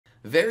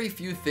Very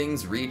few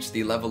things reach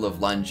the level of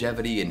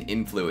longevity and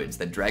influence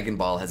that Dragon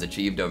Ball has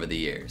achieved over the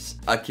years.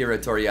 Akira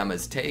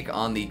Toriyama's take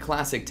on the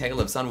classic tale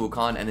of Son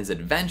Wukong and his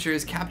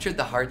adventures captured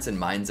the hearts and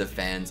minds of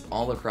fans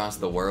all across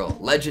the world.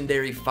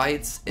 Legendary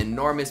fights,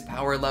 enormous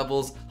power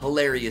levels,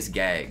 hilarious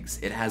gags,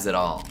 it has it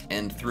all.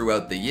 And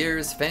throughout the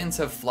years, fans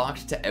have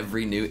flocked to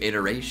every new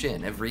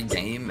iteration, every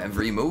game,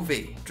 every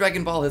movie.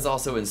 Dragon Ball has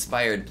also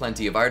inspired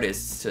plenty of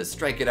artists to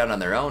strike it out on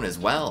their own as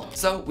well.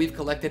 So we've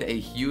collected a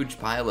huge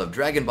pile of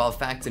Dragon Ball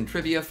facts and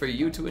trivia for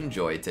you to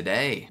enjoy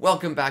today.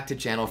 Welcome back to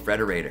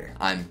ChannelFrederator.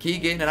 I'm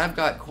Keegan and I've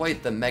got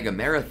quite the mega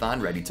marathon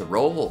ready to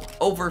roll.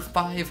 Over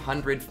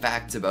 500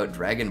 facts about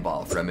Dragon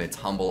Ball from its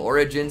humble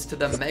origins to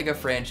the mega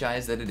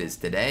franchise that it is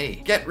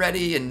today. Get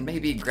ready and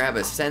maybe grab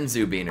a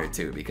senzu bean or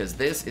two because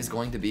this is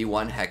going to be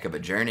one heck of a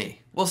journey.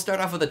 We'll start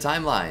off with a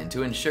timeline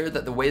to ensure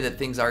that the way that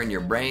things are in your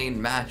brain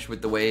match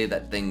with the way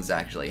that things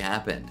actually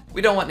happened.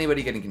 We don't want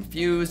anybody getting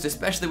confused,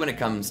 especially when it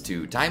comes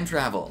to time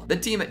travel. The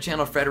team at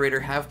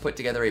ChannelFrederator have put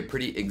together a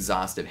pretty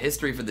exhaustive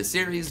history for the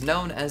series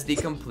known as the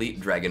Complete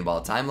Dragon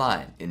Ball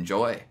Timeline.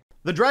 Enjoy!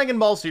 The Dragon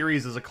Ball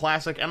series is a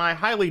classic, and I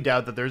highly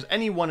doubt that there's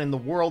anyone in the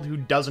world who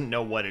doesn't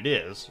know what it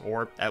is,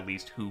 or at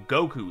least who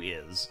Goku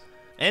is.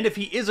 And if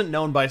he isn't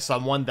known by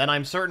someone, then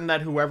I'm certain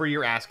that whoever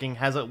you're asking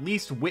has at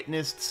least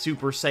witnessed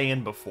Super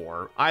Saiyan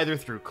before, either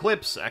through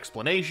clips,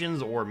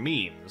 explanations, or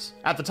memes.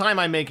 At the time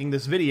I'm making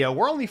this video,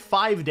 we're only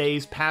 5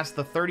 days past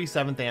the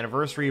 37th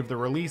anniversary of the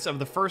release of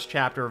the first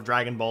chapter of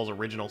Dragon Ball's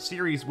original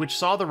series, which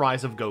saw the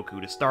rise of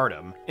Goku to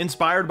stardom.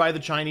 Inspired by the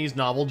Chinese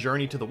novel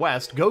Journey to the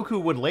West,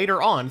 Goku would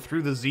later on,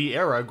 through the Z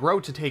era, grow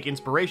to take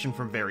inspiration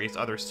from various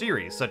other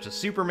series, such as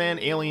Superman,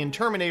 Alien,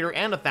 Terminator,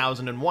 and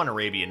 1001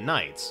 Arabian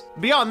Nights.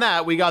 Beyond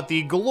that, we got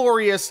the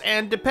glorious,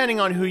 and depending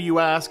on who you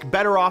ask,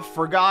 better off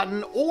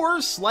forgotten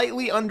or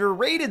slightly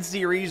underrated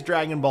series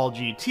Dragon Ball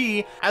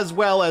GT, as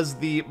well as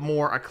the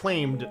more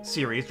acclaimed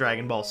series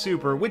Dragon Ball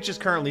Super, which is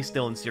currently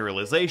still in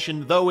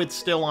serialization, though it's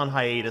still on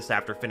hiatus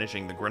after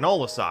finishing the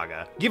Granola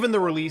Saga. Given the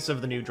release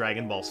of the new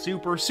Dragon Ball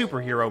Super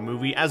superhero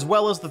movie, as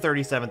well as the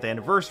 37th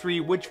anniversary,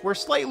 which we're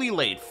slightly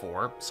late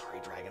for, sorry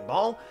Dragon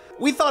Ball,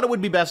 we thought it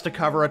would be best to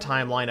cover a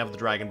timeline of the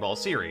Dragon Ball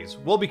series.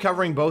 We'll be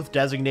covering both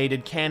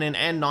designated canon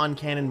and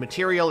non-canon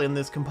material in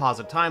this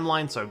composite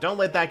timeline, so don't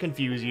let that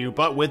confuse you,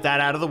 but with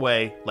that out of the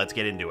way, let's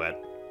get into it.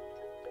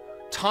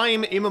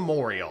 Time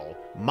immemorial.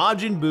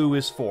 Majin Buu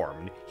is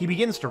formed. He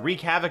begins to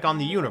wreak havoc on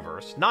the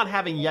universe, not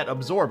having yet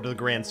absorbed the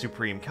Grand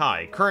Supreme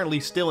Kai, currently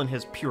still in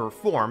his pure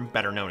form,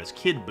 better known as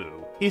Kid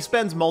Buu. He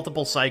spends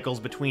multiple cycles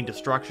between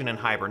destruction and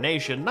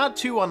hibernation, not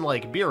too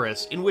unlike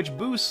Beerus, in which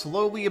Buu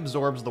slowly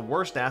absorbs the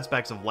worst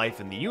aspects of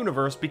life in the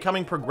universe,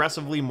 becoming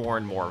progressively more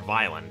and more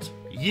violent.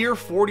 Year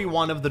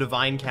 41 of the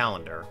Divine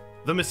Calendar.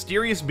 The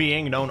mysterious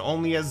being known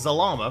only as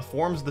Zalama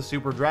forms the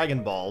Super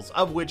Dragon Balls,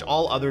 of which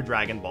all other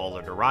Dragon Balls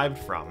are derived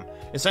from.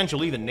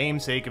 Essentially, the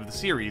namesake of the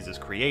series is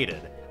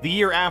created. The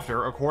year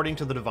after, according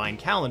to the Divine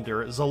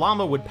Calendar,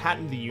 Zalama would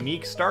patent the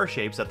unique star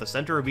shapes at the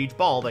center of each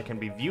ball that can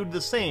be viewed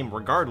the same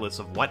regardless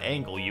of what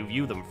angle you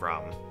view them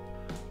from.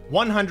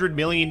 100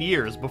 million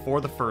years before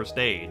the First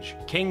Age,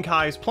 King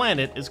Kai's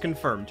planet is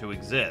confirmed to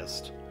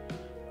exist.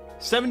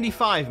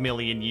 75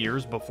 million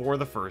years before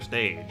the First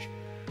Age.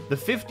 The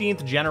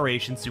 15th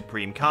generation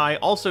Supreme Kai,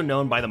 also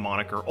known by the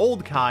moniker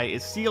Old Kai,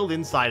 is sealed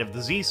inside of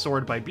the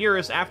Z-Sword by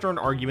Beerus after an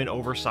argument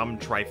over some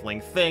trifling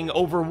thing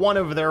over one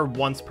of their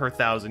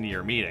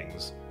once-per-thousand-year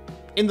meetings.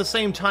 In the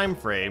same time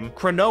frame,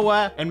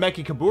 Kranoa and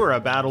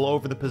Mechikabura battle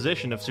over the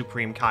position of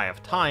Supreme Kai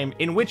of Time,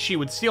 in which she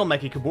would seal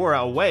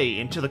Mechikabura away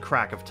into the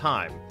crack of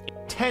time,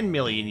 10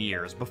 million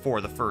years before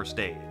the First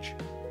Age.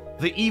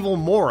 The evil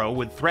Moro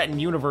would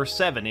threaten Universe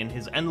 7 in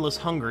his endless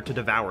hunger to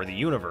devour the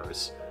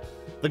universe.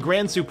 The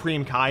Grand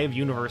Supreme Kai of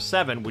Universe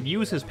 7 would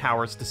use his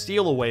powers to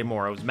steal away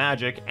Moro's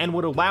magic, and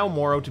would allow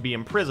Moro to be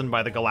imprisoned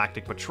by the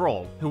Galactic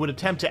Patrol, who would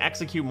attempt to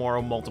execute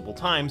Moro multiple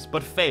times,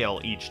 but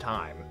fail each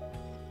time.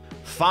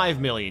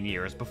 5 million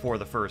years before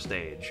the First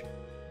Age.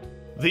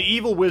 The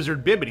evil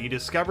wizard Bibidi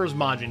discovers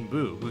Majin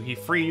Buu, who he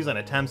frees and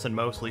attempts and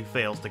mostly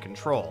fails to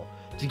control.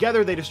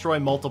 Together they destroy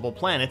multiple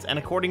planets, and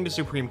according to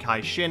Supreme Kai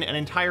Shin, an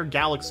entire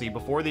galaxy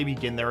before they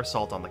begin their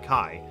assault on the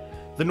Kai.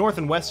 The North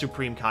and West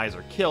Supreme Kais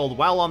are killed,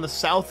 while on the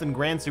South and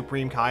Grand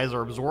Supreme Kais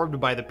are absorbed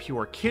by the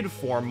pure kid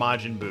form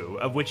Majin Buu,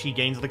 of which he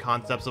gains the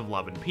concepts of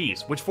love and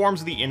peace, which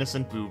forms the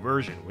innocent Buu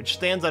version, which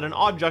stands at an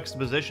odd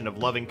juxtaposition of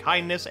loving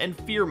kindness and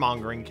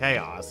fear-mongering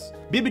chaos.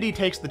 Bibidi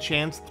takes the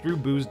chance through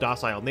Buu's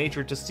docile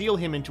nature to seal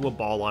him into a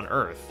ball on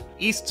Earth.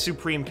 East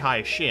Supreme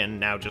Kai Shin,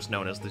 now just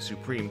known as the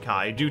Supreme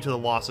Kai due to the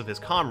loss of his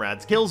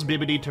comrades, kills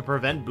Bibidi to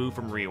prevent Buu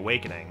from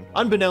reawakening.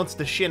 Unbeknownst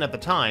to Shin at the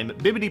time,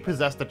 Bibidi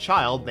possessed a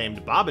child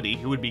named Babidi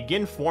who would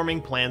begin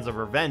forming plans of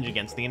revenge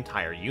against the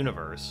entire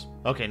universe.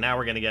 Okay, now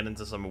we're gonna get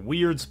into some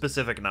weird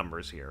specific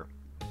numbers here.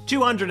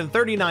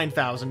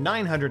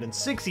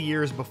 239,906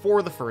 years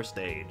before the First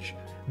Age.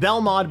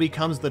 Belmod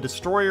becomes the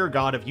destroyer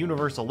god of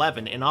Universe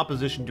 11 in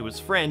opposition to his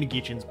friend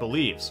Gichin's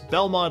beliefs.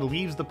 Belmod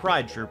leaves the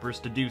Pride Troopers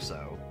to do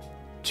so.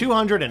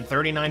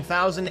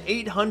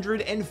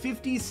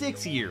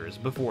 239,856 years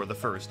before the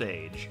First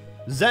Age.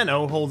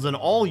 Zeno holds an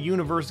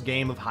all-universe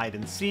game of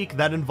hide-and-seek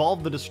that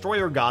involved the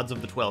destroyer gods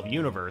of the 12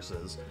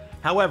 universes.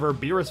 However,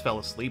 Beerus fell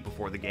asleep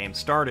before the game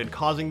started,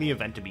 causing the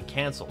event to be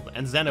cancelled,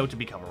 and Zeno to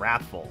become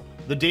wrathful.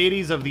 The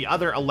deities of the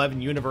other 11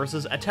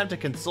 universes attempt to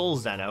console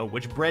Zeno,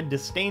 which bred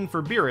disdain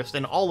for Beerus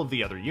in all of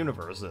the other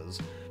universes.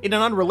 In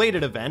an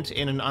unrelated event,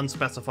 in an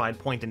unspecified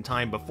point in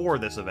time before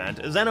this event,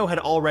 Zeno had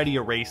already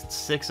erased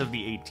 6 of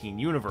the 18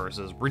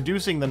 universes,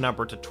 reducing the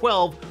number to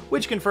 12,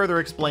 which can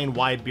further explain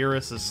why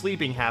Beerus'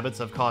 sleeping habits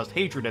have caused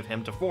hatred of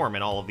him to form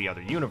in all of the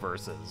other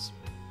universes.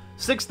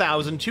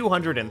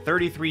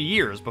 6,233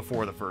 years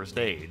before the First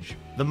Age.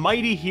 The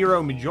mighty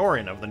hero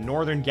Majoran of the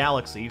Northern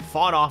Galaxy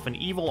fought off an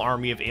evil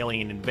army of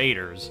alien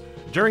invaders.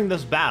 During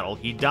this battle,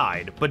 he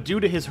died, but due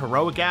to his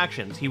heroic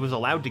actions, he was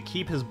allowed to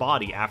keep his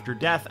body after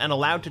death and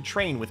allowed to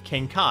train with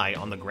King Kai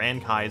on the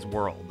Grand Kai's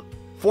world.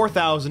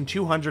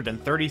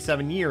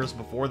 4,237 years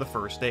before the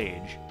First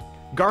Age.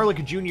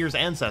 Garlic Jr.'s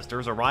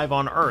ancestors arrive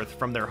on Earth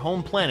from their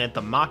home planet,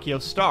 the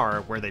Makio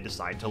star, where they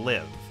decide to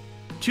live.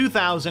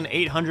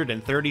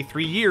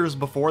 2,833 years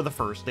before the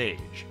First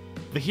Age.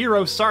 The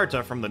hero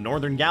Sarta from the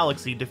Northern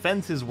Galaxy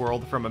defends his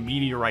world from a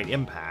meteorite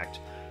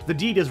impact. The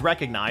deed is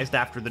recognized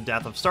after the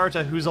death of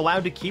Sarta, who's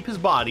allowed to keep his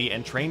body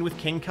and train with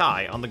King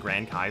Kai on the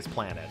Grand Kai's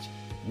planet.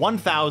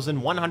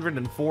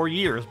 1,104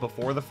 years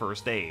before the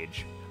First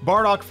Age.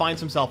 Bardock finds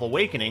himself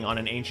awakening on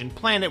an ancient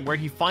planet where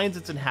he finds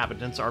its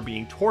inhabitants are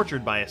being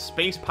tortured by a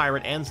space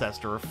pirate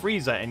ancestor of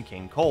Frieza and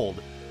King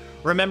Cold.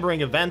 Remembering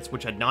events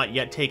which had not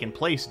yet taken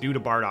place due to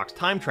Bardock's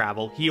time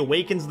travel, he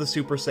awakens the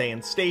Super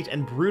Saiyan state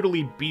and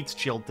brutally beats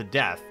Chilled to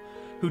death,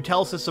 who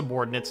tells his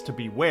subordinates to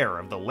beware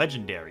of the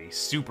legendary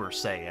Super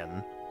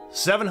Saiyan.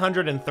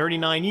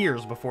 739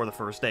 years before the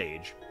First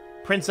Age.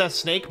 Princess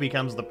Snake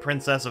becomes the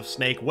Princess of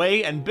Snake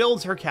Way and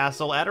builds her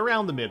castle at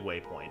around the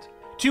midway point.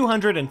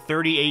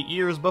 238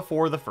 years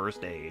before the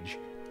First Age.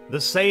 The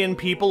Saiyan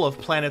people of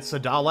planet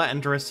Sadala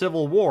enter a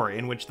civil war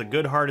in which the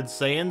good-hearted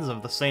Saiyans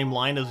of the same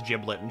line as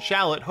Giblet and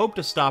Shallot hope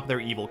to stop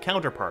their evil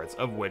counterparts,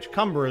 of which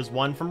Cumbra is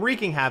one, from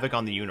wreaking havoc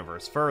on the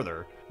universe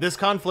further. This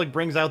conflict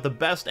brings out the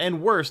best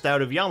and worst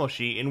out of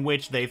Yamoshi, in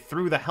which they,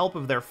 through the help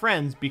of their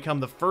friends,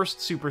 become the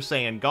first Super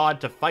Saiyan god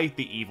to fight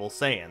the evil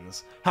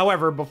Saiyans.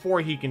 However,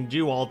 before he can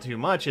do all too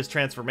much, his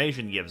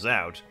transformation gives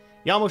out.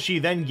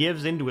 Yamoshi then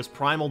gives in to his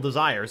primal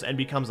desires and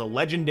becomes a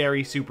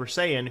legendary Super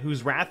Saiyan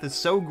whose wrath is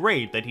so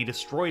great that he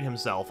destroyed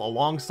himself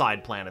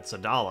alongside planet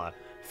Sadala.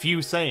 Few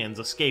Saiyans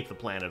escape the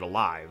planet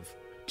alive.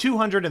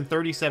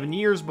 237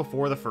 years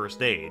before the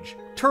First Age.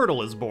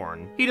 Turtle is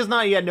born. He does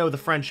not yet know the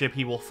friendship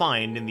he will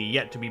find in the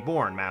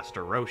yet-to-be-born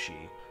Master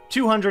Roshi.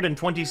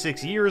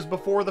 226 years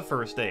before the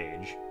First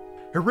Age.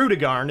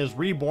 Hirudegarn is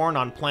reborn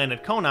on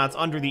planet Konats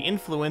under the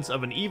influence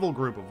of an evil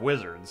group of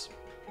wizards.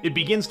 It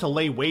begins to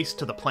lay waste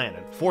to the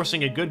planet,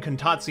 forcing a good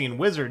Kontatsian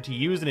wizard to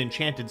use an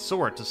enchanted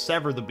sword to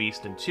sever the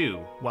beast in two,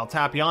 while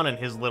Tapion and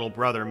his little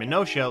brother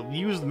Minosha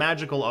use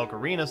magical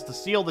ocarinas to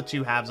seal the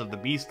two halves of the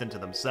beast into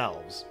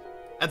themselves.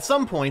 At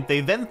some point, they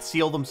then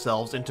seal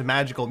themselves into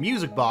magical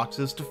music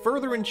boxes to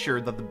further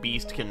ensure that the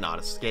beast cannot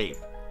escape.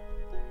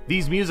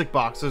 These music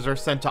boxes are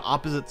sent to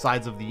opposite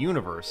sides of the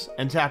universe,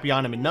 and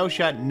Tapion and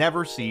Minosha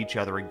never see each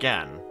other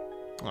again.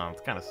 Oh,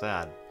 it's kinda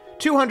sad.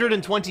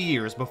 220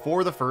 years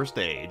before the First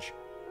Age.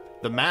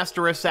 The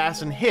Master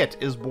Assassin Hit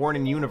is born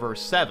in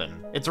Universe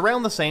 7. It's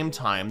around the same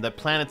time that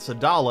planet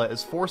Sadala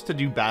is forced to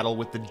do battle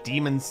with the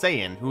Demon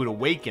Saiyan, who had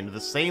awakened the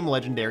same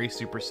legendary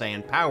Super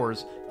Saiyan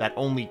powers that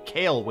only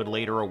Kale would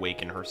later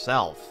awaken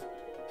herself.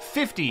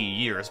 50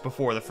 years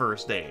before the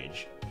First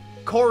Age.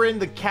 Korin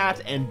the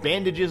Cat and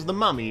Bandages the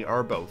Mummy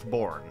are both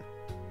born.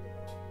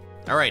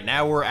 Alright,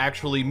 now we're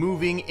actually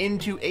moving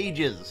into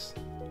ages.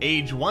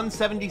 Age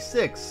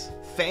 176,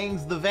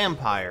 Fangs the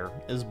Vampire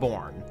is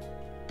born.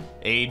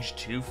 Age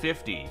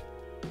 250.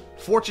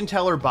 Fortune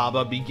teller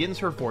Baba begins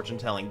her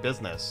fortune-telling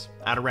business.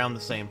 At around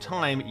the same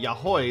time,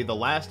 Yahoi, the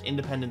last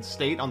independent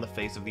state on the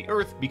face of the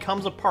earth,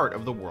 becomes a part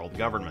of the world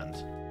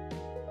government.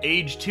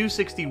 Age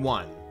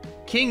 261.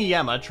 King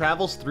Yema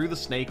travels through the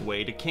Snake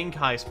Way to King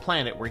Kai's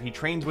planet where he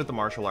trains with the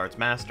martial arts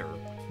master.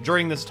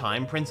 During this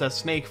time, Princess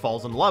Snake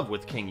falls in love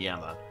with King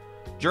Yema.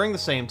 During the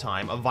same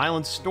time, a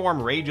violent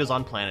storm rages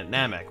on planet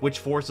Namek, which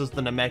forces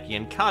the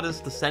Namekian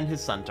Kadas to send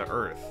his son to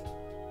Earth.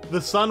 The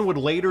sun would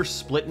later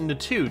split into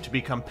two to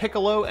become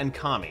Piccolo and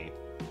Kami.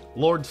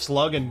 Lord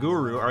Slug and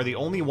Guru are the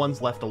only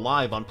ones left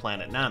alive on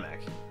planet Namek.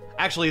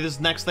 Actually, this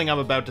next thing I'm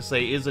about to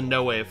say is in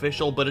no way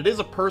official, but it is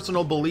a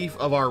personal belief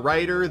of our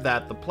writer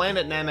that the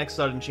planet Namek's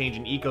sudden change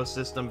in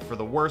ecosystem for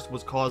the worse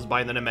was caused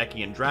by the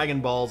Namekian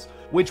Dragon Balls,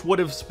 which would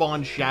have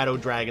spawned shadow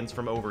dragons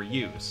from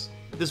overuse.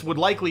 This would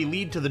likely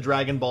lead to the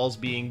Dragon Balls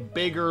being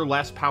bigger,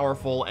 less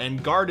powerful,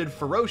 and guarded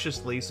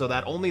ferociously so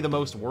that only the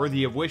most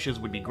worthy of wishes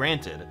would be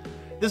granted.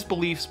 This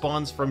belief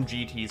spawns from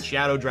GT's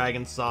Shadow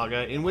Dragon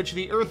saga, in which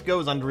the Earth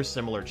goes under a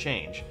similar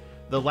change.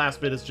 The last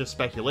bit is just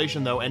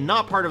speculation though, and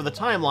not part of the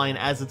timeline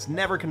as it's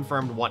never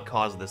confirmed what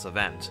caused this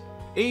event.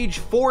 Age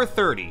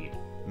 430.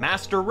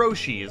 Master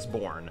Roshi is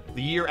born.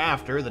 The year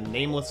after, the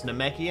nameless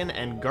Namekian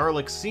and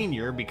Garlic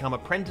Sr. become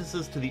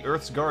apprentices to the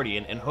Earth's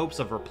Guardian in hopes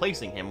of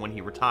replacing him when he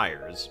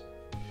retires.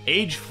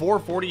 Age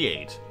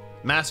 448.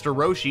 Master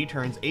Roshi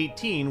turns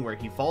 18, where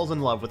he falls in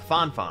love with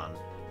Fanfan.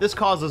 This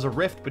causes a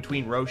rift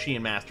between Roshi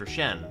and Master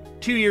Shen.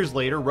 2 years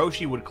later,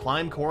 Roshi would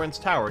climb Korin's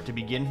tower to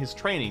begin his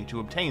training to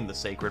obtain the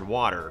sacred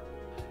water.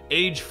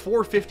 Age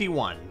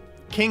 451.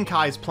 King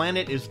Kai's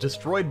planet is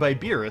destroyed by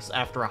Beerus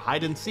after a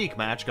hide-and-seek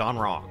match gone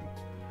wrong.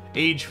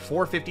 Age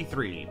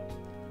 453.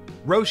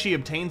 Roshi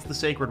obtains the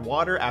sacred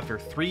water after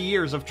 3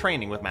 years of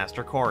training with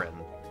Master Korin.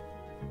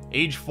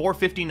 Age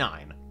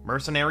 459.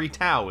 Mercenary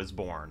Tao is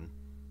born.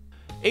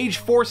 Age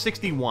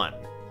 461.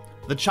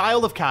 The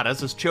child of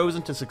Kadas is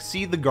chosen to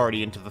succeed the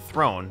Guardian to the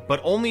throne, but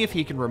only if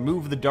he can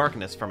remove the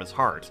darkness from his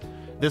heart.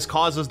 This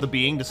causes the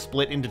being to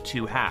split into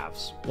 2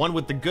 halves, one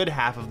with the good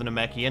half of the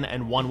Namekian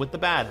and one with the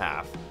bad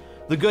half.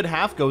 The good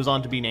half goes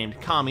on to be named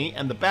Kami,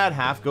 and the bad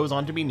half goes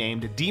on to be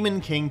named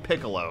Demon King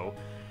Piccolo.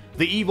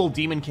 The evil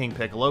Demon King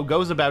Piccolo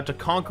goes about to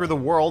conquer the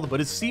world,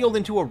 but is sealed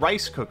into a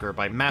rice cooker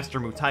by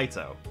Master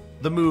Mutaito.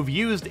 The move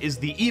used is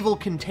the Evil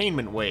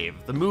Containment Wave,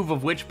 the move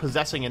of which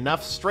possessing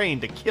enough strain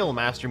to kill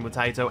Master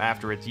Mutaito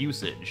after its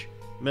usage.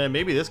 Man,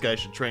 maybe this guy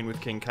should train with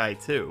King Kai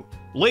too.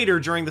 Later,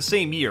 during the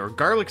same year,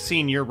 Garlic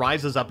Sr.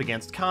 rises up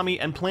against Kami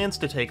and plans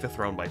to take the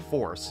throne by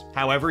force.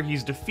 However,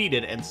 he's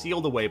defeated and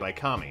sealed away by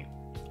Kami.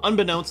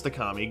 Unbeknownst to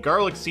Kami,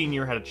 Garlic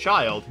Sr. had a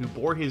child who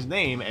bore his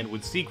name and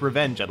would seek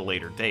revenge at a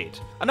later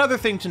date. Another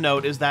thing to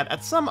note is that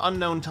at some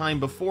unknown time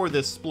before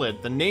this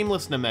split, the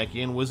nameless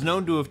Namekian was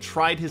known to have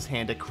tried his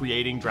hand at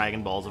creating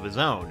Dragon Balls of his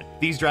own.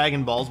 These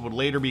Dragon Balls would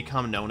later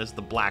become known as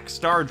the Black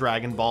Star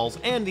Dragon Balls,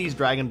 and these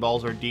Dragon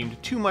Balls are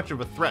deemed too much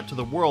of a threat to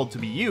the world to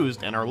be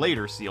used and are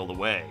later sealed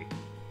away.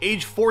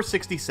 Age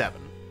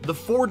 467. The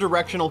 4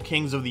 directional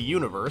kings of the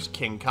universe,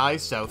 King Kai,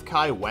 South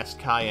Kai, West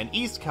Kai, and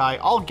East Kai,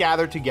 all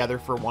gather together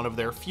for one of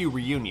their few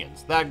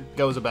reunions. That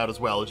goes about as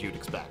well as you'd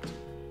expect.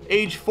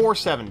 Age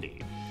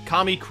 470.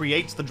 Kami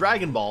creates the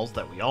Dragon Balls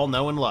that we all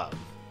know and love.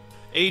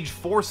 Age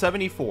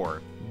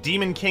 474.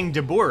 Demon King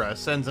Dabura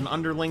sends an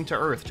underling to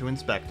Earth to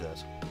inspect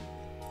it.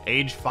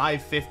 Age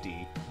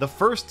 550. The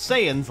first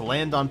Saiyans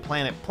land on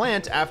planet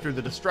Plant after the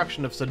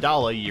destruction of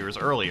Sadala years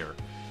earlier.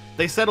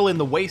 They settle in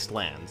the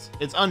Wastelands.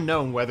 It's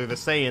unknown whether the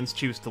Saiyans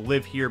choose to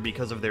live here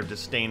because of their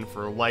disdain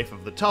for life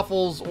of the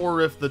Tuffles, or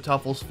if the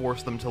Tuffles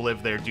force them to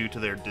live there due to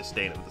their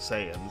disdain of the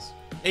Saiyans.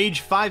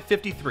 Age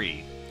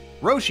 553.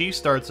 Roshi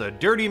starts a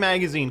dirty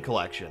magazine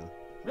collection.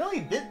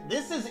 Really?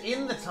 This is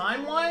in the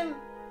timeline?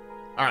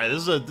 Alright,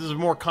 this is a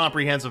more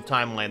comprehensive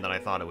timeline than I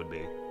thought it would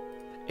be.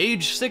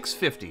 Age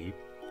 650.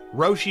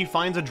 Roshi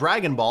finds a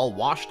Dragon Ball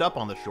washed up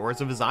on the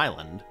shores of his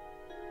island.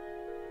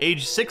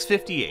 Age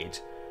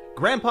 658.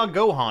 Grandpa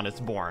Gohan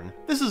is born.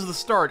 This is the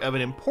start of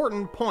an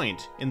important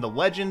point in the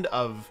legend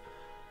of,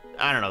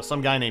 I don't know, some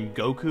guy named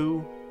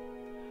Goku.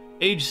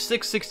 Age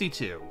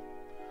 662.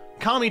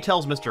 Kami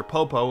tells Mr.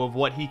 Popo of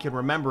what he can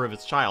remember of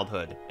his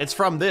childhood. It's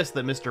from this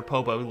that Mr.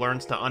 Popo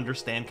learns to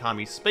understand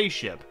Kami's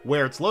spaceship,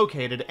 where it's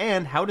located,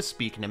 and how to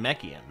speak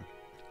Namekian.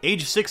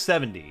 Age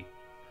 670.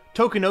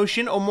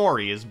 Tokunoshin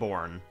Omori is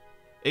born.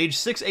 Age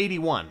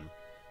 681.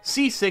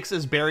 C6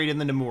 is buried in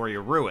the Nemuria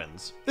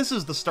ruins. This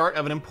is the start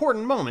of an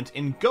important moment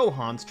in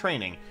Gohan's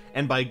training,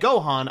 and by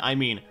Gohan I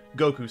mean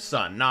Goku's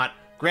son, not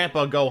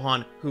Grandpa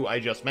Gohan, who I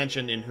just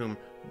mentioned, in whom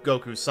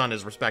Goku's son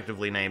is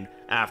respectively named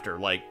after,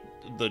 like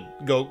the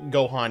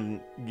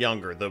Gohan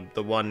younger,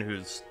 the one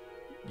who's,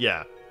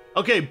 yeah.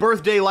 Okay,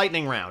 birthday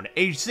lightning round.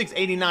 Age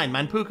 689,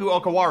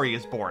 Manpuku Okawari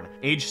is born.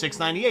 Age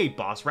 698,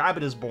 Boss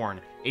Rabbit is born.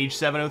 Age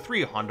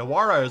 703,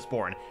 Hondawara is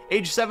born.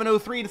 Age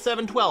 703 to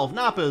 712,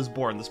 Nappa is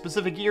born. The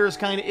specific year is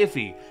kinda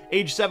iffy.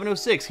 Age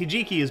 706,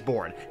 Hijiki is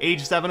born.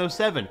 Age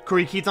 707,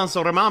 Kurikitan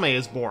Soramame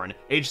is born.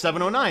 Age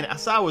 709,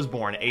 Asawa is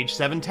born. Age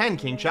 710,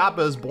 King Choppa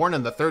is born,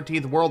 and the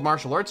 13th World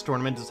Martial Arts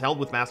Tournament is held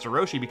with Master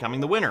Roshi becoming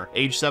the winner.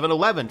 Age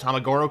 711,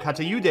 Tamagoro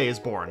Katayude is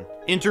born.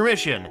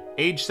 Intermission.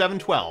 Age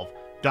 712.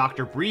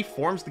 Dr. Brief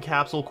forms the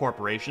Capsule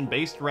Corporation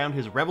based around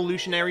his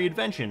revolutionary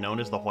invention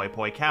known as the Hoi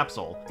Poi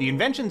Capsule. The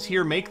inventions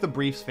here make the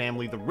Brief's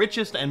family the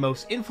richest and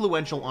most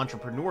influential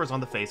entrepreneurs on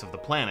the face of the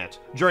planet.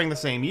 During the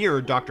same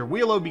year, Dr.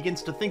 Wheelo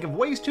begins to think of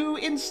ways to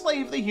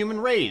enslave the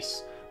human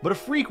race. But a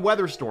freak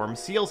weather storm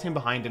seals him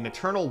behind an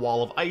eternal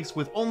wall of ice,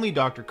 with only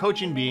Dr.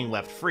 Kochin being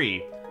left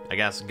free. I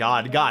guess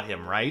God got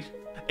him, right?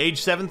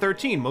 Age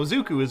 713,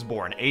 Mozuku is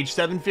born. Age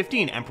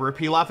 715, Emperor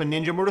Pilaf and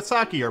Ninja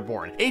Murasaki are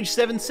born. Age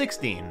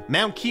 716,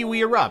 Mount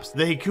Kiwi erupts.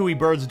 The Hikui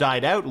birds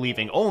died out,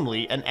 leaving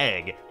only an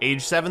egg.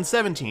 Age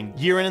 717,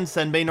 Giran and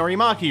Senbei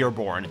Norimaki are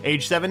born.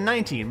 Age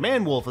 719,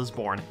 Manwolf is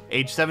born.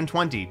 Age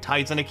 720,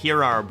 Tights and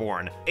Akira are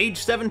born. Age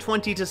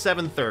 720 to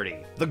 730.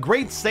 The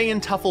Great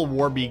Saiyan Tuffle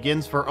War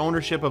begins for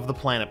ownership of the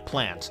planet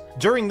Plant.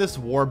 During this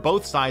war,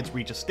 both sides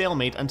reach a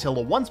stalemate until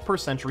a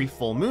once-per-century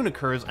full moon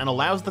occurs and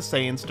allows the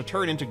Saiyans to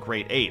turn into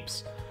great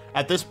apes.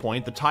 At this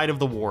point, the tide of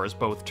the war is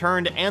both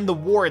turned, and the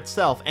war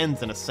itself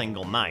ends in a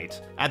single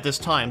night. At this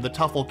time, the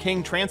Tuffle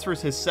King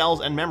transfers his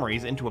cells and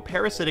memories into a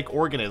parasitic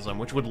organism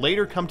which would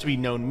later come to be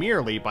known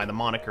merely by the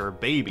moniker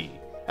Baby.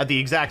 At the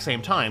exact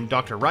same time,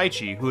 Dr.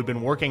 Raichi, who had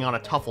been working on a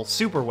Tuffle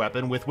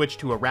superweapon with which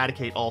to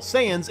eradicate all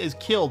Saiyans, is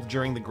killed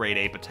during the Great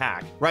Ape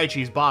attack.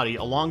 Raichi's body,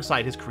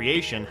 alongside his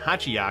creation,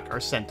 Hachiyak, are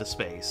sent to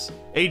space.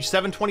 Age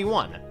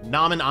 721,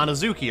 Nam and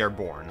Anazuki are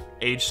born.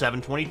 Age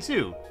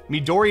 722,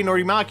 Midori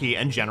Norimaki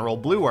and General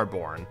Blue are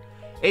born.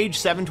 Age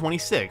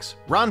 726,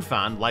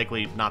 Ranfan,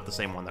 likely not the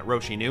same one that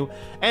Roshi knew,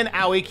 and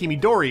Aoi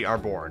Kimidori are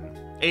born.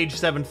 Age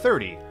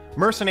 730,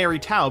 Mercenary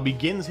Tao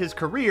begins his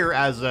career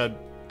as a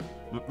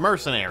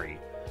mercenary.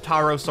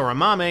 Taro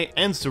Soramame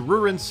and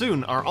Tsururin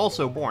Sun are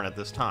also born at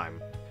this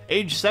time.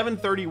 Age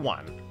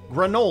 731,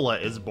 Granola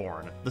is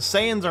born. The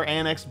Saiyans are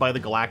annexed by the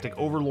galactic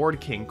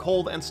overlord King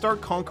Cold and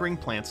start conquering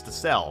plants to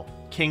sell.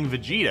 King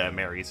Vegeta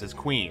marries his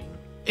queen.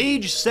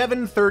 Age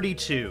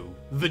 732,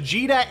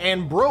 Vegeta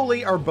and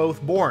Broly are both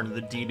born.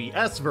 The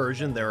DBS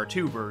version, there are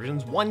two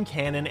versions, one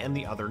canon and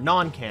the other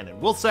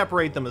non-canon. We'll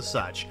separate them as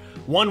such.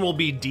 One will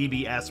be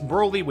DBS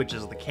Broly, which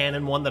is the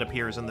canon one that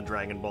appears in the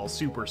Dragon Ball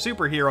Super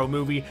superhero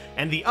movie,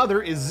 and the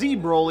other is Z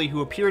Broly,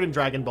 who appeared in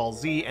Dragon Ball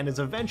Z and is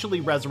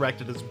eventually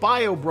resurrected as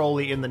Bio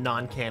Broly in the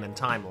non-canon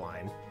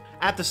timeline.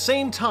 At the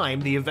same time,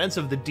 the events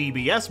of the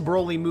DBS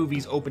Broly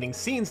movie's opening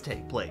scenes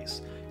take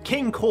place.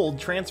 King Cold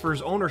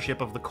transfers ownership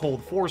of the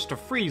Cold Force to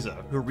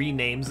Frieza, who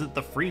renames it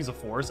the Frieza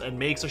Force and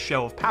makes a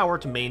show of power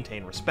to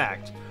maintain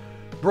respect.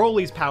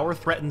 Broly's power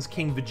threatens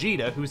King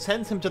Vegeta, who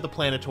sends him to the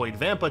planetoid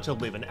Vampa to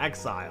live in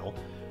exile.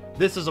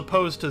 This is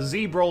opposed to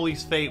Z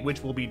Broly's fate,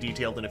 which will be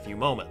detailed in a few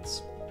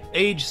moments.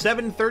 Age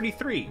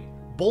 733,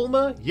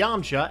 Bulma,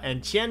 Yamcha,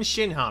 and Tien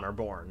Shinhan are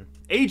born.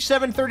 Age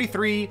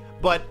 733,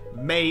 but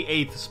May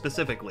 8th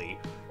specifically.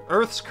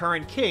 Earth's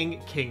current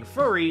king, King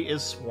Furry,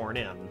 is sworn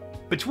in.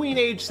 Between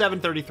age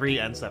 733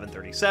 and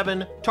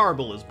 737,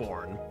 Tarbell is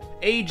born.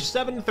 Age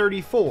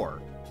 734,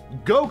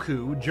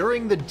 Goku,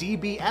 during the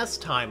DBS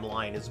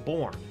timeline, is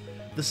born.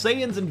 The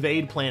Saiyans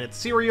invade planet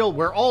Cereal,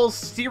 where all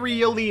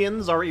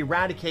Cerealians are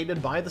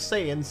eradicated by the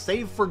Saiyans,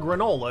 save for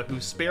Granola,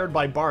 who's spared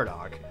by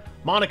Bardock.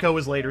 Monaco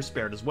is later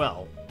spared as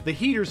well. The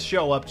Heaters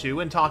show up too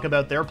and talk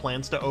about their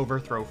plans to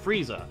overthrow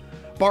Frieza.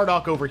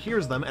 Bardock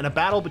overhears them, and a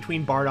battle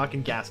between Bardock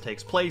and Gas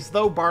takes place,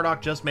 though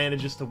Bardock just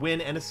manages to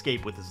win and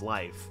escape with his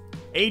life.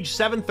 Age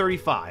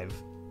 735,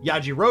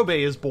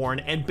 Yajirobe is born,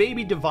 and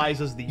Baby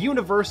devises the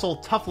universal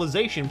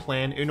Tufflization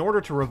plan in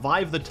order to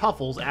revive the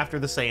Tuffles after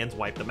the Saiyans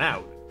wipe them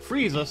out.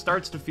 Frieza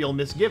starts to feel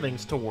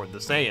misgivings toward the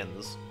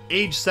Saiyans.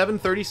 Age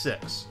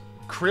 736,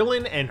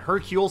 Krillin and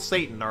Hercule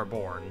Satan are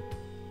born.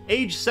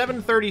 Age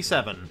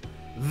 737,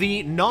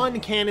 the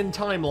non-canon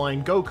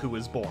timeline Goku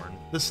is born.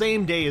 The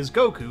same day as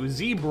Goku,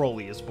 Z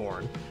Broly is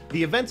born.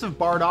 The events of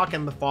Bardock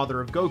and the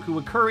father of Goku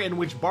occur, in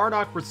which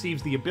Bardock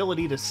receives the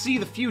ability to see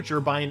the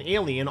future by an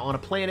alien on a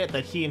planet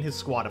that he and his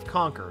squad have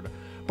conquered.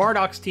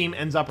 Bardock's team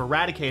ends up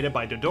eradicated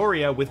by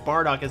Dodoria, with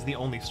Bardock as the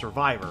only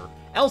survivor.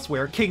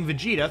 Elsewhere, King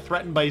Vegeta,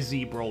 threatened by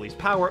Z Broly's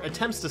power,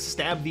 attempts to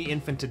stab the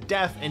infant to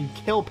death and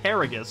kill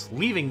Paragus,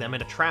 leaving them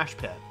in a trash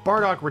pit.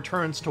 Bardock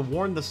returns to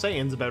warn the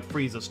Saiyans about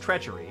Frieza's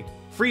treachery.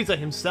 Frieza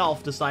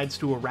himself decides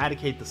to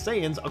eradicate the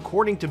Saiyans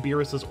according to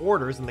Beerus's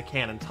orders in the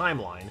canon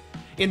timeline.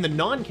 In the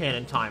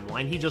non-canon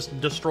timeline, he just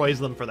destroys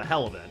them for the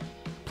hell of it.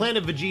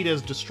 Planet Vegeta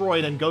is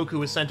destroyed and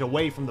Goku is sent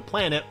away from the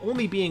planet,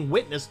 only being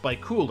witnessed by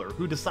Cooler,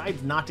 who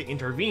decides not to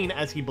intervene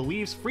as he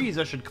believes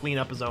Frieza should clean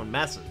up his own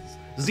messes.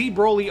 Z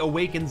Broly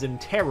awakens in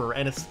terror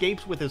and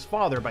escapes with his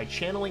father by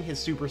channeling his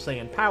Super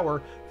Saiyan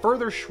power,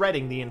 further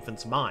shredding the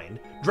infant's mind.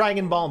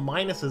 Dragon Ball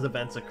Minus's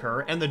events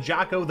occur, and the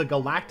Jacko the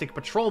Galactic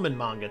Patrolman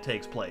manga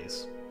takes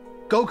place.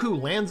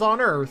 Goku lands on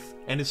Earth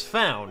and is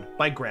found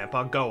by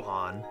Grandpa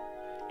Gohan.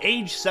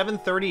 Age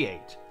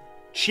 738,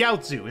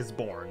 Chiaotzu is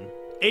born.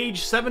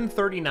 Age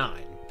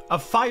 739, a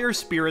fire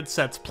spirit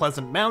sets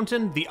Pleasant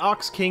Mountain, the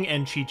Ox King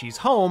and Chi-Chi's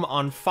home,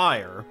 on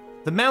fire.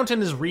 The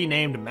mountain is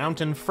renamed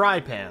Mountain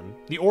Frypan.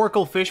 The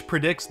Oracle Fish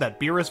predicts that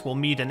Beerus will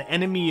meet an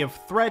enemy of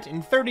threat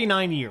in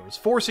 39 years,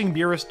 forcing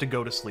Beerus to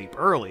go to sleep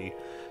early.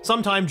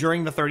 Sometime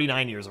during the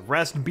 39 years of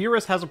rest,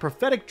 Beerus has a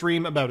prophetic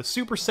dream about a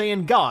Super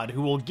Saiyan god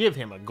who will give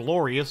him a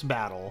glorious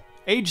battle.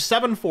 Age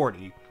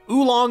 740,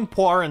 Oolong,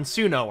 Puar, and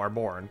Suno are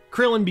born.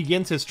 Krillin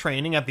begins his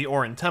training at the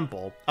Orin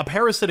Temple. A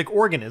parasitic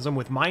organism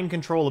with mind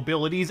control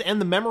abilities and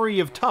the memory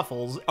of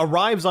Tuffles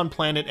arrives on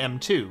planet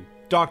M2.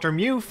 Dr.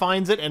 Mew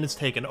finds it and is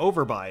taken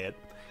over by it.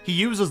 He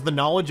uses the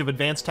knowledge of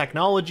advanced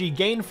technology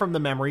gained from the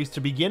memories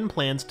to begin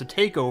plans to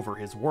take over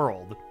his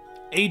world.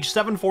 Age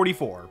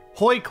 744,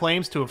 Hoi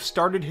claims to have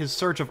started his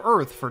search of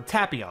Earth for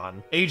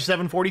Tapion. Age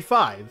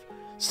 745,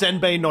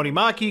 Senbei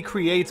Norimaki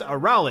creates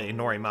Arale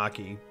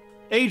Norimaki.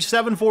 Age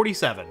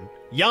 747,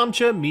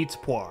 Yamcha meets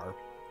Puar.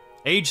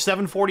 Age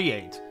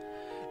 748,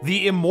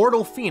 the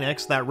immortal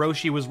phoenix that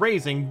Roshi was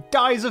raising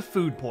dies of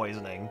food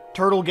poisoning.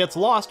 Turtle gets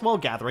lost while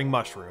gathering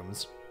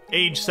mushrooms.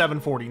 Age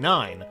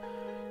 749,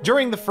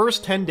 During the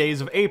first 10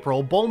 days of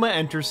April, Bulma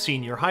enters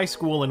senior high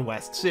school in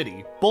West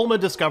City. Bulma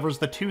discovers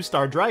the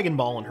 2-star Dragon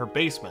Ball in her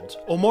basement.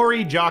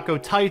 Omori, Jocko,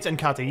 Tights, and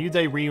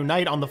Katayude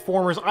reunite on the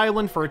former's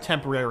island for a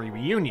temporary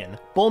reunion.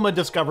 Bulma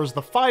discovers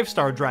the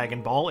 5-star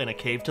Dragon Ball in a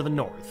cave to the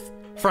north.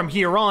 From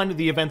here on,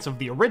 the events of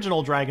the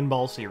original Dragon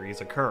Ball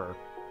series occur.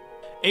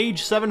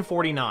 Age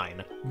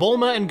 749.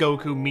 Bulma and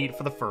Goku meet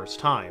for the first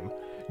time.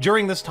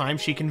 During this time,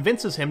 she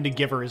convinces him to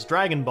give her his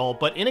Dragon Ball,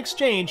 but in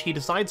exchange, he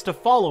decides to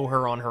follow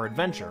her on her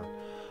adventure.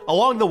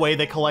 Along the way,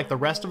 they collect the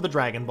rest of the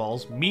Dragon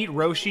Balls, meet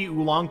Roshi,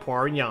 Oolong,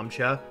 Puar, and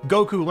Yamcha.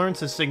 Goku learns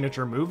his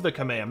signature move, the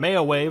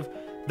Kamehameha Wave.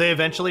 They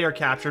eventually are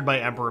captured by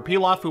Emperor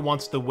Pilaf, who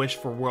wants to wish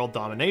for world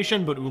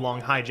domination, but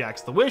Oolong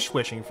hijacks the wish,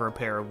 wishing for a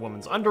pair of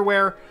women's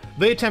underwear.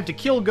 They attempt to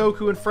kill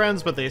Goku and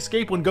friends, but they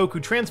escape when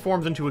Goku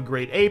transforms into a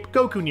great ape.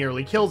 Goku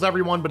nearly kills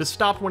everyone, but is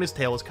stopped when his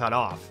tail is cut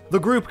off. The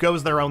group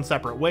goes their own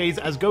separate ways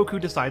as Goku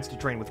decides to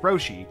train with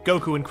Roshi.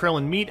 Goku and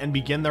Krillin meet and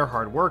begin their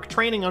hard work,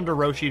 training under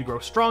Roshi to grow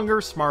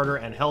stronger, smarter,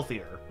 and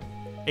healthier.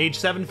 Age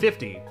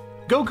 750.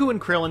 Goku and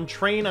Krillin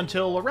train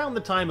until around the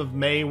time of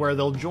May, where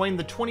they'll join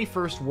the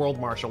 21st World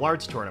Martial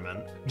Arts Tournament.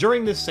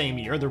 During this same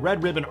year, the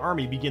Red Ribbon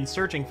Army begins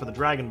searching for the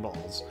Dragon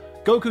Balls.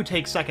 Goku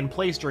takes second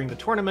place during the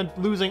tournament,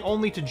 losing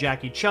only to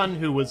Jackie Chun,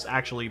 who was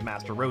actually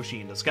Master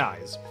Roshi in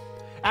disguise.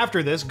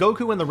 After this,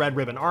 Goku and the Red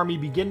Ribbon Army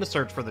begin to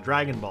search for the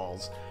Dragon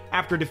Balls.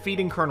 After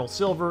defeating Colonel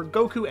Silver,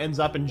 Goku ends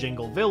up in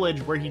Jingle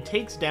Village, where he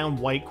takes down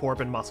White Corp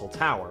and Muscle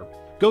Tower.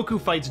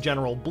 Goku fights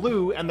General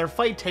Blue, and their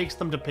fight takes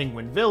them to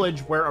Penguin Village,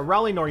 where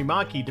Arale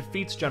Norimaki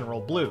defeats General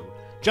Blue.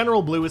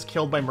 General Blue is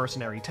killed by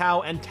Mercenary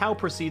Tao, and Tao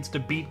proceeds to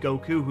beat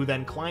Goku, who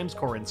then climbs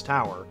Korin's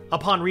tower.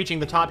 Upon reaching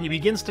the top, he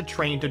begins to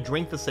train to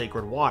drink the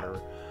sacred water.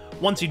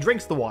 Once he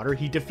drinks the water,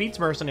 he defeats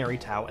Mercenary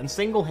Tao and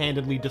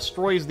single-handedly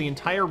destroys the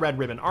entire Red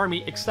Ribbon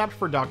Army except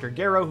for Dr.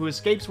 Gero, who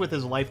escapes with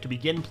his life to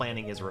begin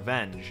planning his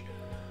revenge.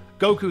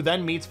 Goku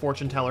then meets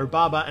Fortune Teller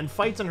Baba and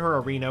fights in her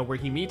arena, where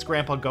he meets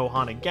Grandpa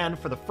Gohan again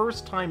for the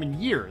first time in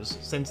years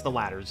since the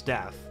latter's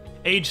death.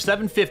 Age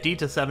 750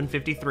 to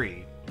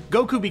 753.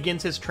 Goku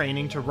begins his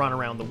training to run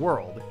around the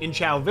world. In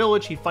Chao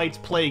Village, he fights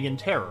Plague and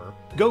Terror.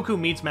 Goku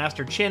meets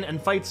Master Chin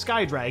and fights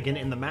Sky Dragon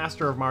in the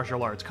Master of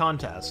Martial Arts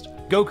contest.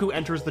 Goku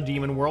enters the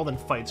Demon World and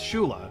fights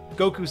Shula.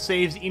 Goku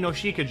saves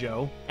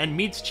Inoshikajo and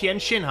meets Tien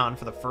Shinhan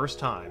for the first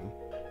time.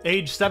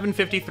 Age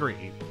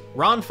 753.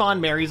 Ronfon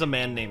marries a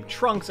man named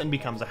Trunks and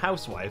becomes a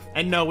housewife.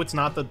 And no, it's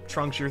not the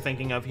Trunks you're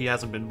thinking of, he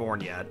hasn't been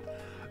born yet.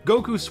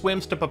 Goku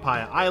swims to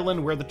Papaya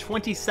Island, where the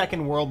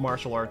 22nd World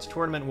Martial Arts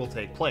Tournament will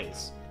take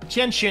place.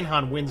 Tien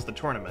Shinhan wins the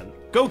tournament.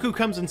 Goku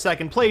comes in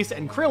second place,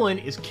 and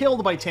Krillin is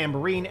killed by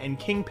Tambourine, and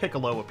King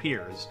Piccolo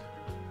appears.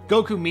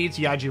 Goku meets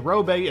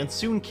Yajirobe and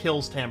soon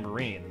kills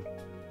Tambourine.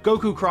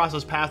 Goku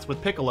crosses paths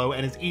with Piccolo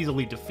and is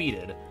easily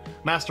defeated.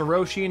 Master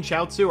Roshi and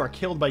Chaozu are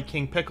killed by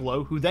King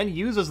Piccolo, who then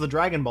uses the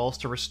Dragon Balls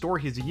to restore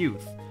his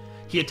youth.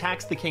 He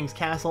attacks the king's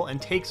castle and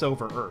takes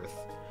over Earth.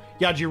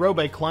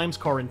 Yajirobe climbs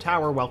Korin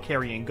Tower while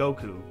carrying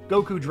Goku.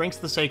 Goku drinks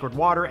the sacred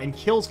water and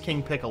kills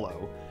King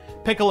Piccolo.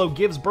 Piccolo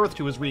gives birth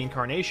to his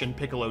reincarnation,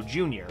 Piccolo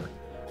Jr.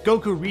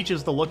 Goku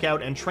reaches the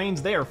lookout and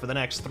trains there for the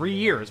next 3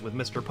 years with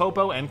Mr.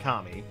 Popo and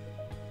Kami.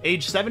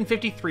 Age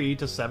 753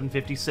 to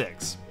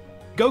 756.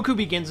 Goku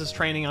begins his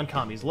training on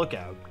Kami's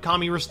lookout.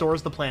 Kami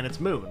restores the planet's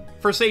moon.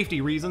 For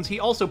safety reasons, he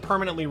also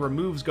permanently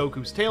removes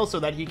Goku's tail so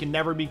that he can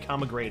never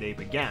become a great ape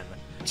again.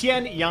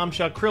 Tien,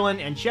 Yamcha,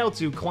 Krillin, and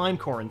Chaozu climb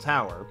Korin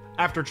Tower.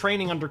 After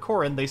training under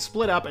Korin, they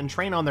split up and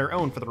train on their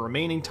own for the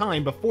remaining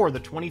time before the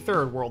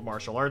 23rd World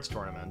Martial Arts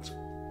Tournament.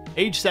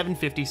 Age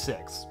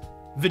 756.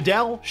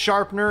 Videl,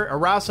 Sharpener,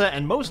 Arasa,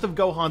 and most of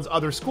Gohan's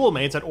other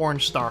schoolmates at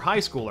Orange Star High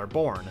School are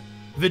born.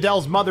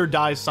 Videl's mother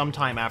dies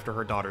sometime after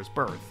her daughter's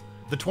birth.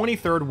 The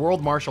 23rd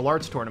World Martial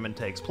Arts Tournament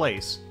takes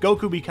place.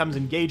 Goku becomes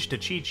engaged to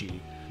Chi-Chi.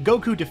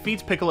 Goku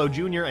defeats Piccolo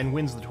Jr. and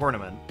wins the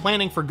tournament.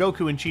 Planning for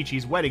Goku and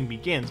Chi-Chi's wedding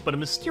begins, but a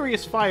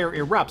mysterious fire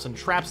erupts and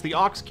traps the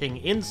Ox King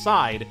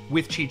inside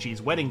with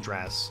Chi-Chi's wedding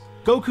dress.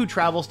 Goku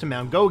travels to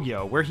Mount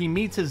Gogyo, where he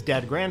meets his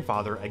dead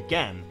grandfather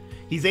again.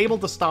 He's able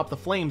to stop the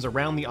flames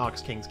around the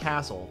Ox King's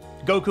castle.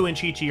 Goku and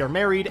Chi-Chi are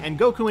married, and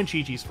Goku and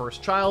Chi-Chi's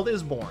first child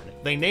is born.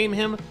 They name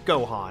him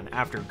Gohan,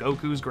 after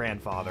Goku's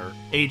grandfather.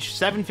 Age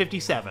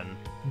 757.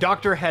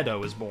 Dr.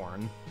 Hedo is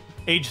born.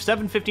 Age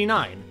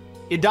 759.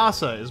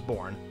 Idasa is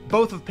born.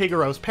 Both of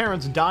Pigaro's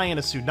parents die in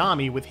a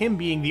tsunami, with him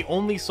being the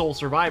only sole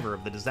survivor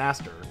of the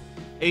disaster.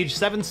 Age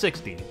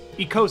 760.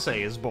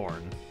 Ikose is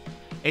born.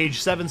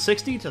 Age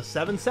 760 to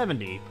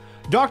 770.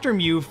 Dr.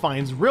 Mew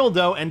finds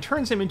Rildo and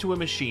turns him into a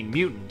machine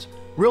mutant.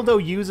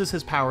 Rildo uses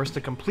his powers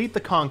to complete the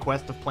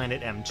conquest of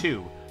planet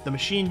M2. The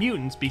machine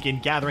mutants begin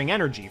gathering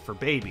energy for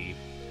Baby.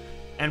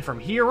 And from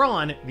here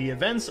on, the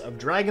events of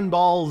Dragon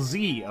Ball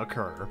Z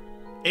occur.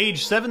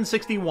 Age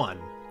 761.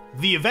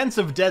 The events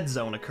of Dead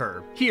Zone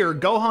occur. Here,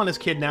 Gohan is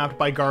kidnapped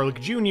by Garlic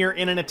Jr.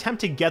 in an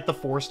attempt to get the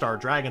 4-star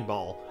Dragon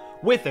Ball.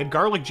 With it,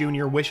 Garlic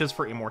Jr. wishes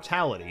for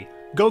immortality.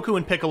 Goku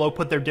and Piccolo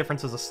put their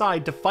differences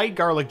aside to fight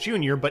Garlic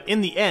Jr., but in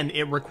the end,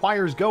 it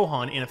requires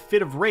Gohan in a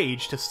fit of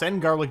rage to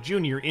send Garlic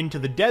Jr. into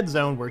the dead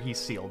zone where he's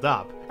sealed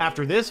up.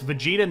 After this,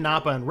 Vegeta,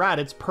 Nappa, and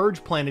Raditz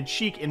purge Planet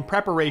Sheik in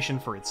preparation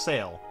for its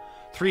sale.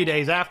 3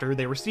 days after,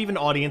 they receive an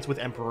audience with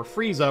Emperor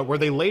Frieza, where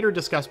they later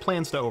discuss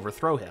plans to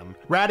overthrow him.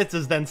 Raditz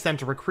is then sent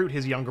to recruit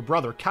his younger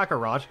brother,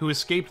 Kakarot, who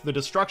escaped the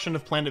destruction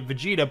of Planet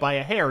Vegeta by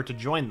a hair, to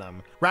join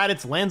them.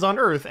 Raditz lands on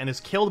Earth and is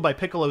killed by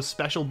Piccolo's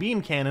special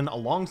beam cannon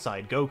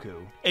alongside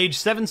Goku. Age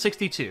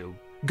 762.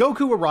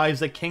 Goku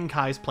arrives at King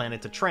Kai's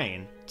planet to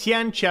train.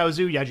 Tien,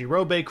 Chaozu,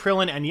 Yajirobe,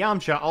 Krillin, and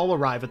Yamcha all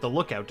arrive at the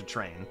lookout to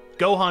train.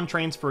 Gohan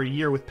trains for a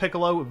year with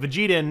Piccolo,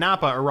 Vegeta and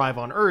Nappa arrive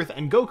on Earth,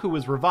 and Goku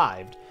is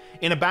revived.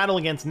 In a battle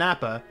against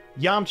Nappa,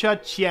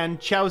 Yamcha, Tien,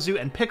 Chaozu,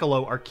 and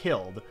Piccolo are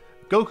killed.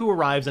 Goku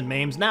arrives and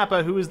maims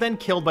Nappa, who is then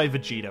killed by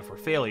Vegeta for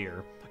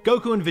failure.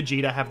 Goku and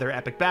Vegeta have their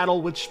epic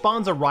battle, which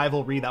spawns a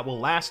rivalry that will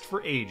last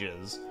for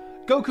ages.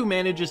 Goku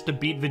manages to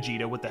beat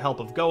Vegeta with the help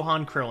of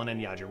Gohan, Krillin,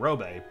 and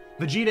Yajirobe.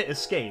 Vegeta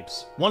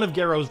escapes. One of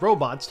Gero's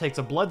robots takes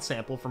a blood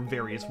sample from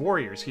various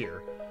warriors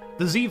here.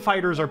 The Z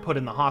Fighters are put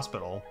in the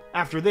hospital.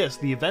 After this,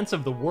 the events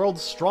of the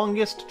world's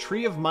strongest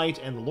Tree of Might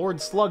and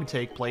Lord Slug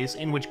take place,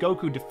 in which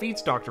Goku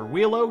defeats Dr.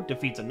 Wheelo,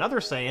 defeats another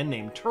Saiyan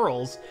named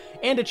Turles,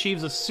 and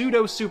achieves a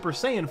pseudo-Super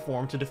Saiyan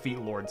form to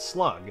defeat Lord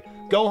Slug.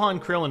 Gohan,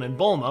 Krillin, and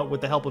Bulma,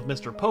 with the help of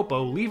Mr.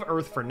 Popo, leave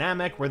Earth for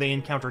Namek, where they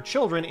encounter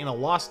children in a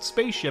lost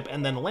spaceship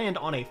and then land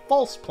on a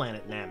false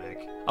planet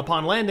Namek.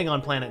 Upon landing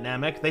on planet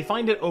Namek, they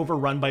find it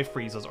overrun by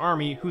Frieza's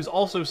army, who's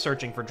also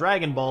searching for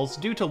Dragon Balls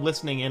due to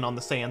listening in on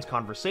the Saiyans'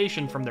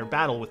 conversation from their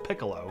battle with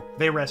Piccolo.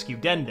 They rescue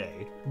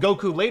Dende.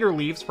 Goku later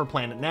leaves for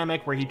planet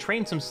Namek, where he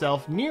trains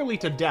himself nearly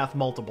to death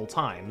multiple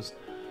times.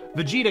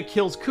 Vegeta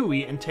kills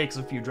Kui and takes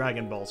a few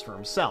Dragon Balls for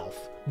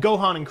himself.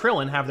 Gohan and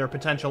Krillin have their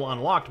potential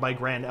unlocked by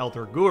Grand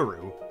Elder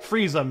Guru.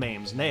 Frieza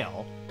maims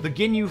Nail. The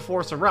Ginyu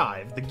Force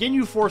arrive. The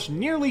Ginyu Force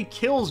nearly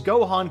kills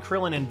Gohan,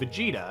 Krillin, and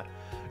Vegeta.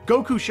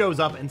 Goku shows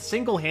up and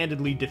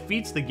single-handedly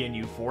defeats the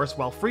Ginyu Force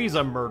while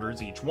Frieza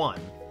murders each one.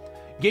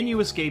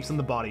 Ginyu escapes in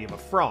the body of a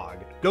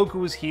frog.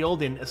 Goku is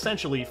healed in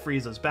essentially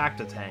Frieza's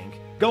Bacta tank.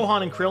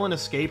 Gohan and Krillin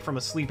escape from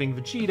a sleeping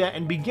Vegeta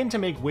and begin to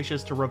make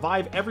wishes to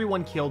revive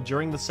everyone killed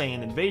during the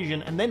Saiyan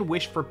invasion and then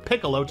wish for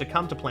Piccolo to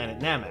come to planet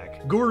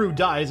Namek. Guru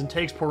dies and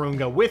takes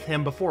Porunga with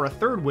him before a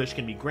third wish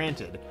can be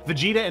granted.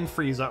 Vegeta and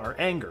Frieza are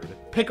angered.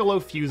 Piccolo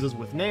fuses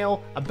with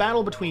Nail. A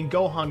battle between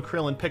Gohan,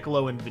 Krillin,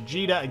 Piccolo, and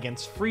Vegeta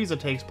against Frieza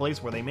takes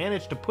place, where they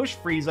manage to push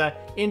Frieza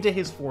into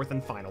his fourth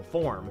and final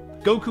form.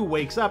 Goku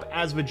wakes up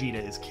as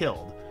Vegeta is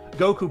killed.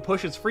 Goku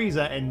pushes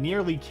Frieza and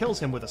nearly kills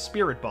him with a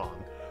Spirit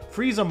Bomb.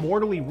 Frieza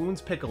mortally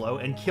wounds Piccolo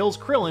and kills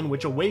Krillin,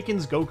 which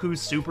awakens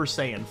Goku's Super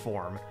Saiyan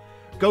form.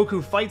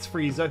 Goku fights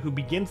Frieza, who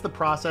begins the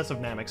process of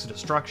Namek's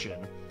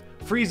destruction.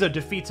 Frieza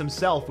defeats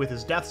himself with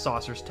his Death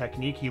Saucers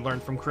technique he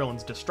learned from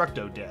Krillin's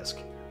Destructo Disc.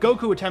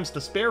 Goku attempts to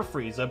spare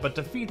Frieza, but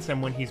defeats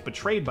him when he's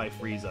betrayed by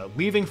Frieza,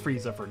 leaving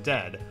Frieza for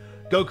dead.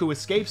 Goku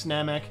escapes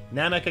Namek,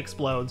 Namek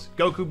explodes,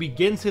 Goku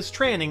begins his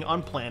training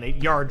on planet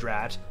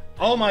Yardrat.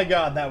 Oh my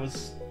god, that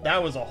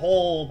was a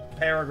whole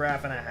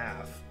paragraph and a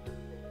half.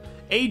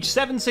 Age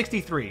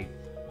 763.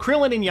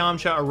 Krillin and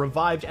Yamcha are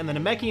revived and the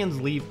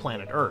Namekians leave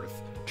planet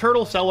Earth.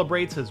 Turtle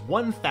celebrates his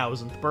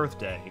 1000th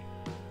birthday.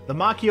 The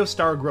Makio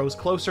star grows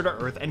closer to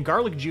Earth and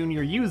Garlic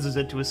Jr. uses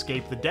it to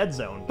escape the dead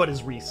zone, but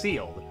is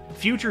resealed.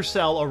 Future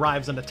Cell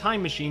arrives in a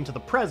time machine to the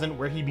present,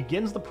 where he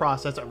begins the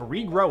process of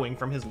regrowing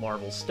from his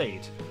larval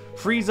state.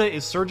 Frieza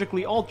is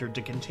surgically altered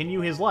to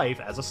continue his life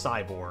as a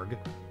cyborg.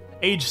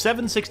 Age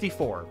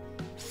 764.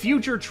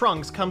 Future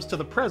Trunks comes to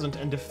the present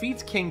and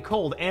defeats King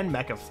Cold and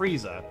Mecha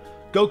Frieza.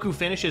 Goku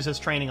finishes his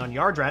training on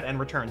Yardrat and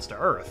returns to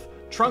Earth.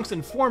 Trunks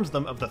informs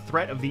them of the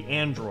threat of the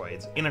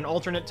androids. In an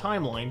alternate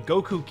timeline,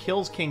 Goku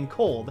kills King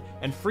Cold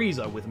and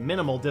Frieza with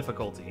minimal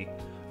difficulty.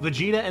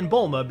 Vegeta and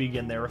Bulma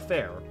begin their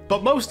affair.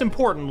 But most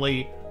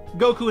importantly,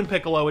 Goku and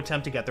Piccolo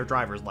attempt to get their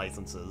driver's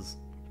licenses.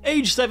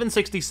 Age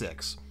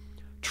 766.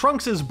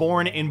 Trunks is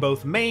born in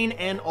both main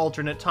and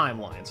alternate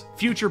timelines.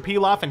 Future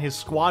Pilaf and his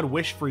squad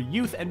wish for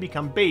youth and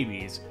become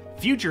babies.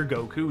 Future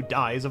Goku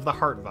dies of the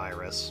heart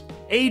virus.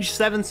 Age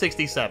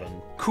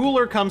 767.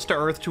 Cooler comes to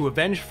Earth to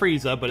avenge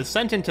Frieza, but is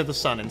sent into the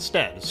sun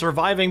instead,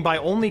 surviving by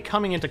only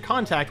coming into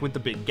contact with the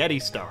Big Getty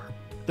Star.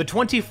 The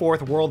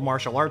 24th World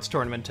Martial Arts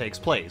Tournament takes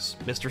place.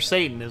 Mr.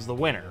 Satan is the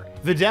winner.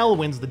 Videl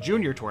wins the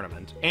Junior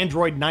Tournament.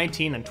 Android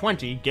 19 and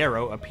 20,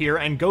 Gero, appear,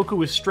 and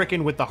Goku is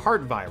stricken with the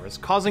heart virus,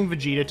 causing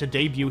Vegeta to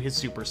debut his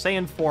Super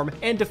Saiyan form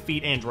and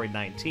defeat Android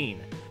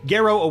 19.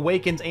 Gero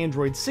awakens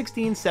Androids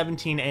 16,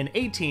 17, and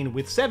 18,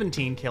 with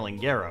 17 killing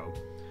Gero.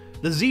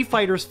 The Z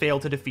Fighters fail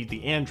to defeat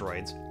the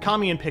androids.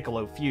 Kami and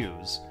Piccolo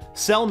fuse.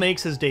 Cell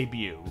makes his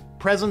debut.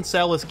 Present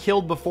Cell is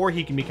killed before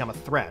he can become a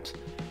threat.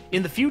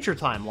 In the future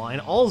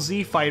timeline, all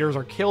Z Fighters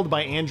are killed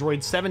by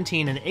Androids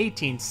 17 and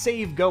 18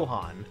 save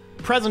Gohan.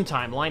 Present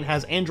timeline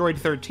has Android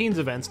 13's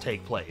events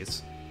take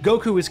place.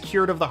 Goku is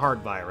cured of the heart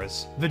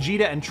virus.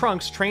 Vegeta and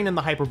Trunks train in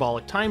the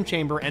hyperbolic time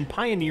chamber and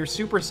pioneer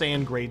Super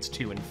Saiyan grades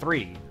 2 and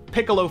 3.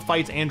 Piccolo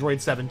fights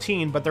Android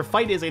 17, but their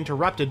fight is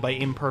interrupted by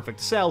Imperfect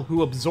Cell,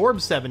 who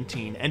absorbs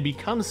 17 and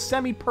becomes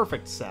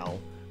Semi-Perfect Cell.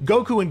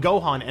 Goku and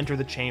Gohan enter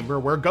the chamber,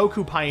 where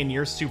Goku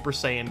pioneers Super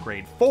Saiyan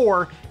Grade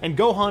 4, and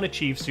Gohan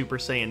achieves Super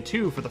Saiyan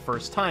 2 for the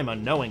first time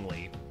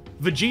unknowingly.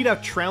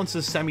 Vegeta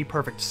trounces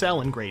Semi-Perfect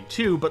Cell in Grade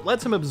 2, but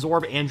lets him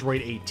absorb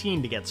Android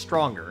 18 to get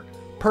stronger.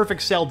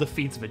 Perfect Cell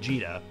defeats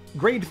Vegeta.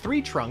 Grade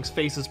 3 Trunks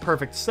faces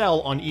Perfect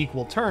Cell on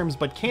equal terms,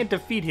 but can't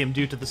defeat him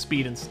due to the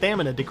speed and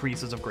stamina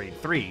decreases of Grade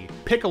 3.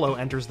 Piccolo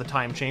enters the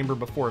time chamber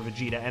before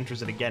Vegeta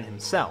enters it again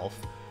himself.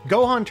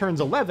 Gohan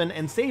turns 11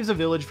 and saves a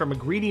village from a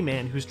greedy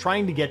man who's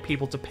trying to get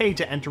people to pay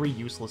to enter a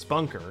useless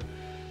bunker.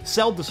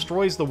 Cell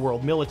destroys the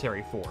world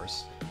military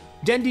force.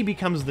 Dendi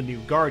becomes the new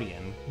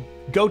Guardian.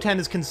 Goten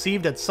is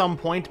conceived at some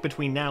point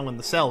between now and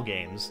the Cell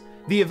games.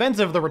 The events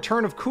of the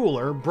return of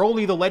Cooler,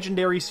 Broly the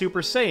legendary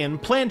Super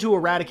Saiyan, plan to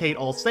eradicate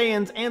all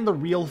Saiyans, and the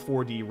real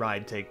 4D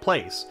ride take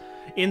place.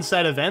 In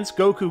said events,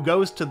 Goku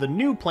goes to the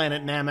new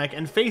planet Namek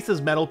and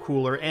faces Metal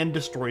Cooler and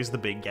destroys the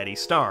Big Getty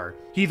Star.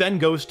 He then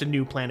goes to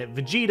new planet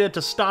Vegeta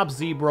to stop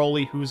Z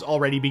Broly, who's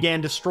already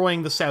began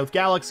destroying the South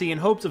Galaxy in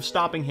hopes of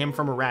stopping him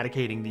from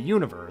eradicating the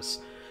universe.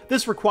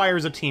 This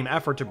requires a team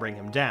effort to bring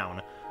him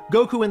down.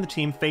 Goku and the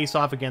team face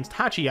off against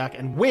Hachiyak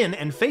and win,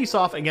 and face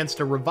off against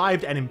a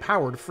revived and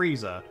empowered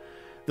Frieza.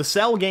 The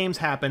Cell games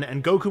happen,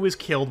 and Goku is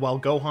killed while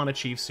Gohan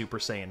achieves Super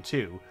Saiyan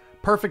 2.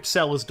 Perfect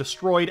Cell is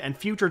destroyed, and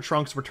future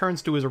Trunks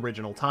returns to his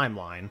original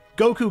timeline.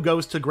 Goku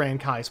goes to Grand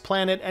Kai's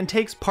planet and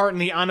takes part in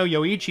the Ano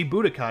Yoichi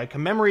Budokai,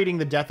 commemorating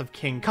the death of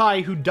King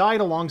Kai, who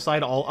died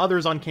alongside all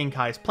others on King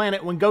Kai's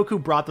planet when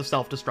Goku brought the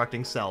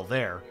self-destructing Cell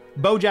there.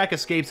 Bojack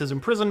escapes his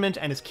imprisonment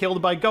and is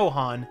killed by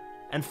Gohan,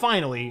 and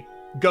finally,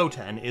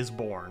 Goten is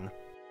born.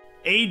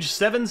 Age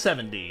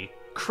 770.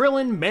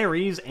 Krillin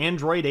marries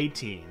Android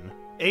 18.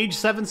 Age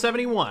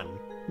 771.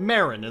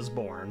 Marin is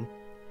born.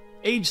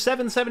 Age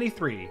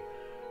 773.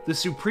 The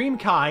Supreme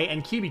Kai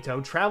and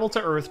Kibito travel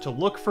to Earth to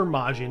look for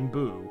Majin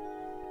Buu.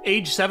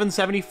 Age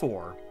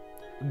 774.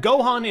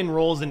 Gohan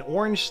enrolls in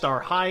Orange Star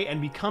High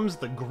and becomes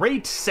the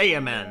Great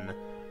Saiyaman.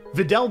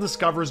 Videl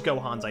discovers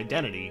Gohan's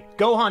identity.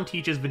 Gohan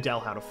teaches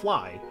Videl how to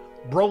fly.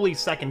 Broly's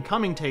Second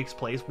Coming takes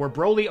place, where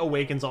Broly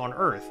awakens on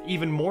Earth,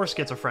 even more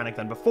schizophrenic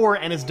than before,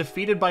 and is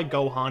defeated by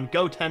Gohan,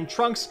 Goten,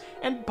 Trunks,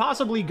 and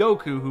possibly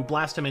Goku, who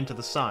blast him into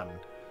the sun.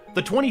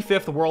 The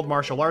 25th World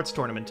Martial Arts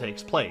Tournament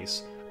takes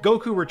place.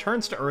 Goku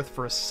returns to Earth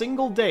for a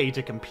single day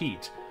to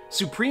compete.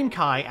 Supreme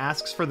Kai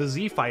asks for the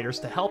Z-Fighters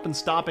to help in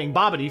stopping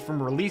Babidi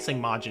from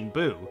releasing Majin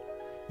Buu.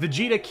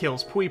 Vegeta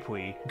kills Pui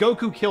Pui.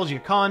 Goku kills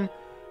Yakan.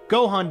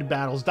 Gohan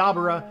battles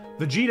Dabura.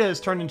 Vegeta is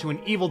turned into an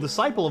evil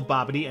disciple of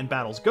Babidi and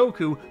battles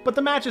Goku, but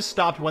the match is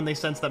stopped when they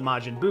sense that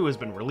Majin Buu has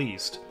been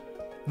released.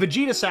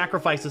 Vegeta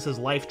sacrifices his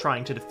life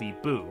trying to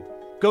defeat Buu.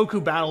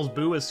 Goku battles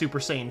Buu as Super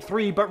Saiyan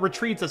 3, but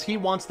retreats as he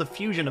wants the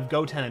fusion of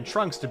Goten and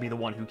Trunks to be the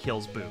one who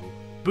kills Buu.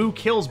 Buu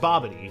kills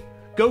Babidi.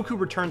 Goku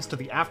returns to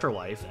the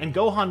afterlife, and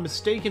Gohan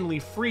mistakenly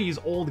frees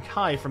Old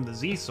Kai from the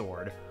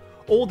Z-Sword.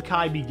 Old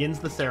Kai begins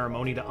the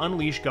ceremony to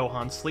unleash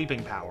Gohan's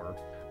sleeping power.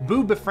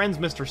 Buu befriends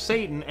Mr.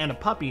 Satan and a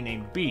puppy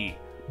named Bee.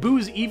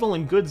 Buu's evil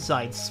and good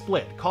sides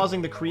split,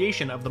 causing the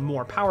creation of the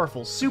more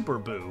powerful Super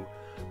Buu.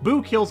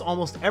 Buu kills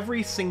almost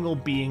every single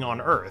being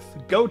on Earth.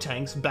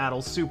 Gotenks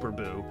battles Super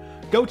Buu.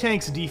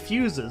 Gotenks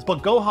defuses,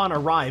 but Gohan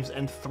arrives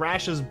and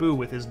thrashes Buu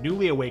with his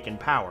newly awakened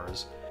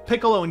powers.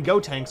 Piccolo and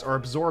Gotenks are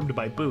absorbed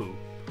by Buu.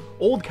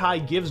 Old Kai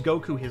gives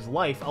Goku his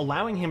life,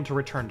 allowing him to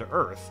return to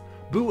Earth.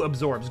 Buu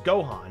absorbs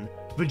Gohan.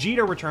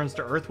 Vegeta returns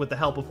to Earth with the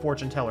help of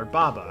fortune-teller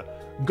Baba.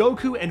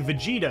 Goku and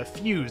Vegeta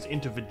fuse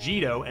into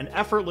Vegeto and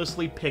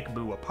effortlessly pick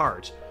Buu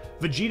apart.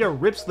 Vegeta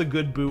rips the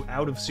good Buu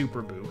out of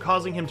Super Buu,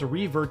 causing him to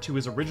revert to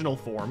his original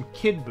form,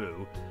 Kid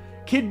Buu.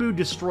 Kid Buu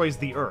destroys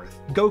the Earth.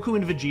 Goku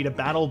and Vegeta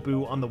battle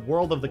Buu on the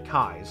world of the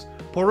Kais.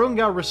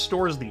 Porunga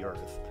restores the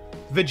Earth.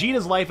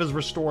 Vegeta's life is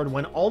restored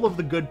when all of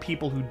the good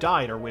people who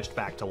died are wished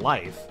back to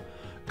life.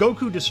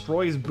 Goku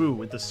destroys Buu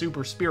with the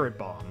Super Spirit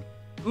Bomb.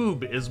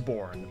 Oob is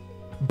born.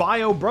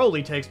 Bio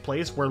Broly takes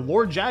place where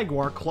Lord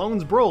Jaguar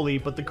clones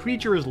Broly, but the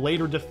creature is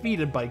later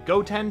defeated by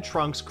Goten,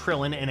 Trunks,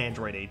 Krillin, and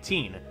Android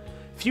 18.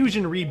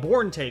 Fusion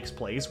Reborn takes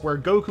place where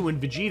Goku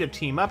and Vegeta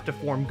team up to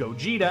form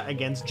Gogeta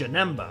against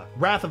Janemba.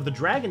 Wrath of the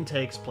Dragon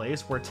takes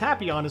place where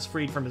Tapion is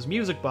freed from his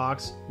music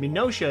box,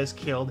 Minosha is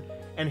killed,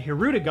 and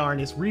Hirudegarn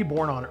is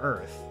reborn on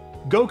Earth.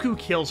 Goku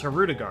kills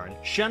Hirudegarn.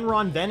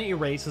 Shenron then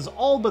erases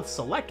all but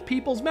select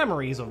people's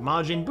memories of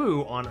Majin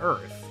Buu on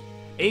Earth.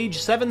 Age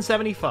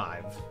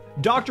 775.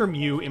 Dr.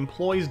 Mew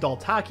employs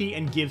Daltaki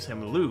and gives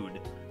him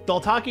Lewd.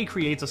 Daltaki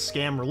creates a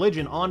scam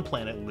religion on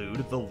planet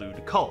Lewd, the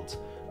Lewd cult.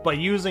 By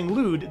using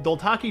Lewd,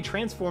 Daltaki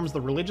transforms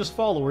the religious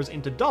followers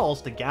into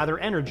dolls to gather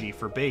energy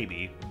for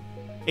Baby.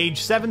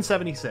 Age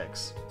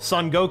 776.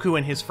 Son Goku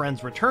and his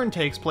friends' return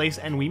takes place,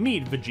 and we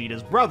meet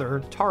Vegeta's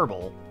brother,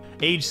 Tarble.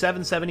 Age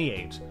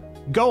 778.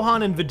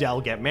 Gohan and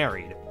Videl get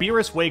married.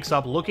 Beerus wakes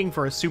up looking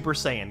for a Super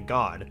Saiyan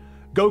God.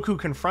 Goku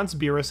confronts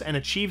Beerus and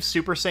achieves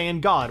Super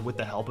Saiyan God with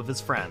the help of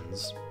his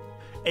friends.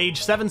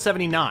 Age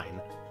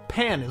 779.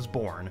 Pan is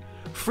born.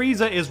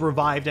 Frieza is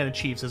revived and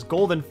achieves his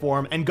golden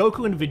form, and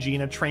Goku and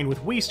Vegeta train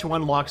with Whis to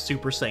unlock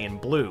Super Saiyan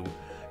Blue.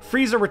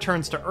 Frieza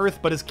returns to Earth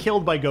but is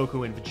killed by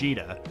Goku and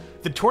Vegeta.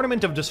 The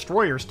Tournament of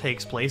Destroyers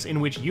takes place, in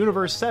which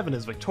Universe 7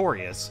 is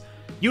victorious.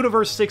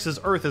 Universe 6's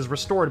Earth is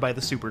restored by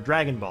the Super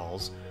Dragon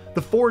Balls.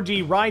 The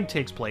 4D ride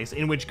takes place,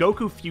 in which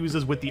Goku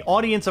fuses with the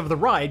audience of the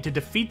ride to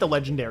defeat the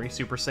legendary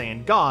Super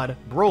Saiyan God,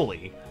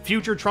 Broly.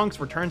 Future Trunks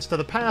returns to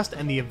the past,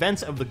 and the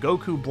events of the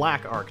Goku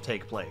Black arc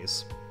take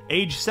place.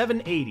 Age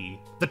 780.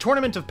 The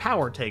Tournament of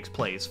Power takes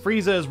place,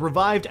 Frieza is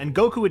revived, and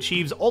Goku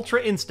achieves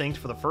Ultra Instinct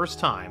for the first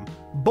time.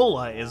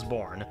 Bulla is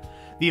born.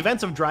 The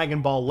events of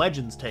Dragon Ball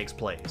Legends takes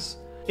place.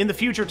 In the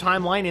future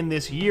timeline in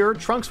this year,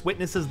 Trunks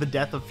witnesses the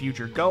death of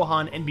future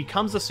Gohan and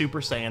becomes a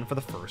Super Saiyan for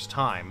the first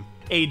time.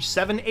 Age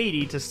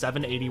 780 to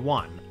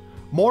 781.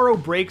 Moro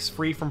breaks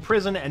free from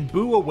prison and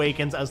Buu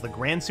awakens as the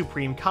Grand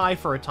Supreme Kai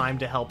for a time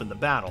to help in the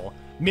battle.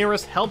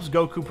 Miras helps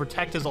Goku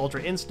protect his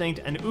Ultra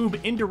Instinct, and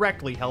Oob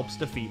indirectly helps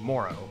defeat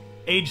Moro.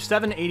 Age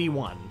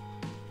 781.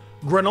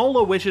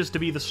 Granola wishes to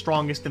be the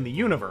strongest in the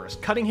universe,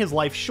 cutting his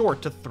life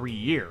short to 3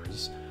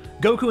 years.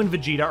 Goku and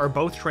Vegeta are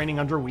both training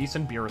under Whis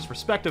and Beerus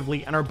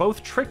respectively, and are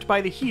both tricked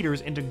by the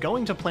Heaters into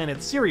going to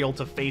Planet Cereal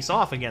to face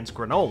off against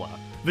Granola.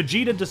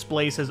 Vegeta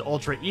displays his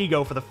Ultra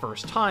Ego for the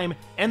first time,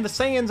 and the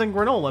Saiyans and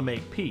Granola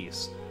make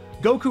peace.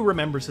 Goku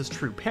remembers his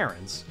true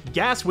parents.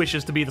 Gas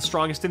wishes to be the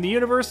strongest in the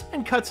universe,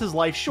 and cuts his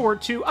life short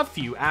to a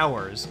few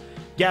hours.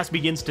 Gas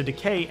begins to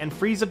decay, and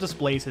Frieza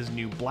displays his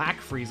new Black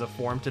Frieza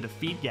form to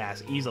defeat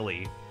Gas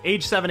easily.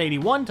 Age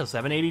 781 to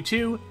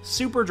 782,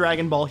 Super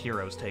Dragon Ball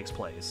Heroes takes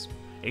place.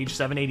 Age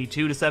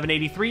 782 to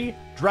 783,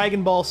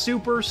 Dragon Ball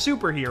Super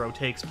Superhero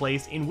takes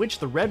place, in which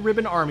the Red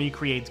Ribbon Army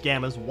creates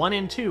Gammas 1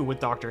 and 2 with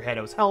Dr.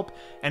 Hedo's help,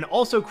 and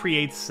also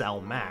creates Cell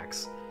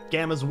Max.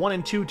 Gammas 1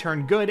 and 2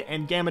 turn good,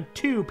 and Gamma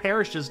 2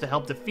 perishes to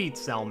help defeat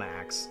Cell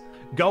Max.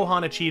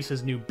 Gohan achieves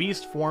his new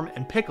Beast form,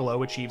 and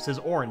Piccolo achieves his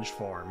Orange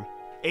form.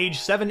 Age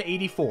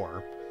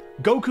 784.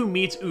 Goku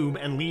meets Oob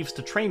and leaves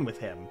to train with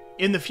him.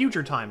 In the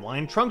future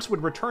timeline, Trunks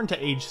would return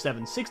to age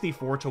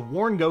 764 to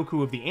warn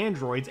Goku of the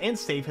androids and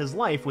save his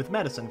life with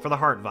medicine for the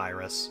heart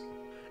virus.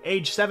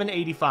 Age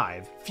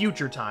 785,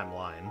 future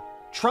timeline.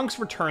 Trunks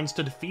returns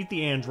to defeat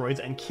the androids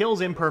and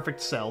kills Imperfect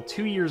Cell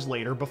 2 years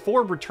later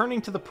before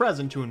returning to the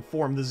present to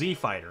inform the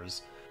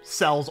Z-Fighters.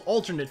 Cell's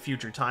alternate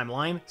future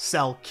timeline,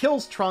 Cell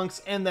kills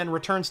Trunks and then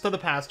returns to the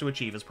past to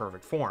achieve his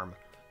perfect form.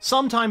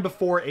 Sometime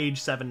before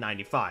age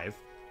 795,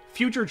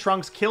 future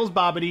Trunks kills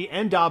Babidi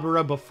and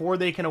Dabura before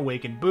they can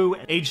awaken Buu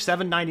at age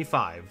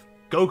 795.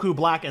 Goku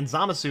Black and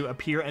Zamasu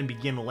appear and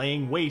begin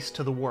laying waste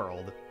to the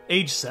world.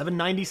 Age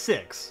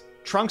 796.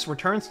 Trunks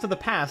returns to the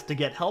past to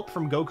get help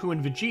from Goku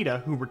and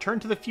Vegeta, who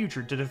return to the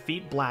future to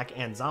defeat Black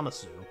and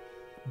Zamasu.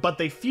 But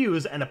they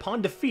fuse, and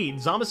upon defeat,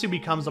 Zamasu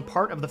becomes a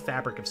part of the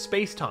fabric of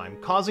space-time,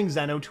 causing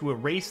Zeno to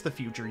erase the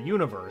future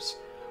universe.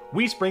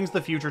 Whis brings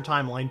the future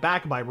timeline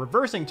back by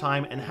reversing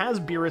time and has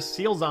Beerus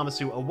seal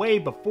Zamasu away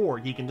before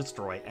he can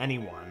destroy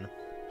anyone.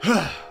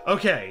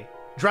 Okay,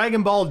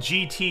 Dragon Ball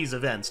GT's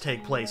events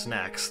take place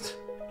next.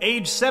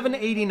 Age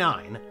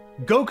 789.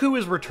 Goku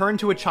is returned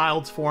to a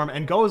child's form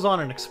and goes on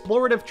an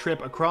explorative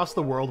trip across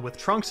the world with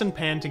Trunks and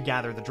Pan to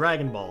gather the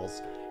Dragon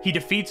Balls. He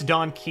defeats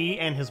Don Ki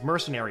and his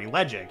mercenary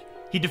Legic.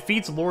 He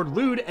defeats Lord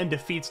Lude and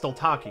defeats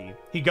Doltaki.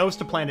 He goes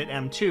to planet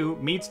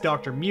M2, meets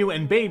Dr. Mew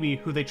and Baby,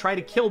 who they try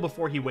to kill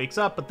before he wakes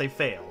up, but they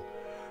fail.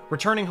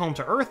 Returning home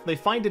to Earth, they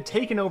find it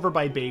taken over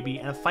by Baby,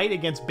 and a fight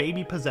against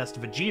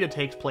Baby-possessed Vegeta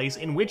takes place,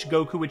 in which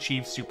Goku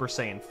achieves Super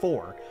Saiyan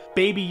 4.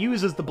 Baby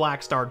uses the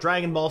Black Star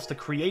Dragon Balls to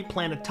create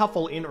planet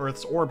Tuffle in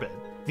Earth's orbit.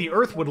 The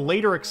Earth would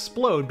later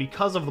explode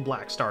because of the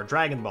Black Star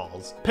Dragon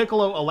Balls.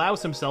 Piccolo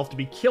allows himself to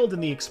be killed in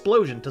the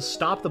explosion to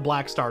stop the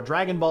Black Star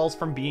Dragon Balls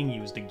from being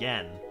used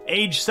again.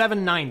 Age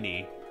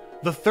 790.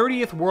 The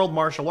 30th World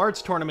Martial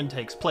Arts Tournament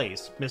takes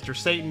place. Mr.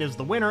 Satan is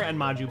the winner and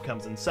Maju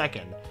comes in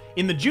second.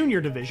 In the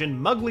junior division,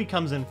 Mugly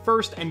comes in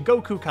first and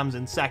Goku comes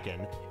in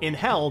second. In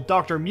Hell,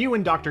 Dr. Mew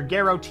and Dr.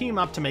 Garo team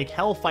up to make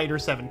Hell Fighter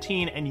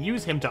 17 and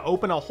use him to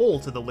open a hole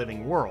to the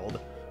living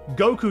world.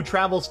 Goku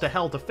travels to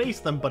Hell to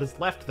face them but is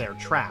left there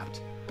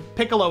trapped.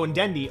 Piccolo and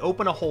Dendy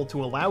open a hole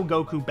to allow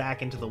Goku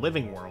back into the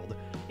living world.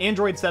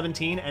 Android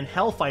 17 and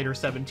Hellfighter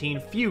 17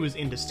 fuse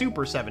into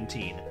Super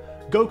 17.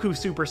 Goku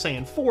Super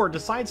Saiyan 4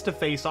 decides to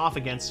face off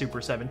against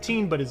Super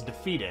 17 but is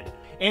defeated.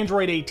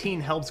 Android 18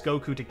 helps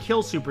Goku to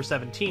kill Super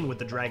 17 with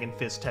the Dragon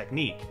Fist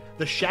technique.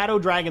 The Shadow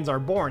Dragons are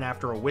born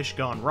after a wish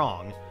gone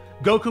wrong.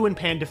 Goku and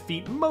Pan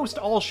defeat most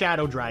all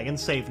Shadow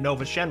Dragons save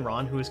Nova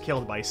Shenron, who is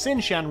killed by Sin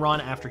Shenron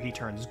after he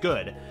turns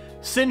good.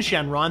 Sin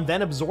Shenron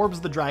then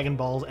absorbs the Dragon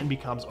Balls and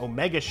becomes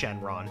Omega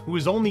Shenron, who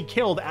is only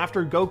killed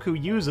after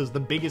Goku uses the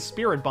biggest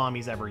Spirit Bomb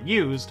he's ever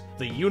used,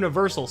 the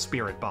Universal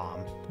Spirit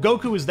Bomb.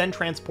 Goku is then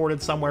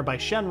transported somewhere by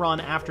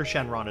Shenron after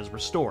Shenron is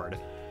restored.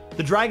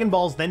 The Dragon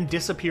Balls then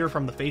disappear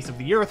from the face of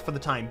the Earth for the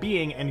time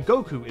being, and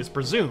Goku is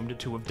presumed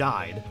to have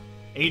died.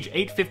 Age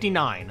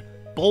 859,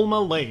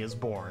 Bulma Lei is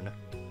born.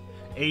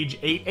 Age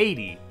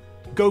 880,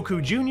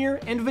 Goku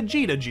Jr. and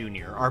Vegeta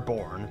Jr. are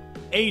born.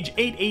 Age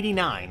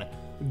 889,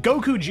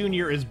 Goku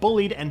Jr. is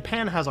bullied and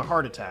Pan has a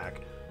heart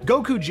attack.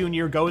 Goku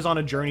Jr. goes on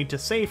a journey to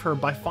save her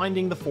by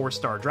finding the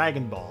 4-star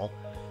Dragon Ball.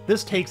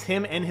 This takes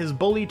him and his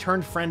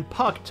bully-turned-friend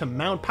Puck to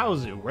Mount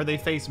Paozu, where they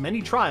face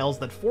many trials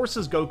that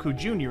forces Goku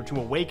Jr. to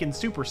awaken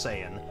Super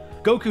Saiyan.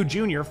 Goku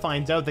Jr.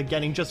 finds out that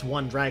getting just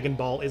one Dragon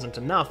Ball isn't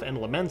enough and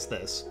laments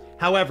this.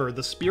 However,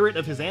 the spirit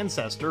of his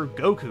ancestor,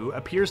 Goku,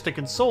 appears to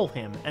console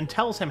him and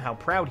tells him how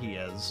proud he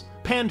is.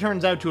 Pan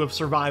turns out to have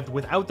survived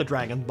without the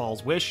Dragon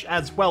Ball's wish,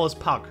 as well as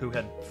Puck, who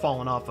had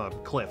fallen off a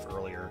cliff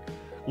earlier.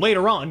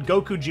 Later on,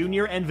 Goku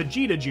Jr. and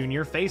Vegeta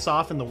Jr. face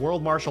off in the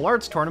World Martial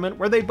Arts Tournament,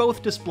 where they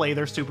both display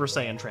their Super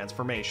Saiyan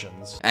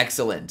transformations.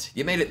 Excellent.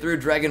 You made it through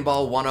Dragon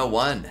Ball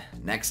 101.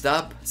 Next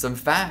up, some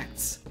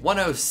facts.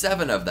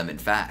 107 of them, in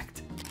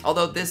fact.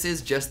 Although this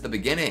is just the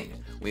beginning.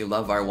 We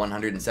love our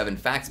 107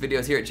 facts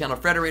videos here at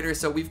ChannelFrederator,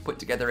 so we've put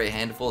together a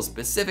handful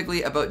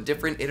specifically about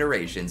different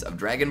iterations of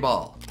Dragon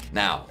Ball.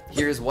 Now,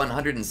 here's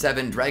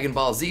 107 Dragon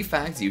Ball Z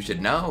facts you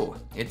should know.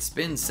 It's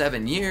been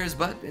 7 years,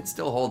 but it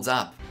still holds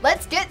up.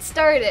 Let's get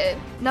started!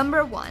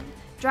 Number 1.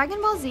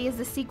 Dragon Ball Z is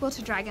the sequel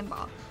to Dragon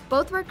Ball.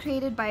 Both were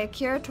created by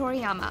Akira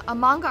Toriyama, a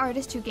manga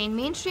artist who gained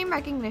mainstream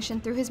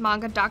recognition through his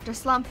manga Dr.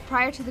 Slump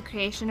prior to the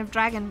creation of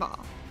Dragon Ball.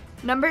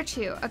 Number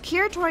 2.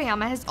 Akira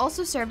Toriyama has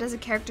also served as a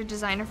character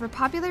designer for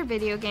popular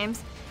video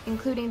games,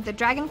 including the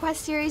Dragon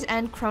Quest series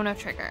and Chrono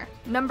Trigger.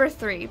 Number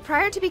 3.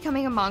 Prior to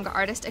becoming a manga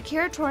artist,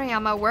 Akira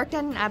Toriyama worked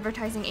at an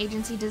advertising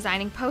agency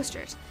designing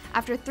posters.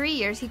 After 3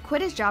 years, he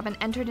quit his job and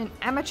entered an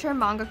amateur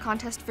manga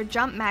contest for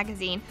Jump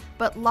magazine,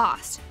 but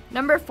lost.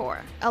 Number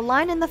 4. A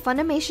line in the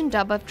Funimation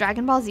dub of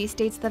Dragon Ball Z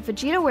states that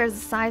Vegeta wears a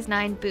size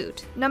 9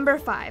 boot. Number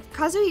 5.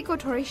 Kazuhiko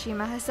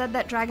Torishima has said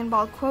that Dragon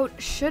Ball, quote,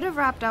 should have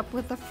wrapped up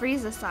with the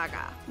Frieza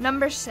saga.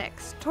 Number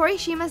 6.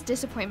 Torishima's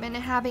disappointment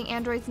in having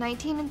androids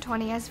 19 and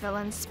 20 as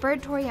villains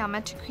spurred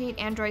Toriyama to create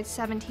androids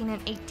 17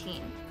 and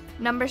 18.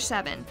 Number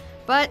 7.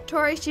 But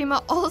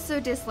Torishima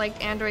also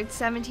disliked androids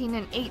 17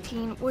 and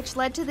 18, which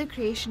led to the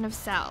creation of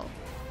Cell.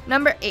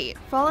 Number 8.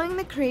 Following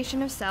the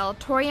creation of Cell,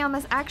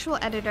 Toriyama's actual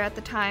editor at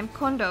the time,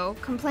 Kondo,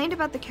 complained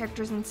about the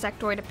character's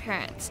insectoid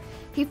appearance.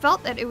 He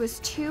felt that it was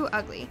too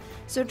ugly,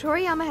 so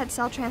Toriyama had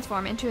Cell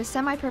transform into a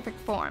semi-perfect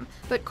form,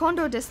 but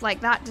Kondo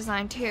disliked that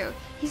design too.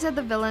 He said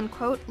the villain,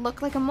 quote,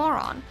 looked like a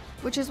moron,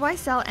 which is why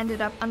Cell ended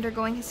up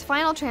undergoing his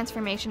final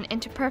transformation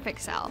into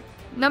Perfect Cell.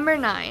 Number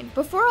 9.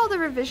 Before all the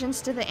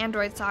revisions to the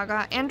Android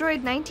saga,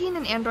 Android 19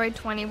 and Android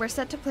 20 were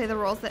set to play the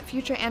roles that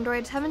future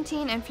Android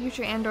 17 and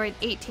future Android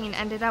 18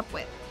 ended up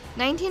with.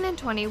 19 and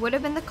 20 would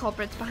have been the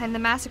culprits behind the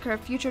massacre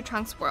of future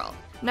Trunks' world.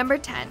 Number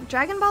 10.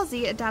 Dragon Ball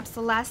Z adapts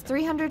the last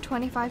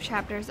 325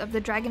 chapters of the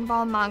Dragon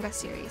Ball manga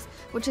series,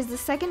 which is the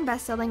second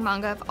best-selling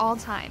manga of all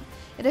time.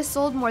 It has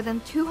sold more than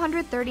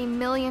 230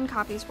 million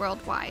copies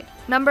worldwide.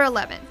 Number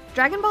 11.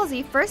 Dragon Ball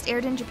Z first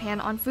aired in Japan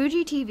on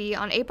Fuji TV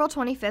on April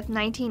 25,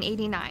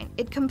 1989.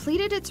 It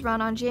completed its run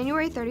on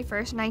January 31,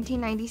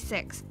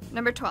 1996.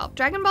 Number 12.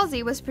 Dragon Ball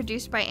Z was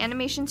produced by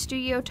animation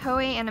studio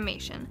Toei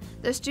Animation.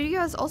 The studio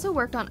has also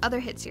worked on other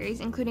hit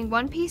series, including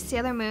One Piece,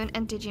 Sailor Moon,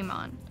 and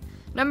Digimon.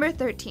 Number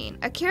 13.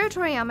 Akira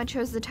Toriyama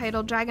chose the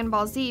title Dragon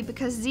Ball Z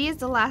because Z is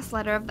the last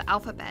letter of the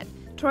alphabet.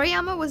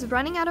 Toriyama was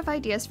running out of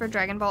ideas for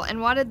Dragon Ball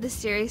and wanted the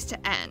series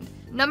to end.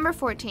 Number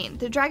 14.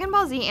 The Dragon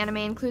Ball Z anime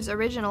includes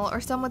original, or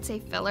some would say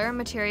filler,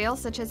 material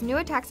such as new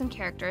attacks and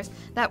characters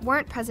that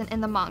weren't present in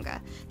the manga.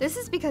 This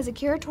is because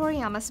Akira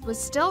Toriyama was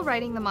still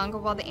writing the manga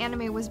while the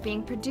anime was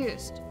being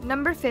produced.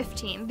 Number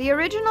 15. The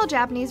original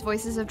Japanese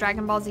voices of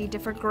Dragon Ball Z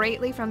differ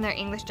greatly from their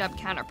English dub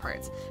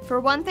counterparts.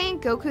 For one thing,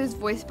 Goku is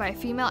voiced by a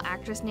female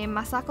actress named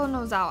Masako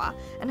Nozawa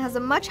and has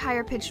a much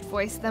higher pitched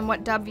voice than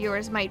what dub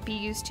viewers might be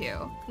used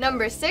to.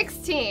 Number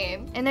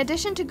 16. In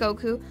addition to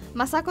Goku,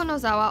 Masako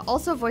Nozawa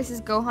also voices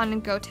Gohan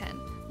and Goten,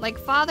 like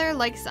father,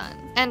 like son,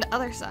 and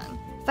other son.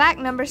 Fact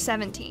number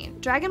 17.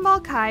 Dragon Ball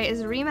Kai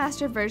is a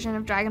remastered version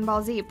of Dragon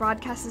Ball Z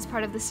broadcast as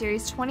part of the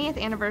series' 20th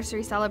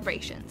anniversary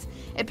celebrations.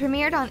 It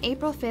premiered on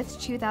April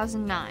 5th,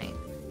 2009.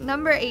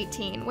 Number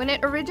 18. When it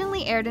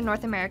originally aired in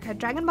North America,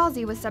 Dragon Ball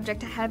Z was subject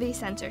to heavy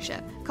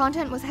censorship.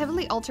 Content was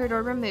heavily altered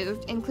or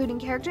removed, including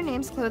character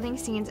names, clothing,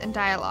 scenes, and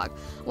dialogue.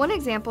 One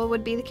example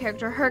would be the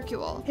character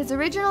Hercule. His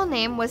original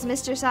name was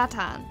Mr.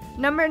 Satan.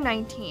 Number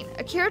 19.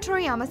 Akira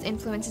Toriyama's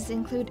influences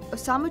include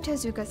Osamu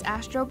Tezuka's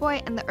Astro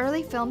Boy and the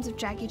early films of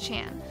Jackie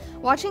Chan.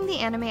 Watching the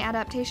anime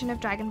adaptation of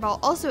Dragon Ball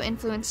also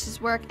influenced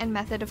his work and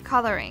method of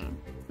coloring.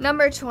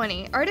 Number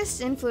 20.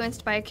 Artists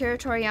influenced by Akira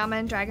Toriyama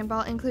and Dragon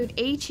Ball include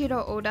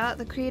Eiichiro Oda,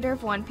 the creator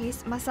of One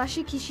Piece,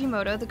 Masashi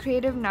Kishimoto, the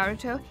creator of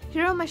Naruto,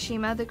 Hiro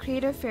Mashima, the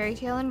creator of Fairy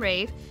Tail and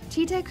Rave,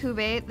 Tite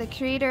Kubo, the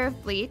creator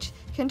of Bleach,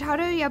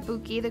 Kentaro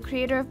Yabuki, the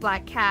creator of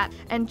Black Cat,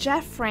 and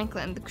Jeff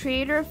Franklin, the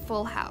creator of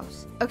Full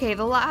House. Okay,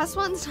 the last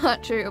one's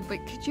not true, but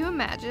could you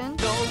imagine?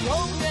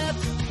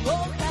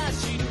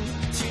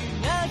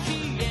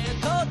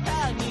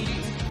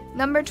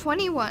 Number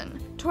 21.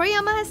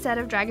 Toriyama has said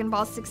of Dragon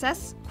Ball's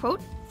success,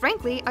 quote,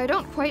 frankly, I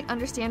don't quite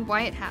understand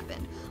why it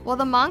happened. While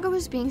the manga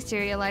was being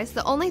serialized,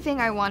 the only thing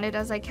I wanted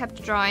as I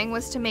kept drawing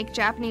was to make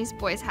Japanese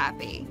boys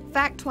happy.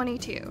 Fact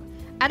 22.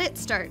 At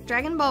its start,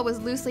 Dragon Ball was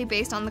loosely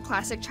based on the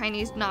classic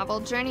Chinese novel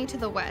Journey to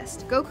the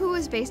West. Goku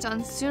was based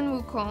on Son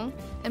Wukong,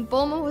 and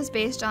Bulma was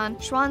based on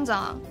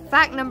Xuanzang.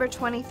 Fact number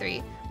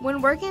 23.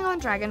 When working on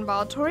Dragon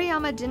Ball,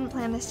 Toriyama didn't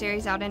plan the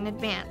series out in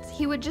advance.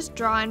 He would just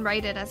draw and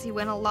write it as he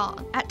went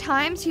along. At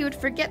times, he would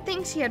forget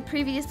things he had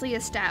previously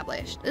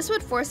established. This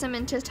would force him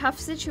into tough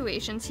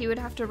situations he would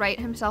have to write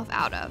himself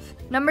out of.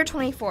 Number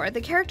 24. The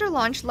character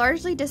launch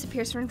largely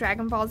disappears from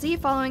Dragon Ball Z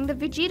following the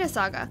Vegeta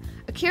saga.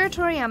 Akira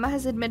Toriyama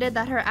has admitted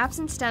that her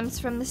absence stems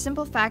from the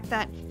simple fact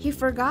that he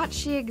forgot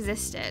she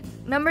existed.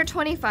 Number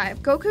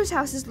 25. Goku's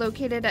house is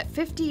located at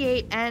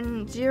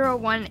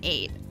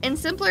 58N018. In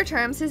simpler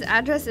terms, his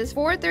address is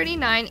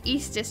 439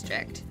 East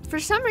District. For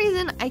some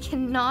reason, I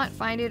cannot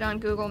find it on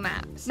Google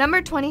Maps.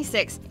 Number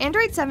 26.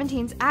 Android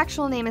 17's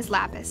actual name is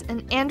Lapis,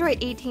 and Android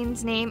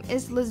 18's name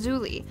is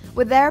Lazuli.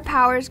 With their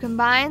powers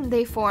combined,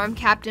 they form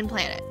Captain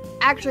Planet.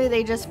 Actually,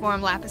 they just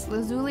form Lapis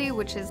Lazuli,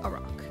 which is a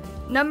rock.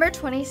 Number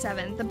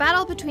 27. The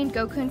battle between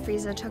Goku and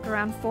Frieza took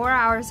around 4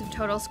 hours of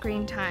total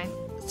screen time.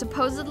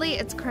 Supposedly,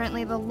 it's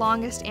currently the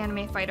longest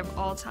anime fight of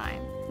all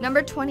time.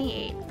 Number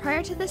 28.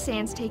 Prior to the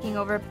Saiyans taking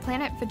over,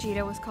 Planet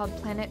Vegeta was called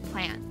Planet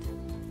Plant.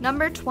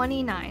 Number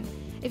 29.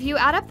 If you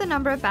add up the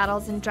number of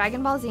battles in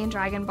Dragon Ball Z and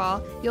Dragon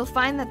Ball, you'll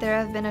find that there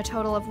have been a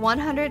total of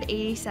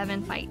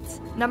 187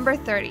 fights. Number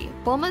 30.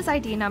 Bulma's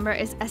ID number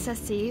is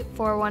SSC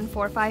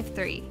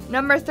 41453.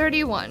 Number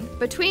 31.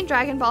 Between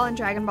Dragon Ball and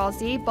Dragon Ball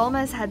Z,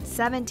 Bulma has had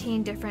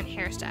 17 different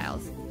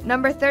hairstyles.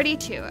 Number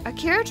 32.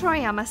 Akira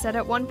Toriyama said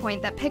at one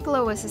point that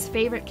Piccolo was his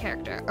favorite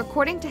character.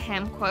 According to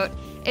him, quote,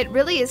 "It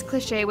really is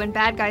cliché when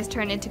bad guys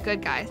turn into good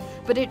guys,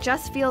 but it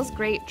just feels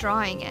great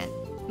drawing it."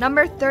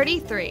 Number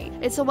 33.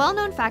 It's a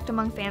well-known fact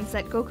among fans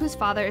that Goku's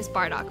father is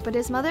Bardock, but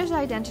his mother's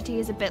identity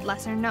is a bit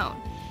lesser known.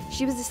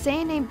 She was a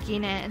Saiyan named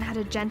Gina and had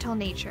a gentle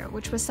nature,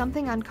 which was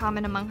something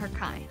uncommon among her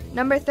kind.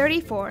 Number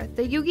 34.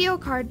 The Yu-Gi-Oh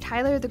card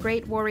Tyler the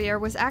Great Warrior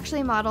was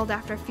actually modeled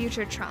after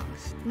future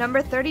Trunks.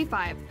 Number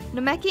 35.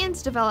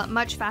 Namekians develop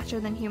much faster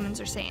than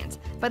humans or Saiyans.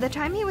 By the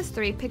time he was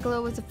 3,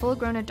 Piccolo was a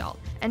full-grown adult,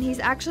 and he's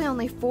actually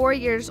only 4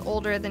 years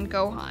older than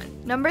Gohan.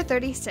 Number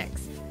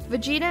 36.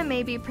 Vegeta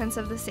may be Prince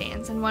of the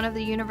Saiyans and one of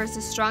the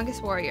universe's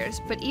strongest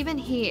warriors, but even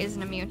he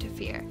isn't immune to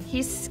fear.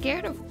 He's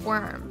scared of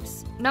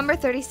worms. Number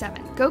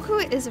 37.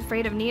 Goku is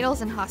afraid of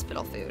needles and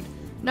hospital food.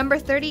 Number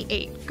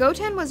 38.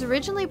 Goten was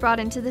originally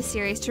brought into the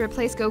series to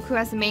replace Goku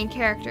as the main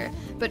character,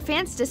 but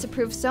fans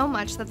disapproved so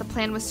much that the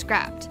plan was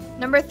scrapped.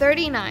 Number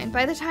 39.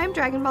 By the time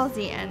Dragon Ball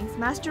Z ends,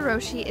 Master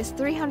Roshi is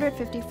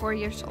 354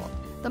 years old.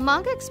 The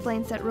manga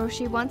explains that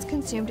Roshi once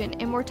consumed an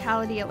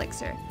immortality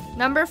elixir.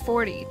 Number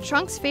 40.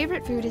 Trunks'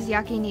 favorite food is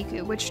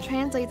yakiniku, which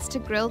translates to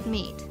grilled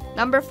meat.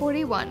 Number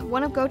 41.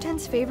 One of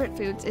Goten's favorite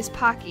foods is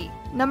Pocky.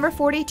 Number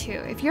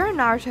 42. If you're a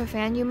Naruto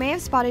fan, you may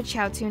have spotted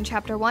Chiaotzu in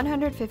chapter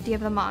 150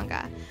 of the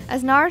manga.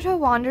 As Naruto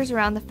wanders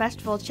around the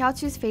festival,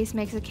 Chiaotzu's face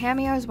makes a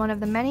cameo as one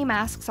of the many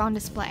masks on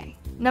display.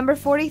 Number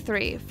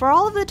 43. For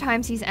all of the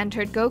times he's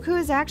entered, Goku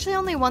has actually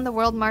only won the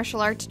World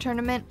Martial Arts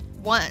Tournament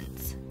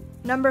once.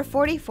 Number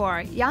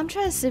 44.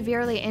 Yamcha is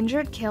severely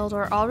injured, killed,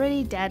 or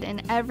already dead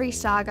in every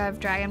saga of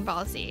Dragon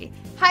Ball Z.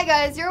 Hi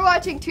guys, you're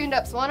watching Tuned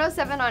Up's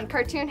 107 on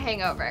Cartoon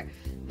Hangover.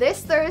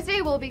 This Thursday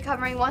we'll be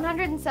covering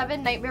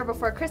 107 Nightmare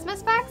Before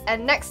Christmas facts,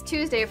 and next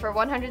Tuesday for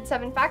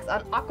 107 facts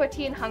on Aqua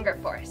Teen Hunger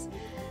Force.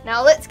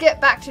 Now let's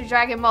get back to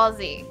Dragon Ball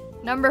Z.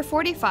 Number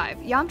 45.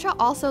 Yamcha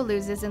also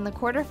loses in the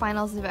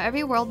quarterfinals of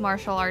every World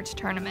Martial Arts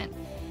Tournament.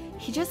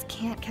 He just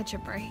can't catch a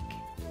break.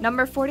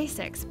 Number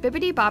 46.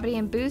 Bibbidi Bobbidi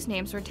and Boo's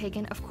names were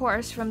taken, of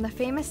course, from the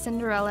famous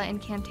Cinderella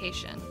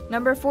incantation.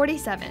 Number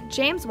 47.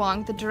 James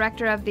Wong, the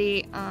director of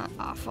the,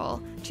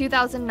 awful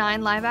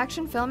 2009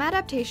 live-action film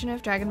adaptation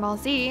of Dragon Ball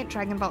Z,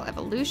 Dragon Ball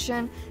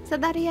Evolution,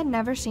 said that he had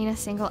never seen a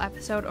single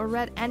episode or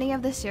read any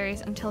of the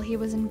series until he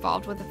was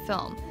involved with the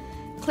film.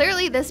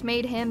 Clearly this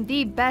made him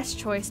the best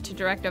choice to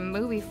direct a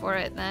movie for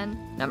it then.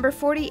 Number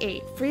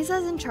 48. Frieza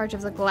is in charge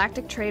of the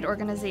Galactic Trade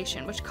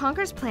Organization, which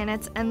conquers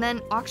planets and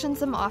then auctions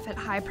them off at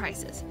high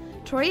prices.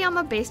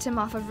 Toriyama based him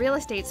off of real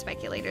estate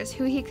speculators,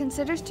 who he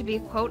considers to be,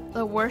 quote,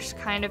 the worst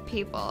kind of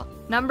people.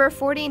 Number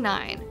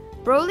 49.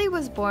 Broly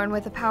was born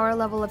with a power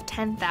level of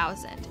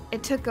 10,000.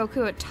 It took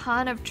Goku a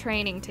ton of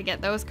training to get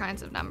those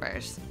kinds of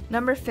numbers.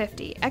 Number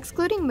 50.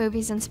 Excluding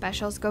movies and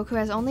specials, Goku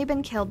has only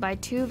been killed by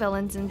 2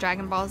 villains in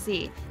Dragon Ball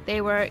Z.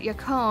 They were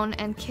Yakone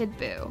and Kid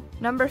Buu.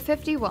 Number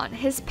 51.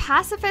 His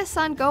pacifist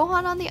son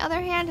Gohan, on the other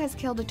hand, has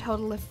killed a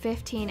total of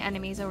 15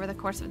 enemies over the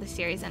course of the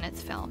series and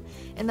its film.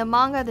 In the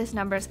manga, this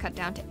number is cut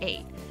down to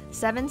 8.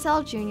 7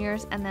 Cell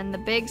Juniors, and then the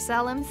Big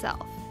Cell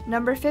himself.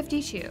 Number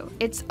 52.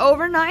 It's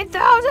over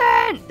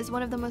 9,000! Is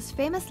one of the most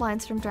famous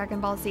lines from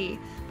Dragon Ball Z,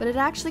 but it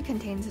actually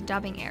contains a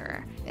dubbing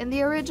error. In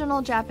the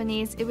original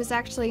Japanese, it was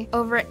actually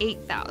over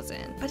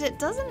 8,000, but it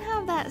doesn't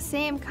have that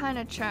same kind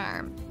of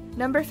charm.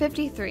 Number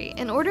 53.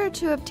 In order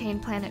to obtain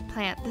Planet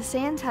Plant, the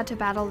Saiyans had to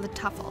battle the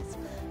Tuffles.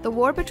 The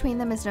war between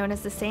them is known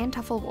as the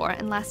Saiyan-Tuffle War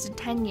and lasted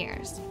 10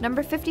 years.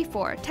 Number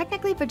 54.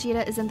 Technically,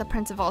 Vegeta isn't the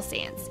prince of all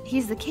Saiyans.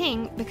 He's the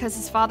king because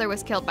his father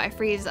was killed by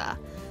Frieza.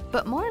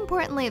 But more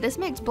importantly, this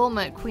makes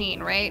Bulma a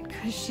queen, right?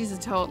 Because she's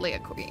totally a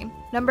queen.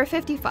 Number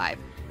 55.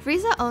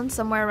 Frieza owns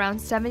somewhere around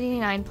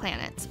 79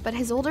 planets, but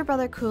his older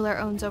brother Cooler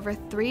owns over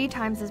 3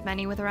 times as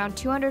many with around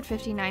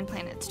 259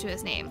 planets to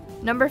his name.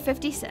 Number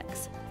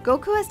 56.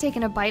 Goku has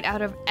taken a bite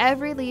out of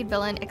every lead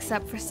villain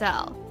except for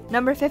Cell.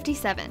 Number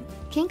 57.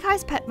 King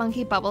Kai's pet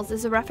monkey Bubbles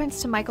is a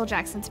reference to Michael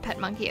Jackson's pet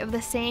monkey of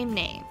the same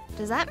name.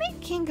 Does that make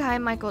King Kai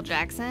Michael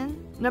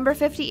Jackson? Number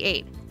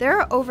 58. There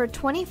are over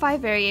 25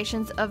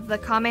 variations of the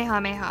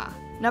Kamehameha.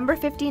 Number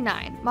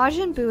 59.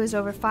 Majin Buu is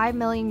over 5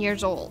 million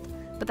years old,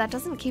 but that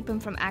doesn't keep him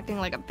from acting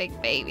like a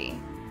big baby.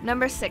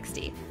 Number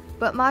 60.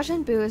 But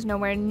Majin Buu is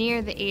nowhere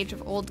near the age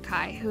of old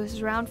Kai, who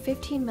is around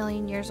 15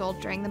 million years old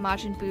during the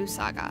Majin Buu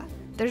saga.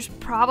 There's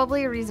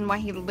probably a reason why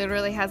he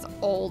literally has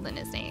old in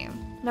his name.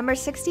 Number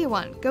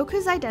 61.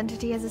 Goku's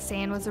identity as a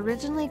Saiyan was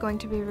originally going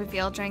to be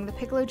revealed during the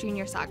Piccolo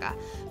Jr. saga,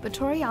 but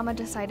Toriyama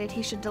decided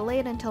he should delay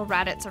it until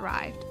Raditz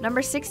arrived.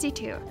 Number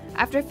 62.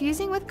 After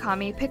fusing with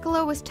Kami,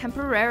 Piccolo was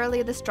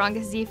temporarily the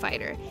strongest Z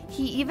fighter.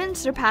 He even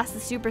surpassed the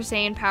Super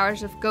Saiyan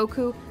powers of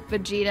Goku,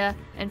 Vegeta,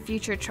 and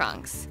future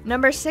Trunks.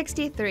 Number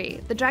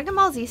 63. The Dragon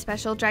Ball Z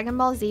special Dragon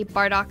Ball Z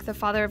Bardock, the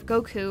father of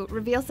Goku,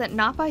 reveals that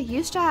Nappa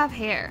used to have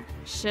hair.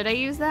 Should I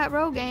use that,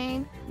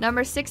 Rogaine?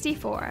 Number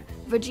 64.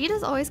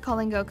 Vegeta's always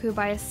calling Goku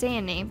by a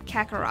Saiyan name,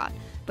 Kakarot,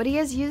 but he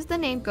has used the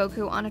name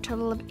Goku on a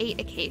total of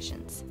 8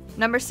 occasions.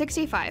 Number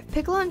 65.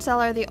 Piccolo and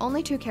Cell are the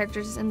only 2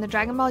 characters in the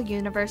Dragon Ball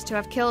universe to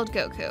have killed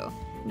Goku.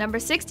 Number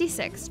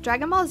 66.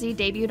 Dragon Ball Z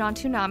debuted on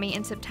Toonami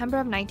in September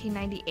of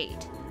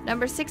 1998.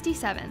 Number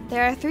 67.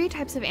 There are 3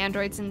 types of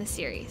androids in the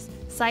series: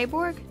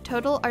 Cyborg,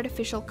 Total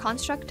Artificial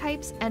Construct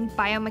types, and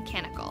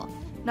Biomechanical.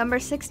 Number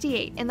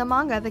 68. In the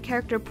manga, the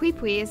character Pui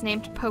Pui is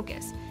named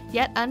Pocus,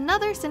 yet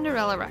another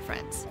Cinderella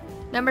reference.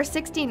 Number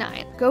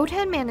 69.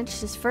 Goten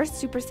managed his first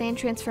Super Saiyan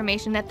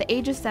transformation at the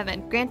age of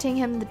 7, granting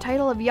him the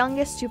title of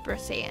youngest Super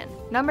Saiyan.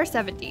 Number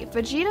 70.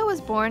 Vegeta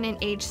was born in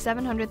age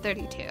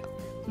 732.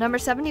 Number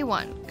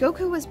 71.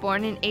 Goku was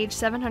born in age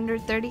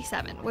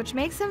 737, which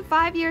makes him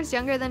 5 years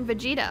younger than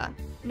Vegeta.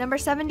 Number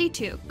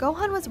 72.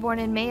 Gohan was born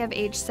in May of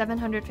age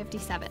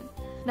 757.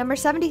 Number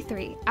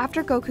 73.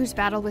 After Goku's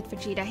battle with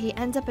Vegeta, he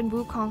ends up in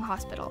Wukong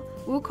Hospital.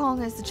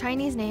 Wukong is the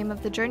Chinese name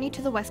of the Journey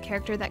to the West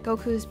character that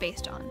Goku is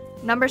based on.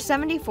 Number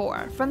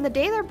 74. From the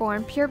day they're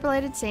born,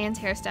 pure-blooded Saiyans'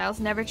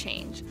 hairstyles never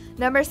change.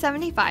 Number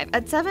 75.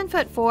 At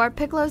 7'4",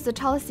 Piccolo is the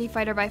tallest Z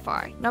fighter by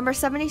far. Number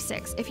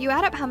 76. If you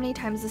add up how many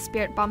times the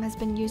Spirit Bomb has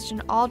been used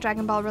in all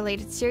Dragon Ball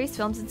related series,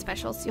 films, and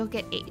specials, you'll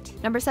get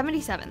 8. Number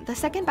 77. The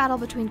second battle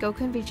between Goku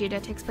and Vegeta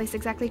takes place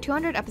exactly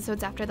 200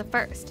 episodes after the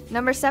first.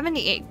 Number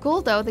 78.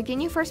 Guldo, the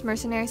Ginyu First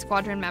Mercenary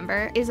Squadron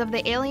member, is of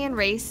the alien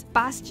race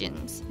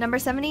Bastions. Number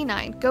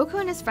 79. Goku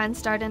and his friends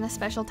starred in a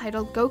special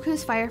titled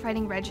Goku's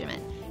Firefighting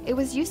Regiment. It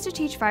was used to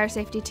teach fire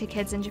safety to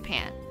kids in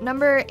Japan.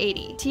 Number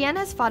 80. Tien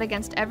has fought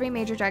against every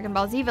major Dragon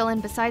Ball Z villain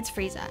besides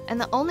Frieza,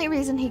 and the only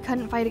reason he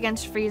couldn't fight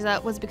against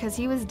Frieza was because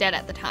he was dead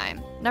at the time.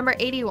 Number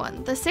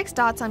 81. The 6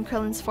 dots on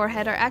Krillin's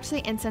forehead are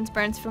actually incense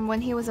burns from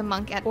when he was a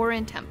monk at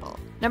Orin Temple.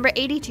 Number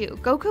 82.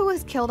 Goku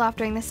was killed off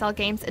during the Cell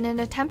Games in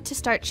an attempt to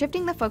start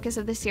shifting the focus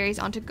of the series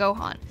onto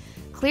Gohan.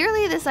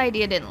 Clearly, this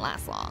idea didn't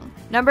last long.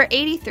 Number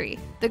 83.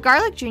 The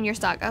Garlic Jr.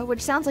 saga,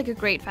 which sounds like a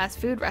great fast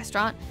food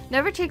restaurant,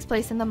 never takes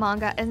place in the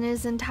manga and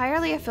is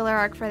entirely a filler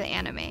arc for the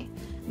anime.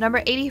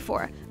 Number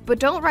 84. But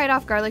don't write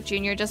off Garlic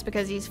Jr. just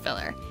because he's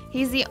filler.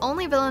 He's the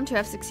only villain to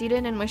have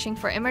succeeded in wishing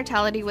for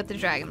immortality with the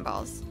Dragon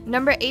Balls.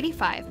 Number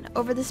 85.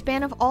 Over the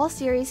span of all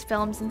series,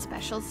 films, and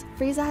specials,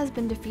 Frieza has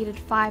been defeated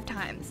 5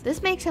 times.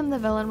 This makes him the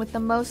villain with the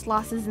most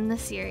losses in the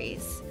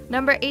series.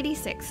 Number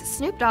 86.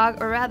 Snoop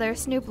Dogg, or rather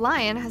Snoop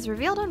Lion, has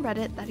revealed on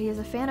Reddit that he is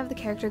a fan of the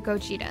character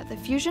Gogeta, the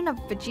fusion of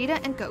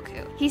Vegeta and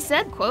Goku. He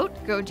said, quote,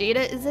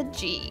 "Gogeta is a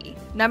G."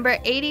 Number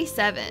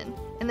 87.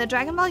 In the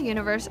Dragon Ball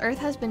universe, Earth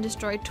has been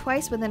destroyed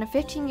twice within a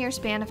 15-year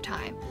span of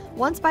time.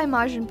 Once by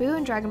Majin Buu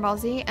in Dragon Ball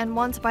Z, and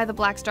once by the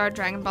Black Star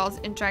Dragon Balls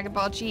in Dragon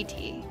Ball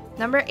GT.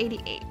 Number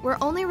 88. We're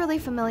only really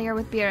familiar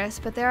with Beerus,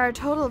 but there are a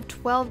total of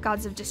 12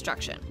 gods of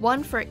destruction,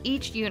 1 for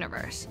each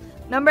universe.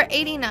 Number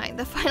 89.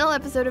 The final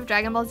episode of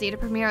Dragon Ball Z to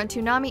premiere on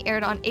Toonami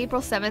aired on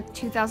April 7th,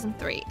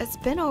 2003. It's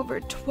been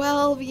over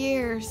 12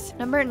 years.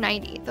 Number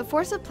 90. The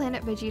force of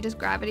planet Vegeta's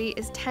gravity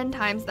is 10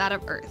 times that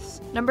of Earth's.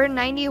 Number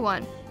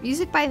 91.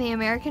 Music by the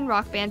American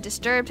rock band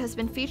Disturbed has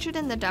been featured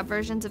in the dub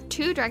versions of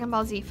 2 Dragon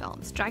Ball Z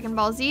films, Dragon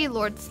Ball Z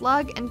Lord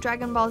Slug and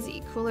Dragon Ball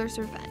Z Cooler's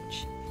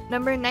Revenge.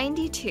 Number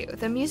 92.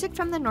 The music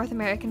from the North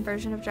American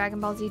version of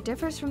Dragon Ball Z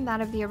differs from that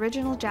of the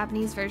original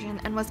Japanese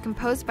version and was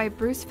composed by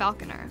Bruce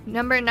Falconer.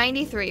 Number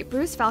 93.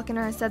 Bruce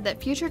Falconer has said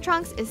that Future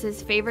Trunks is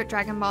his favorite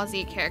Dragon Ball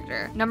Z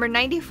character. Number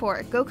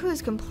 94. Goku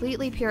is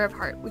completely pure of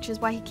heart, which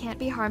is why he can't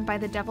be harmed by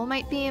the Devil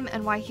Might Beam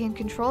and why he can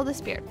control the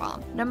Spirit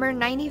Bomb. Number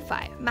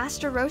 95.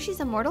 Master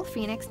Roshi's immortal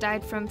Phoenix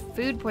died from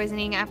food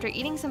poisoning after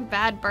eating some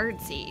bad bird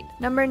seed.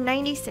 Number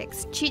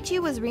 96. Chi-Chi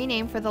was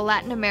renamed for the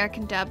Latin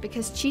American dub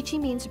because Chi-Chi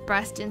means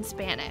breast in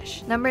Spanish.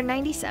 greenish. Number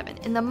 97.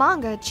 In the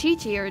manga,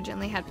 Chi-Chi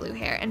originally had blue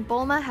hair and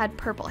Bulma had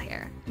purple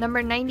hair.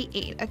 Number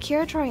 98.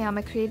 Akira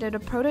Toriyama created a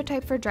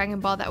prototype for Dragon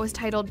Ball that was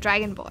titled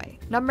Dragon Boy.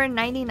 Number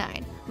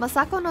 99.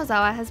 Masako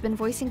Nozawa has been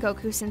voicing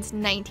Goku since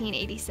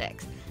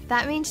 1986.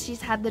 That means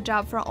she's had the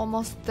job for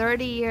almost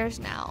 30 years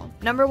now.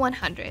 Number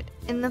 100.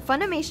 In the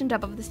Funimation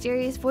dub of the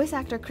series, voice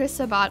actor Chris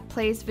Sabat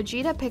plays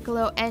Vegeta,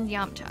 Piccolo, and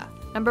Yamcha.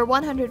 Number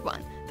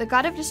 101. The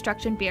god of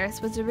destruction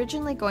Beerus was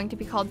originally going to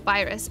be called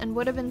Virus and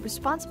would have been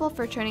responsible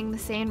for turning the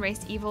Saiyan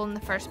race evil in the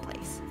first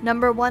place.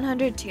 Number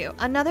 102.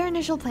 Another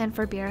initial plan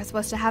for Beerus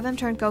was to have him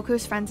turn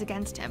Goku's friends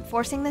against him,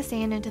 forcing the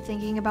Saiyan into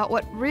thinking about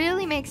what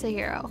really makes a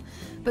hero.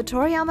 But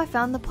Toriyama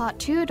found the plot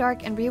too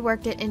dark and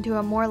reworked it into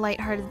a more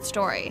lighthearted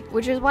story,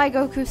 which is why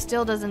Goku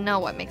still doesn't know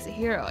what makes a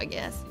hero, I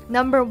guess.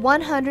 Number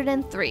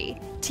 103.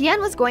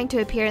 Tien was going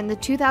to appear in the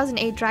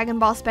 2008 Dragon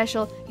Ball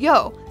special,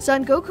 Yo,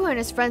 Son Goku and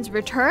his friends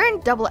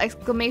return? But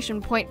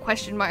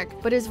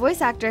his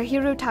voice actor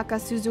Hirotaka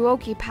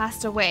Suzuoki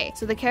passed away,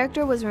 so the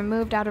character was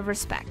removed out of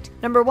respect.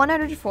 Number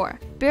 104.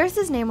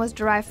 Beerus' name was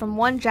derived from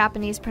one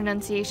Japanese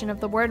pronunciation of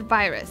the word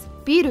virus,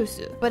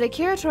 Birusu, but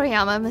Akira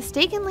Toriyama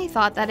mistakenly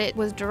thought that it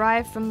was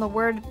derived from the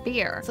word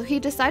beer, so he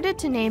decided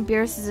to name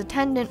Beerus'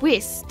 attendant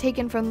Whis,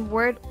 taken from the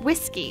word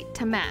whiskey,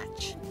 to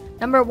match.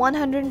 Number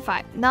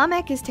 105.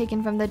 Namek is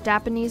taken from the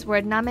Japanese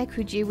word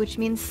namekuji, which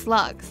means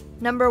slugs.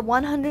 Number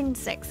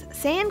 106.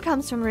 Saiyan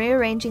comes from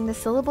rearranging the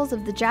syllables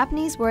of the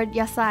Japanese word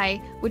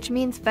yasai, which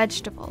means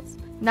vegetables.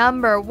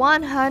 Number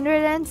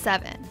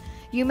 107.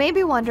 You may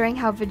be wondering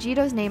how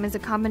Vegito's name is a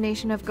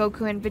combination of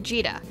Goku and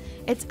Vegeta.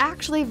 It's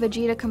actually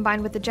Vegeta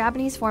combined with the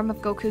Japanese form of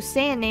Goku's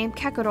Saiyan name,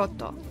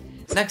 Kakaroto.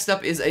 Next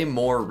up is a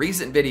more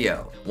recent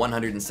video,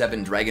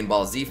 107 Dragon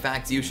Ball Z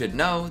facts you should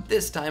know,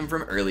 this time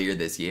from earlier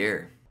this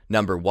year.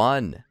 Number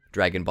 1.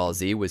 Dragon Ball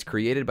Z was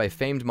created by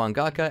famed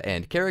mangaka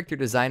and character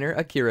designer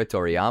Akira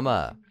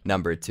Toriyama.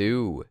 Number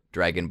 2.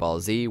 Dragon Ball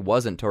Z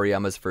wasn't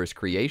Toriyama's first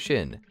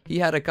creation. He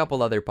had a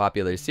couple other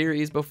popular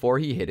series before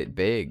he hit it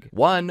big.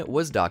 One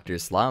was Dr.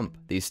 Slump,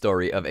 the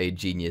story of a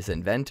genius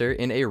inventor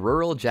in a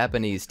rural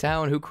Japanese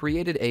town who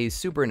created a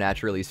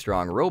supernaturally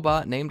strong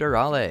robot named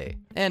Arale.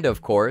 And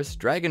of course,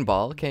 Dragon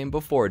Ball came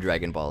before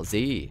Dragon Ball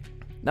Z.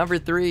 Number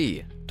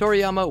 3.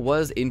 Toriyama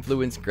was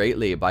influenced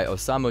greatly by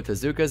Osamu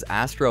Tezuka's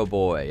Astro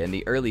Boy and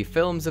the early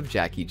films of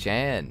Jackie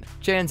Chan.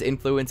 Chan's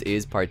influence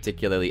is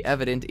particularly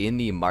evident in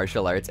the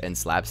martial arts and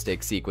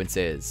slapstick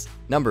sequences.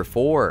 Number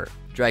 4.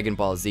 Dragon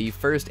Ball Z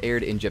first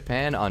aired in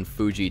Japan on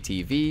Fuji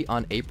TV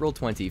on April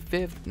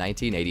 25,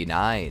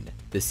 1989.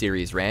 The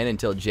series ran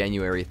until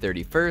January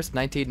 31,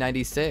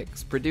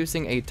 1996,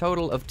 producing a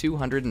total of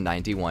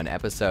 291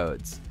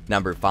 episodes.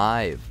 Number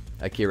 5.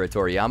 Akira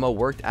Toriyama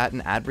worked at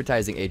an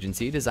advertising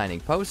agency designing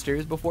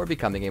posters before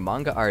becoming a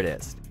manga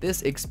artist.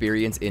 This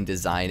experience in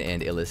design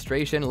and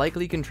illustration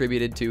likely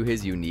contributed to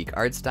his unique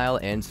art style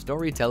and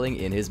storytelling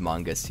in his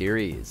manga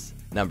series.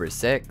 Number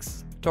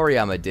 6.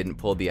 Toriyama didn't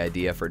pull the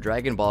idea for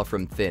Dragon Ball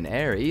from thin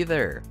air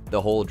either.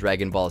 The whole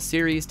Dragon Ball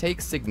series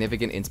takes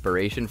significant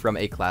inspiration from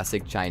a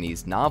classic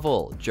Chinese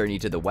novel, Journey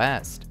to the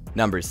West.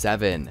 Number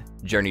 7.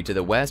 Journey to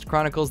the West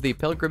chronicles the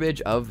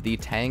pilgrimage of the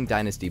Tang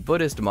Dynasty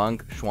Buddhist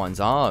monk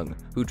Xuanzang,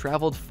 who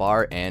traveled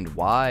far and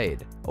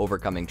wide,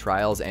 overcoming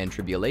trials and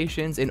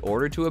tribulations in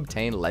order to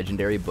obtain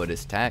legendary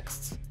Buddhist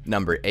texts.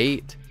 Number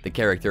 8. The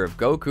character of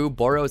Goku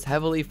borrows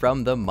heavily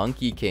from the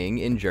Monkey King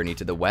in Journey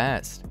to the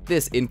West.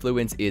 This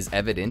influence is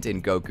evident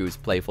in Goku's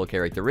playful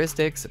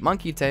characteristics,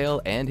 monkey tail,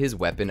 and his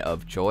weapon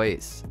of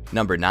choice.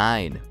 Number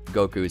 9.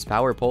 Goku's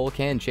power pole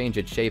can change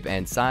its shape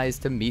and size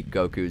to meet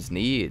Goku's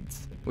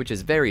needs, which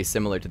is very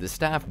similar to the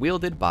staff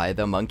wielded by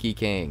the Monkey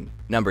King.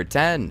 Number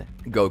 10.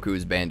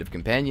 Goku's band of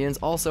companions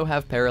also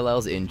have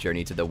parallels in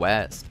Journey to the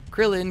West.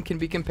 Krillin can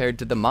be compared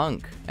to the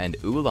monk, and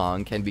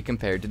Oolong can be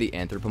compared to the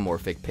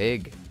anthropomorphic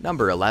pig.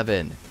 Number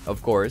 11.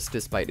 Of course,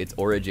 despite its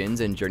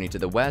origins in Journey to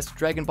the West,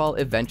 Dragon Ball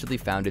eventually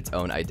found its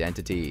own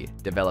identity,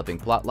 developing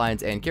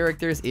plotlines and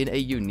characters in a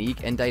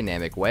unique and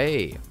dynamic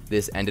way.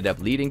 This ended up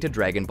leading to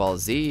Dragon Ball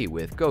Z,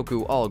 with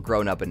Goku all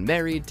grown up and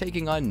married,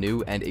 taking on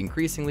new and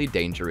increasingly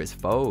dangerous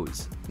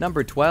foes.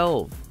 Number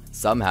 12.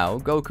 Somehow,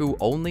 Goku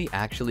only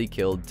actually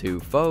killed 2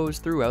 foes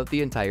throughout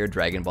the entire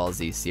Dragon Ball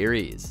Z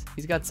series.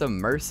 He's got some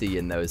mercy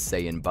in those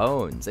Saiyan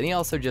bones, and he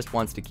also just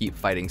wants to keep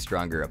fighting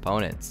stronger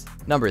opponents.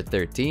 Number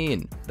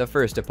 13. The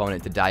first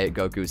opponent to die at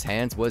Goku's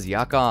hands was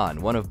Yakon,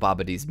 one of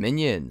Babidi's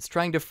minions,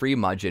 trying to free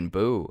Majin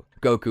Buu.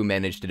 Goku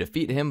managed to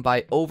defeat him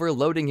by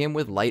overloading him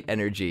with light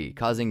energy,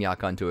 causing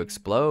Yakon to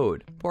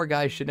explode. Poor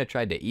guy shouldn't have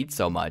tried to eat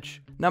so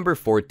much. Number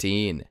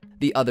 14.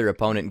 The other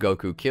opponent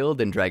Goku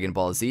killed in Dragon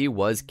Ball Z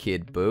was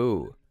Kid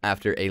Buu.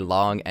 After a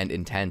long and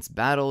intense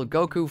battle,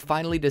 Goku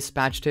finally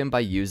dispatched him by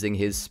using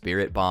his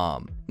Spirit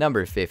Bomb.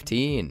 Number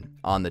 15.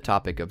 On the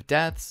topic of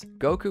deaths,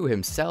 Goku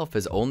himself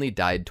has only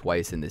died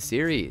twice in the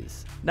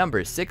series.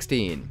 Number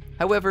 16.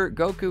 However,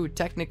 Goku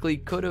technically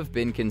could have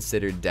been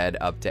considered dead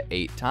up to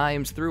 8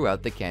 times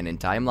throughout the canon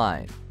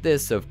timeline.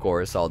 This, of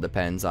course, all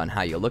depends on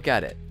how you look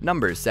at it.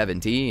 Number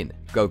 17.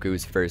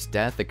 Goku's first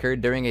death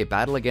occurred during a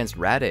battle against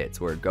Raditz,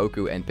 where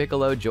Goku and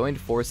Piccolo joined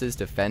forces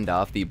to fend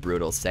off the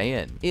brutal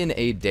Saiyan. In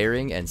a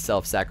daring and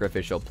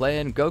self-sacrificial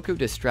plan, Goku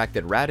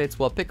distracted Raditz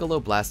while Piccolo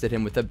blasted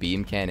him with a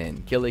beam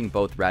cannon, killing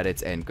both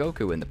Raditz and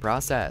Goku in the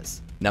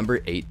process.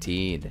 Number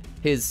 18.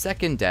 His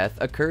second death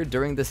occurred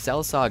during the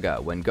Cell Saga,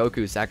 when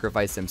Goku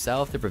sacrificed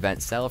himself to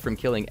prevent Cell from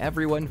killing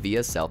everyone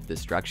via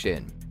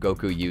self-destruction.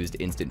 Goku used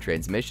instant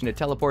transmission to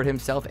teleport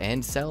himself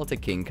and Cell to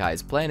King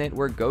Kai's planet,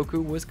 where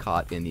Goku was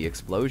caught in the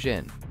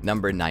explosion.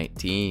 Number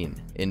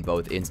 19. In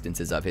both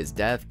instances of his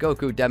death,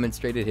 Goku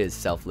demonstrated his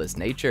selfless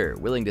nature,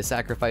 willing to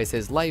sacrifice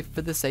his life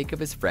for the sake of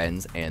his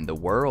friends and the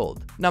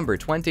world. Number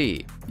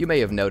 20. You may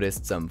have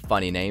noticed some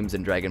funny names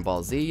in Dragon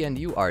Ball Z, and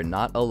you are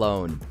not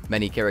alone.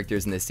 Many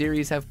characters in the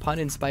series have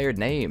pun-inspired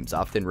names,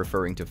 often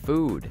referring to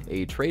food,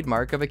 a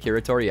trademark of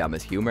Akira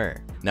Toriyama's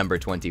humor. Number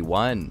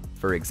 21.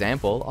 For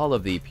example, all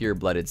of the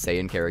pure-blooded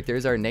Saiyan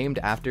characters are named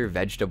after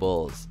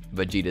vegetables.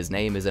 Vegeta's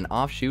name is an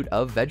offshoot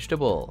of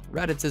vegetable,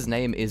 Raditz's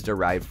name is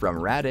derived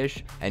from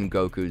radish, and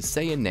Goku's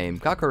Saiyan name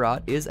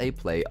Kakarot is a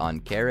play on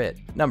carrot.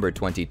 Number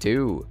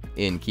 22.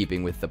 In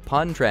keeping with the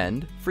pun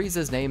trend,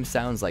 Frieza's name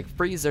sounds like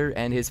Freezer,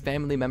 and his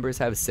family members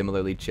have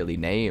similarly chilly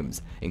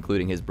names,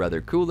 including his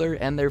brother Cooler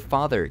and their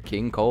father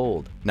King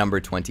Cold. Number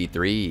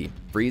 23.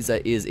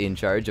 Frieza is in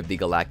charge of the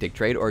Galactic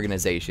Trade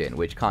Organization,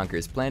 which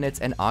conquers planets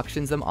and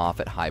auctions them off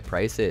at high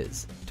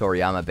prices.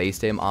 Toriyama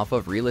based him off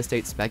of real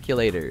estate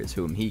speculators,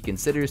 whom he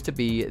considers to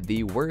be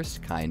the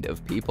worst kind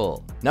of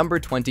people. Number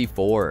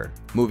 24.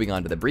 Moving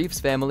on to the Briefs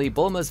family,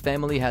 Bulma's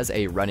family has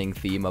a running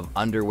theme of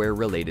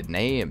underwear-related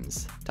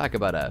names. Talk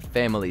about a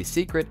family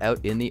secret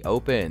out in the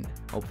open.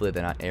 Hopefully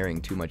they're not airing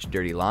too much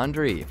dirty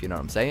laundry, if you know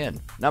what I'm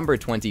saying. Number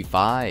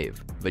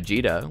 25.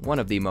 Vegeta, one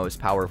of the most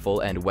powerful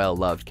and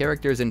well-loved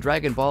characters in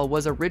Dragon Ball,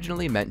 was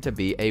originally meant to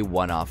be a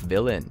one-off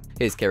villain.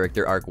 His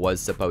character arc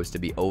was supposed to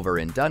be over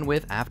and done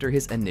with after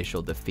his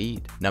initial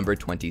defeat. Number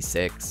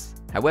 26.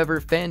 However,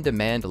 fan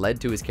demand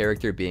led to his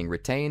character being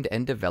retained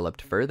and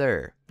developed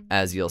further.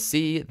 As you'll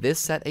see, this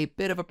set a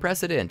bit of a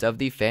precedent of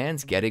the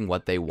fans getting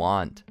what they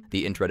want.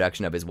 The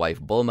introduction of his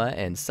wife Bulma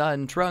and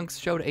son Trunks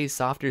showed a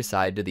softer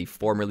side to the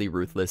formerly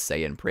ruthless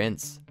Saiyan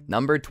prince.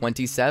 Number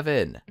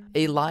 27.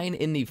 A line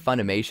in the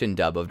Funimation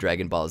dub of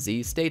Dragon Ball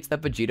Z states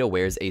that Vegeta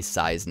wears a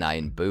size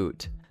 9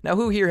 boot. Now,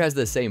 who here has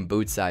the same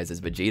boot size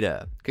as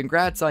Vegeta?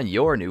 Congrats on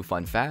your new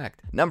fun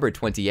fact. Number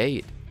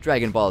 28.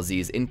 Dragon Ball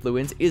Z's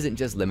influence isn't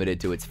just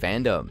limited to its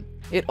fandom.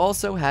 It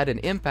also had an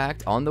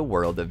impact on the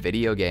world of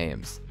video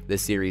games. The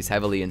series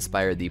heavily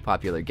inspired the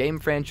popular game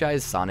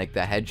franchise Sonic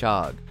the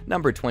Hedgehog.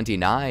 Number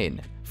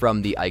 29.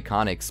 From the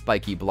iconic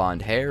spiky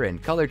blonde hair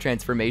and color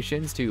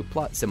transformations to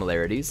plot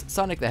similarities,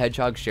 Sonic the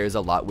Hedgehog shares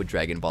a lot with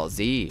Dragon Ball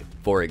Z.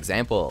 For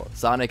example,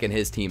 Sonic and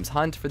his team's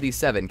hunt for the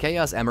 7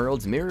 Chaos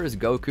Emeralds mirrors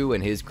Goku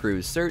and his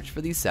crew's search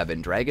for the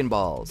 7 Dragon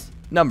Balls.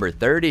 Number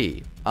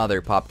 30.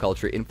 Other pop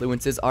culture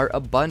influences are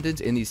abundant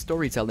in the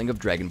storytelling of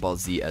Dragon Ball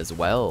Z as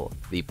well.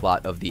 The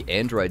plot of the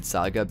Android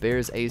saga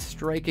bears a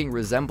striking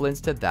resemblance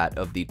to that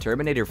of the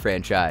Terminator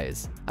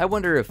franchise. I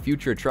wonder if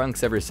future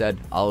Trunks ever said,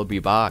 "I'll be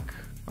back."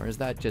 Or is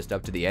that just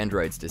up to the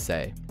androids to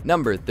say?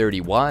 Number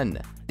 31.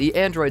 The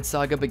Android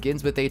saga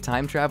begins with a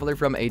time traveler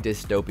from a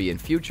dystopian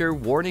future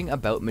warning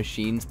about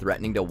machines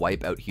threatening to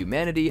wipe out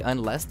humanity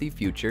unless the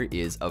future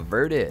is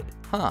averted.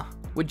 Huh.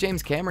 Would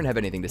James Cameron have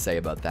anything to say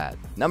about that?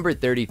 Number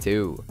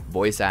 32.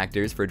 Voice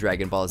actors for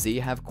Dragon Ball Z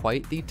have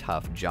quite the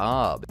tough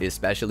job,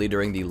 especially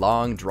during the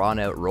long,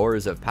 drawn-out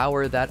roars of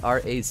power that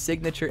are a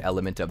signature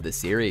element of the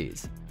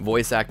series.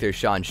 Voice actor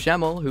Sean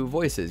Schemmel, who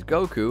voices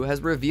Goku,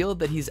 has revealed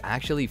that he's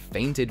actually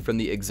fainted from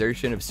the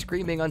exertion of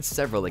screaming on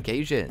several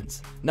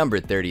occasions. Number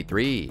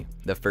 33.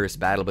 The first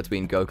battle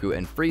between Goku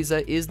and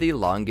Frieza is the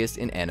longest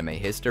in anime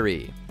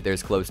history.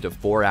 There's close to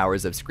 4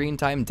 hours of screen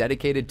time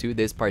dedicated to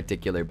this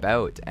particular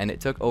bout, and it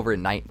took over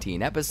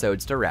 19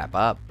 episodes to wrap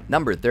up.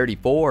 Number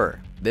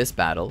 34. This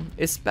battle,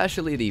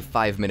 especially the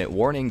 5-minute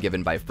warning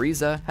given by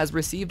Frieza, has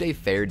received a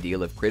fair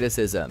deal of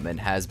criticism and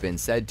has been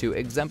said to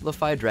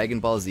exemplify Dragon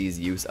Ball Z's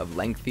use of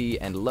lengthy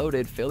and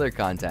loaded filler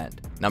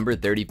content. Number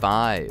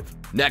 35.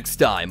 Next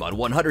time on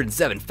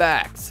 107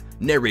 Facts,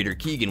 narrator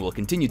Keegan will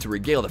continue to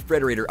regale the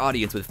Frederator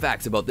audience with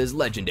facts about this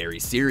legendary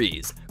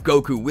series.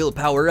 Goku will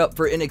power up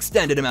for an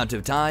extended amount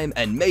of time,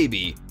 and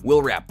maybe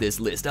we'll wrap this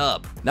list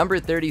up. Number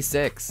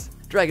 36.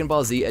 Dragon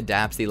Ball Z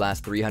adapts the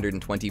last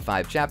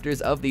 325 chapters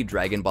of the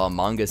Dragon Ball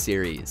manga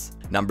series.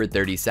 Number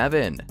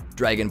 37.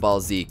 Dragon Ball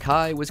Z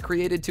Kai was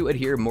created to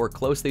adhere more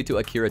closely to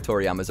Akira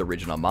Toriyama's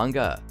original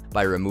manga.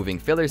 By removing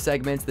filler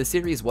segments, the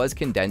series was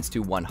condensed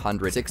to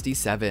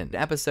 167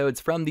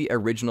 episodes from the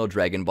original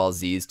Dragon Ball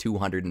Z's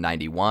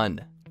 291.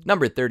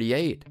 Number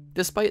 38.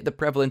 Despite the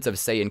prevalence of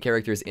Saiyan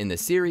characters in the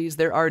series,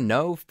 there are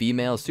no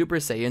female Super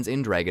Saiyans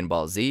in Dragon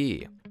Ball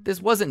Z.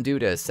 This wasn't due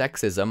to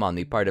sexism on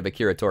the part of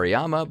Akira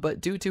Toriyama,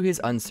 but due to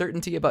his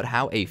uncertainty about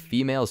how a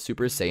female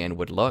Super Saiyan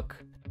would look.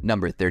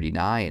 Number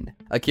 39.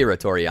 Akira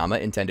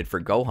Toriyama intended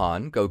for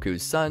Gohan,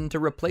 Goku's son, to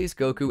replace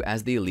Goku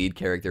as the lead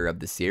character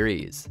of the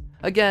series.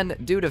 Again,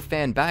 due to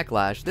fan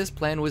backlash, this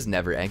plan was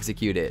never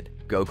executed.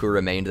 Goku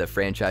remained the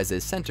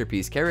franchise's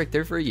centerpiece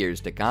character for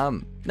years to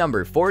come.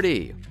 Number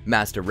 40.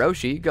 Master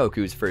Roshi,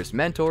 Goku's first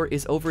mentor,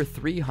 is over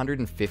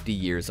 350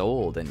 years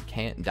old and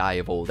can't die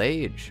of old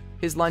age.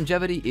 His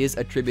longevity is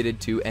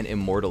attributed to an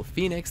immortal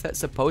phoenix that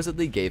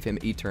supposedly gave him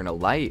eternal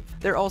life.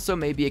 There also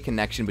may be a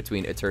connection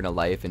between eternal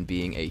life and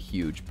being a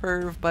huge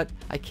perv, but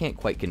I can't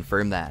quite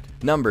confirm that.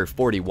 Number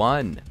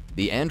 41.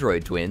 The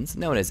Android twins,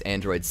 known as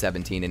Android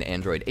 17 and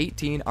Android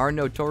 18, are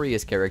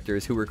notorious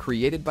characters who were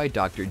created by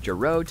Dr.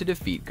 Gero to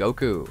defeat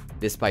Goku.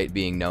 Despite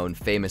being known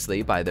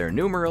famously by their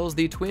numerals,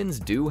 the twins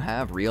do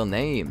have real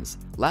names: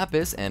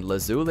 Lapis and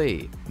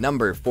Lazuli.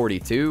 Number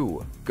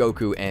 42.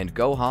 Goku and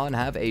Gohan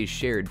have a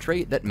shared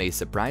trait that may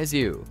surprise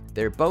you.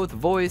 They're both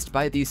voiced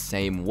by the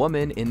same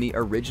woman in the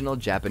original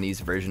Japanese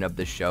version of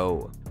the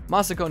show.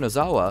 Masako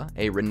Nozawa,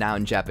 a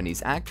renowned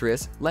Japanese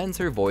actress, lends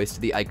her voice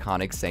to the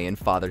iconic Saiyan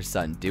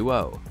father-son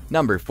duo.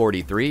 Number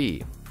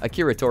 43.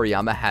 Akira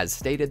Toriyama has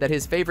stated that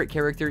his favorite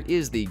character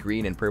is the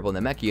green and purple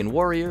Namekian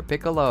warrior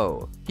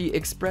Piccolo. He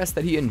expressed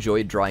that he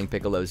enjoyed drawing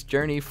Piccolo's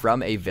journey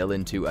from a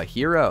villain to a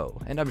hero,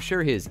 and I'm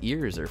sure his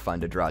ears are fun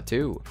to draw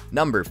too.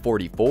 Number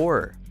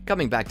 44.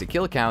 Coming back to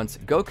kill counts,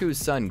 Goku's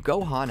son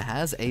Gohan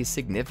has a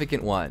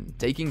significant one,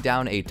 taking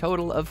down a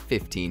total of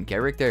 15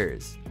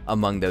 characters.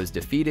 Among those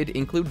defeated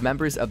include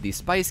members of the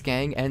Spice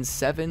Gang and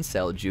 7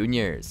 Cell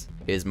Juniors.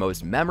 His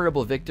most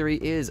memorable victory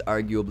is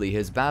arguably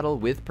his battle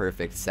with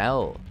Perfect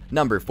Cell.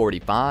 Number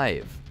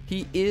 45.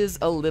 He is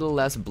a little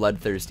less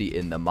bloodthirsty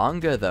in the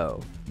manga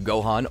though.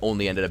 Gohan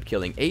only ended up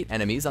killing 8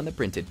 enemies on the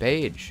printed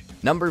page.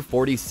 Number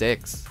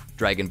 46.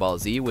 Dragon Ball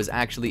Z was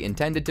actually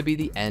intended to be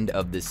the end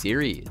of the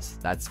series.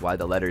 That's why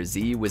the letter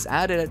Z was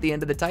added at the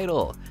end of the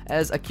title,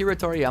 as Akira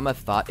Toriyama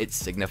thought it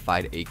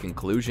signified a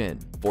conclusion.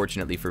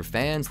 Fortunately for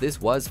fans, this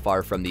was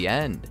far from the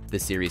end. The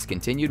series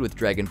continued with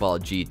Dragon Ball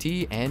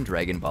GT and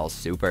Dragon Ball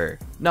Super.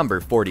 Number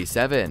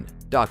 47.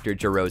 Dr.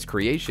 Gero's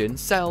creation,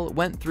 Cell,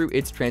 went through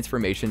its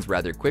transformations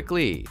rather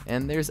quickly,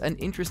 and there's an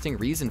interesting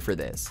reason for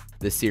this.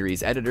 The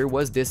series editor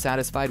was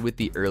dissatisfied with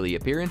the early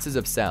appearances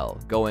of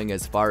Cell, going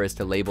as far as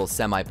to label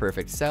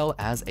semi-perfect Cell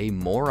as a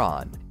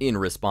moron. In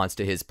response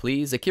to his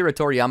pleas, Akira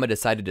Toriyama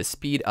decided to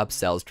speed up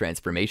Cell's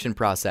transformation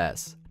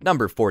process.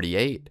 Number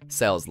 48.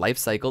 Cell's life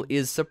cycle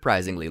is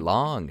surprisingly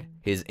long.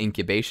 His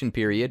incubation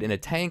period in a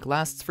tank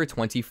lasts for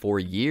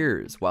 24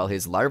 years, while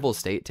his larval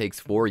state takes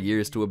 4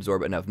 years to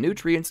absorb enough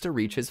nutrients to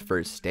reach his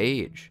first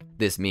stage.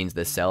 This means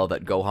the Cell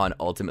that Gohan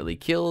ultimately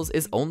kills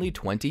is only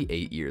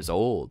 28 years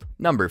old.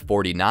 Number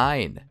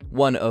 49.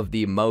 One of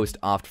the most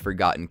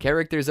oft-forgotten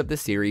characters of the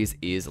series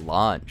is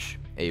Launch,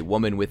 a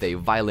woman with a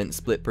violent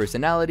split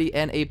personality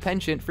and a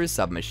penchant for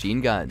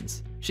submachine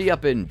guns. She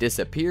up and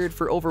disappeared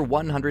for over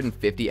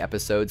 150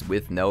 episodes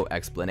with no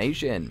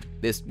explanation.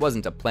 This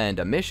wasn't a planned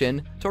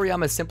omission,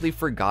 Toriyama simply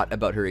forgot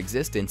about her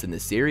existence in the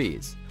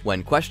series.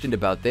 When questioned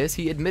about this,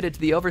 he admitted to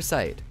the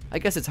oversight. I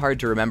guess it's hard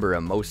to remember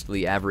a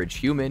mostly average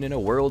human in a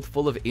world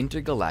full of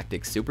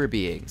intergalactic super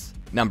beings.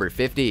 Number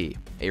 50.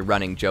 A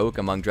running joke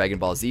among Dragon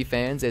Ball Z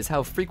fans is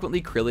how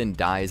frequently Krillin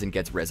dies and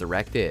gets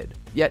resurrected.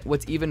 Yet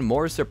what's even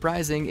more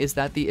surprising is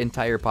that the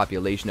entire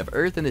population of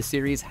Earth in the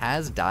series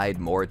has died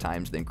more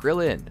times than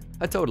Krillin.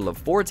 A total of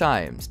 4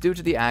 times, due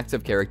to the acts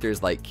of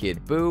characters like Kid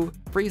Buu,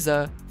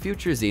 Frieza,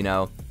 Future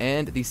Zeno,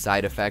 and the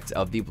side effects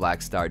of the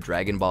Black Star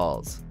Dragon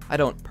Balls. I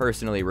don't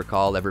personally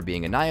recall ever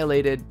being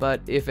annihilated, but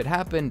if it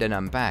happened and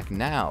I'm back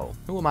now,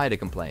 who am I to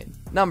complain?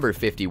 Number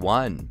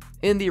 51.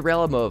 In the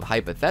realm of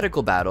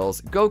hypothetical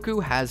battles,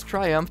 Goku has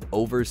triumphed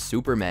over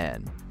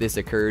Superman. This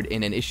occurred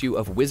in an issue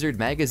of Wizard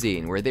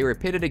magazine where they were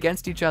pitted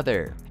against each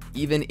other.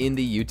 Even in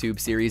the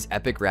YouTube series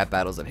Epic Rap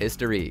Battles of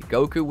History,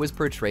 Goku was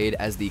portrayed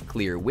as the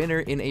clear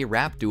winner in a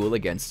rap duel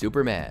against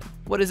Superman.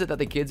 What is it that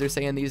the kids are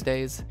saying these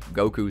days?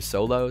 Goku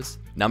solos?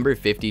 Number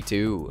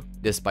 52.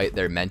 Despite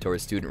their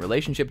mentor-student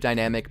relationship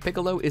dynamic,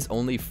 Piccolo is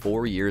only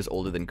 4 years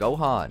older than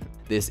Gohan.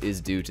 This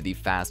is due to the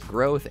fast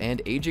growth and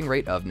aging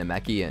rate of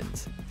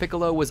Namekians.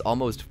 Piccolo was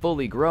almost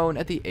fully grown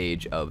at the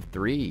age of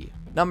 3.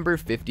 Number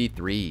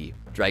 53.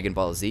 Dragon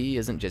Ball Z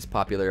isn't just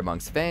popular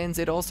amongst fans,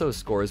 it also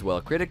scores well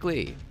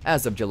critically.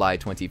 As of July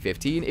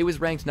 2015, it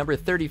was ranked number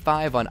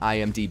 35 on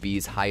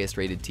IMDb's highest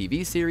rated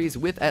TV series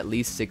with at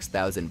least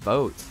 6,000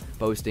 votes,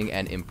 boasting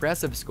an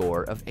impressive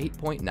score of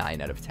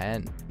 8.9 out of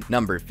 10.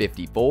 Number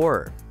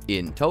 54.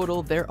 In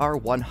total, there are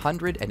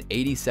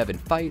 187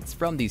 fights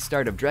from the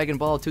start of Dragon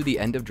Ball to the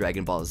end of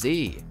Dragon Ball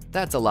Z.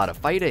 That's a lot of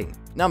fighting.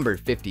 Number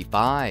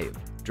 55.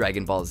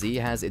 Dragon Ball Z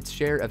has its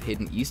share of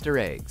hidden Easter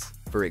eggs.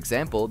 For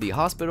example, the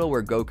hospital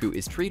where Goku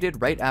is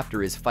treated right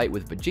after his fight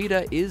with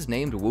Vegeta is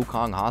named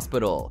Wukong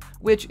Hospital,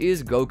 which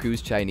is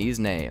Goku's Chinese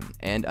name,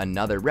 and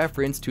another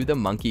reference to the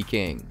Monkey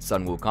King,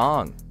 Son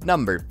Wukong.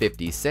 Number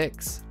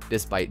 56.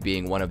 Despite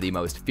being one of the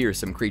most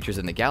fearsome creatures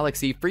in the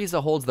galaxy,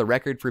 Frieza holds the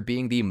record for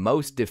being the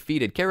most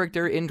defeated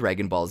character in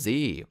Dragon Ball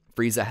Z.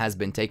 Frieza has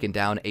been taken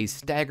down a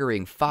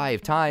staggering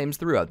 5 times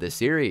throughout the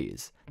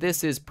series.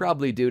 This is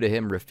probably due to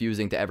him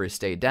refusing to ever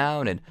stay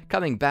down and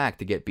coming back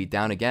to get beat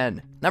down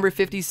again. Number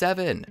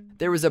 57.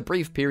 There was a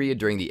brief period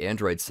during the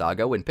Android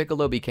saga when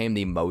Piccolo became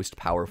the most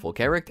powerful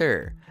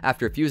character.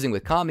 After fusing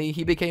with Kami,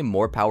 he became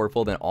more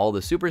powerful than all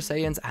the Super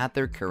Saiyans at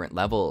their current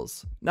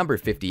levels. Number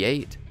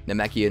 58.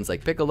 Namekians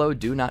like Piccolo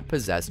do not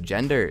possess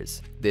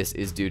genders. This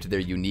is due to their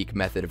unique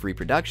method of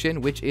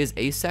reproduction, which is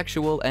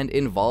asexual and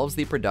involves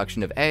the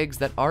production of eggs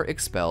that are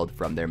expelled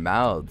from their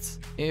mouths.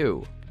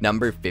 Ew.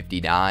 Number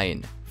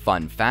 59.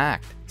 Fun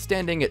fact,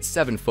 standing at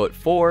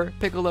 7'4",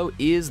 Piccolo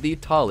is the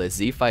tallest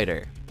Z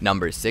fighter.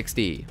 Number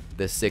 60.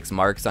 The 6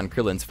 marks on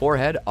Krillin's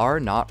forehead are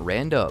not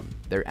random.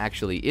 They're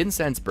actually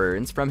incense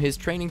burns from his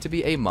training to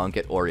be a monk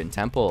at Orin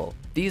Temple.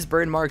 These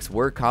burn marks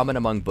were common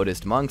among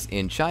Buddhist monks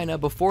in China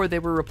before they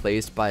were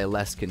replaced by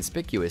less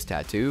conspicuous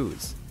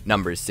tattoos.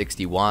 Number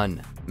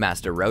 61.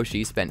 Master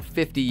Roshi spent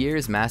 50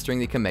 years mastering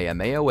the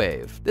Kamehameha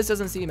wave. This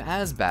doesn't seem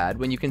as bad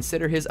when you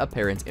consider his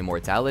apparent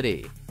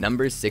immortality.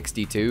 Number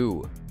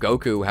 62.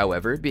 Goku,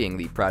 however, being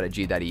the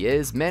prodigy that he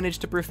is,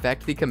 managed to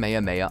perfect the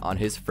Kamehameha on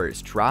his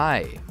first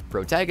try.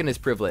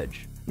 Protagonist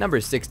privilege.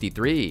 Number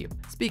 63.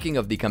 Speaking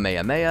of the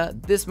Kamehameha,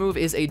 this move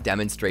is a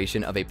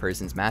demonstration of a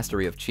person's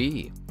mastery of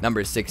Chi.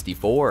 Number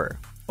 64.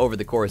 Over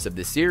the course of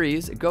the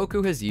series,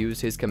 Goku has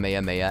used his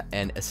Kamehameha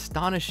an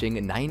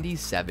astonishing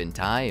 97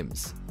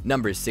 times.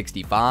 Number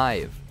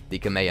 65. The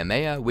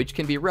Kamehameha, which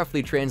can be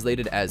roughly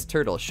translated as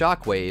Turtle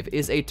Shockwave,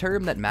 is a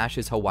term that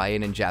mashes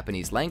Hawaiian and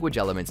Japanese language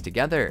elements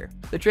together.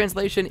 The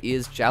translation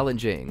is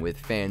challenging, with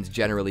fans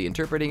generally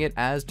interpreting it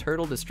as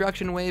Turtle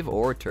Destruction Wave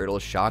or Turtle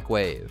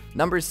Shockwave.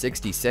 Number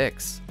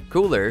 66.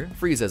 Cooler,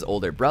 Frieza's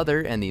older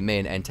brother and the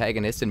main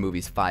antagonist in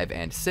movies 5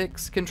 and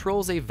 6,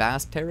 controls a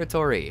vast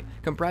territory,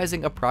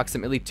 comprising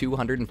approximately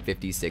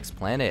 256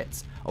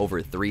 planets,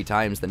 over 3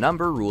 times the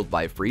number ruled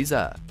by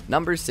Frieza.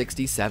 Number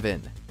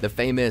 67. The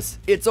famous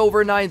 "It's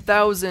over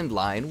 9,000"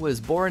 line was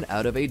born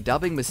out of a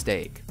dubbing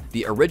mistake.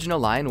 The original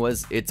line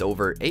was "It's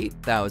over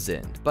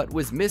 8,000", but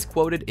was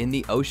misquoted in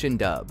the Ocean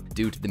dub.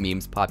 Due to the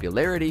meme's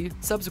popularity,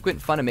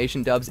 subsequent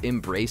Funimation dubs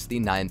embraced the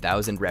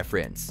 9,000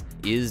 reference.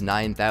 Is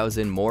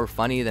 9,000 more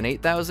funny than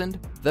 8,000?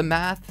 The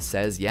math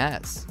says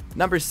yes.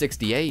 Number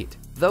 68.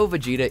 Though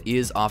Vegeta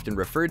is often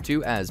referred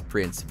to as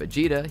Prince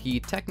Vegeta, he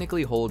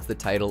technically holds the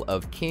title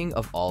of King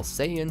of all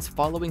Saiyans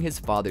following his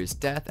father's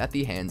death at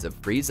the hands of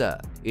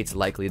Frieza. It's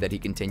likely that he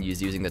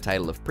continues using the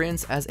title of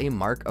Prince as a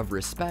mark of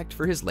respect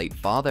for his late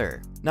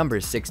father.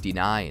 Number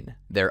 69.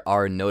 There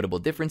are notable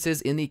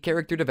differences in the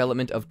character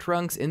development of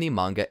Trunks in the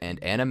manga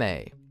and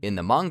anime. In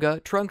the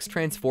manga, Trunks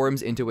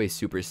transforms into a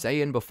Super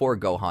Saiyan before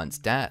Gohan's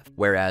death,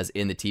 whereas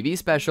in the TV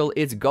special,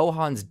 it's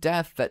Gohan's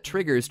death that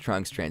triggers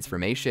Trunks'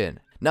 transformation.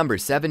 Number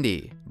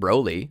 70.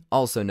 Broly,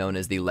 also known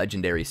as the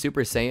legendary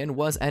Super Saiyan,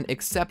 was an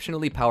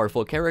exceptionally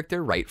powerful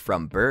character right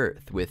from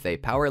birth, with a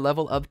power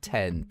level of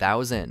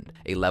 10,000,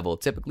 a level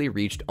typically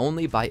reached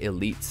only by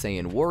elite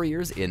Saiyan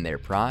warriors in their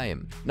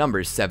prime.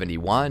 Number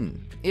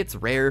 71. It's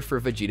rare for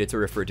Vegeta to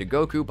refer to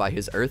Goku by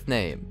his Earth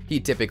name. He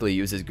typically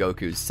uses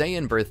Goku's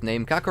Saiyan birth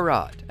name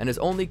Kakarot, and has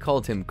only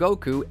called him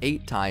Goku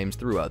 8 times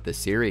throughout the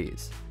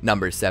series.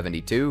 Number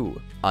 72.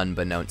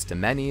 Unbeknownst to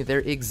many, there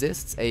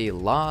exists a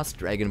lost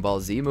Dragon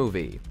Ball Z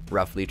movie,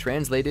 roughly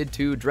translated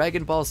to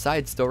Dragon Ball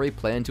side story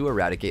planned to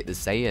eradicate the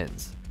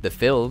Saiyans. The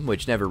film,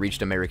 which never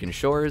reached American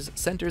shores,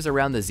 centers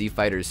around the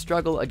Z-Fighters'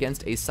 struggle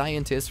against a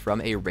scientist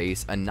from a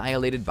race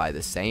annihilated by the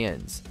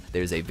Saiyans.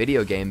 There's a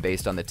video game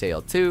based on the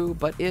tale too,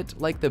 but it,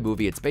 like the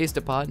movie it's based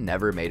upon,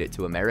 never made it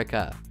to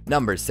America.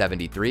 Number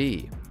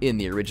 73. In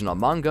the original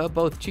manga,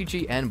 both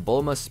Chi-Chi and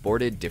Bulma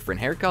sported different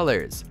hair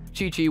colors.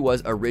 Chi-Chi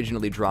was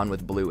originally drawn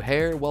with blue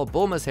hair, while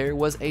Bulma's hair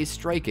was a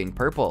striking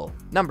purple.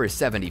 Number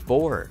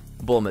 74.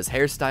 Bulma's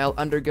hairstyle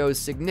undergoes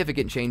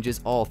significant changes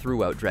all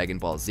throughout Dragon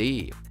Ball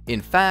Z. In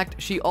fact,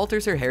 she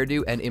alters her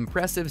hairdo an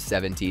impressive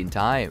 17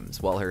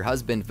 times, while her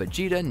husband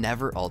Vegeta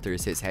never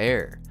alters his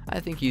hair. I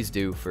think he's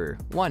due for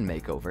one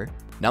makeover.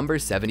 Number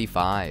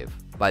 75.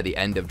 By the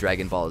end of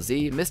Dragon Ball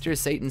Z, Mr.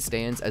 Satan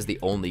stands as the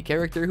only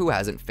character who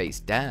hasn't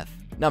faced death.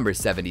 Number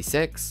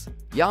 76.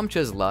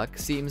 Yamcha's luck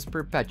seems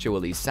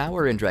perpetually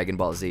sour in Dragon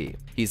Ball Z.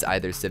 He's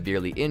either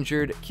severely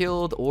injured,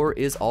 killed, or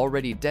is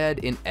already dead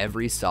in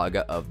every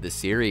saga of the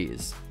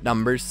series.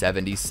 Number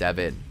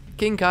 77.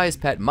 King Kai's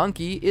pet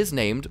monkey is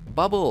named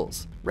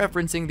Bubbles,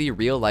 referencing the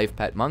real-life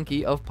pet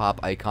monkey of pop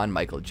icon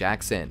Michael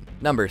Jackson.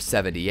 Number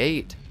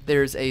 78.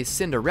 There's a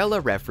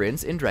Cinderella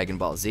reference in Dragon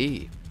Ball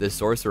Z. The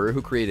sorcerer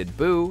who created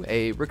Boo,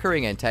 a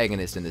recurring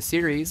antagonist in the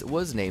series,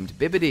 was named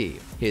Bibbidi.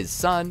 His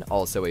son,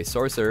 also a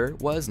sorcerer,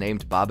 was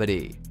named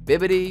Babidi.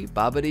 Bibbidi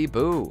Bobbidi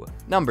Boo.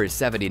 Number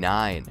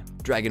 79.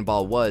 Dragon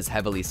Ball was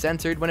heavily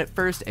censored when it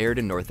first aired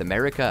in North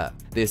America.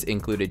 This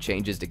included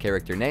changes to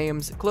character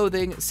names,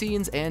 clothing,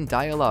 scenes, and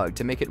dialogue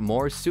to make it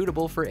more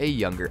suitable for a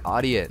younger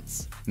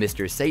audience.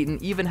 Mr. Satan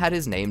even had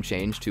his name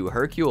changed to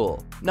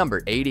Hercule.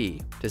 Number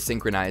 80. To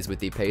synchronize with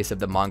the pace of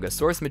the manga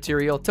source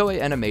material,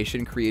 Toei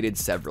Animation created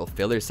several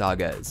filler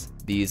sagas.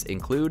 These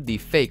include the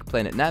fake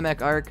Planet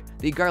Namek arc,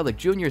 the Garlic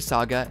Jr.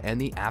 saga, and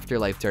the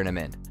Afterlife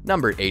Tournament.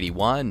 Number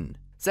 81.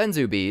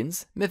 Senzu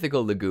beans,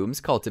 mythical legumes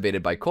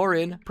cultivated by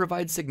Korin,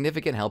 provide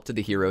significant help to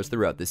the heroes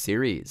throughout the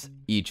series.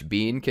 Each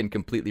bean can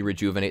completely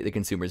rejuvenate the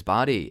consumer's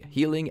body,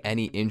 healing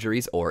any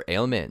injuries or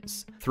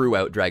ailments.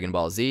 Throughout Dragon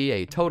Ball Z,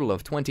 a total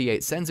of 28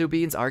 Senzu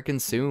beans are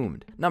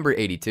consumed. Number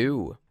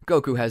 82.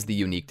 Goku has the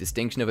unique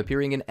distinction of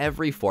appearing in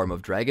every form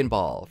of Dragon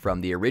Ball, from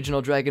the original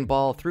Dragon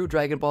Ball through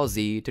Dragon Ball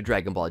Z to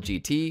Dragon Ball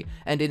GT,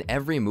 and in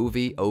every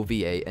movie,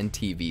 OVA, and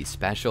TV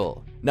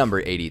special.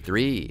 Number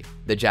 83.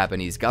 The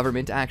Japanese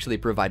government actually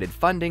provided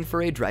funding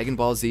for a Dragon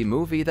Ball Z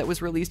movie that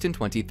was released in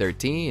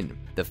 2013.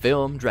 The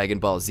film, Dragon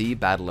Ball Z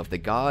Battle of the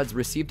Gods,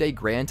 received a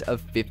grant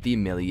of 50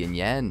 million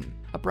yen,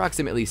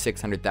 approximately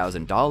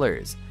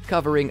 $600,000,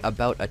 covering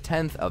about a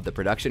tenth of the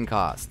production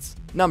costs.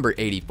 Number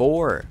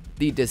 84.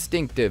 The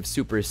distinctive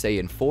Super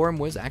Saiyan form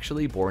was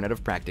actually born out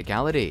of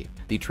practicality.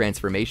 The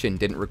transformation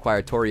didn't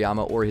require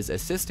Toriyama or his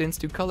assistants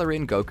to color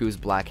in Goku's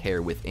black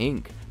hair with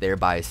ink,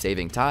 thereby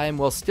saving time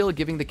while still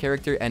giving the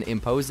character an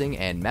imposing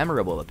and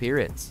memorable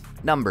appearance.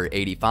 Number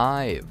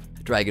 85.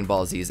 Dragon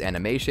Ball Z's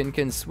animation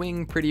can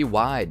swing pretty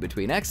wide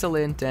between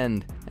excellent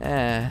and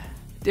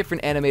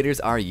Different animators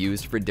are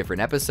used for different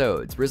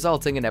episodes,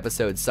 resulting in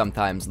episodes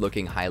sometimes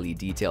looking highly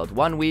detailed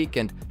one week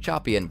and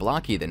choppy and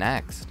blocky the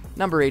next.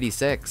 Number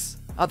 86.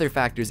 Other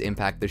factors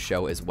impact the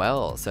show as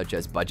well, such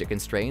as budget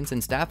constraints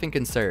and staffing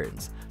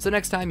concerns, so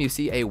next time you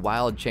see a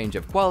wild change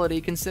of quality,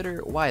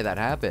 consider why that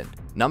happened.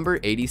 Number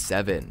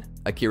 87.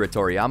 Akira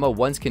Toriyama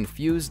once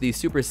confused the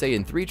Super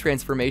Saiyan 3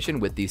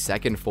 transformation with the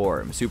second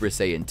form, Super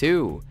Saiyan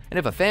 2, and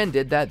if a fan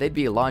did that, they'd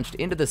be launched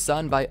into the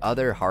sun by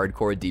other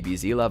hardcore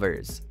DBZ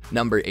lovers.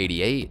 Number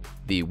 88.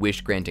 The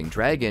wish-granting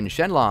dragon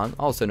Shenlong,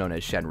 also known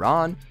as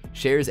Shenron,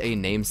 shares a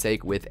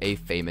namesake with a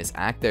famous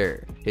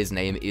actor. His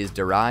name is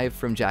derived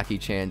from Jackie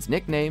Chan's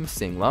nickname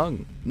Sing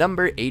Lung.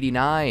 Number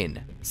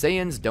 89.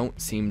 Saiyans don't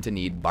seem to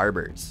need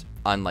barbers.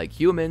 Unlike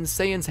humans,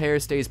 Saiyan's hair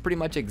stays pretty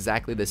much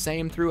exactly the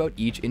same throughout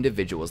each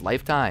individual's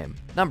lifetime.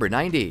 Number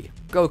 90.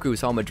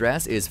 Goku's home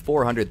address is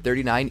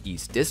 439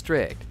 East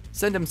District.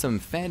 Send him some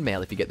fan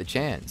mail if you get the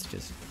chance,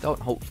 just don't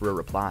hope for a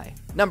reply.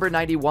 Number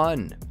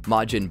 91.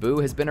 Majin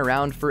Buu has been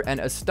around for an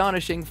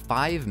astonishing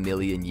 5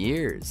 million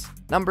years.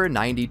 Number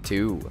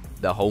 92.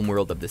 The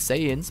homeworld of the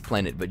Saiyans,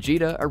 Planet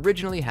Vegeta,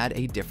 originally had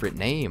a different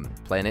name,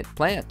 Planet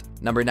Plant.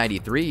 Number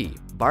 93.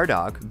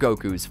 Bardock,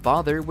 Goku's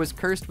father, was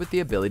cursed with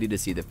the ability to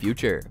see the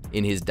future.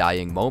 In his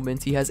dying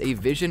moments, he has a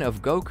vision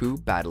of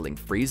Goku battling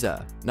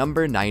Frieza.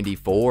 Number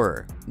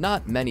 94.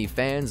 Not many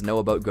fans know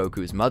about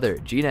Goku's mother,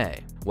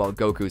 Jine. While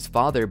Goku's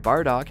father,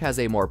 Bardock, has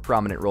a more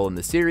prominent role in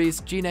the series,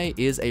 Jine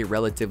is a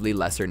relatively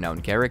lesser-known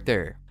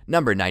character.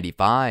 Number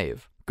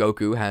 95.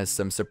 Goku has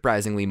some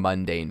surprisingly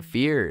mundane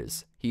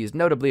fears. He's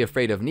notably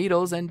afraid of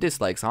needles and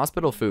dislikes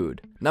hospital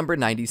food. Number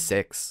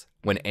 96.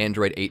 When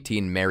Android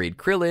 18 married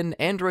Krillin,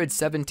 Android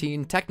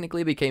 17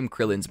 technically became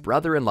Krillin's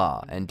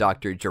brother-in-law, and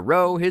Dr.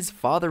 Gero his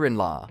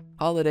father-in-law.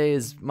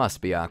 Holidays must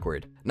be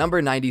awkward.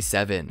 Number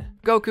 97.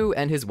 Goku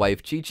and his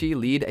wife Chi-Chi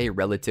lead a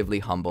relatively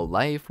humble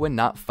life when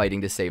not fighting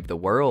to save the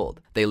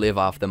world. They live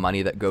off the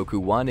money that Goku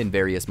won in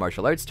various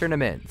martial arts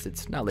tournaments.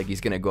 It's not like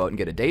he's gonna go out and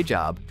get a day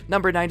job.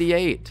 Number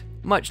 98.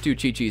 Much to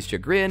Chi-Chi's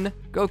chagrin,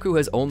 Goku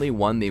has only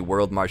won the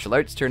World Martial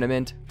Arts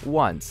Tournament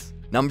once.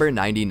 Number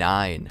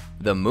 99.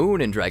 The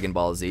moon in Dragon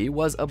Ball Z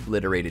was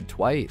obliterated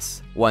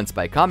twice. Once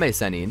by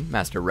Kame-Sennin,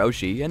 Master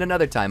Roshi, and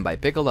another time by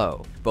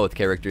Piccolo. Both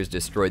characters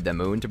destroyed the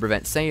moon to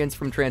prevent Saiyans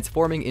from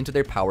transforming into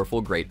their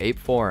powerful Great Ape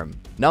form.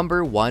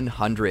 Number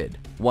 100.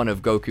 One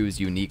of Goku's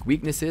unique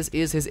weaknesses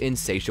is his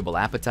insatiable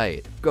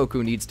appetite.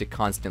 Goku needs to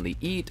constantly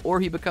eat or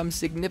he becomes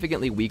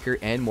significantly weaker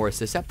and more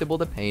susceptible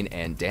to pain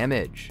and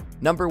damage.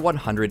 Number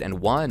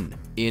 101.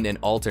 In an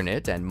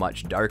alternate and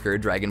much darker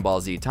Dragon Ball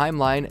Z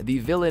timeline, the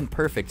villain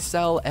Perfect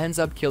Cell ends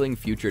up killing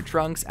Future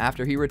Trunks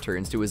after he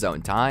returns to his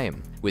own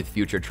time. With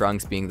Future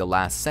Trunks being the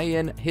last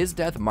Saiyan, his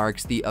death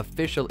marks the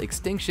official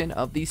extinction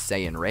of the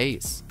Saiyan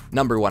race.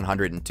 Number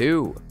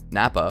 102.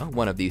 Nappa,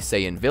 one of the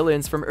Saiyan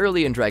villains from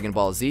early in Dragon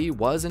Ball Z,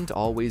 wasn't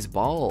always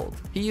bald.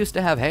 He used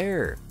to have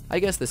hair. I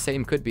guess the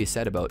same could be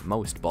said about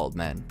most bald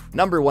men.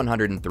 Number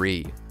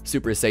 103.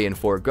 Super Saiyan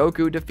 4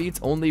 Goku defeats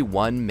only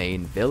one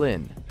main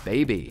villain,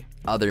 Baby.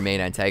 Other main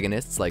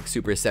antagonists like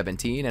Super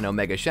 17 and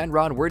Omega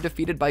Shenron were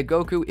defeated by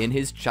Goku in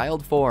his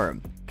child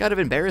form. Kind of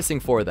embarrassing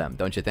for them,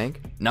 don't you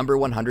think? Number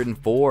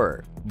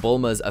 104.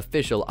 Bulma's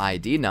official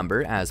ID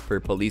number, as per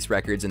police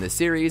records in the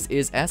series,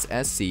 is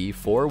SSC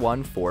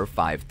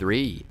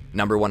 41453.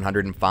 Number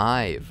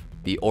 105.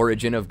 The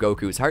origin of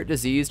Goku's heart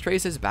disease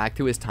traces back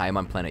to his time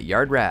on planet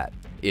Yardrat.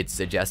 It's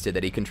suggested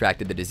that he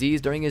contracted the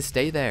disease during his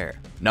stay there.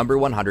 Number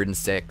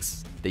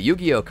 106. The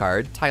Yu-Gi-Oh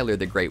card, Tyler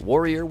the Great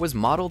Warrior, was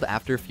modeled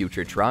after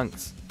future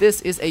Trunks.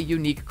 This is a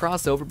unique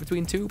crossover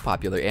between two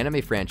popular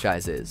anime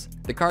franchises.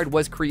 The card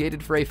was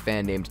created for a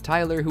fan named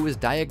Tyler who was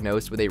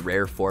diagnosed with a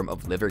rare form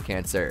of liver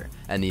cancer,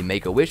 and the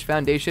Make-A-Wish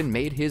Foundation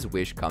made his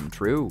wish come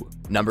true.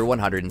 Number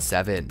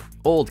 107.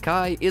 Old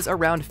Kai is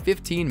around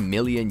 15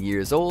 million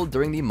years old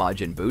during the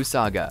Majin Buu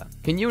saga.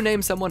 Can you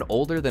name someone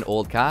older than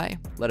Old Kai?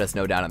 Let us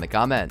know down in the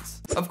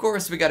comments. Of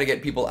course, we gotta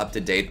get people up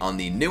to date on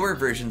the newer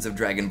versions of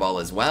Dragon Ball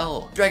as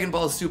well. Dragon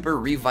Ball Super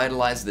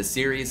revitalized the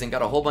series and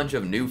got a whole bunch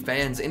of new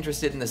fans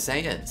interested in the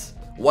Saiyans.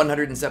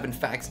 107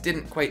 facts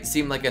didn't quite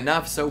seem like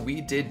enough, so we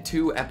did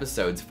 2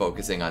 episodes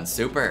focusing on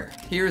Super.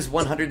 Here's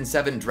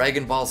 107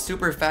 Dragon Ball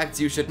Super facts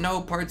you should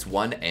know, parts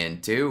 1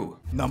 and 2.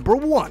 Number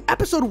 1.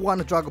 Episode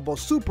 1 of Dragon Ball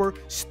Super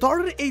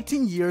started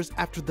 18 years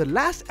after the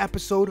last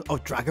episode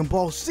of Dragon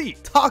Ball Z.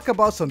 Talk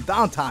about some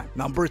downtime.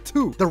 Number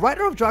 2. The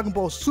writer of Dragon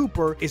Ball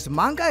Super is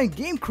manga and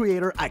game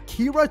creator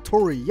Akira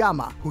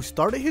Toriyama, who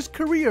started his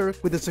career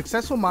with the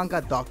successful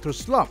manga Dr.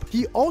 Slump.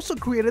 He also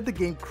created the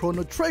game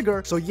Chrono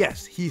Trigger, so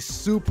yes, he's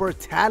super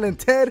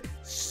talented.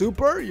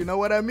 Super, you know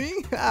what I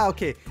mean?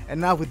 Okay, and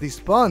now with these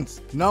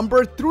puns.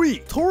 Number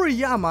 3.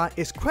 Toriyama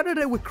is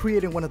credited with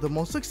creating one of the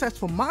most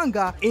successful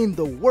manga in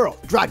the world,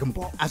 Dragon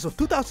Ball. As of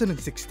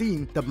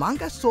 2016, the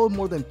manga sold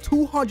more than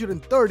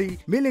 230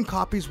 million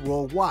copies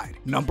worldwide.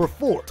 Number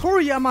 4.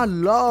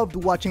 Toriyama loved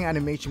watching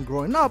animation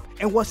growing up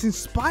and was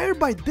inspired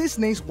by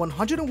Disney's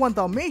 101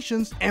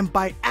 Dalmatians and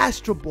by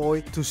Astro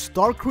Boy to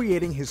start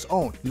creating his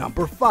own.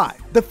 Number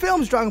 5. The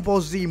films Dragon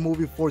Ball Z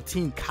Movie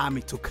 14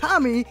 Kami to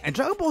Kami and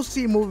Dragon Ball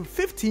Z Movie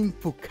 15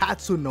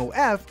 Fukatsu no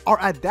F are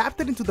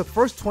adapted into the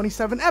first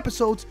 27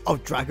 episodes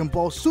of Dragon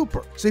Ball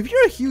Super. So if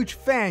you're a huge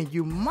fan,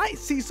 you might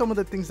see some of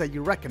the things that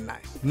you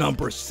recognize.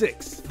 Number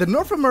 6. The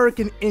North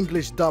American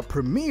English dub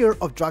premiere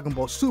of Dragon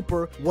Ball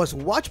Super was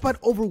watched by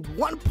over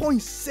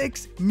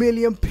 1.6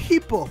 million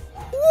people.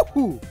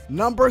 Woohoo!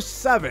 Number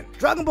 7.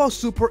 Dragon Ball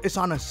Super is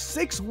on a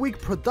 6-week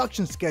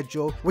production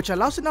schedule, which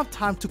allows enough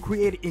time to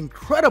create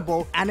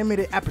incredible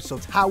animated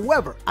episodes.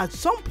 However, at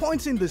some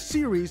points in the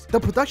series, the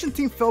production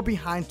team fell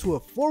behind to a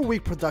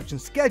 4-week production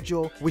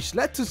schedule, which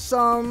led to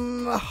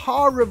some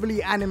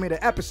horribly animated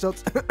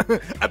episodes.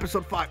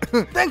 Episode 5.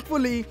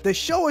 Thankfully, the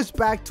show is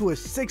back to a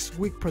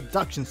 6-week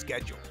production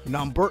schedule.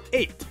 Number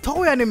 8.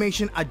 Toei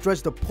Animation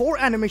addressed the poor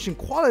animation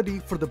quality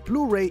for the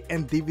Blu-ray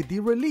and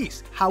DVD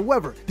release.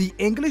 However, the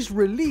English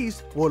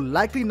release will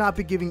likely not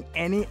be giving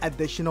any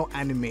additional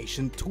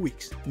animation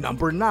tweaks.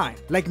 Number 9.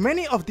 Like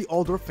many of the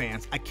older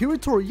fans, Akira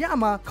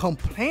Toriyama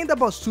complained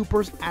about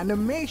Super's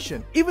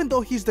animation. Even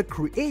though he's the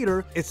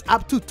creator, it's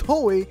up to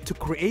Toei to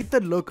create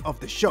the look of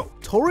the show.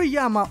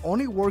 Toriyama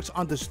only works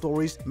on the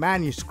story's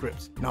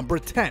manuscripts. Number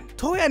 10.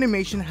 Toei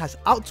Animation has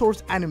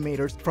outsourced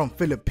animators from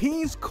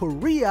Philippines,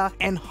 Korea,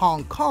 and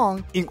Hong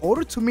Kong in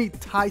order to meet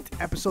tight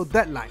episode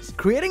deadlines.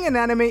 Creating an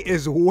anime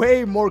is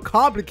way more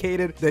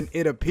complicated than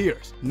it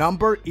appears.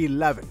 Number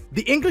 11.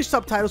 The English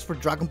subtitles for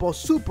Dragon Ball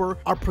Super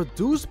are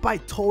produced by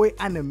Toei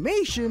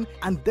Animation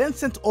and then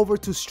sent over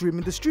to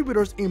streaming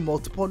distributors in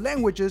multiple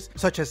languages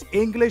such as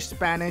English,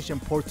 Spanish,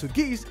 and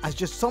Portuguese as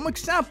just some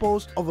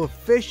examples of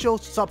official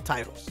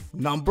subtitles.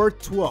 Number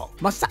 12.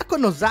 Masako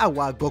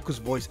Nozawa, Goku's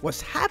voice,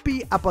 was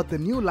happy about the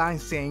new line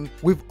saying,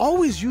 "We've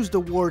always used the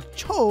word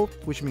Cho,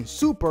 which means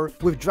super,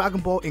 with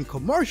Dragon Ball in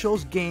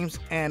commercials, games,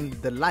 and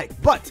the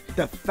like. But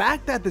the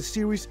fact that the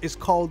series is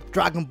called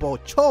Dragon Ball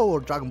Cho or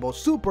Dragon Ball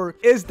Super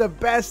is the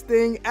best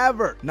thing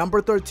ever."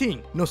 Number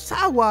 13.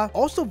 Nozawa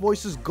also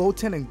voices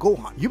Goten and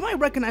Gohan. You might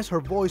recognize her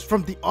voice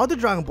from the other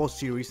Dragon Ball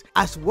series,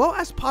 as well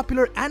as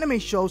popular anime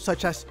shows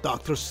such as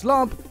Dr.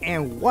 Slump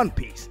and One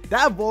Piece.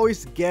 That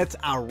voice gets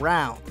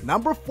around.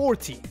 Number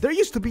 14. There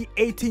used to be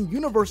 18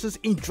 universes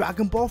in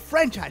Dragon Ball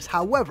franchise.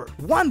 However,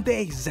 one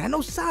day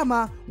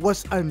Zeno-sama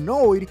was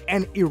annoyed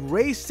and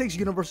erased 6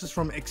 universes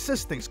from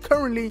existence.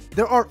 Currently,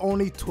 there are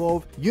only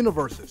 12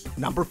 universes.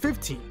 Number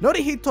 15.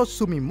 Norihito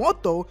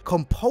Sumimoto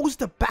composed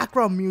the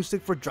background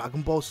music for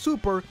Dragon Ball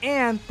Super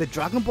and the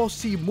Dragon Ball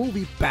Z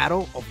movie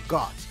Battle of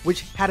Gods,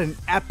 which had an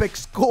epic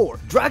score.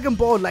 Dragon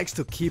Ball likes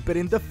to keep it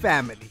in the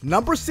family.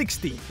 Number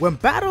 16. When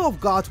Battle of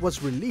Gods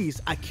was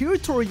released, Akira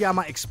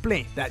Toriyama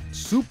explained that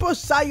Super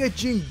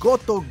Saiyajin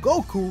Goto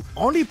Goku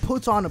only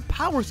puts on a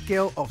power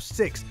scale of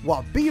 6,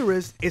 while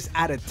Beerus is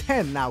at a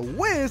 10. Now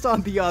Whis,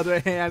 on the other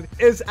hand,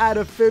 is at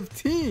a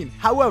 15.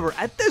 However,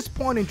 at this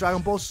point in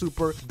Dragon Ball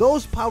Super,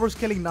 those power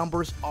scaling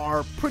numbers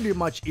are pretty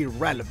much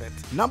irrelevant.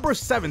 Number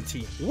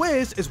 17.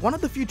 Whis is one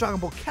of the few Dragon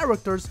Ball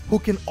characters who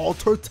can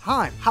alter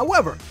time.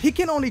 However, he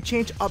can only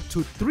change up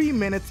to 3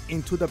 minutes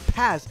into the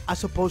past,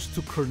 as opposed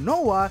to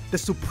Kronoa, the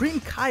supreme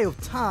Kai of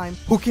time,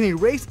 who can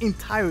erase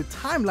entire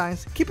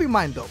timelines. Keep in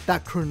mind though,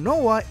 that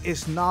Kronoa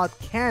is not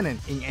canon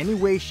in any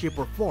way, shape,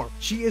 or form.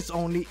 She is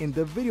only in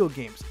the video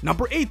games.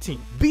 Number 18.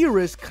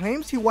 Beerus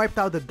claims he wiped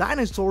out the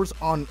dinosaurs dinosaurs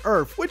on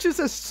Earth, which is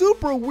a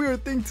super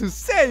weird thing to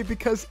say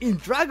because in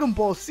Dragon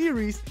Ball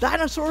series,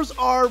 dinosaurs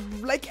are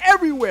like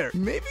everywhere.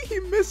 Maybe he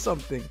missed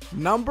something.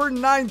 Number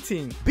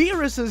 19.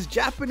 Beerus's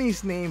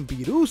Japanese name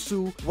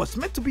Birusu was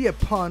meant to be a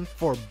pun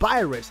for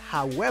virus.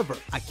 However,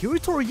 Akira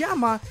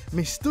Toriyama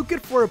mistook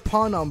it for a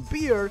pun on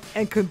beer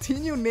and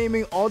continued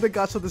naming all the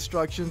gods of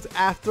destructions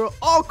after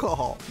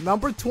alcohol.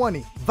 Number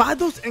 20.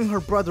 Vados and her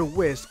brother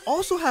Wiz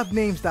also have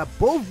names that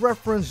both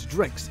reference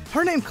drinks.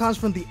 Her name comes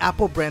from the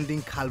Apple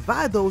branding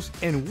Calvados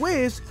and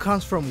Wiz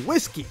comes from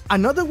whiskey.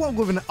 Another one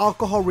with an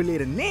alcohol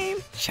related name,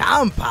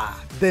 Champa.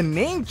 The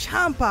name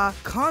Champa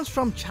comes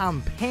from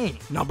champagne.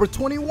 Number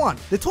 21.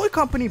 The toy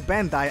company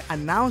Bandai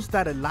announced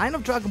that a line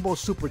of Dragon Ball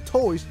Super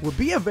toys will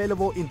be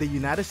available in the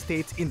United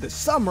States in the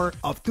summer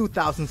of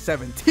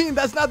 2017.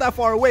 That's not that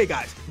far away,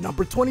 guys.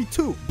 Number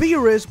 22.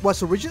 Beerus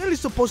was originally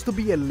supposed to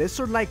be a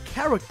lizard-like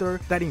character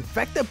that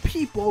infected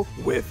people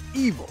with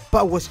evil,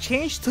 but was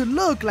changed to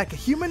look like a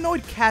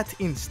humanoid cat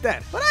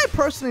instead. But I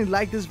personally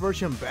like this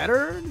version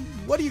better.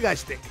 What do you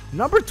guys think?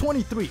 Number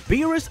 23.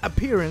 Beerus'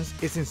 appearance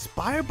is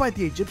inspired by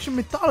the Egyptian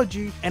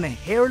mythology and a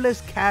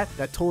hairless cat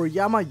that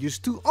Toriyama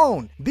used to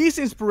own. These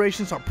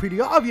inspirations are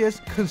pretty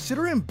obvious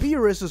considering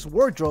Beerus'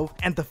 wardrobe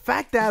and the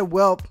fact that,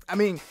 well, I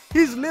mean,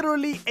 he's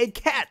literally a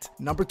cat.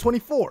 Number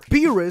 24.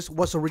 Beerus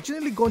was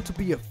originally going to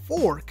be a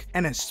fork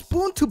and a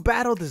spoon to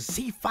battle the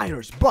Z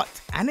Fighters, but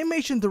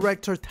animation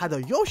director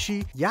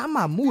Tadayoshi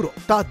Yamamoto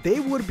thought they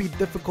would be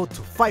difficult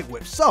to fight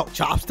with, so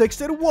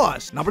chopsticks it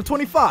was. Number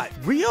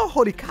 25. Ryo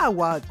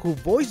Horikawa, who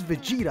voiced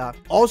Vegeta,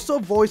 also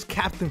voiced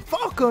Captain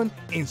Falcon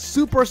in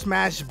Super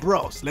Smash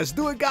Bros. Let's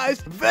do it,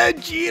 guys.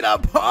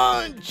 Vegeta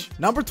Punch!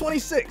 Number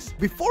 26.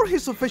 Before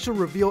his official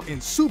reveal in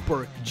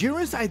Super,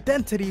 Jiren's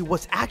identity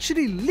was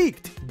actually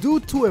leaked due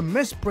to a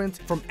misprint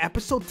from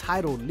episode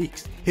title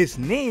leaks. His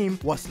name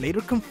was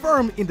later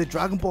confirmed in the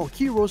Dragon Ball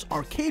Heroes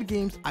arcade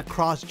games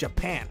across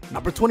Japan.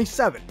 Number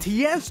 27.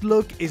 Tien's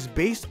look is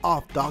based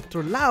off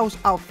Dr. Lau's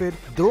outfit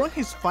during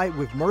his fight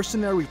with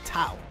mercenary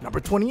Tao. Number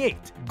 28.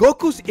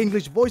 Goku's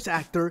English voice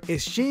actor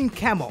is Shin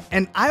Kamo,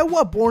 an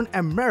Iowa-born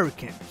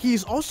American. He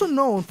is also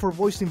known for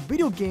voicing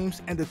video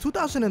games and the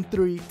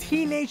 2003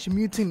 Teenage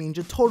Mutant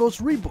Ninja Turtles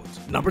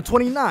reboot. Number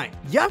 29.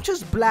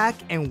 Yamcha's black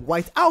and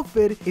white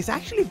outfit is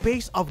actually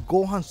based off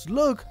Gohan's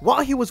look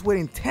while he was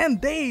waiting 10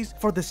 days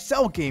for the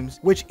Cell games,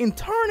 which in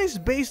turn is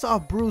based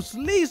off Bruce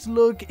Lee's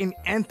look in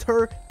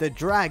Enter the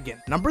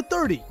Dragon. Number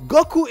 30.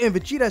 Goku in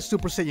Vegeta's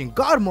Super Saiyan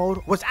God mode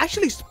was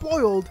actually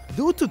spoiled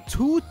due to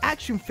 2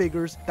 action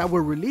figures that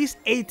were released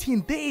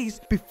 18 days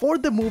before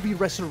the movie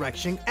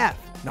Resurrection F.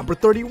 Number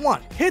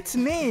 31. Hit's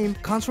name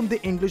comes from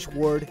the English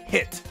word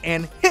hit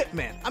and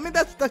hitman. I mean,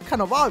 that's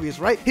kind of obvious,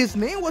 right? His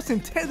name was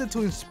intended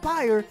to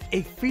inspire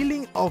a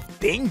feeling of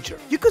danger.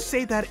 You could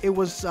say that it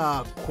was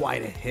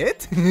quite a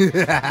hit.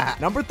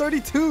 Number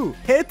 32.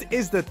 Hit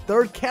is the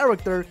third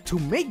character to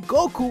make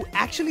Goku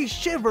actually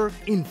shiver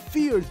in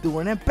fear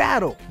during a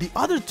battle. The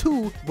other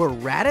 2 were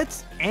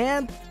Raditz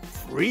and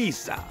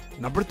Frieza.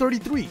 Number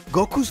 33.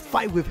 Goku's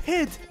fight with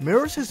Hit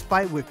mirrors his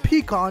fight with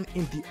Pikkon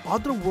in the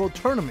Otherworld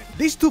tournament.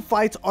 These 2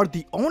 fights are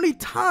the only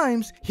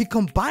times he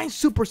combines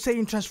Super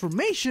Saiyan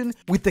transformation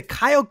with the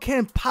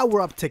Kaioken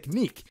power-up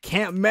technique.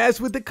 Can't mess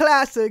with the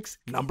classics.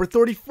 Number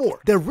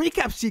 34. The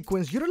recap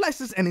sequence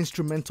utilizes an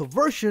instrumental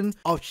version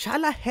of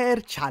Chala Her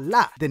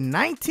Chala, the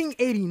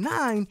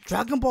 1989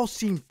 Dragon Ball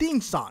Z theme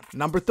song.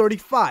 Number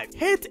 35.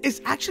 Hit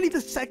is actually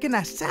the second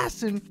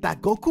assassin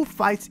that Goku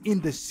fights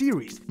in the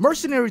series.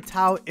 Mercenary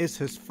Tao is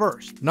his first.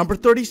 Number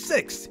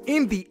 36.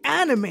 In the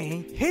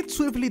anime, Hit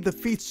swiftly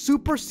defeats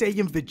Super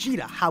Saiyan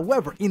Vegeta.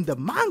 However, in the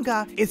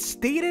manga, it's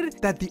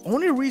stated that the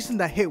only reason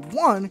that Hit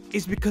won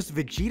is because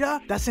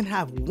Vegeta doesn't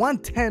have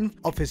 1/10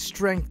 of his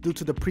strength due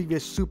to the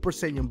previous Super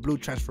Saiyan Blue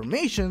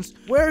transformations.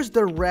 Where's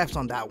the refs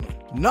on that one?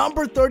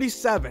 Number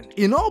 37.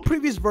 In all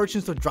previous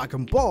versions of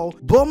Dragon Ball,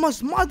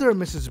 Bulma's mother,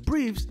 Mrs.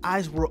 Brief's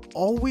eyes were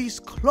always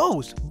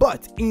closed,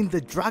 but in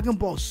the Dragon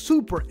Ball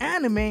Super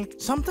anime,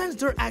 sometimes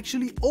they're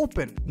actually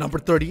open. Number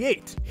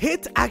 38.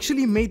 Hit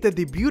actually made the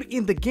debut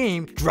in the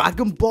game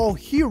Dragon Ball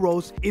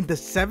Heroes in the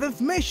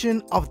 7th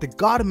mission of the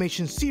God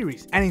Mission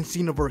series and in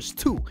Xenoverse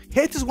 2.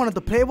 Hit is one of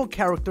the playable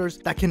characters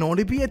that can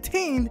only be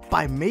attained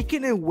by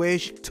making a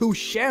wish to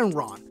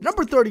Shenron.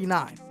 Number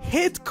 39.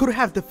 Hit could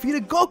have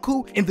defeated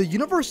Goku in the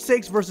Universe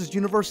 6 vs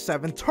Universe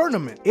 7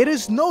 tournament. It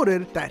is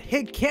noted that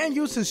Hit can't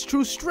use his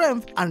true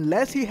strength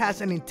unless he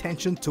has an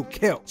intention to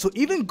kill. So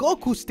even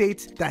Goku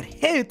states that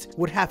Hit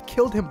would have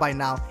killed him by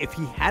now if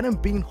he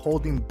hadn't been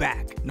holding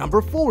back.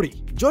 Number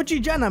 40. Joji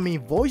Janami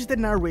voiced the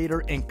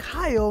narrator and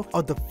Kyle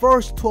of the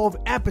first 12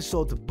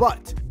 episodes,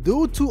 but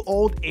due to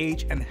old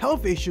age and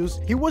health issues,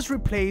 he was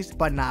replaced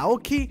by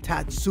Naoki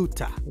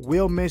Tatsuta.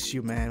 We'll miss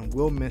you, man.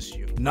 We'll miss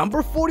you.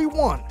 Number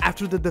 41.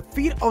 After the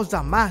defeat of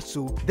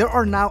Zamasu, there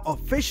are now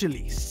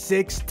officially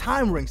 6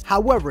 time rings.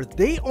 However,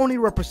 they only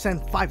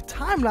represent 5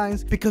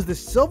 timelines because the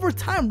silver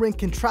time ring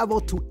can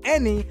travel to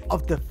any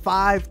of the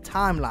 5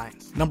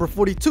 timelines. Number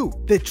 42.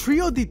 The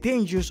Trio de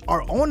Dangers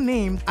are all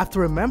named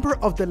after a member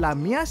of the La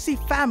Mia Si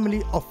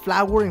family of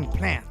flowering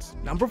plants.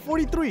 Number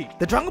 43.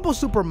 The Dragon Ball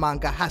Super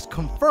manga has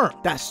confirmed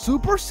that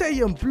Super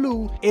Saiyan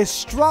Blue is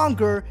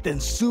stronger than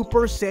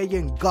Super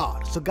Saiyan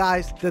God. So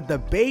guys, the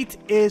debate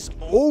is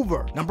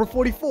over. Number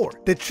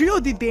 44. The trio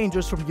of the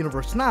Dangers from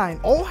Universe 9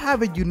 all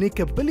have a unique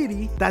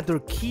ability that their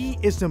ki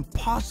is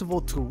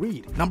impossible to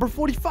read. Number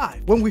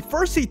 45. When we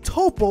first see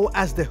Toppo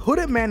as the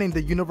hooded man in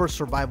the Universe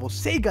Survival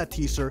Sega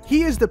teaser,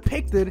 he is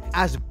depicted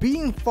as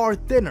being far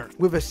thinner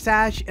with a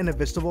sash and a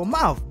visible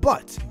mouth,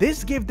 but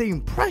this gave the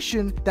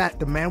impression that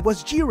the man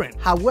was Jiren.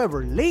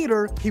 However,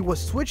 later he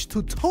was switched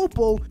to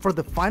Toppo for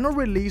the final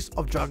release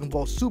of Dragon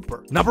Ball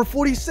Super. Number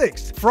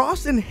 46.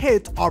 Frost and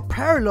Hit are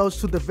parallels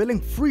to the villain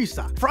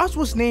Frieza. Frost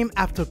was named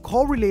after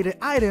correlated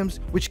items,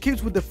 which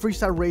keeps with the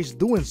Frieza race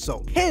doing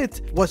so.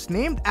 Hit was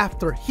named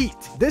after heat.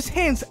 This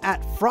hints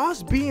at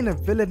Frost being a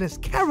villainous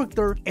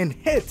character and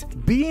Hit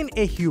being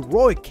a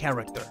heroic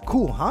character.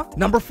 Cool, huh?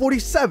 Number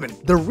 47.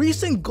 The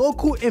reason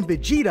Goku and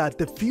Vegeta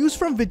defused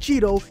from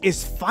Vegito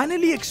is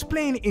finally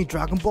explained in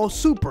Dragon Ball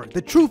Super.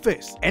 The truth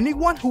is,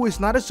 anyone who is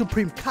not a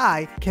Supreme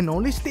Kai can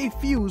only stay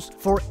fused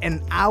for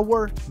an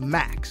hour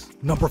max.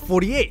 Number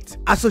 48.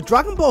 As of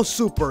Dragon Ball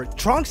Super,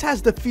 Trunks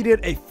has defeated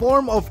a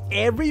form of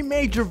every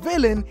major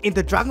villain in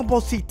the Dragon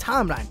Ball Z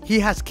timeline. He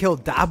has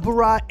killed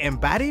Dabura and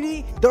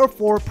Bariri,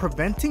 therefore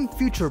preventing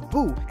future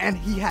Buu, and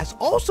he has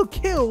also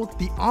killed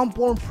the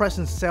unborn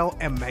present Cell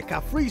and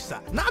Mecha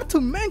Frieza. Not to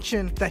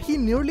mention that he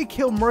nearly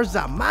killed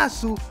Mirza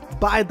Masu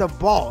by the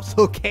balls,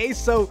 okay?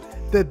 So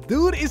the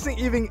dude isn't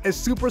even a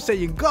Super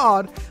Saiyan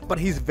God, but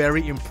he's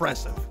very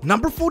impressive.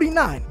 Number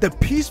 49. The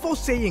peaceful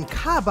Saiyan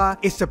Kaba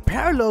is a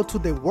parallel to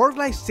the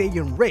warlike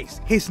Saiyan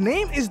race. His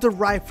name is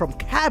derived from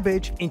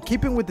cabbage, in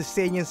keeping with the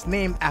Saiyans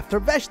named after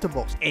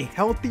vegetables, a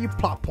healthy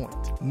plot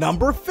point.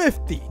 Number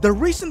 50. The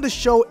reason the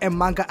show and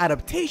manga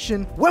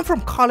adaptation went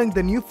from calling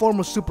the new form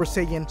of Super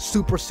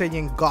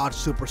Saiyan God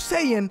Super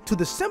Saiyan to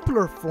the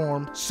simpler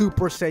form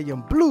Super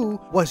Saiyan Blue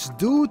was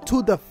due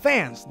to the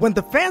fans. When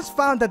the fans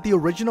found that the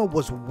original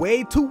was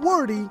way too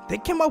wordy, they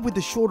came up with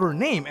a shorter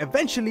name.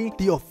 Eventually,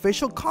 the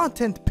official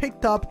content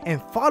picked up and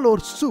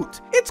followed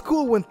suit. It's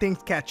cool when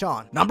things catch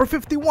on. Number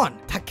 51.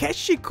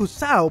 Takeshi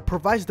Kusao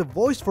provides the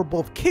voice for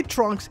both Kid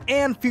Trunks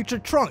and Future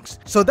Trunks.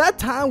 So that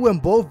time when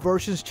both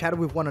versions chatted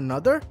with one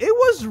another, it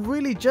was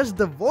really just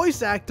the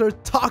voice actor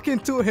talking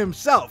to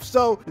himself.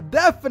 So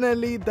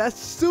definitely that's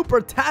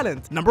super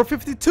talent. Number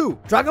 52.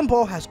 Dragon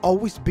Ball has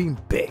always been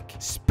big,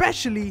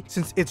 especially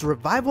since its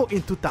revival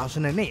in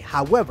 2008.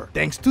 However,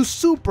 thanks to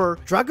Super,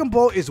 Dragon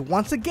Ball is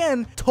once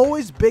again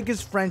Toei's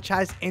biggest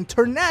franchise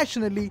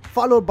internationally,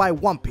 followed by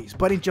One Piece.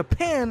 But in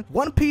Japan,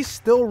 One Piece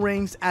still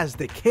reigns as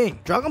the king.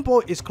 Dragon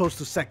Ball is close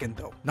to second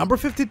though. Number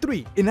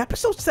 53. In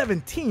episode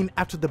 17,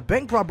 after the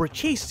bank robber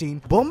chase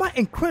scene, Bulma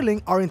and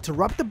Krillin are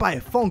interrupted by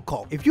a phone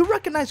call. If you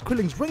recognize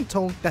Krillin's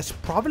ringtone, that's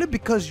probably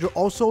because you're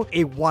also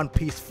a One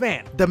Piece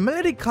fan. The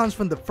melody comes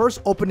from the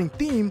first opening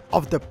theme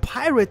of the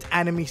pirate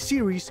anime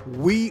series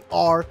We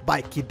Are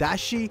by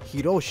Kidashi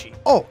Hiroshi.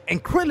 Oh,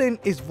 and Krillin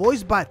is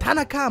voiced by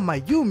Tanaka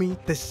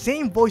Mayumi, the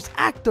same voice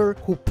actor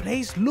who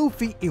plays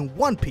Luffy in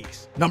One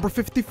Piece. Number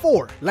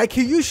 54. Like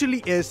he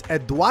usually is,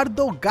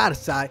 Eduardo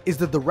Garza is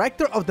the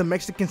director of the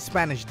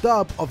Mexican-Spanish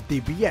dub of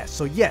DBS.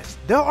 So yes,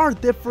 there are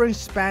different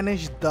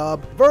Spanish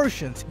dub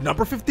versions.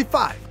 Number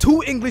 55.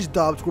 2 English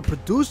dubs were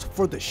produced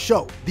for the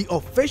show. The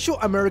official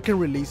American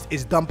release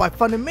is done by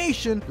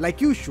Funimation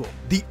like usual.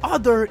 The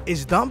other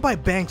is done by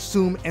Bang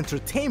Zoom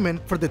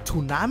Entertainment for the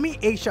Toonami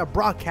Asia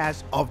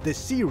broadcast of this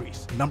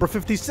series. Number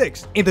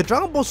 56. In the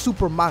Dragon Ball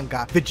Super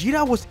manga,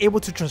 Vegeta was able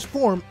to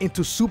transform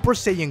into Super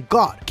Saiyan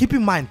God. Keep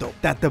in mind though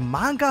that the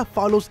manga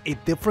follows a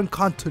different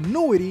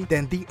continuity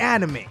than the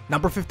anime.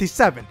 Number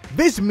 57.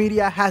 Viz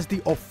Media has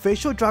the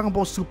official Dragon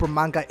Ball Super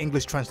manga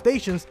English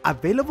translations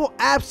available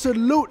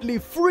absolutely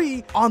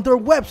free on their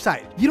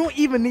website. You don't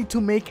even need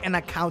to make an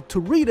account to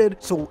read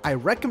it, so I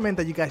recommend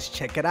that you guys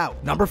check it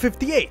out. Number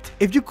 58.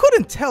 If you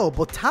couldn't tell,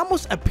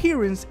 Botamo's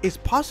appearance is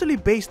partially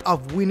based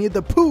off Winnie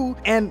the Pooh,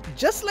 and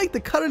just like the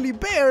cuddly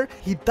bear,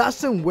 he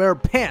doesn't wear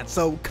pants,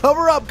 so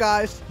cover up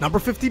guys. Number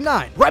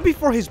 59. Right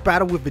before his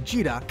battle with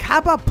Vegeta,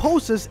 Kaba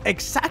poses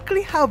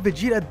exactly how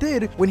Vegeta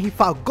did when he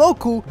fought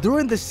Goku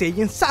during the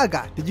Saiyan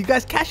Saga. Did you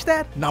guys catch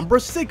that? Number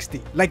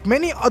 60. Like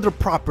many other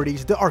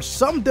properties, there are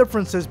some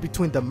differences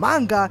between the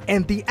manga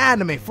and the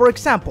anime. For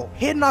example,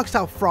 Hit knocks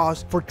out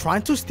Frost for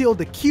trying to steal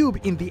the cube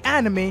in the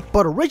anime,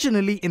 but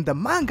originally in the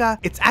manga,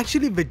 it's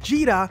actually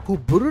Vegeta who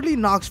brutally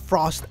knocks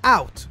Frost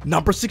out.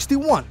 Number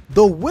 61.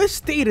 Though Wiz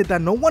stated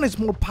that no one is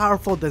more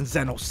powerful than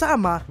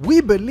Zeno-sama,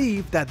 we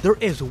believe that there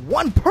is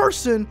one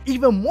person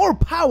even more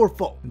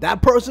powerful.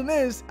 That person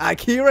is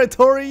Akira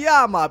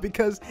Toriyama,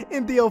 because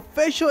in the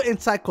official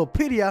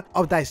encyclopedia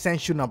of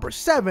Daisenshu number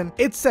 7,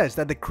 it says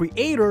that the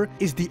creator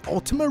is the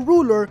ultimate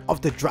ruler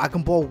of the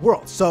Dragon Ball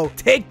world. So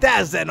take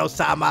that,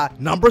 Zeno-sama.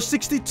 Number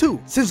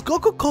 62. Since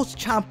Goku calls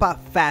Champa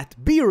Fat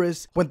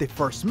Beerus when they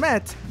first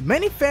met,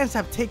 many fans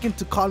have taken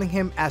to calling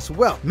him as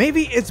well.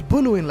 Maybe it's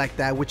bullying like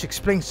that, which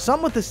explains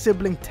some of the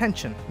sibling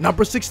tension.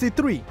 Number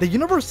 63. The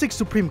Universe 6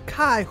 Supreme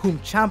Kai, whom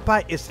Champa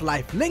Champa is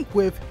life linked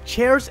with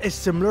shares a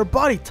similar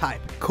body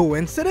type.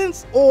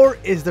 Coincidence? Or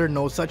is there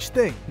no such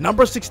thing?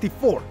 Number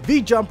 64.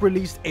 V-Jump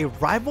released a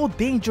rival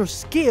danger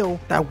scale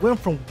that went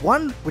from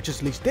 1, which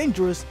is least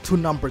dangerous, to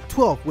number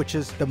 12, which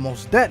is the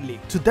most deadly,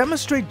 to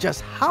demonstrate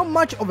just how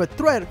much of a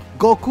threat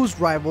Goku's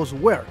rivals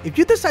were. If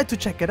you decide to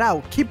check it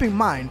out, keep in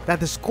mind that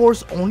the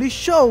scores only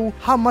show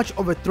how much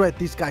of a threat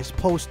these guys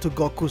pose to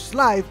Goku's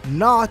life,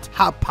 not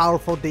how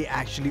powerful they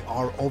actually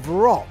are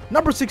overall.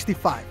 Number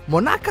 65.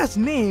 Monaka's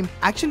name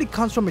actually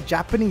comes from a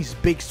Japanese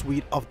big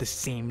sweet of the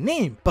same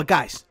name. But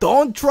guys,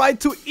 don't try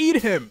to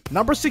eat him.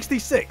 Number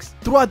 66.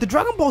 Throughout the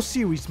Dragon Ball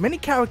series, many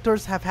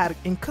characters have had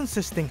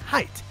inconsistent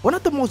height. One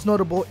of the most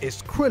notable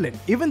is Krillin.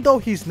 Even though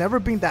he's never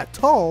been that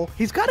tall,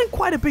 he's gotten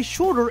quite a bit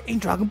shorter in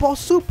Dragon Ball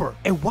Super.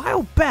 A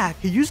while back,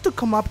 he used to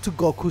come up to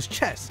Goku's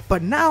chest,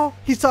 but now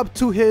he's up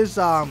to his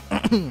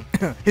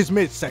his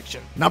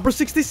midsection. Number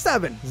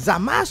 67.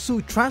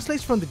 Zamasu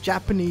translates from the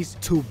Japanese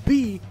to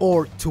be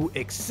or to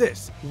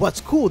exist.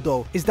 What's cool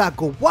though is that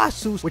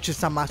Gowasu, which is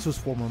Zamasu's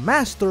former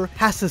master,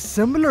 has a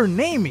similar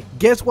naming.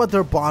 Guess what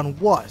their bond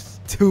was?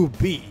 To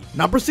be.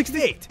 Number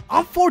 68.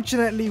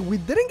 Unfortunately, we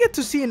didn't get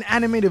to see an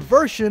animated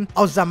version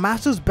of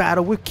Zamasu's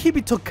battle with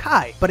Kibito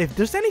Kai, but if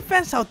there's any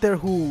fans out there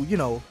who,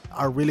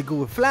 are really good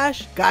with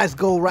Flash, guys,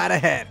 go right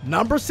ahead.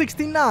 Number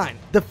 69.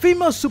 The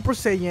female Super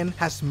Saiyan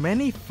has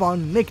many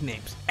fun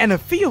nicknames, and a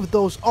few of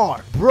those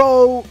are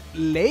Bro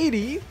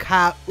Lady,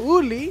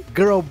 Kauli,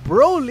 Girl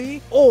Broly,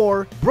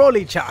 or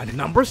Broly-chan.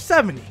 Number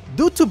 70.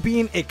 Due to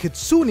being a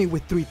kitsune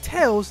with 3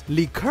 tails,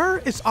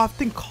 Liqueur is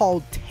often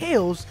called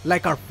Tails,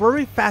 like our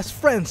furry fast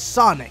friend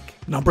Sonic.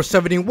 Number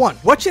 71.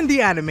 Watching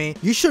the anime,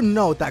 you should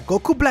know that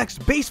Goku Black's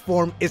base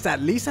form is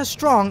at least as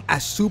strong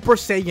as Super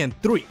Saiyan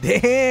 3.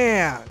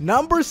 Damn!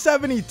 Number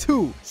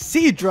 72.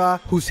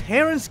 Sidra, whose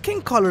hair and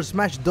skin colors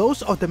match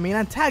those of the main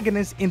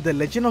antagonist in the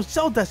Legend of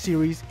Zelda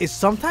series, is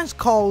sometimes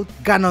called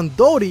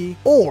Ganondorf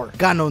or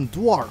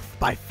Ganondorf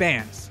by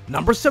fans.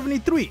 Number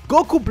 73.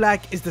 Goku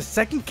Black is the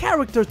second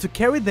character to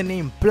carry the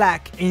name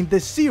Black in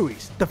this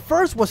series. The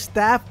first was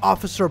Staff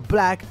Officer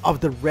Black of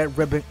the Red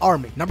Ribbon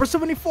Army. Number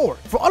 74.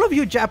 For all of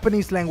you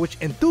Japanese language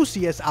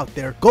enthusiasts out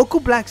there,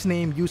 Goku Black's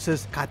name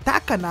uses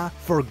katakana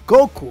for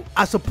Goku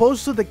as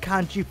opposed to the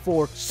kanji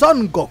for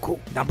Son Goku.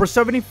 Number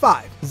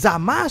 75.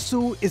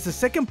 Zamasu is the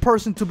second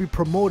person to be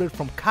promoted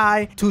from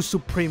Kai to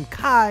Supreme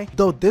Kai,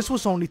 though this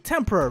was only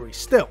temporary.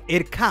 Still,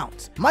 it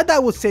counts. My dad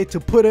would say to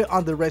put it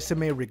on the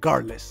resume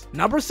regardless.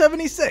 Number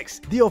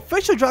 76. The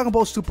official Dragon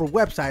Ball Super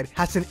website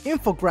has an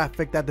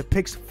infographic that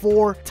depicts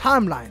 4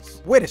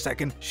 timelines. Wait a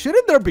second,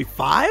 shouldn't there be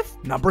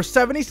 5? Number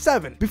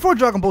 77. Before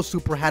Dragon Ball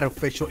Super had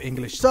official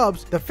English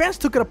subs, the fans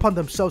took it upon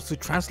themselves to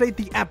translate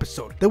the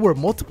episode. There were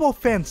multiple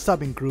fan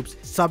subbing groups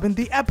subbing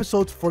the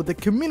episodes for the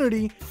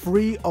community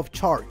free of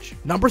charge.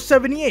 Number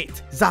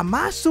 78.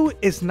 Zamasu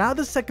is now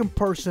the second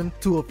person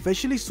to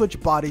officially switch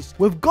bodies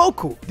with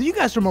Goku. Do you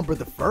guys remember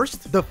the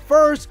first? The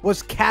first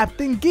was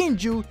Captain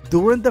Ginju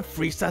during the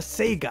Frieza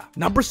Saga.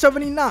 Number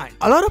 79.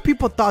 A lot of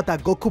people thought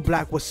that Goku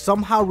Black was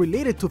somehow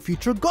related to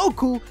future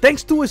Goku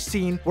thanks to a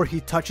scene where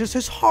he touches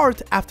his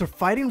heart after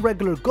fighting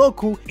regular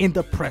Goku in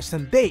the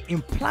present day,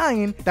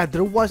 implying that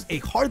there was a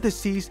heart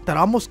disease that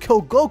almost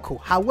killed Goku.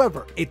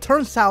 However, it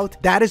turns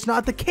out that is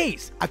not the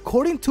case.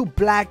 According to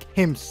Black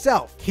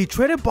himself, he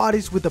traded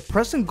bodies with the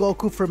present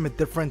Goku from a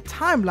different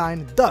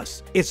timeline,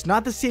 thus, it's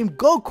not the same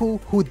Goku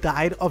who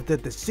died of the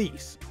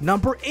disease.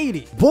 Number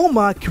 80.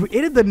 Bulma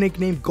created the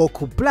nickname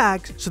Goku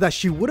Black so that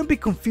she wouldn't be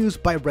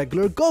confused by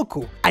regular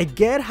Goku. I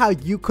get how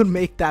you could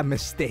make that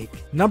mistake.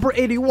 Number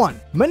 81.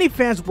 Many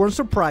fans weren't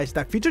surprised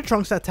that Future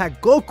Trunks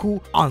attacked Goku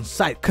on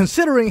sight,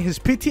 considering his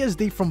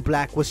PTSD from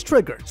Black was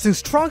triggered.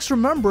 Since Trunks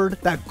remembered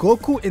that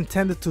Goku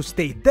intended to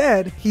stay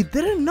dead, he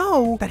didn't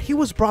know that he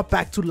was brought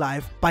back to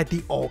life by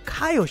the All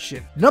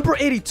Kaioshin. Number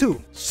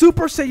 82.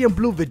 Super Saiyan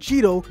Blue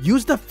Vegito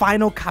used the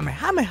final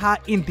Kamehameha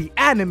in the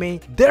anime,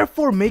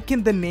 therefore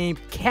making the name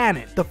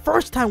canon. The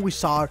first time we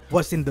saw it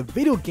was in the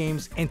video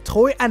games and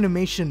Toei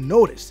Animation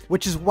Notice,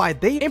 which is why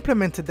they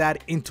implemented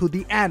that into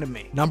the anime.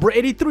 Number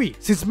 83.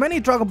 Since many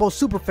Dragon Ball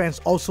Super fans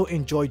also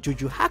enjoy Yu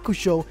Yu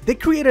Hakusho, they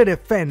created a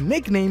fan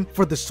nickname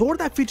for the sword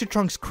that Future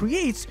Trunks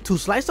creates to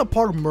slice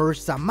apart Merge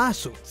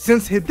Zamasu.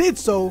 Since he did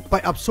so by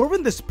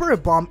absorbing the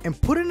Spirit Bomb and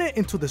putting it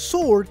into the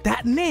sword,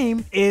 that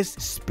name is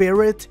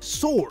Spirit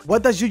Sword.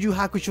 What does Yu Yu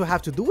Hakusho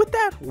have to do with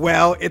that?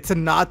 Well, it's a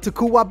nod to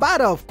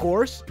Kuwabara, of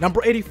course.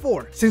 Number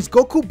 84. Since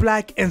Goku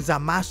Black and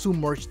Zamasu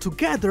merged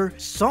together,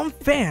 some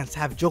fans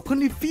have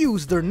jokingly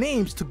fused their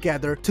names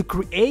together to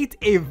create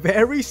a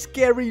very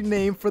scary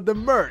name for the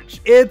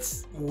merge.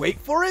 It's, wait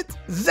for it,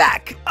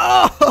 Zack.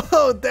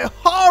 Oh, the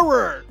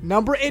horror.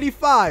 Number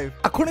 85.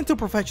 According to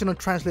professional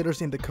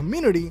translators in the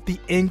community, the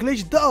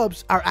English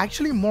dubs are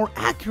actually more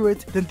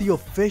accurate than the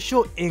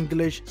official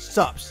English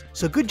subs.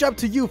 So good job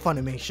to you,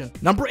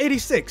 Funimation. Number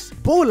 86.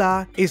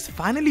 Bola is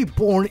finally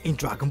born in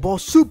Dragon Ball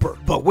Super.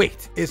 But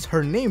wait, is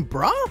her name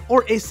Bra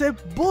or is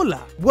it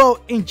Bola?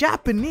 Well, in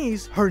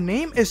Japanese, her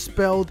name is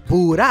spelled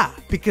Bura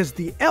because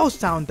the L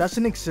sound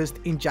doesn't exist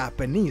in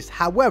Japanese.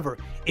 However,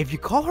 If you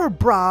call her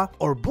Bra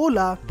or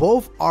Bula,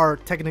 both are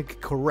technically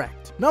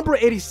correct. Number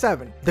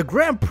 87. The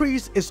Grand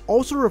Priest is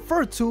also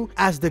referred to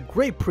as the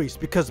Great Priest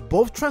because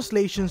both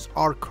translations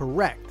are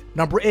correct.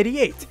 Number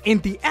 88. In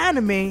the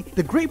anime,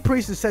 the Great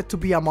Priest is said to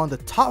be among the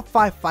top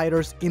 5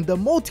 fighters in the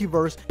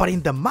multiverse, but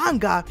in the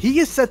manga, he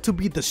is said to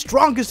be the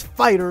strongest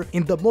fighter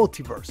in the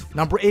multiverse.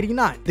 Number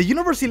 89. The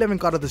Universe 11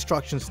 God of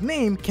Destruction's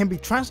name can be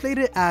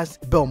translated as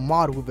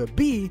Belmod with a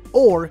B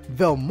or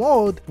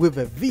Velmod with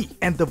a V,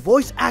 and the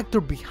voice actor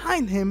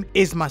behind him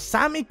is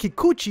Masami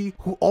Kikuchi,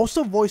 who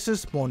also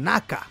voices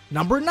Monaka.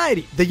 Number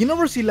 90. The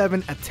Universe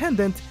 11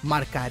 attendant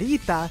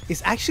Margarita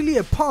is actually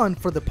a pun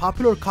for the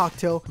popular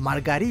cocktail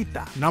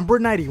Margarita. Number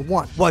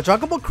 91. While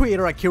Dragon Ball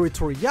creator Akira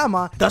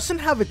Toriyama doesn't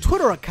have a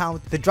Twitter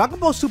account, the Dragon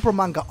Ball Super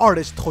manga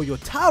artist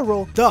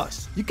Toyotaro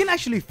does. You can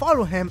actually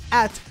follow him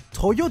at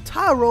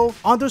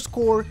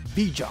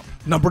Toyotaro_VJump.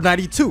 Number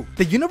 92.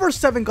 The Universe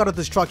 7 God of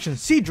Destruction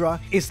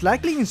Sidra is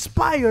likely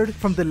inspired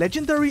from the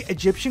legendary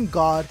Egyptian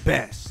god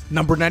Bes.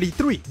 Number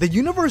 93. The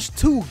Universe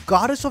 2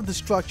 Goddess of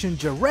Destruction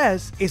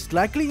Jerez is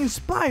likely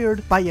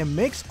inspired by a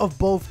mix of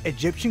both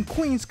Egyptian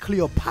queens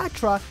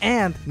Cleopatra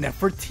and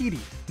Nefertiti.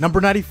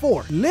 Number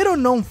 94. Little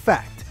known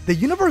fact. The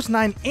Universe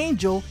 9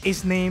 Angel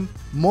is named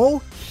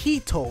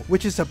Mojito,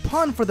 which is a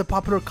pun for the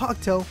popular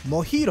cocktail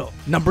Mojito.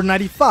 Number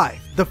 95.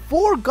 The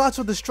 4 Gods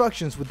of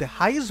Destructions with the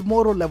highest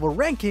motor level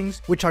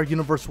rankings, which are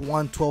Universe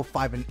 1, 12,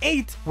 5, and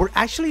 8, were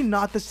actually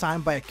not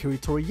designed by Akira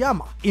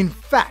Toriyama. In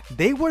fact,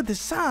 they were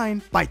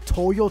designed by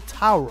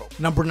Toyotaro.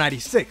 Number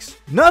 96.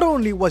 Not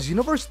only was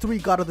Universe 3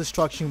 God of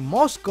Destruction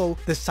Moscow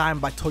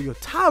designed by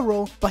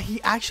Toyotaro, but he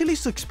actually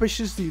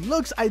suspiciously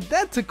looks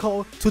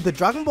identical to the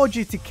Dragon Ball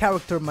GT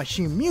character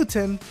Machine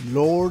Mutant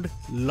Lord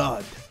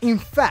Ludd. In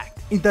fact,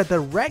 in the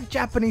direct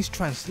Japanese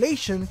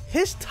translation,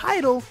 his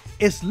title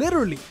is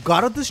literally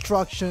God of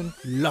Destruction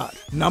Ludd.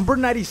 Number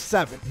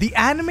 97. The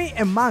anime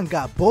and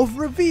manga both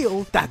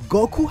reveal that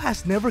Goku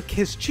has never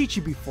kissed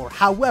Chi-Chi before.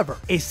 However,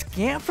 a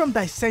scan from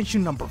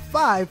Dissension number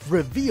 5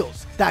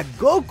 reveals that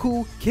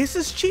Goku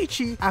kisses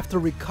Chi-Chi after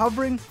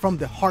recovering from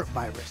the heart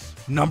virus.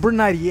 Number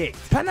 98.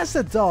 Planet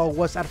Sadal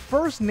was at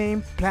first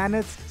named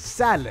Planet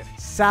Salad,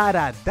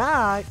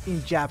 Sarada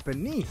in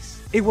Japanese.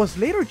 It was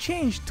later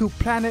changed to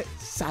Planet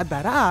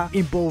Sadara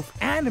in both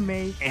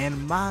anime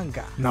and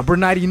manga. Number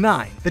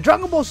 99. The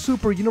Dragon Ball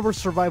Super Universe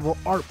Survival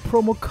Art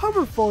promo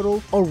cover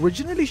photo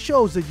originally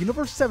shows the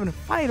Universe 7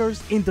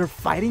 fighters in their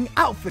fighting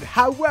outfit.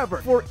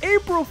 However, for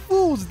April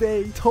Fool's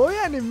Day, Toei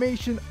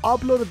Animation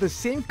uploaded the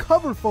same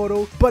cover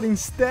photo, but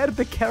instead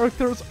the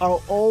characters are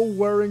all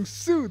wearing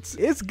suits.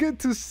 It's good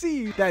to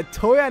see that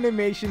Toei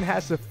Animation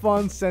has a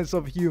fun sense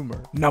of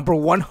humor. Number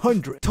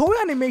 100. Toei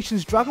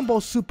Animation's Dragon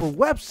Ball Super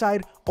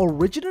website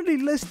originally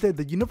listed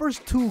the Universe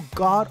 2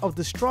 God of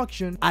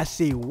Destruction as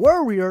a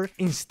warrior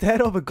instead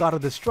of a God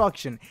of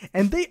Destruction,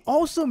 and they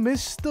also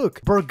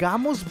mistook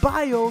Bergamo's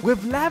bio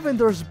with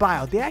Lavender's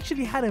bio. They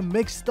actually had it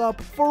mixed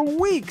up for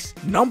weeks.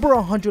 Number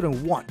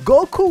 101.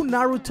 Goku,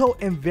 Naruto,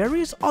 and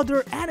various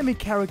other anime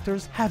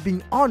characters have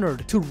been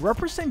honored to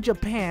represent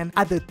Japan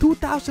at the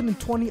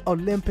 2020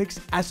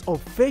 Olympics as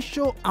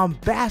official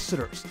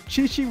ambassadors.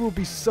 Chi-Chi will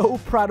be so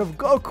proud of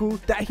Goku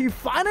that he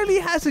finally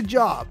has a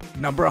job.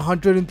 Number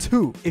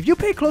 102. If you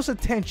pay close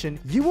attention,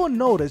 you will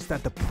notice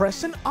that the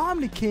present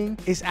Omni King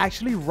is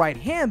actually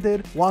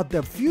right-handed, while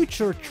the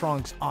future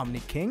Trunks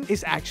Omni King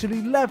is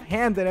actually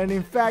left-handed. And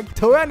in fact,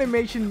 Toei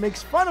Animation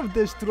makes fun of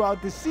this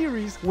throughout the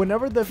series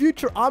whenever the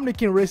future Omni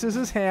King raises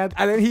his hand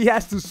and then he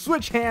has to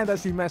switch hand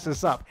as he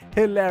messes up.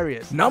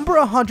 Hilarious. Number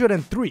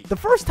 103. The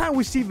first time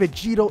we see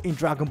Vegito in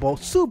Dragon Ball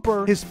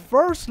Super, his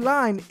first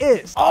line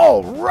is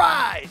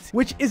 "Alright!"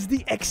 which is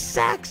the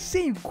exact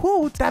same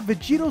quote that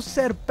Vegito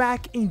said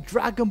back in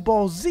Dragon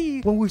Ball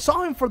Z. When we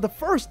saw him for the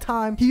first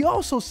time, he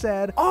also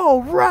said,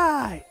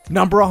 "Alright!"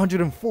 Number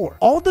 104.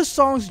 All the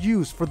songs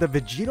used for the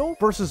Vegito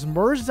versus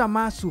Merge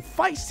Zamasu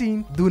fight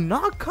scene do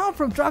not come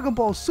from Dragon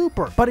Ball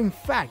Super, but in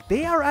fact,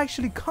 they are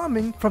actually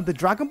coming from the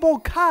Dragon Ball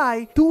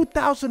Kai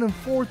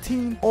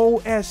 2014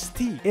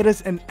 OST. It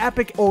is an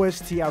epic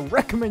OST. I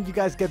recommend you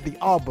guys get the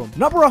album.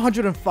 Number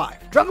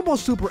 105. Dragon Ball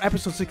Super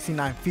Episode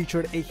 69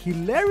 featured a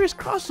hilarious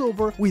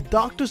crossover with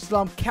Dr.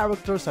 Slump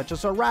characters such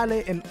as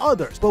Arale and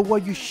others. But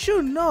what you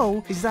should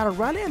know is that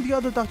Arale and the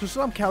other Dr.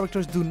 Slump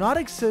characters do not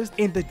exist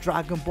in the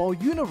Dragon Ball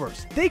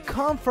universe. They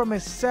come from a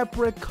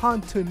separate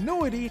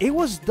continuity. It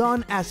was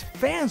done as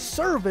fan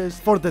service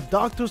for the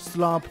Dr.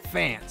 Slump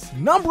fans.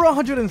 Number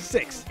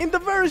 106. In the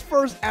very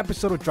first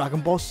episode of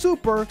Dragon Ball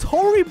Super,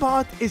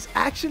 Toribot is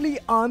actually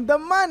on the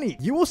money.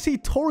 You will see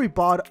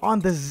Toribot on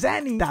the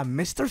Zenny that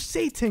Mr.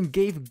 Satan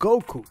gave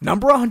Goku.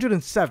 Number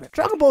 107.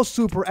 Dragon Ball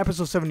Super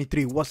Episode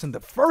 73 wasn't the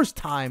first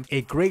time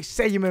a great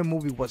Saiyaman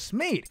movie was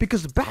made,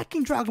 because back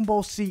in Dragon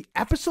Ball Z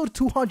Episode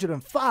 2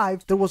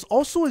 205, there was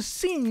also a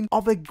scene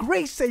of a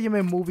great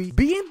Saiyaman movie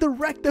being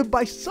directed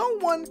by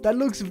someone that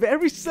looks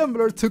very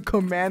similar to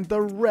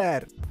Commander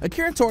Red.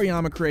 Akira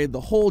Toriyama created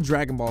the whole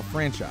Dragon Ball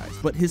franchise,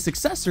 but his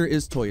successor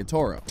is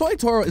Toyotaro.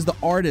 Toyotaro is the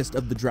artist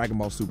of the Dragon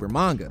Ball Super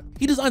manga.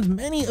 He designs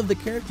many of the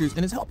characters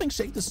and is helping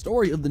shape the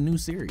story of the new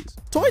series.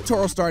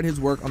 Toyotaro started his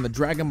work on the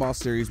Dragon Ball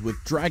series with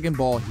Dragon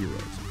Ball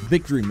Heroes: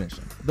 Victory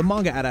Mission, the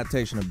manga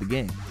adaptation of the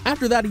game.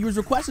 After that, he was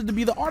requested to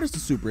be the artist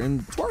of Super,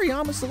 and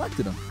Toriyama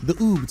selected him, the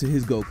Oob to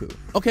his Goku.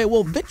 Okay,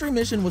 well, Victory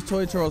Mission was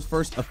Toyotaro's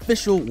first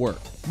official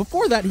work.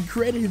 Before that, he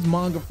created his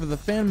manga for the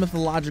fan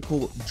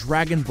mythological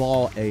Dragon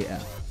Ball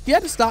AF. He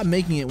had to stop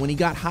making it when he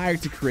got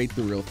hired to create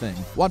the real thing.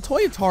 While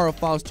Toyotaro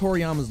follows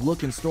Toriyama's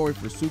look and story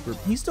for Super,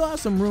 he still has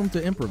some room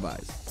to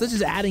improvise, such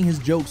as adding his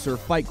jokes or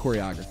fight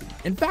choreography.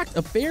 In fact,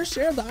 a fair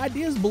share of the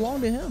ideas belong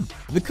to him.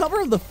 The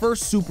cover of the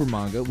first Super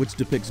manga, which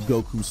depicts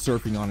Goku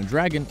surfing on a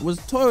dragon, was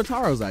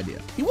Toyotaro's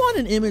idea. He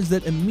wanted an image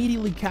that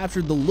immediately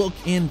captured the look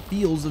and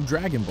feels of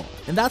Dragon Ball,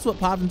 and that's what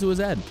popped into his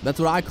head.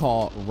 That's what I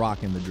call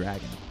rocking the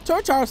dragon.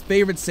 Toyotaro's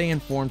favorite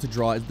Saiyan form to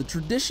draw is the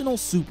traditional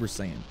Super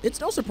Saiyan. It's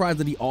no surprise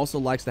that he also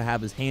likes to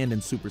have his hand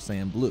in Super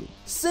Saiyan Blue,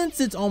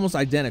 since it's almost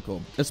identical,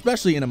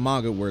 especially in a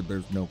manga where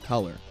there's no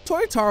color.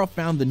 Toyotaro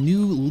found the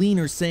new,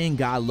 leaner Saiyan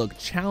god look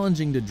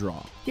challenging to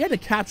draw. He had to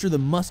capture the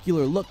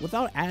muscular look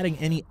without adding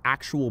any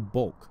actual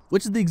bulk,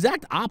 which is the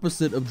exact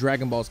opposite of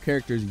Dragon Ball's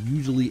character's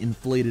usually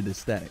inflated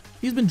aesthetic.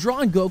 He's been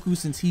drawing Goku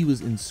since he was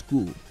in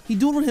school. He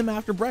doodled him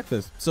after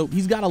breakfast, so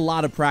he's got a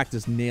lot of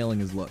practice nailing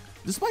his look.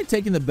 Despite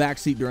taking the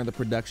backseat during the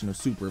production of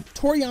Super,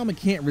 Toriyama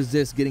can't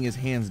resist getting his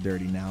hands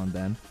dirty now and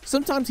then.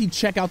 Sometimes he'd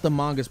check out the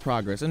manga's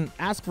progress and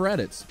ask for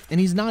edits, and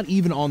he's not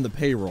even on the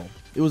payroll.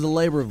 It was a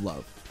labor of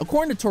love.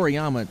 According to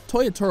Toriyama,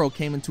 Toyotaro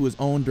came into his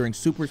own during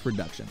Super's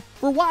production.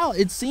 For a while,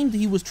 it seemed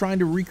he was trying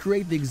to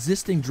recreate the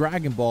existing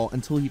Dragon Ball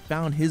until he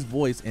found his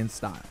voice and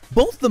style.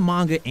 Both the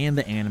manga and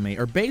the anime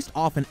are based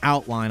off an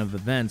outline of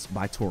events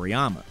by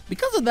Toriyama.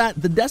 Because of that,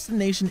 the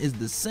destination is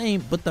the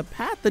same, but the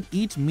path that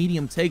each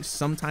medium takes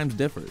sometimes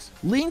differs,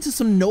 leading to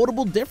some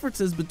notable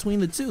differences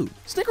between the two.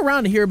 Stick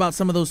around to hear about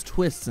some of those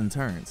twists and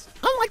turns.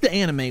 Unlike the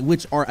anime,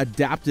 which are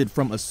adapted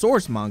from a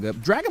source manga,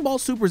 Dragon Ball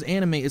Super's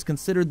anime is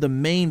considered the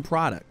main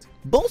product.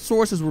 Both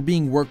sources were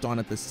being worked on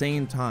at the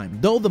same time,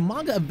 though the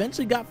manga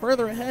eventually got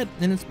further ahead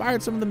and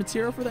inspired some of the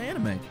material for the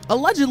anime.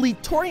 Allegedly,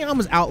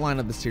 Toriyama's outline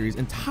of the series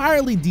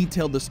entirely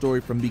detailed the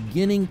story from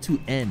beginning to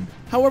end.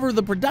 However,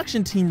 the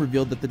production team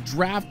revealed that the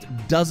draft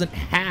doesn't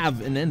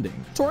have an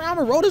ending.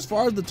 Toriyama wrote as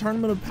far as the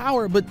Tournament of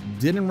Power, but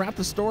didn't wrap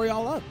the story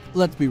all up.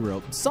 Let's be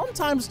real,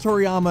 sometimes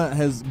Toriyama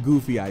has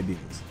goofy ideas.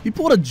 He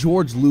pulled a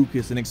George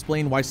Lucas and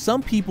explained why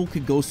some people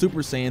could go Super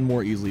Saiyan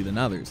more easily than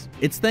others.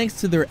 It's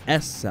thanks to their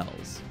S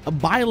cells, a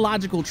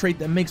biological trait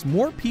that makes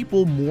more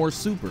people more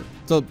super.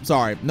 So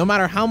sorry, no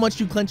matter how much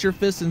you clench your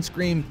fists and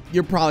scream,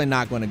 you're probably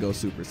not going to go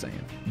Super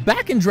Saiyan.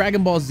 Back in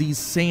Dragon Ball Z's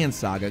Saiyan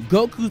saga,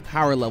 Goku's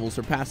power level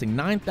surpassing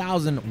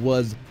 9,000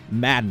 was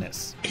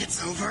madness.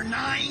 It's over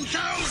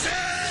 9,000!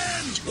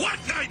 What,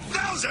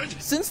 9,000?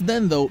 Since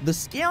then though, the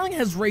scaling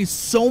has raised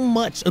so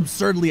much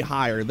absurdly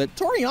higher that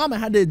Toriyama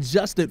had to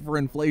adjust it for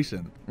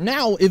inflation.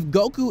 Now, if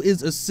Goku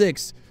is a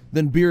 6,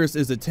 then Beerus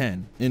is a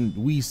 10, and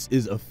Whis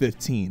is a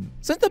 15.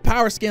 Since the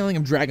power scaling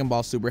of Dragon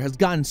Ball Super has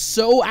gotten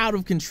so out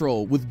of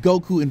control, with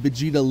Goku and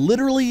Vegeta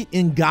literally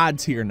in God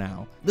tier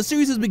now, the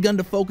series has begun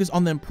to focus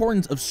on the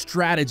importance of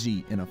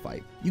strategy in a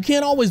fight. You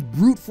can't always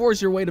brute force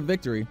your way to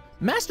victory.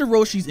 Master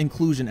Roshi's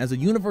inclusion as a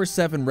Universe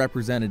 7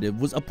 representative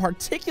was a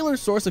particular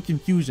source of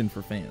confusion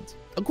for fans.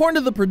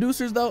 According to the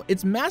producers though,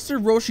 it's Master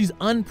Roshi's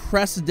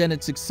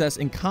unprecedented success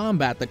in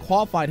combat that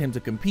qualified him to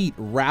compete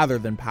rather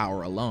than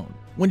power alone.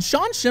 When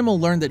Sean Schemmel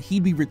learned that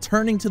he'd be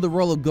returning to the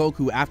role of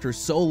Goku after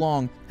so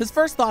long, his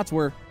first thoughts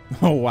were,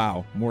 oh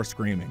wow, more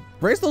screaming.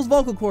 Brace those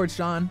vocal cords,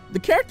 Sean. The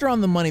character on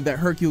the money that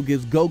Hercule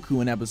gives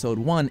Goku in episode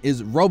 1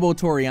 is Robo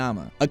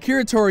Toriyama,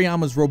 Akira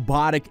Toriyama's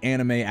robotic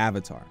anime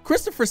avatar.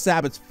 Christopher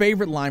Sabat's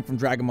favorite line from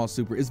Dragon Ball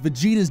Super is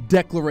Vegeta's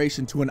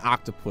declaration to an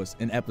octopus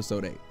in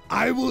episode 8.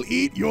 I will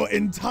eat your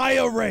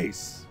entire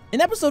race. In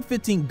episode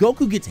 15,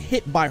 Goku gets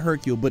hit by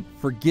Hercule but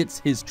forgets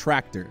his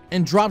tractor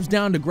and drops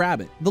down to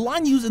grab it. The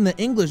line used in the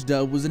English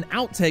dub was an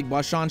outtake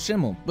by Sean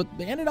Schemmel, but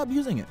they ended up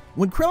using it.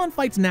 When Krillin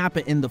fights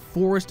Nappa in the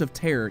Forest of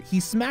Terror, he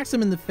smacks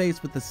him in the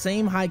face with the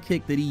same high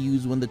kick that he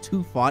used when the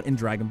two fought in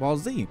Dragon Ball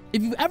Z.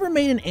 If you've ever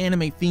made an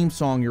anime theme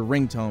song your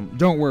ringtone,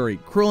 don't worry,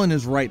 Krillin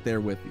is right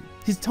there with you.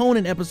 His tone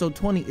in episode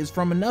 20 is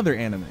from another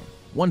anime,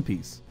 One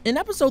Piece. In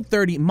episode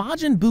 30,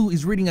 Majin Buu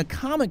is reading a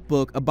comic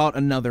book about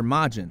another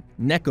Majin,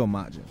 Neko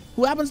Majin,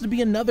 who happens to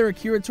be another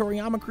Akira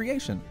Toriyama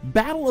creation.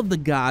 Battle of the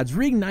Gods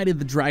reignited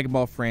the Dragon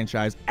Ball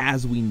franchise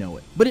as we know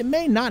it, but it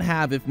may not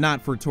have if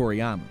not for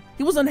Toriyama.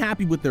 He was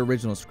unhappy with the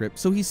original script,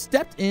 so he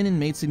stepped in and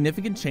made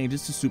significant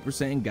changes to Super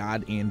Saiyan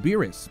God and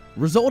Beerus,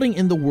 resulting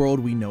in the world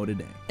we know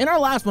today. In our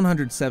last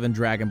 107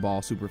 Dragon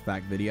Ball Super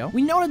Fact video,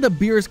 we noted that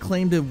Beerus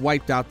claimed to have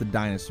wiped out the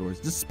dinosaurs,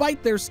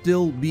 despite there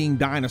still being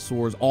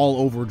dinosaurs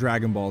all over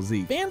Dragon Ball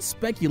Z. Fans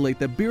speculate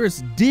that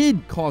Beerus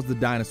did cause the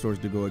dinosaurs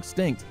to go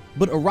extinct,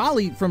 but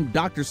Arale from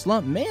Dr.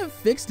 Slump may have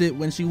fixed it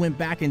when she went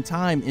back in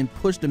time and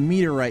pushed a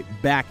meteorite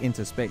back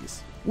into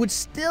space. Which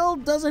still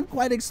doesn't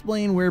quite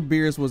explain where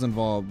Beerus was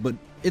involved, but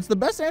it's the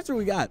best answer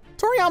we got.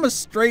 Toriyama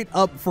straight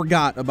up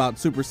forgot about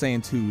Super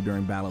Saiyan 2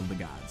 during Battle of the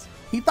Gods.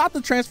 He thought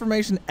the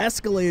transformation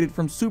escalated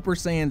from Super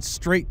Saiyan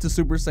straight to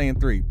Super Saiyan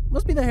 3.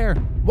 Must be the hair.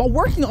 While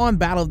working on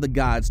Battle of the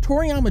Gods,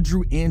 Toriyama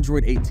drew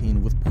Android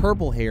 18 with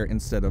purple hair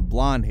instead of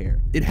blonde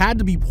hair. It had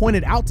to be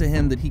pointed out to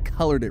him that he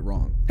colored it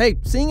wrong. Hey,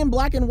 seeing in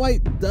black and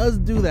white does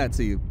do that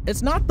to you.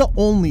 It's not the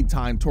only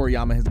time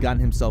Toriyama has gotten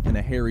himself in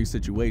a hairy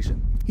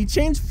situation. He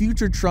changed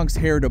Future Trunks'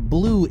 hair to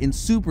blue in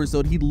Super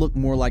so that he'd look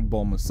more like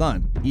Bulma's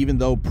son, even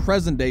though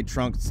present-day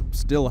Trunks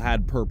still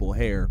had purple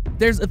hair.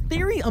 There's a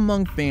theory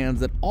among fans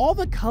that all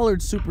the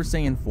colored Super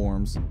Saiyan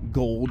forms,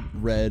 gold,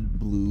 red,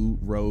 blue,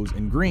 rose,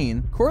 and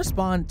green,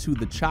 correspond to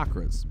the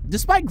chakras.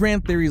 Despite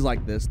grand theories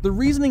like this, the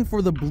reasoning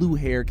for the blue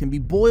hair can be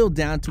boiled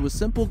down to a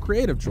simple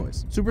creative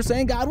choice. Super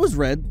Saiyan God was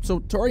red, so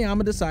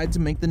Toriyama decided to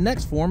make the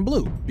next form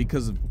blue.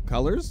 Because of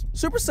colors?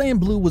 Super Saiyan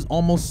Blue was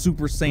almost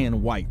Super Saiyan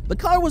White. The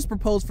color was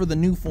proposed for the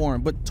new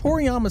form, but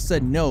Toriyama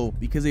said no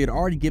because he had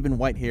already given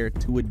white hair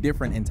to a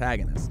different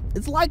antagonist.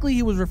 It's likely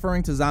he was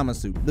referring to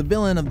Zamasu, the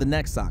villain of the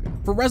next saga.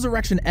 For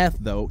Resurrection F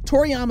though,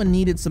 Toriyama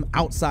needed some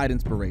outside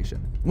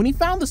inspiration. When he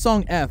found the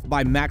song F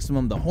by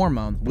Maximum the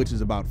Hormone, which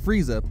is about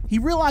Frieza, he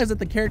realized that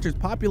the character's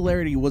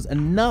popularity was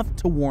enough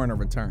to warrant a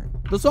return.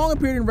 The song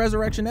appeared in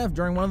Resurrection F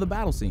during one of the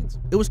battle scenes.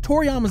 It was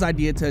Toriyama's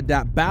idea to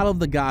adapt Battle of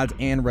the Gods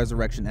and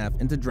Resurrection F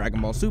into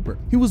Dragon Ball Super.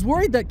 He was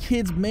worried that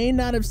kids may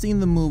not have seen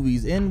the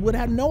movies and would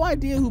have no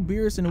idea who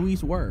Beerus and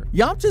Whis were.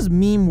 Yamcha's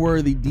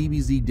meme-worthy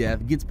DBZ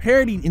death gets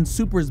parodied in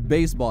Super's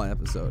baseball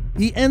episode.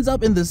 He ends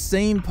up in the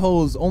same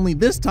pose, only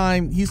this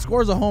time he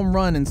scores a home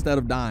run instead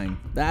of dying.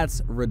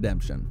 That's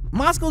redemption.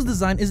 Mosco's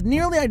design is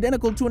nearly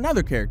identical to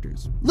another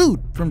character's,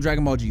 Lude from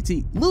Dragon Ball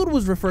GT. Lude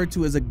was referred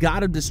to as a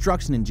god of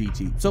destruction in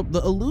GT, so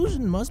the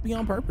illusion must be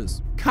on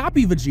purpose.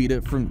 Copy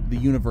Vegeta from the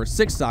Universe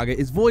 6 saga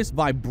is voiced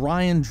by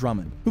Brian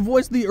Drummond, who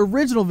voiced the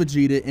original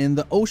Vegeta in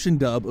the Ocean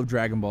dub of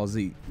Dragon Ball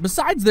Z.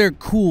 Besides their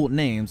cool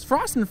names,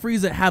 Frost and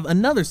Frieza have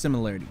another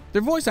similarity.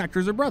 Their voice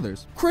actors are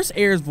brothers. Chris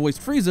Ayres voiced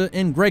Frieza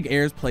and Greg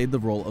Ayres played the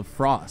role of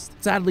Frost.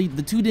 Sadly,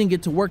 the two didn't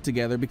get to work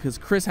together because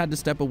Chris had to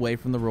step away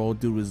from the role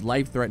due to his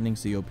life-threatening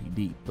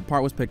COPD. The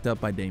part was picked up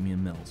by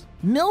Damian Mills.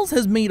 Mills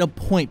has made a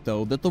point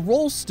though that the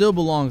role still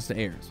belongs to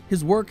Ayres.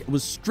 His work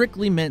was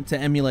strictly meant to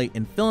emulate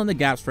and fill in the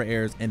gaps for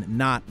Ayres and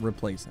not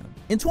replace him.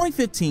 In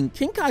 2015,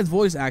 King Kai's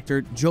voice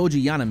actor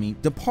Joji Yanami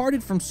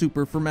departed from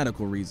Super for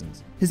medical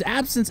reasons. His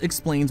absence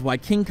explains why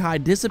King Kai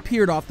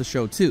disappeared off the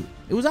show too.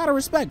 It was out of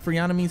respect for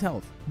Yanami's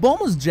health.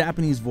 Bulma's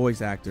Japanese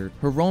voice actor,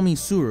 Hiromi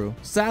Suru,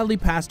 sadly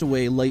passed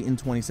away late in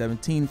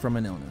 2017 from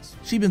an illness.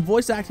 She'd been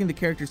voice acting the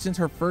character since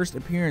her first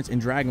appearance in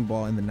Dragon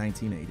Ball in the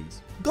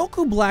 1980s.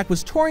 Goku Black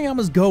was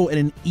Toriyama's go at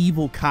an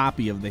evil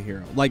copy of the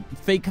hero, like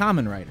fake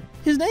Kamen Rider.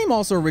 His name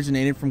also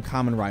originated from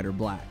Kamen Rider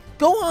Black.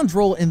 Gohan's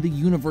role in the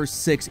Universe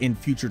 6 and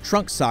Future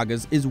Trunks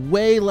sagas is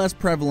way less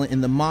prevalent in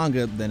the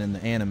manga than in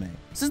the anime.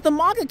 Since the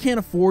manga can't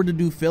afford to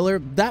do filler,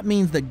 that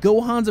means that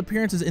Gohan's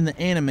appearances in the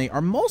anime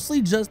are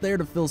mostly just there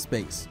to fill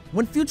space.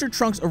 When Future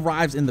Trunks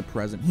arrives in the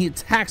present, he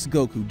attacks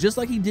Goku just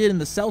like he did in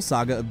the Cell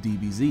saga of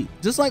DBZ.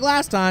 Just like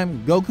last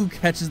time, Goku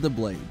catches the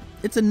blade.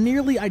 It's a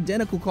nearly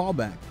identical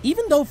callback.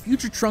 Even though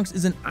Future Trunks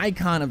is an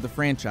icon of the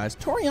franchise,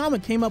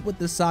 Toriyama came up with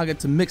this saga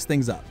to mix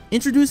things up.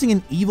 Introducing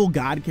an evil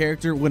god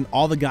character when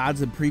all the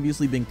gods had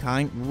previously been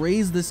kind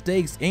raised the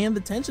stakes and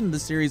the tension of the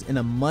series in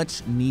a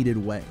much needed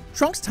way.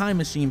 Trunks' time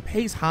machine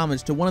pays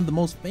homage to one of the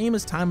most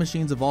famous time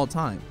machines of all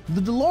time, the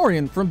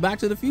DeLorean from Back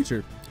to the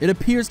Future. It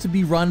appears to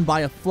be run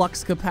by a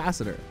flux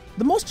capacitor.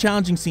 The most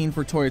challenging scene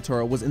for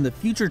Toyotaro was in the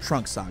Future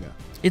Trunks saga.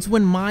 It's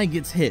when Mai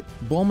gets hit,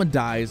 Bulma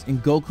dies,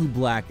 and Goku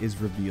Black is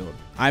revealed.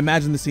 I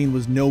imagine the scene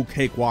was no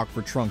cakewalk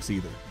for Trunks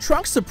either.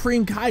 Trunks'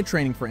 Supreme Kai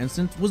training, for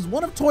instance, was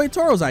one of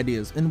Toyotaro's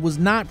ideas and was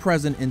not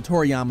present in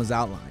Toriyama's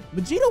outline.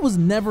 Vegeta was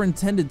never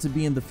intended to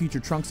be in the Future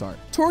Trunks art.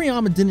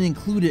 Toriyama didn't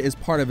include it as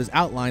part of his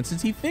outline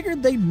since he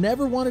figured they'd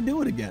never want to do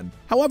it again.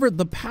 However,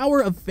 the power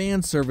of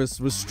fan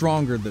service was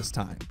stronger this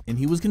time, and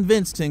he was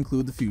convinced to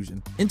include the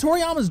fusion. In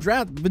Toriyama's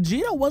draft,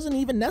 Vegeta wasn't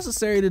even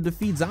necessary to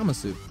defeat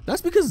Zamasu.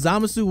 That's because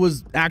Zamasu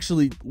was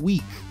actually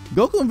weak.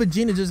 Goku and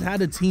Vegeta just had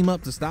to team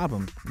up to stop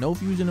him. No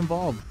fusion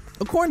involved.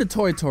 According to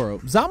Toyotaro,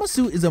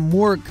 Zamasu is a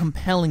more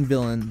compelling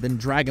villain than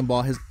Dragon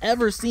Ball has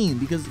ever seen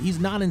because he's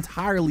not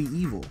entirely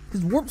evil.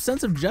 His warped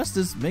sense of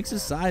justice makes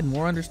his side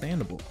more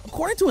understandable.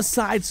 According to a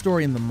side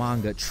story in the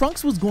manga,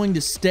 Trunks was going to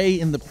stay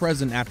in the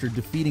present after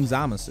defeating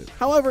Zamasu.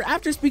 However,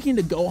 after speaking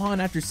to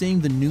Gohan after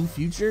seeing the new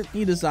future,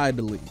 he decided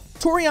to leave.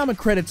 Toriyama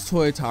credits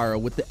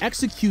Toyotaro with the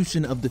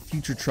execution of the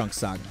future Trunks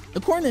saga.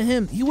 According to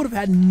him, he would have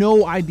had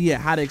no idea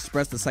how to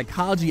express the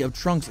psychology of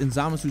Trunks and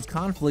Zamasu's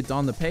conflict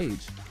on the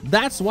page.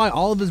 That's why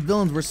all of his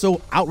villains were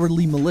so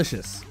outwardly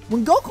malicious.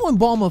 When Goku and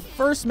Bulma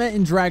first met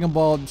in Dragon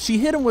Ball, she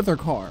hit him with her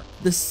car.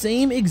 The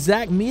same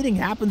exact meeting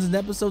happens in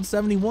episode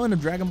 71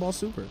 of Dragon Ball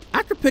Super.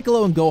 After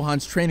Piccolo and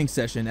Gohan's training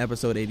session in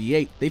episode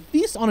 88, they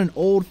feast on an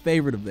old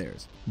favorite of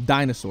theirs,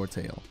 Dinosaur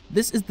Tail.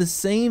 This is the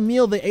same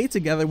meal they ate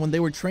together when they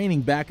were training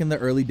back in the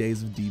early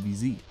days of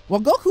DBZ.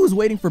 While Goku is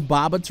waiting for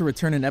Baba to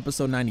return in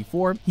episode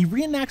 94, he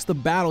reenacts the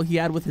battle he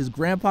had with his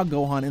grandpa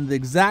Gohan in the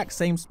exact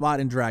same spot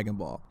in Dragon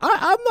Ball.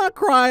 I'm not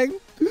crying.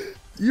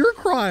 You're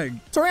crying.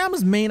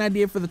 Toriyama's main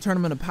idea for the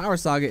Tournament of Power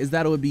saga is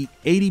that it would be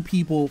 80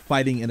 people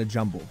fighting in a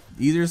jumble.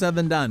 Easier said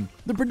than done.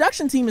 The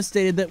production team has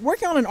stated that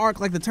working on an arc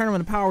like the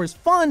Tournament of Power is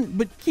fun,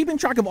 but keeping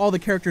track of all the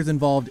characters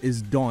involved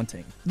is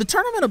daunting. The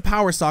Tournament of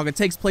Power saga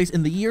takes place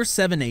in the year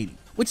 780,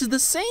 which is the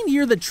same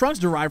year that Trunks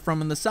derived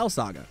from in the Cell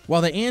saga.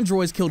 While the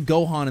androids killed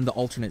Gohan in the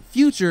alternate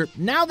future,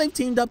 now they've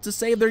teamed up to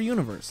save their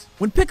universe.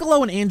 When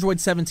Piccolo and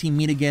Android 17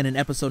 meet again in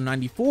episode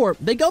 94,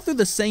 they go through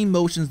the same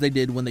motions they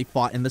did when they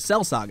fought in the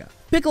Cell saga.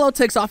 Piccolo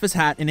takes off his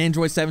hat and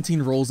Android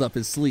 17 rolls up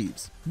his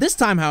sleeves. This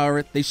time,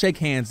 however, they shake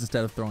hands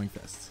instead of throwing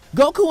fists.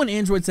 Goku and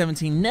Android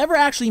 17 never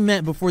actually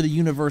met before the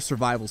Universe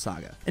Survival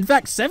Saga. In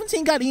fact,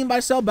 17 got eaten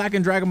by Cell back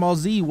in Dragon Ball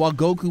Z while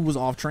Goku was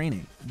off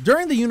training.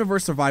 During the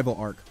Universe Survival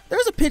arc, there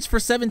was a pitch for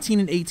 17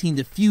 and 18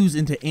 to fuse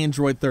into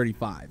Android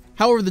 35.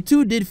 However, the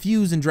two did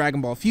fuse in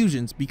Dragon Ball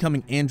Fusions,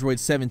 becoming Android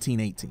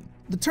 17-18.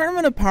 The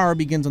Tournament of Power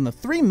begins on the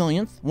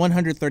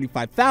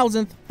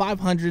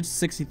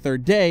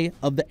 3,135,563rd day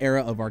of the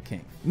era of our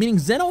king, meaning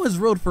Zeno has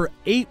ruled for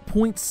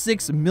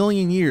 8.6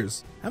 million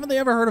years. Haven't they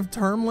ever heard of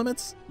term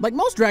limits? Like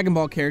most Dragon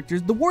Ball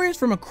characters, the warriors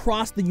from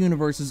across the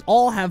universes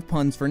all have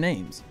puns for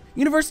names.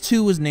 Universe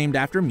 2 is named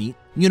after meat,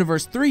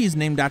 Universe 3 is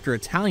named after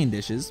Italian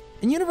dishes,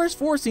 and Universe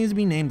 4 seems to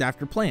be named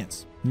after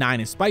plants.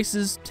 9 is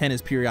spices, 10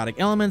 is periodic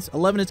elements,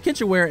 11 is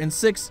kitchenware, and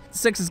 6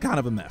 is kind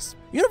of a mess.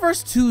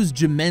 Universe 2's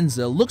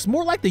Jimenza looks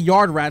more like the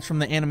yard rats from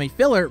the anime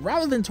filler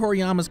rather than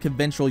Toriyama's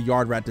conventional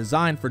yard rat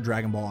design for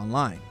Dragon Ball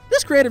Online.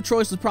 This creative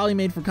choice was probably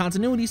made for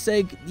continuity's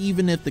sake,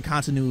 even if the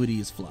continuity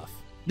is fluff.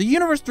 The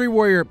Universe 3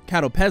 warrior,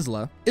 Kato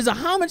Pezla, is a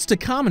homage to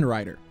Kamen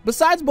Rider.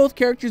 Besides both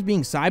characters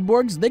being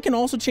cyborgs, they can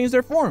also change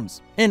their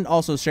forms, and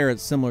also share a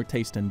similar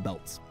taste in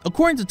belts.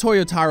 According to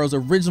Toyotaro's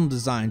original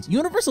designs,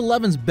 Universe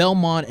 11's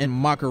Belmont and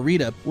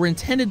Makarita were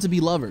intended to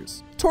be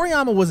lovers.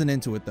 Toriyama wasn't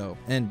into it though,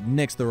 and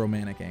nixed the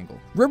romantic angle.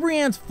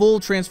 Ribrianne's full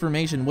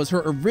transformation was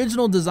her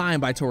original design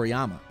by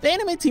Toriyama. The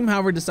anime team,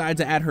 however, decided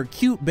to add her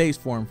cute base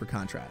form for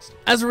contrast.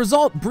 As a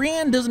result,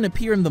 Brienne doesn't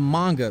appear in the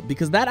manga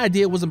because that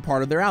idea wasn't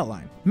part of their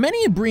outline.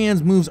 Many of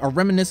Brienne's moves are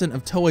reminiscent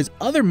of Toei's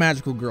other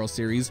magical girl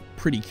series,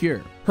 Pretty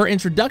Cure. Her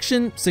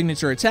introduction,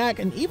 signature attack,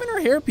 and even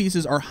her hair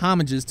pieces are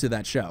homages to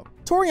that show.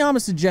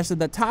 Toriyama suggested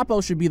that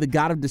Toppo should be the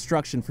god of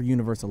destruction for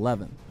Universe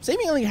 11.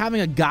 Seemingly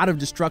having a god of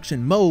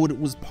destruction mode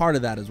was part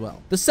of that as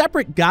well. The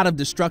separate god of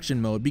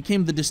destruction mode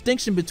became the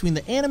distinction between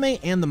the anime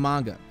and the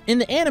manga. In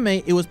the anime,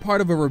 it was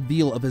part of a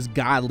reveal of his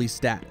godly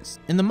status.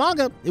 In the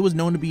manga, it was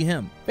known to be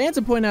him. Fans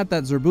have pointed out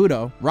that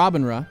Zerbuto,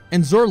 Robinra,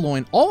 and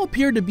Zorloin all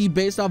appeared to be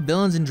based off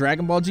villains in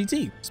Dragon Ball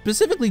GT,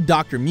 specifically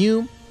Dr.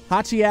 Mew,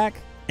 Hachiyak,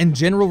 and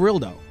General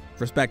Rildo,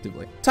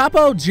 respectively.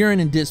 Toppo, Jiren,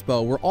 and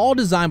Dispo were all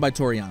designed by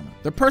Toriyama.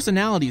 Their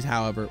personalities,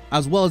 however,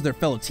 as well as their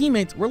fellow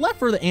teammates, were left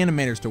for the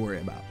animators to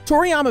worry about.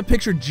 Toriyama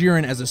pictured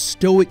Jiren as a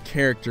stoic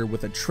character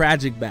with a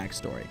tragic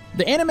backstory.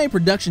 The anime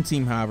production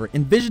team, however,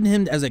 envisioned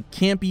him as a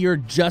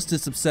campier,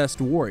 justice-obsessed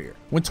warrior.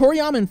 When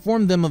Toriyama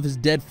informed them of his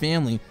dead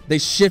family, they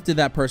shifted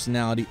that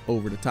personality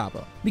over to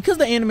Toppo. Because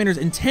the animators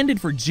intended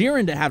for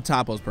Jiren to have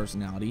Toppo's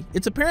personality,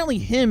 it's apparently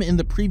him in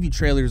the preview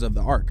trailers of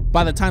the arc.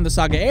 By the time the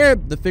saga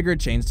aired, the figure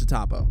changed to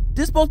Toppo.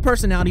 Dispo's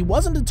personality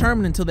wasn't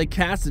determined until they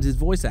casted his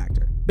voice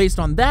actor. Based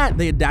on that,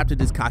 they adapted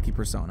his cocky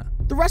persona.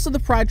 The rest of the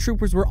Pride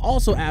Troopers were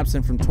also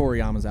absent from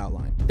Toriyama's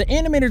outline. The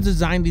animators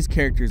designed these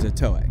characters at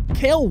Toei.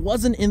 Kale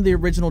wasn't in the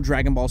original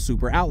Dragon Ball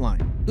Super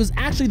outline. It was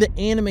actually the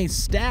anime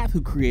staff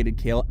who created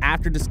Kale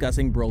after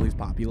discussing Broly's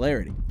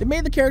popularity. They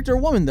made the character a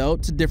woman though,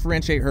 to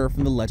differentiate her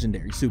from the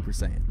legendary Super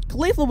Saiyan.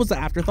 Caulifla was the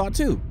afterthought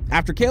too.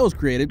 After Kale was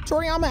created,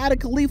 Toriyama added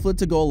Caulifla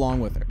to go along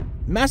with her.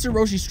 Master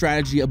Roshi's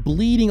strategy of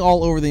bleeding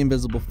all over the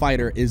invisible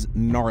fighter is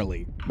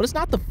gnarly, but it's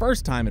not the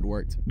first time it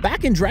worked.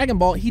 Back in Dragon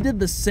Ball, he did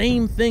the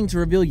same thing to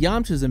reveal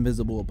Yamcha's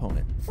invisible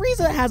opponent.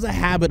 Frieza has a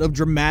habit of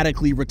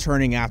dramatically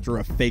returning after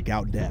a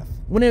fake-out death.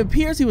 When it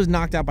appears he was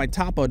knocked out by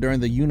Toppo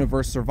during the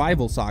Universe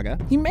Survival Saga,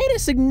 he made a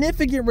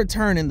significant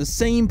return in the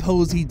same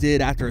pose he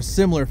did after a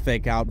similar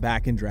fake-out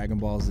back in Dragon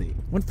Ball Z.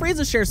 When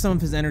Frieza shares some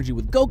of his energy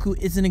with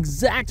Goku, it's an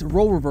exact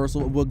role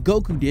reversal of what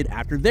Goku did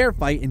after their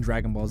fight in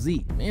Dragon Ball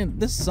Z. Man,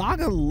 this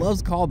saga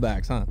loves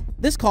callbacks, huh?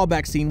 This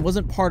callback scene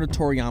wasn't part of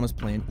Toriyama's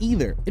plan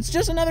either. It's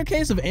just another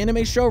case of anime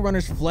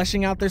showrunners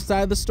fleshing out their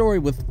side of the story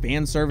with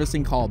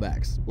fan-servicing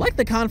callbacks. Like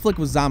the conflict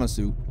with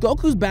Zamasu,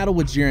 Goku's battle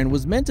with Jiren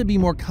was meant to be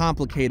more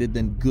complicated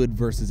than good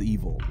versus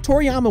evil.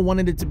 Toriyama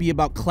wanted it to be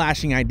about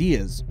clashing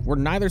ideas, where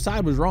neither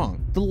side was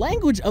wrong. The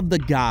language of the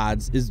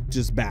gods is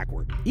just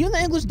backward. Even the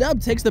English dub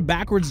takes the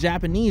backwards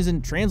Japanese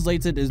and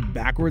translates it as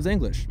backwards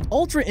English.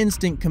 Ultra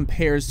Instinct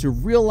compares to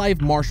real-life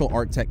martial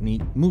art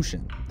technique,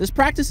 Mushin. This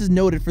practice is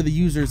noted for the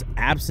user's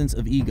absence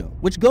of ego,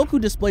 which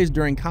Goku displays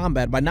during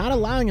combat by not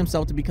allowing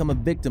himself to become a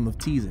victim of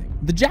teasing.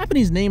 The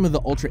Japanese name of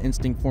the Ultra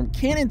Instinct form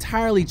can't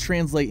entirely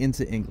translate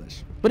into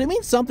English, but it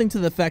means something to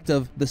the effect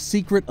of the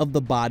secret of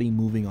the body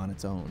moving on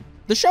its own.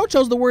 The show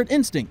chose the word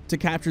instinct to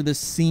capture this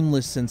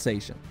seamless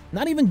sensation.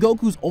 Not even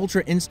Goku's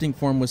Ultra Instinct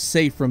form was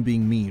safe from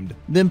being memed.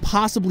 The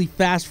impossibly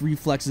fast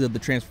reflexes of the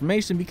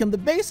transformation become the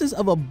basis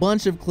of a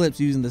bunch of clips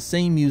using the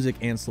same music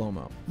and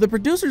slow-mo. The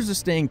producers are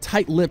staying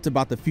tight-lipped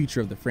about the future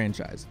of the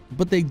franchise,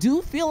 but they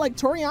do feel like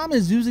Toriyama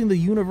is using the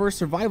Universe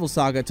Survival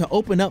Saga to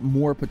open up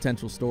more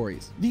potential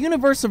stories. The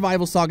Universe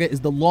Survival Saga is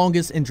the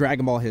longest in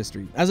Dragon Ball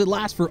history, as it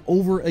lasts for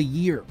over a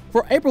year.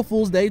 For April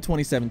Fool's Day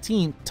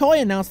 2017,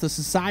 Toei announced the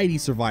Society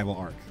Survival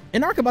arc,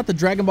 an arc about the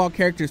Dragon Ball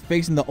characters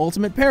facing the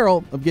ultimate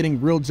peril of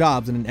getting real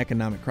jobs in an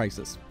economic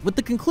crisis. With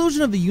the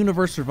conclusion of the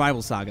Universe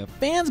Survival Saga,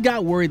 fans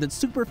got worried that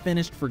Super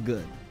finished for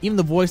good. Even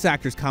the voice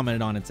actors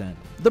commented on its end.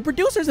 The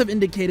producers have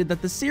indicated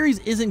that the series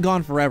isn't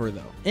gone forever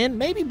though, and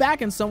may be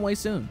back in some way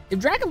soon. If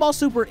Dragon Ball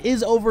Super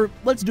is over,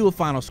 let's do a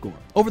final score.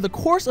 Over the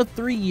course of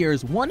 3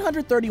 years,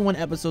 131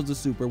 episodes of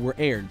Super were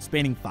aired,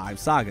 spanning 5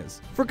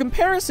 sagas. For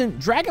comparison,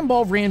 Dragon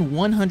Ball ran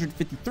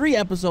 153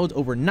 episodes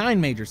over 9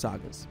 major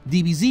sagas.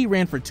 DBZ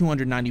ran for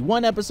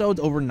 291 episodes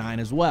over 9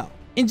 as well.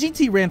 And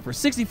GT ran for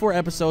 64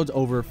 episodes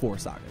over 4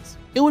 sagas.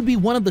 It would be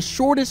one of the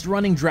shortest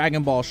running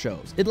Dragon Ball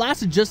shows. It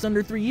lasted just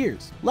under 3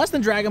 years. Less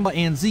than Dragon Ball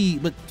and Z,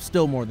 but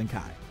still more than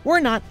Kai. Or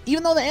not,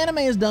 even though the anime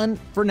is done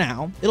for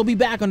now, it'll be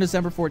back on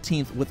December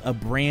 14th with a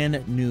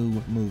brand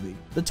new movie,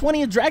 the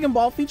 20th Dragon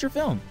Ball feature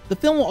film. The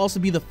film will also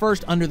be the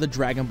first under the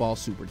Dragon Ball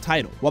Super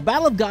title. While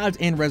Battle of Gods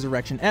and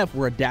Resurrection F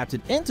were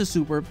adapted into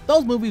Super,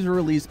 those movies were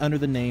released under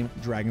the name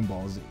Dragon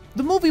Ball Z.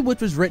 The movie,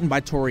 which was written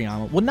by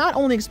Toriyama, will not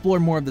only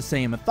explore more of the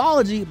same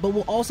mythology, but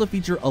will also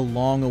feature a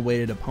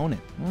long-awaited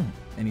opponent.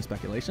 Any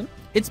speculation?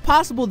 It's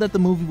possible that the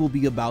movie will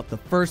be about the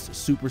first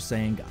Super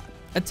Saiyan God.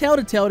 A tale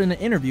to tell in an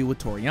interview with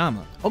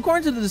Toriyama.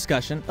 According to the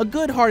discussion, a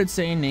good-hearted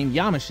Saiyan named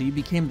Yamashi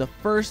became the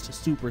first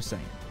Super Saiyan,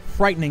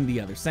 frightening the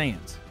other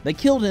Saiyans. They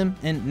killed him,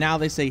 and now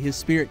they say his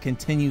spirit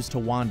continues to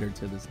wander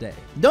to this day.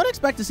 Don't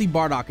expect to see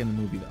Bardock in the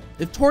movie though.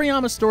 If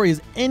Toriyama's story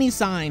is any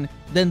sign,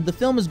 then the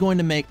film is going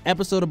to make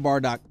episode of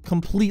Bardock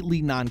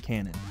completely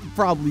non-canon.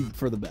 Probably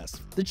for the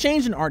best. The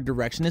change in art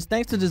direction is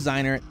thanks to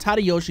designer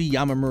Tadayoshi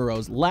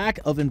Yamamuro's lack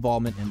of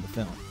involvement in the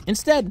film.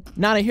 Instead,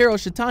 Nadahiro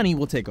Shitani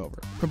will take over,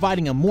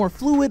 providing a more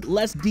fluid,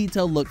 less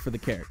detailed look for the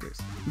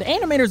characters. The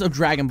animators of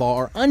Dragon Ball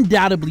are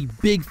undoubtedly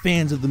big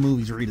fans of the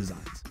movie's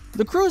redesigns.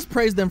 The crew has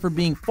praised them for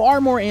being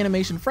far more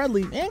animation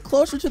friendly and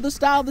closer to the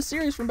style of the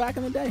series from back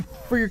in the day.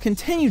 For your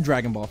continued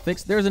Dragon Ball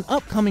fix, there's an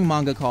upcoming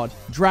manga called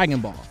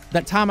Dragon Ball,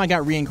 That Time I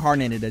Got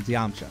Reincarnated as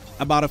Yamcha,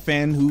 about a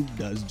fan who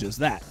does just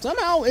that.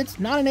 Somehow, it's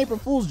not an April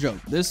Fool's joke.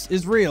 This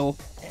is real,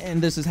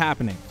 and this is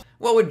happening.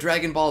 What would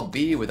Dragon Ball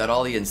be without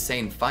all the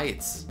insane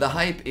fights? The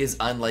hype is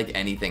unlike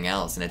anything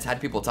else, and it's had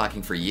people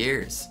talking for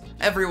years.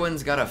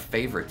 Everyone's got a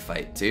favorite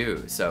fight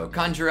too, so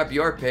conjure up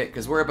your pick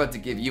because we're about to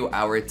give you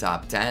our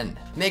top 10.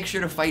 Make sure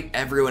to fight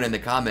everyone in the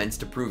comments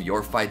to prove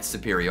your fight's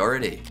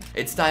superiority.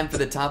 It's time for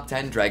the top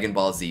 10 Dragon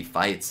Ball Z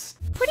fights.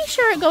 Pretty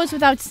sure it goes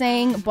without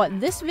saying, but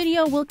this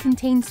video will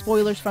contain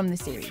spoilers from the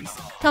series.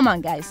 Come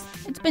on guys,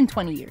 it's been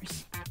 20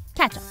 years.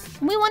 Catch up.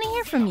 We want to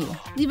hear from you.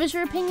 Leave us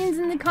your opinions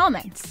in the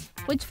comments.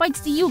 Which fights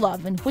do you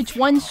love and which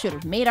ones should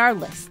have made our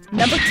list?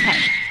 Number 10,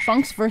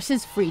 Trunks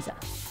vs. Frieza.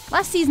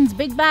 Last season's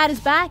big bad is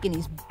back and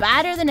he's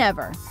badder than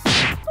ever.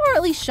 Or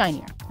at least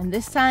shinier. And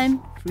this time,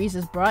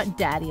 Frieza's brought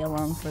Daddy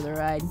along for the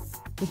ride.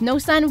 With no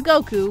sign of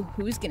Goku,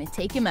 who's gonna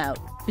take him out?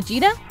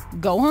 Vegeta?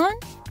 Gohan?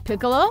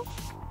 Piccolo?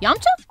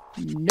 Yamcha?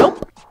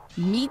 Nope.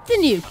 Meet the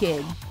new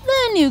kid.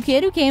 The new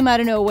kid who came out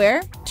of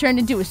nowhere, turned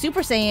into a Super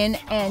Saiyan,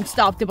 and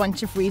stopped a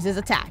bunch of Frieza's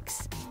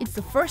attacks. It's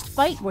the first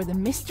fight where the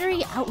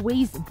mystery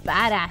outweighs the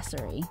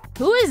badassery.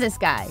 Who is this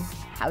guy?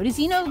 How does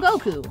he know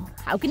Goku?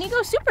 How can he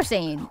go Super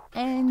Saiyan?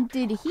 And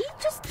did he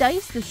just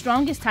dice the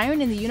strongest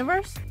tyrant in the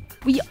universe?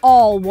 We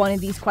all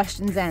wanted these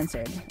questions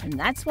answered, and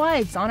that's why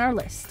it's on our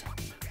list.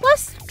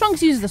 Plus,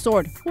 Trunks uses the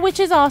sword, which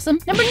is awesome.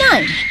 Number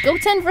 9,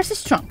 Goten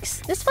vs. Trunks.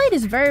 This fight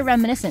is very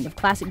reminiscent of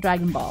classic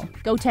Dragon Ball.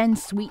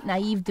 Goten's sweet,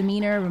 naive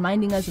demeanor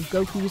reminding us of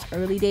Goku's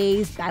early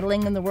days,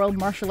 battling in the World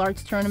Martial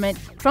Arts Tournament.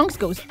 Trunks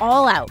goes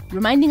all out,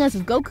 reminding us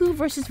of Goku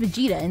vs.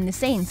 Vegeta in the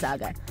Saiyan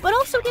Saga, but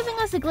also giving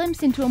us a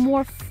glimpse into a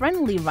more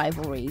friendly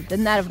rivalry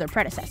than that of their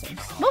predecessors.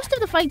 Most of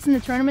the fights in the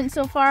tournament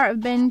so far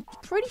have been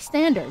pretty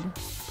standard.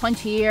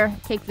 Punch here,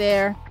 kick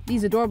there.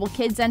 These adorable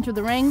kids enter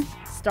the ring,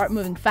 start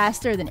moving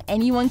faster than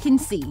anyone can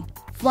see.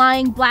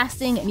 Flying,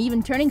 blasting, and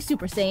even turning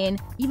Super Saiyan,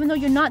 even though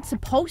you're not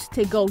supposed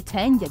to go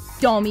 10, you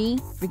dummy.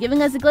 For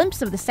giving us a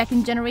glimpse of the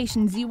second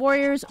generation Z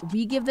Warriors,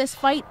 we give this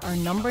fight our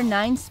number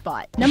 9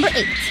 spot. Number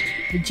 8,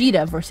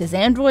 Vegeta vs.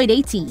 Android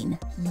 18.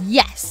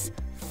 Yes!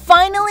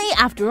 Finally,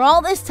 after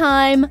all this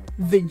time,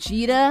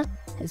 Vegeta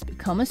has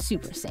become a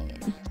Super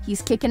Saiyan.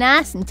 he's kicking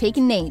ass and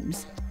taking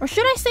names. Or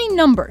should I say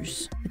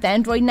numbers? With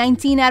Android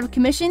 19 out of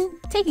commission,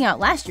 taking out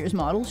last year's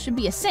model should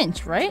be a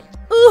cinch, right?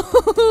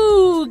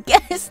 Ooh,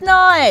 guess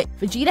not!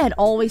 Vegeta had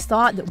always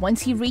thought that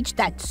once he reached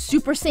that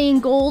Super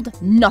Saiyan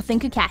Gold, nothing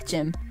could catch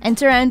him.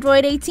 Enter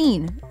Android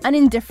 18, an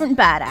indifferent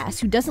badass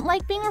who doesn't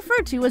like being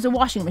referred to as a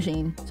washing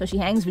machine, so she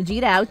hangs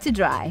Vegeta out to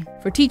dry.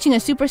 For teaching a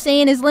Super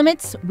Saiyan his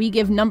limits, we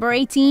give number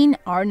 18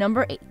 our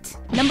number 8.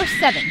 Number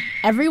 7,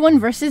 everyone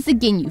versus the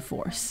Ginyu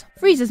Force.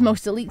 Frieza's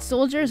most elite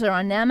soldiers are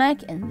on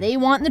Namek, and they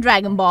want the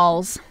Dragon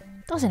Balls.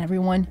 Doesn't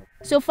everyone?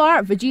 So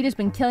far, Vegeta's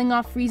been killing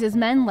off Frieza's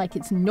men like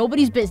it's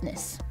nobody's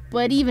business.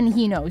 But even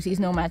he knows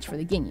he's no match for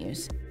the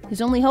Ginyus. His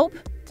only hope?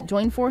 To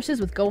join forces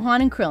with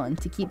Gohan and Krillin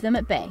to keep them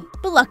at bay.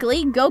 But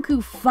luckily,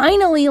 Goku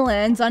finally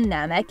lands on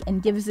Namek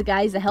and gives the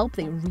guys the help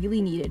they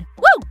really needed.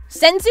 Woo!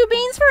 Senzu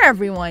beans for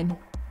everyone!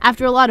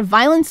 After a lot of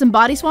violence and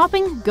body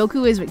swapping,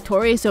 Goku is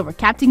victorious over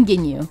Captain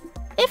Ginyu.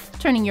 If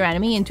turning your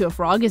enemy into a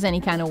frog is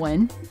any kind of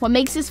win. What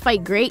makes this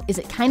fight great is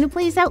it kind of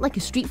plays out like a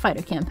Street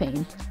Fighter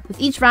campaign,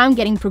 with each round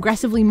getting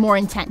progressively more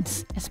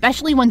intense,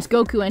 especially once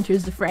Goku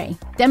enters the fray,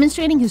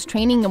 demonstrating his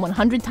training in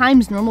 100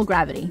 times normal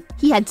gravity.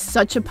 He had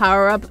such a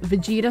power-up,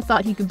 Vegeta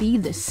thought he could be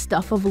the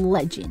stuff of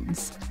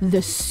legends,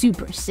 the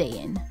Super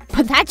Saiyan.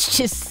 But that's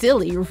just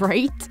silly,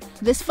 right?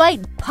 This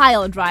fight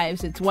pile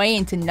drives its way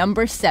into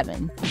number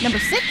 7. Number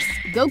 6,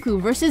 Goku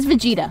vs.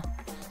 Vegeta.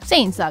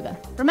 Saiyan Saga.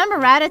 Remember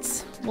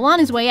Raditz? Well, on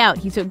his way out,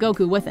 he took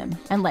Goku with him,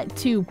 and let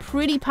 2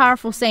 pretty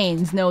powerful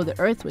Saiyans know that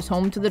Earth was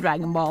home to the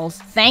Dragon Balls.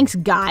 Thanks,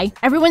 guy!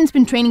 Everyone's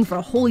been training for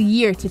a whole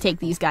year to take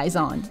these guys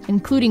on,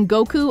 including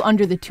Goku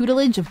under the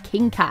tutelage of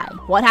King Kai.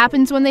 What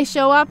happens when they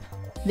show up?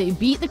 They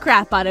beat the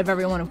crap out of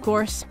everyone, of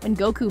course. When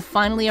Goku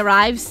finally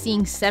arrives,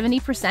 seeing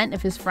 70%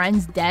 of his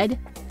friends dead,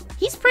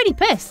 he's pretty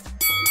pissed.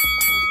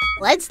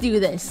 Let's do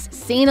this.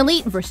 Saiyan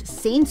Elite versus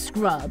Saiyan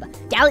Scrub.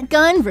 Gallic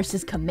Gun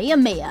versus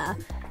Kamehameha.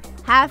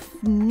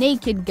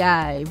 Half-naked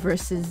guy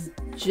versus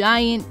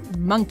giant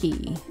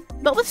monkey.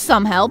 But with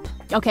some help,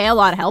 okay, a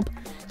lot of help,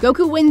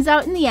 Goku wins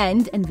out in the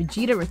end, and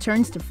Vegeta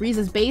returns to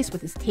Frieza's base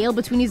with his tail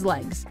between his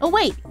legs. Oh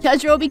wait,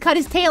 Yajirobe cut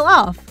his tail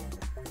off!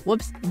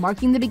 Whoops,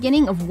 marking the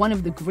beginning of one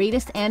of the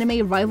greatest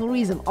anime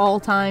rivalries of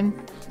all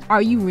time.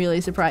 Are you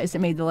really surprised it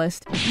made the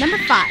list? Number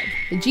 5,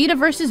 Vegeta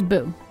vs.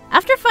 Buu.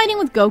 After fighting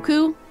with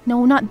Goku,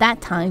 no, not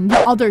that time, the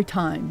other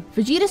time,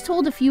 Vegeta's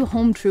told a few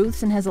home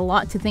truths and has a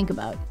lot to think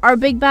about. Our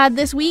big bad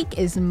this week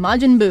is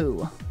Majin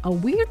Buu, a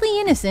weirdly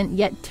innocent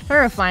yet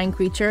terrifying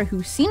creature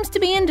who seems to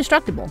be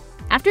indestructible.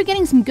 After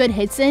getting some good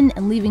hits in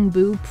and leaving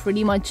Buu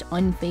pretty much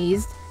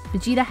unfazed,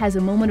 Vegeta has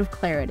a moment of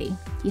clarity.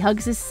 He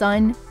hugs his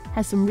son,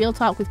 has some real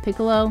talk with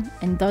Piccolo,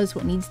 and does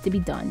what needs to be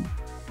done,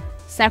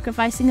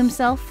 sacrificing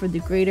himself for the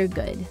greater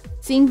good.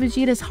 Seeing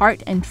Vegeta's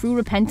heart and true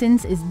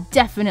repentance is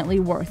definitely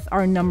worth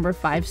our number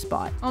 5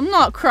 spot. I'm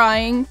not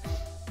crying.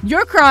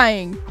 You're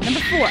crying!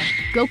 Number 4,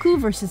 Goku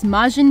vs.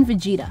 Majin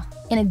Vegeta.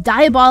 In a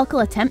diabolical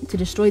attempt to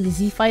destroy the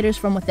Z-Fighters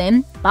from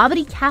within,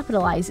 Babidi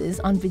capitalizes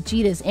on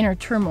Vegeta's inner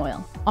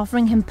turmoil,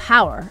 offering him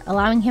power,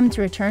 allowing him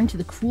to return to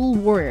the cruel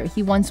warrior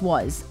he once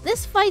was.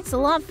 This fight's a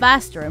lot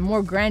faster and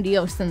more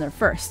grandiose than their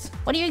first.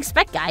 What do you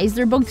expect, guys?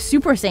 They're both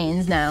Super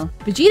Saiyans now.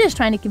 Vegeta's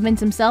trying to convince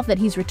himself that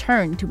he's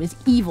returned to his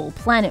evil,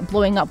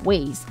 planet-blowing-up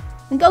ways,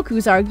 and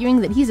Goku's arguing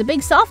that he's a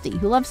big softie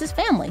who loves his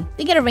family.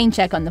 They get a rain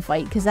check on the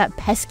fight because that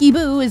pesky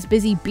Buu is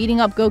busy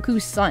beating up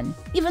Goku's son.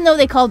 Even though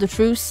they called a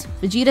truce,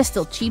 Vegeta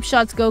still cheap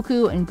shots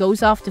Goku and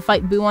goes off to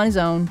fight Buu on his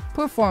own.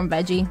 Poor form,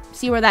 Veggie.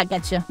 See where that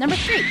gets you. Number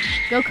 3,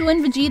 Goku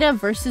and Vegeta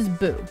versus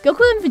Buu.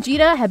 Goku and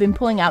Vegeta have been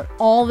pulling out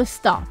all the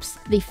stops.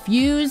 They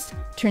fused,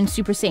 turned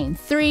Super Saiyan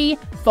 3,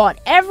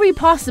 fought every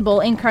possible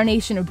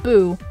incarnation of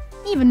Buu,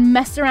 even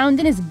messed around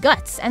in his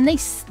guts, and they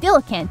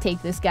still can't take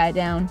this guy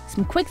down.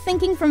 Some quick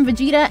thinking from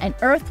Vegeta, and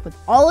Earth with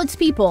all its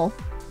people,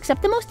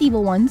 except the most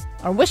evil ones,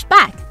 are wished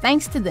back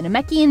thanks to the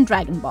Namekian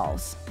Dragon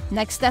Balls.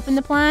 Next step in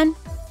the plan?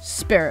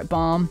 Spirit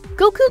Bomb.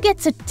 Goku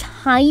gets a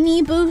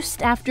tiny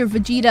boost after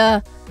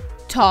Vegeta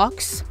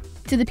talks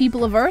to the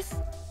people of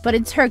Earth, but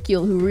it's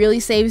Hercule who really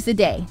saves the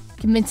day,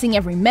 convincing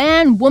every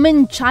man,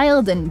 woman,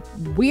 child, and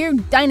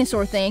weird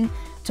dinosaur thing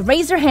to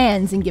raise their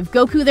hands and give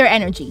Goku their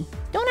energy.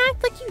 Don't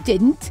act like you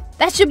didn't.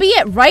 That should be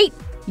it, right?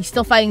 He's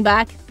still fighting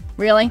back?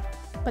 Really?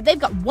 But they've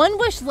got one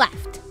wish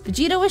left.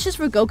 Vegeta wishes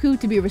for Goku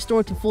to be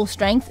restored to full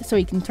strength so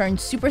he can turn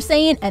Super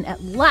Saiyan and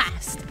at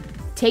last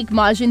take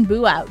Majin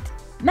Buu out.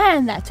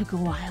 Man, that took a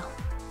while.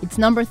 It's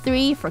number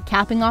 3 for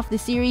capping off the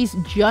series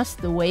just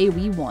the way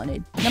we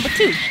wanted. Number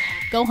 2,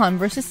 Gohan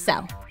vs.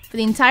 Cell. For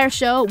the entire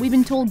show, we've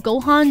been told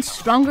Gohan's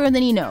stronger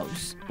than he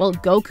knows. Well,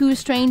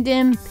 Goku's trained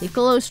him,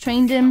 Piccolo's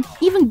trained him,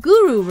 even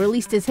Guru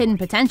released his hidden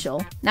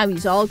potential. Now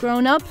he's all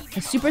grown up,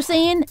 a Super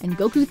Saiyan, and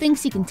Goku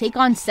thinks he can take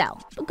on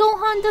Cell. But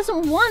Gohan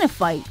doesn't want to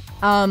fight.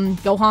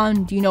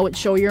 Gohan, do you know what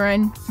show you're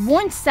in? He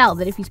warns Cell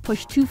that if he's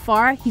pushed too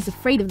far, he's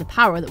afraid of the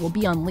power that will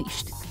be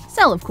unleashed.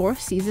 Cell, of course,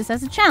 sees this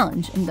as a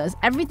challenge and does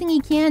everything he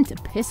can to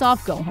piss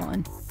off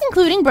Gohan,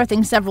 including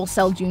birthing several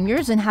Cell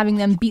Juniors and having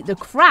them beat the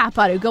crap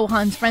out of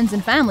Gohan's friends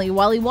and family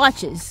while he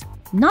watches.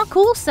 Not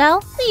cool,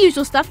 Cell. The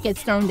usual stuff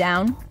gets thrown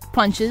down.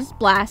 punches,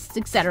 blasts,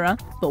 etc.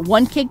 But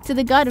one kick to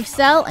the gut of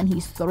Cell and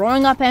he's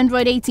throwing up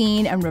Android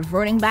 18 and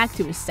reverting back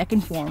to his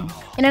second form.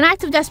 In an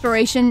act of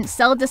desperation,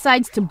 Cell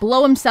decides to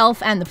blow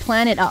himself and the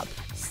planet up.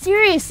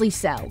 Seriously,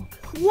 Cell,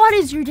 what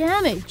is your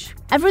damage?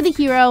 Ever the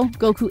hero,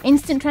 Goku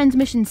instant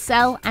transmissions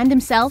Cell and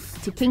himself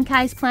to King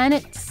Kai's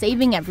planet,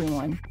 saving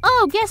everyone.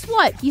 Oh, guess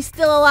what? He's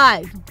still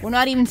alive. We're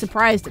not even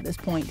surprised at this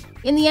point.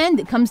 In the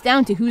end, it comes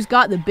down to who's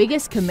got the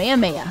biggest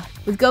Kamehameha.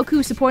 With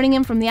Goku supporting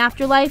him from the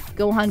afterlife,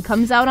 Gohan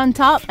comes out on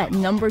top at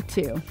number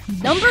 2.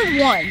 Number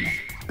 1.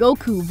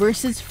 Goku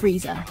versus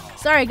Frieza.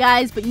 Sorry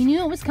guys, but you knew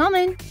it was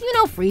coming. You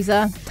know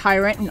Frieza,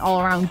 tyrant and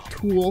all-around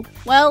tool.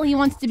 Well, he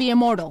wants to be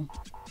immortal.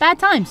 Bad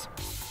times.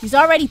 He's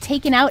already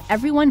taken out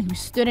everyone who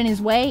stood in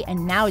his way,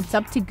 and now it's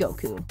up to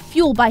Goku.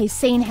 Fueled by his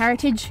Saiyan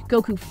heritage,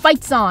 Goku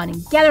fights on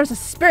and gathers a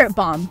spirit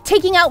bomb,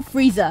 taking out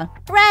Frieza.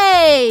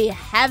 Hooray!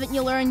 Haven't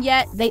you learned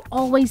yet? They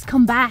always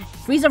come back.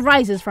 Frieza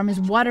rises from his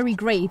watery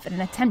grave in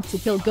an attempt to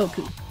kill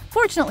Goku.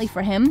 Fortunately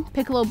for him,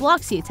 Piccolo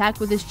blocks the attack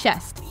with his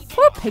chest.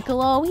 Poor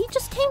Piccolo, he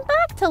just came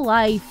back to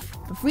life.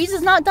 But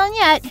Frieza's not done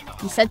yet.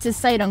 He sets his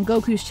sight on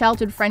Goku's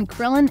childhood friend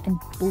Krillin and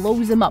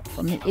blows him up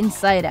from the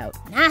inside out.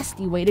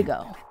 Nasty way to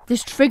go.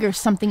 This triggers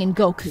something in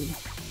Goku.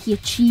 He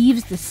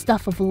achieves the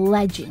stuff of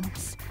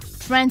legends.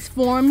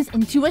 Transforms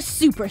into a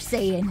Super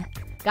Saiyan.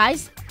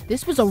 Guys,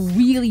 this was a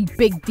really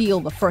big deal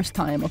the first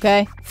time,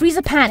 okay?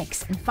 Frieza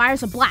panics and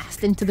fires a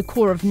blast into the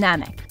core of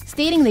Namek,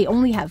 stating they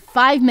only have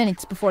 5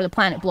 minutes before the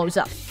planet blows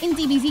up. In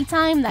DBZ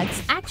time,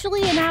 that's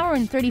actually an hour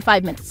and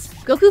 35 minutes.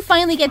 Goku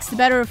finally gets the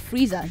better of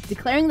Frieza,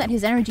 declaring that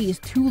his energy is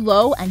too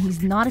low and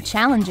he's not a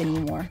challenge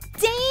anymore.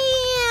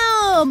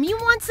 Damn! You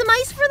want some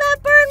ice for that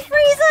burn,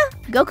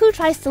 Frieza? Goku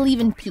tries to leave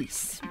in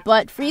peace,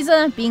 but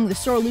Frieza, being the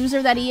sore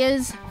loser that he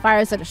is,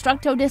 fires a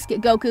Destructo Disc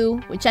at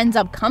Goku, which ends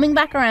up coming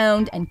back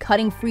around and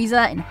cutting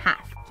Frieza in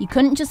half. He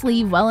couldn't just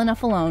leave well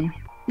enough alone.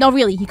 No,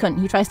 really, he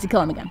couldn't. He tries to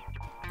kill him again.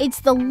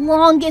 It's the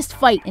longest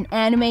fight in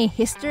anime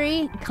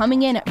history,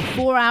 coming in at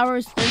 4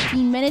 hours,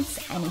 13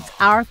 minutes, and it's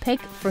our pick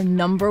for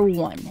number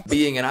 1.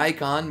 Being an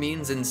icon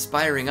means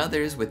inspiring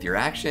others with your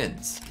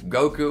actions.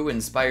 Goku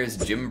inspires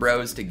gym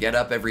bros to get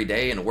up every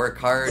day and work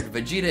hard.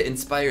 Vegeta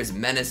inspires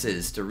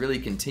menaces to really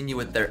continue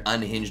with their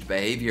unhinged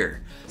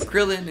behavior.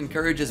 Krillin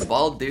encourages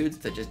bald dudes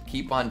to just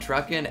keep on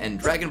trucking, and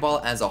Dragon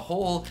Ball as a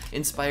whole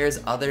inspires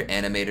other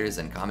animators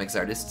and comics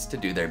artists to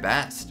do their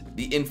best.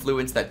 The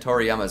influence that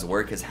Toriyama's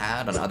work has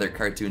had on other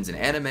cartoons and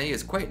anime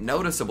is quite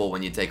noticeable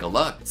when you take a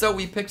look, so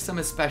we picked some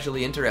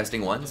especially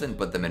interesting ones and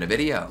put them in a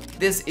video.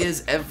 This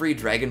is every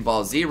Dragon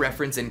Ball Z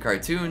reference in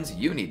cartoons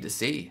you need to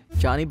see.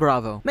 Johnny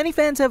Bravo. Many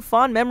fans have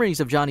fond memories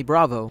of Johnny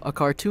Bravo, a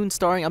cartoon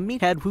starring a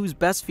meathead whose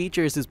best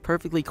feature is his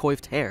perfectly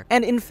coiffed hair.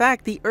 And in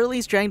fact, the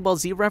earliest Dragon Ball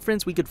Z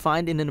reference we could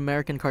find in an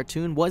American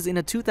cartoon was in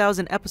a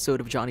 2000 episode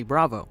of Johnny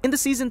Bravo. In the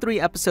season 3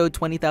 episode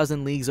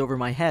 20,000 Leagues Over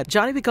My Head,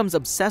 Johnny becomes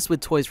obsessed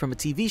with toys from a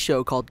TV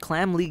show called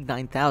Clam League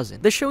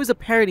 9000. The show is a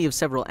parody of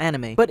several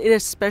anime, but it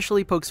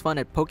especially pokes fun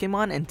at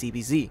Pokemon and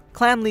DBZ.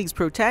 Clam League's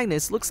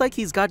protagonist looks like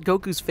he's got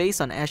Goku's face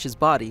on Ash's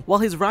body, while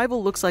his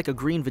rival looks like a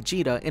green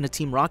Vegeta in a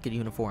Team Rocket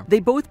uniform. They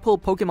both pull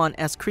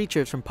Pokemon-esque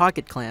creatures from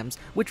pocket clams,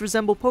 which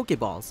resemble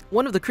Pokeballs.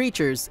 One of the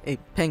creatures, a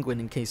penguin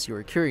in case you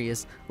were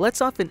curious,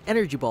 lets off an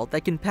energy bolt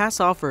that can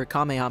pass off for a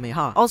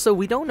Kamehameha. Also,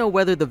 we don't know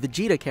whether the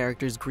Vegeta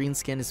character's green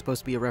skin is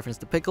supposed to be a reference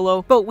to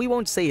Piccolo, but we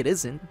won't say it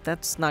isn't.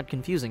 That's not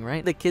confusing,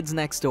 right? The Kids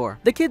Next Door.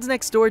 The Kids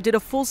Next Door did a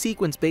full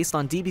sequence based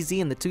on DBZ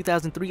in the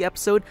 2003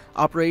 episode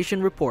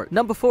Operation Report.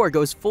 Number 4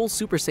 goes full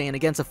Super Saiyan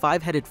against a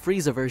 5-headed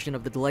Frieza version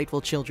of the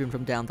delightful children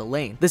from down the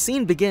lane. The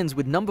scene begins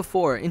with Number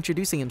 4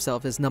 introducing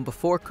himself as Number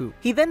 4-ku.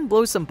 He then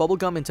blows some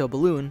bubblegum into a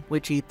balloon,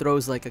 which he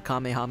throws like a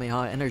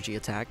Kamehameha energy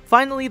attack.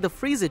 Finally, the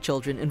Frieza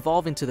children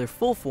evolve into their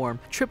full form,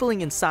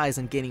 tripling in size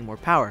and gaining more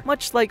power,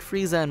 much like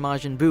Frieza and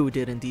Majin Buu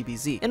did in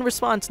DBZ. In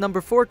response,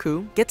 Number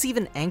 4-ku gets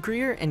even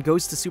angrier and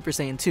goes to Super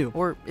Saiyan 2,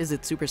 or is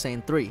it Super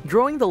Saiyan 3,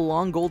 growing the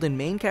long golden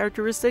mane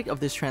characteristic of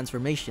this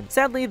transformation.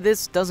 Sadly,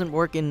 this doesn't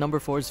work in Number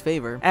 4's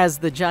favor, as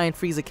the giant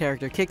Frieza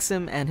character kicks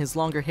him and his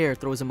longer hair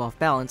throws him off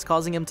balance,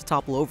 causing him to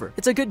topple over.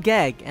 It's a good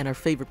gag and our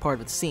favorite part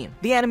of the scene.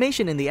 The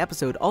animation in the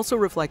episode also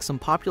reflects some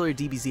popular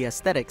DBZ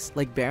aesthetics,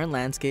 like barren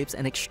landscapes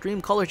and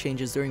extreme color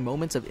changes during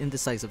moments of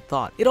indecisive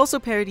thought. It also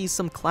parodies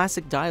some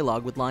classic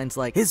dialogue with lines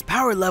like, "His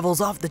power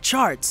level's off the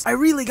charts! I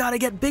really gotta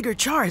get bigger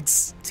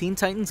charts!" Teen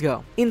Titans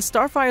Go. In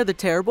Starfire the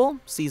Terrible,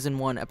 Season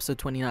 1, Episode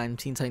 29,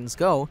 Teen Titans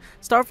Go,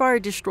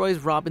 Starfire destroys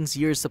Robin's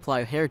year's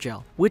supply of hair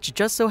gel, which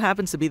just so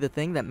happens to be the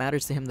thing that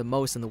matters to him the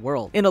most in the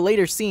world. In a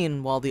later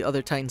scene, while the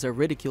other Titans are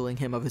ridiculing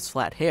him of his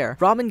flat hair,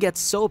 Robin gets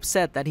so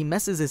upset that he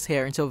messes his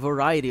hair into a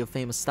variety of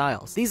famous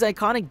styles. These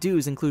iconic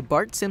do's include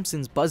Bart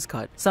Simpson's buzz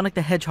cut, Sonic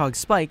the Hedgehog's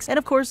spikes, and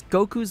of course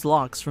Goku's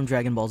locks from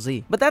Dragon Ball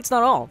Z. But that's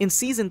not all. In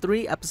Season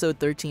 3, Episode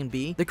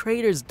 13B, the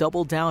creators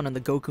doubled down on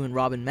the Goku and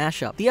Robin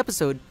mashup. The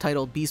episode,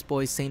 titled Beast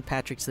Boy's St.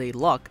 Patrick's Day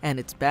Luck, and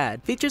It's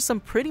Bad, features some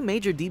pretty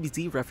major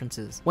DBZ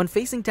references. When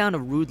facing down a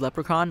rude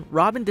leprechaun,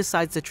 Robin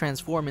decides to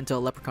transform into a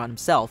leprechaun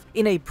himself,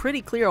 in a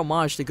pretty clear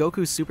homage to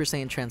Goku's Super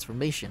Saiyan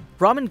transformation.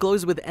 Robin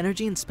glows with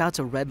energy and spouts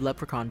a red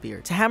leprechaun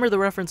beard. To hammer the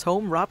reference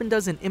home, Robin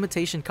does an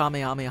imitation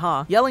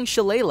Kamehameha, yelling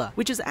Shillelagh,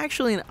 which is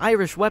actually an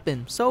Irish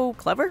weapon, so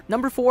clever?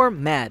 Number 4,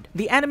 Mad.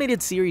 The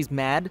animated series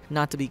Mad,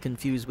 not to be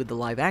confused with the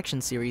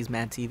live-action series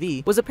Mad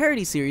TV, was a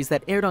parody series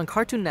that aired on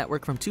Cartoon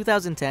Network from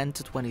 2010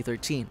 to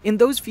 2013. In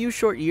those few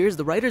short years,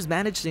 the writers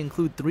managed to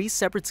include 3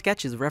 separate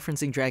sketches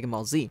referencing Dragon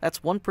Ball Z.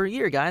 That's 1 per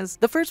year, guys.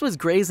 The first was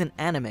Grey's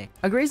Anime,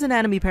 a Grey's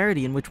Anatomy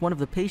parody in which one of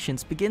the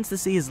patients begins to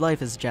see his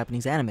life as a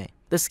Japanese anime.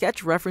 The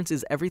sketch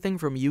references everything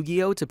from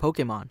Yu-Gi-Oh! To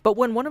Pokemon, but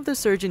when one of the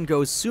surgeon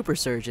goes Super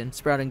Surgeon,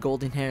 sprouting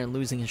golden hair and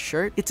losing his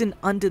shirt, it's an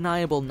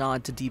undeniable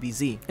nod to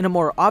DBZ. In a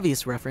more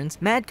obvious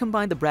reference, Mad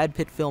combined the Brad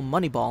Pitt film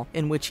Moneyball,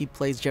 in which he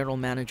plays general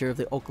manager of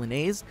the Oakland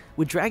A's,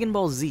 with Dragon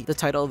Ball Z. The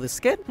title of the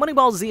skit?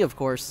 Moneyball Z, of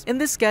course. In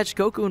this sketch,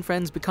 Goku and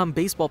friends become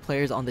baseball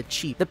players on the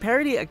cheap. The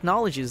parody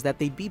acknowledges that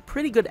they'd be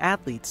pretty good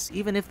athletes,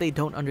 even if they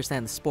don't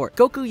understand the sport.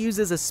 Goku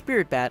uses a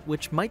spirit bat,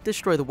 which might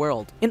destroy the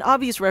world, an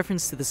obvious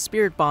reference to the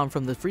spirit bomb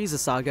from the Frieza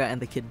saga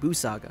and the Kid Buu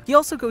saga. He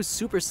also goes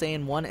Super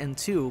Saiyan 1 and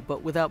 2,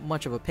 but without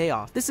much of a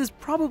payoff. This is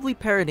probably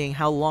parodying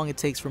how long it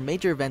takes for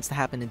major events to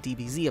happen in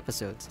DBZ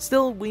episodes.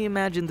 Still, we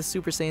imagine the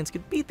Super Saiyans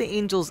could beat the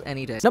Angels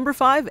any day. Number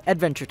 5,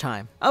 Adventure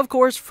Time. Of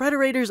course,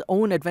 Frederator's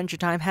own Adventure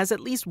Time has at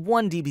least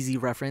one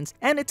DBZ reference,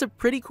 and it's a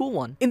pretty cool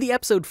one. In the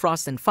episode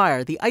Frost and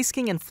Fire, the Ice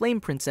King and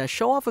Flame Princess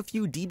show off a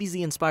few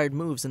DBZ-inspired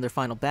moves in their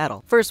final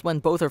battle. First, when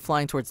both are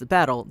flying towards the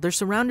battle, they're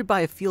surrounded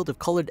by a field of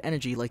colored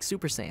energy like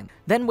Super Saiyan.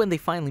 Then when they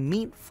finally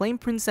meet, Flame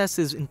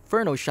Princess's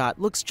Inferno shot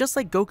looks just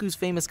like Goku's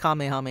famous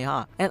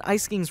Kamehameha, and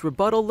Ice King's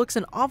rebuttal looks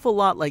an awful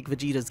lot like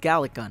Vegeta's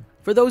Gallic Gun.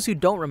 For those who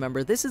don't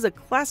remember, this is a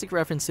classic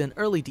reference to an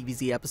early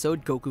DBZ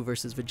episode, Goku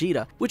vs.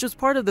 Vegeta, which was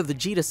part of the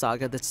Vegeta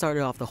saga that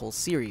started off the whole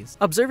series.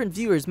 Observant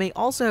viewers may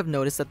also have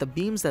noticed that the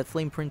beams that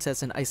Flame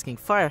Princess and Ice King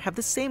fire have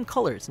the same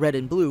colors, red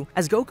and blue,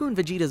 as Goku and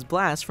Vegeta's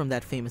blast from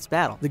that famous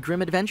battle, The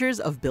Grim Adventures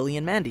of Billy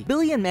and Mandy.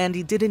 Billy and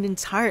Mandy did an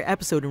entire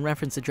episode in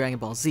reference to Dragon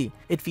Ball Z.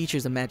 It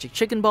features a magic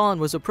chicken ball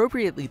and was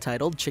appropriately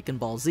titled Chicken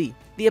Ball Z.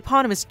 The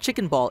eponymous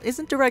chicken ball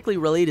isn't directly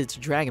related to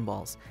Dragon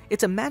Balls.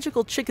 It's a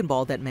magical chicken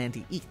ball that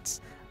Mandy eats.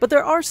 But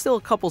there are still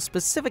a couple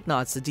specific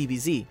nods to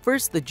DBZ.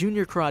 First, the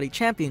Junior Karate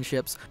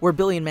Championships, where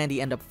Billy and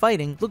Mandy end up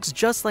fighting, looks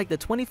just like the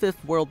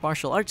 25th World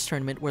Martial Arts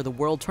Tournament where the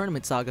World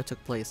Tournament saga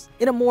took place.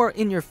 In a more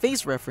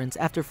in-your-face reference,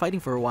 after fighting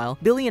for a while,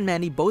 Billy and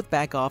Mandy both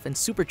back off and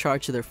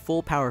supercharge to their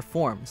full power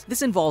forms.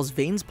 This involves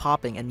veins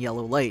popping and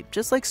yellow light,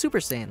 just like Super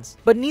Saiyans.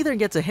 But neither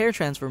gets a hair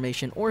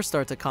transformation or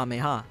starts a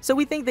Kameha, so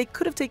we think they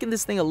could have taken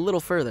this thing a little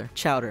further.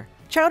 Chowder.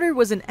 Chowder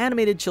was an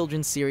animated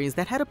children's series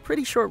that had a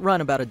pretty short run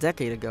about a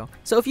decade ago,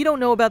 so if you don't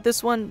know about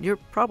this one, you're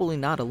probably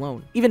not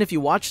alone. Even if you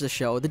watch the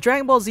show, the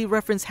Dragon Ball Z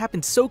reference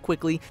happened so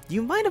quickly,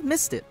 you might have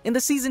missed it. In the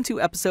Season 2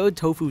 episode,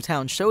 Tofu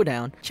Town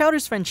Showdown,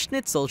 Chowder's friend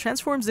Schnitzel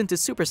transforms into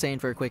Super Saiyan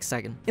for a quick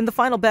second. In the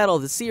final battle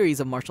of the series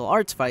of martial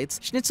arts fights,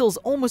 Schnitzel's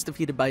almost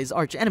defeated by his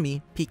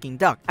arch-enemy, Peking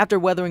Duck. After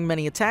weathering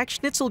many attacks,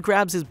 Schnitzel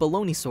grabs his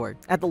baloney sword.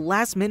 At the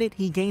last minute,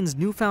 he gains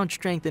newfound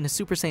strength in a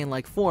Super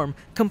Saiyan-like form,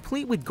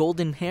 complete with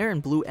golden hair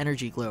and blue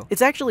energy glow.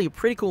 It's actually a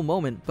pretty cool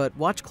moment, but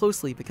watch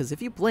closely because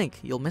if you blink,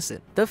 you'll miss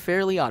it. The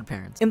Fairly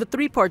OddParents. In the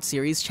 3-part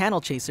series,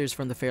 Channel Chasers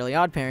from the Fairly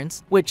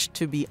OddParents, which,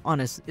 to be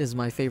honest, is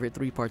my favorite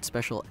 3-part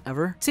special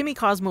ever, Timmy,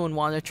 Cosmo, and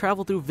Wanda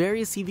travel through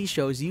various TV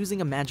shows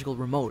using a magical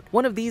remote.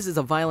 One of these is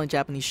a violent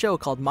Japanese show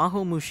called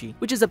Maho Mushi,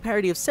 which is a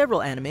parody of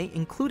several anime,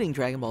 including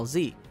Dragon Ball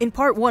Z. In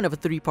part 1 of a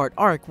 3-part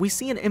arc, we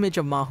see an image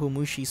of Maho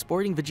Mushi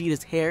sporting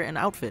Vegeta's hair and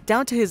outfit,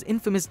 down to his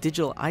infamous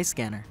digital eye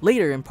scanner.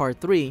 Later in part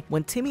 3,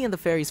 when Timmy and the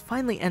fairies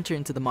finally enter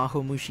into the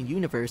Maho Mushi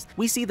universe,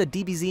 we see the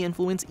DBZ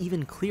influence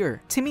even clearer.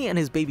 Timmy and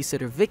his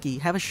babysitter Vicky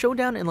have a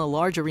showdown in a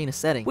large arena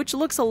setting, which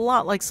looks a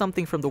lot like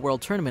something from the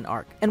World Tournament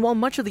arc. And while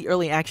much of the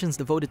early action is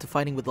devoted to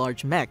fighting with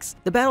large mechs,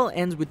 the battle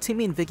ends with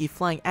Timmy and Vicky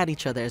flying at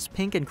each other as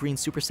pink and green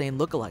Super Saiyan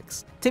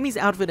lookalikes. Timmy's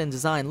outfit and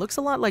design looks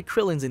a lot like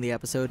Krillin's in the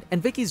episode,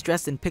 and Vicky's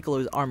dressed in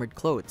Piccolo's armored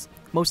clothes.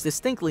 Most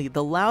distinctly,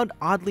 the loud,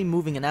 oddly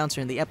moving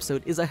announcer in the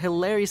episode is a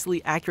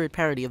hilariously accurate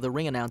parody of the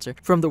ring announcer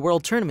from the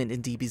World Tournament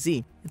in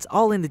DBZ. It's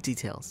all in the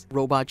details.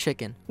 Robot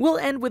Chicken. We'll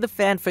end with a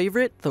fan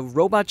favorite, the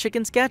Robot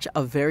Chicken sketch,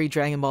 A Very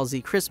Dragon Ball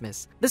Z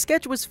Christmas. The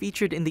sketch was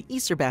featured in the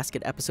Easter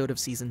Basket episode of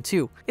Season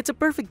 2. It's a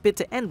perfect bit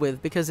to end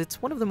with because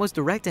it's one of the most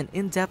direct and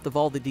in-depth of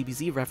all the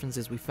DBZ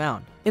references we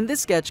found. In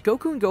this sketch,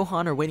 Goku and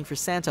Gohan are waiting for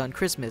Santa on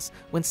Christmas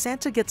when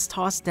Santa gets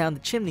tossed down the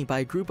chimney by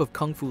a group of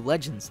Kung Fu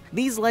legends.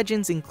 These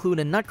legends include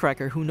a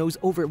Nutcracker who knows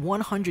over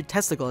 100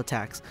 testicle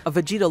attacks, a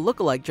Vegeta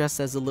lookalike dressed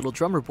as a little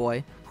drummer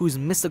boy, whose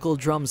mystical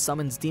drum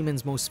summons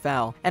demons most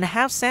foul, and a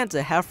half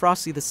Santa, half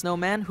Frosty the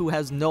Snowman who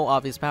has no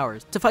obvious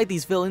powers. To fight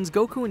these villains,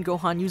 Goku and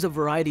Gohan use a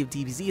variety of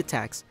DBZ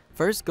attacks,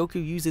 First,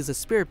 Goku uses a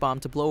spirit bomb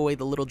to blow away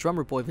the little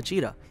drummer boy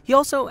Vegeta. He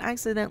also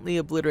accidentally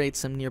obliterates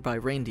some nearby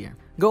reindeer.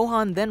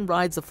 Gohan then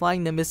rides the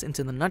flying Nimbus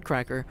into the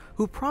Nutcracker,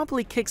 who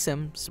promptly kicks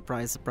him,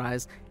 surprise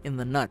surprise, in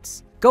the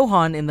nuts.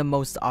 Gohan, in the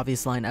most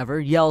obvious line ever,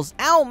 yells,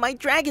 "Ow, my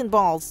Dragon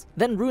Balls!"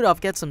 Then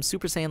Rudolph gets some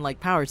Super Saiyan-like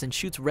powers and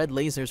shoots red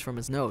lasers from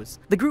his nose.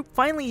 The group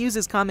finally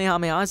uses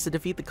Kamehamehas to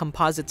defeat the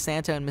composite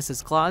Santa and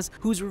Mrs. Claus,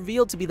 who's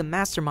revealed to be the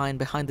mastermind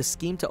behind the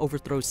scheme to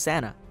overthrow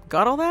Santa.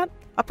 Got all that?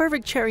 A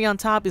perfect cherry on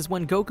top is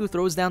when Goku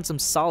throws down some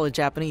solid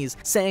Japanese,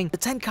 saying, "The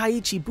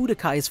Tenkaichi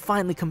Budokai is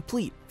finally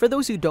complete." For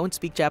those who don't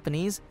speak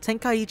Japanese,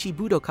 Tenkaichi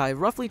Budokai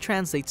roughly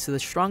translates to the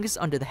strongest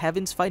under the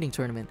heavens fighting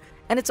tournament,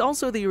 and it's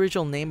also the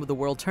original name of the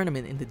world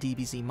tournament in the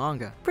DBZ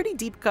manga. Pretty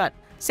deep cut.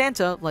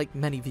 Santa, like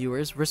many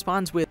viewers,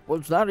 responds with,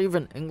 "Was that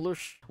even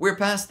English?" We're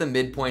past the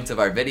midpoint of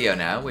our video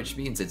now, which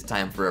means it's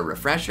time for a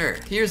refresher.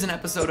 Here's an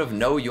episode of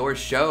Know Your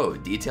Show,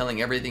 detailing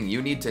everything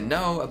you need to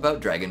know about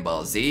Dragon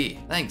Ball Z.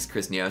 Thanks,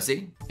 Chris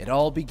Niosi. It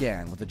all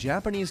began with a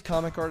Japanese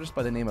comic artist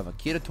by the name of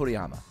Akira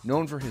Toriyama.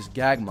 Known for his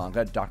gag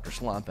manga, Dr.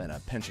 Slump, and a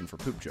penchant for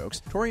poop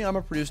jokes,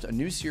 Toriyama produced a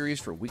new series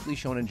for Weekly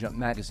Shonen Jump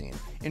magazine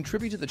in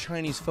tribute to the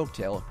Chinese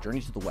folktale Journey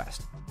to the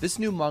West. This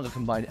new manga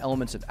combined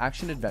elements of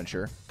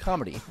action-adventure,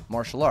 comedy,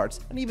 martial arts,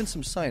 and even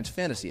some science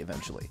fantasy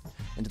eventually,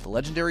 into the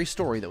legendary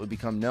story that would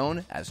become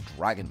known as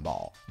Dragon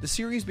Ball. The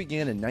series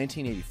began in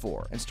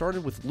 1984 and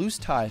started with loose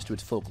ties to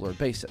its folklore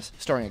basis,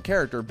 starring a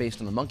character based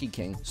on the Monkey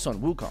King, Son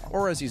Wukong,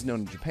 or as he's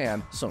known in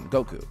Japan, Son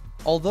Goku.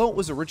 Although it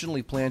was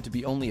originally planned to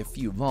be only a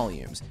few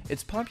volumes,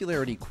 its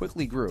popularity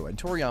quickly grew and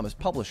Toriyama's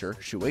publisher,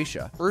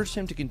 Shueisha, urged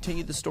him to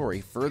continue the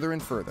story further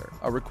and further,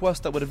 a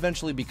request that would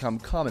eventually become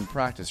common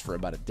practice for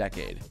about a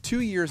decade.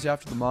 2 years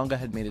after the manga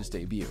had made its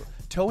debut,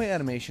 Toei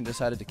Animation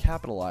decided to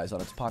capitalize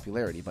on its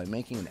popularity by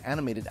making an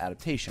animated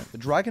adaptation. The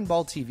Dragon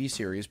Ball TV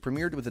series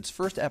premiered with its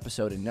first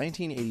episode in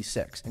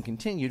 1986 and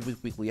continued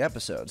with weekly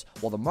episodes,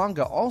 while the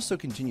manga also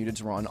continued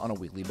its run on a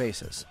weekly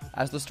basis.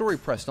 As the story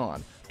pressed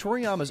on,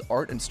 Toriyama's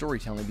art and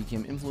storytelling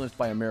became influenced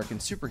by American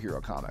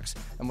superhero comics,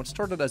 and what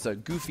started as a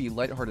goofy,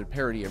 lighthearted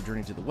parody of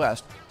Journey to the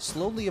West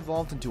slowly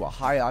evolved into a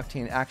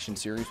high-octane action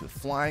series with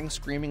flying,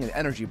 screaming, and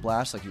energy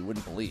blasts like you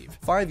wouldn't believe.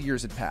 5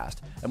 years had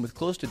passed, and with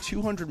close to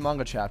 200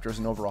 manga chapters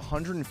and over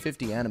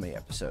 150 anime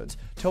episodes,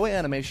 Toei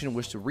Animation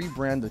wished to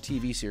rebrand the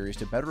TV series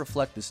to better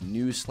reflect this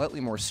new, slightly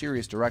more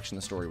serious direction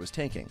the story was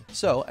taking.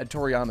 So, at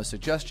Toriyama's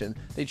suggestion,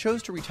 they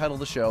chose to retitle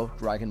the show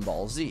Dragon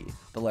Ball Z,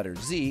 the letter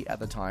Z at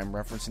the time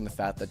referencing the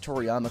fact that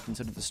Toriyama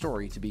considered the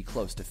story to be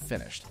close to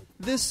finished.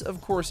 This,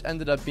 of course,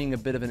 ended up being a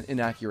bit of an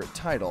inaccurate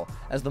title,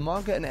 as the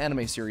manga and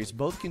anime series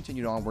both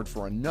continued onward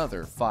for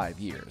another 5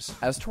 years.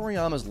 As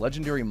Toriyama's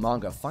legendary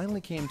manga finally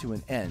came to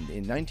an end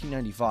in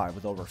 1995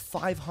 with over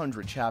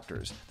 500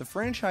 chapters, the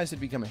franchise had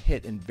become a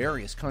hit in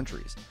various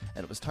countries,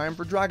 and it was time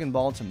for Dragon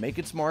Ball to make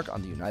its mark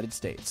on the United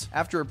States.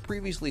 After a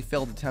previously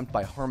failed attempt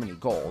by Harmony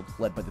Gold,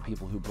 led by the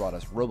people who brought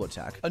us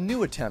Robotech, a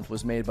new attempt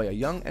was made by a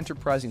young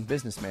enterprising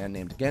businessman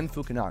named Gen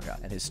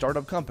Fukunaga and his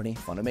startup company,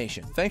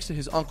 Funimation. Thanks to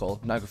his uncle,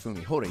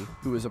 Nagafumi Hori,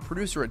 who is a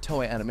producer at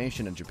Toei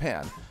Animation in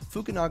Japan,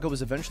 Fukunaga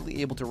was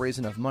eventually able to raise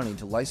enough money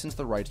to license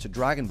the rights to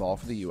Dragon Ball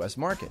for the US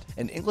market.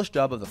 An English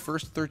dub of the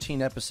first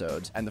 13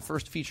 episodes and the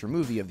first feature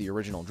movie of the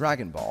original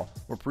Dragon Ball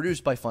were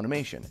produced by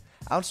Funimation,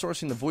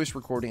 outsourcing the voice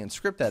recording and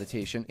script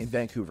adaptation in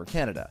Vancouver,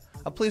 Canada,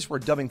 a place where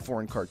dubbing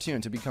foreign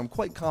cartoons had become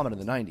quite common in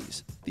the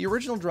 90s. The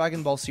original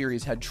Dragon Ball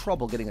series had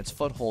trouble getting its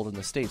foothold in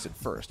the States at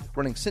first,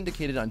 running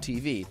syndicated on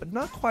TV, but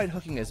not quite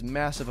hooking as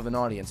massive of an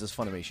audience as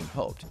Funimation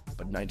hoped.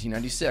 But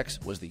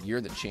 1996 was the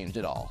year that changed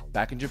it all.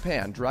 Back in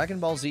Japan, Dragon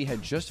Ball Z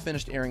had just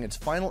finished airing its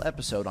final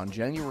episode on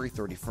January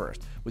 31st,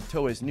 with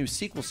Toei's new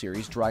sequel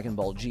series, Dragon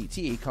Ball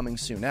GT, coming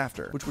soon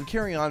after, which would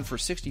carry on for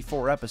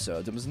 64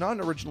 episodes and was not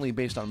originally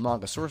based on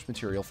manga source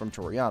material from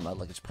Toriyama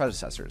like its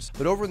predecessors.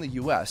 But over in the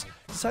US,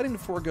 deciding to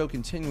forego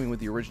continuing with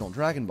the original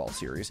Dragon Ball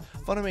series,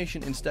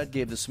 Funimation instead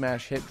gave the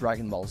smash hit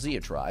Dragon Ball Z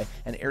a try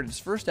and aired its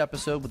first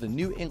episode with a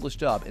new English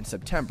dub in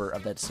September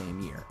of that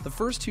same year. The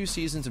first 2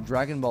 seasons of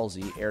Dragon Ball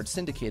Z aired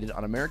syndicated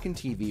on American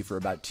TV for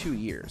about 2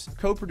 years,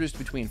 co-produced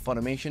between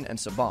Funimation and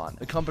Saban,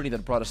 the company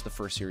that brought us the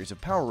first series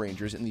of Power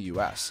Rangers in the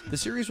US. The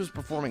series was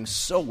performing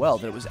so well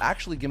that it was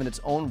actually given its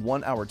own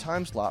 1-hour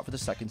time slot for the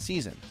second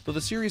season. Though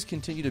the series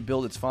continued to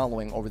build its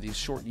following over these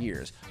short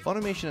years,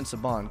 Funimation and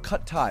Saban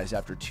cut ties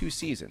after 2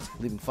 seasons,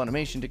 leaving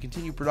Funimation to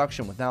continue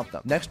production without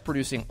them, next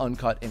producing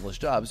uncut English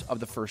dubs of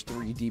the first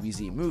 3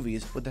 DBZ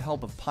movies with the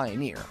help of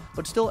Pioneer,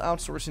 but still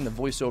outsourcing the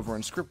voiceover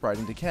and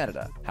scriptwriting to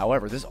Canada.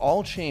 However, this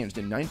all changed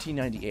in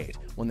 1998,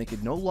 when they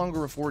could no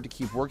longer afford to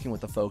keep working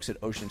with the folks at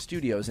Ocean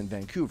Studios in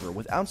Vancouver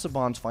without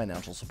Saban's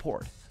financial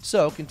support.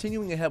 So,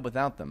 continuing ahead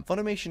without them,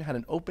 Funimation had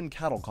an open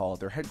cattle call at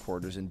their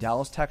headquarters in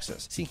Dallas,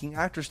 Texas, seeking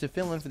actors to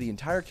fill in for the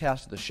entire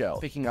cast of the show,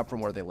 picking up from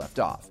where they left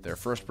off. Their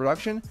first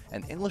production,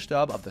 an English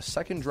dub of the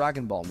second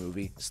Dragon Ball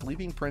movie,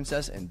 Sleeping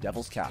Princess and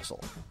Devil's Castle.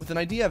 With an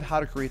idea of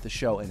how to create the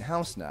show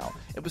in-house now,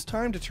 it was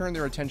time to turn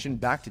their attention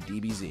back to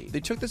DBZ.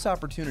 They took this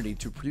opportunity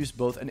to produce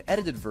both an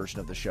edited version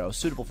of the show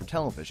suitable for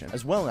television,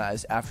 as well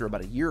as, after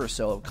about a year or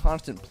so of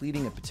constant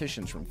pleading and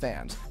petitions from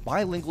fans,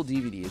 bilingual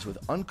DVDs with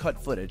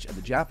uncut footage and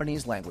the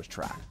Japanese language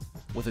track.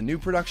 With a new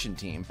production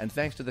team, and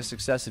thanks to the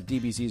success of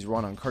DBZ's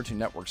run on Cartoon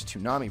Network's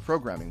Toonami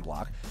programming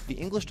block, the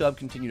English dub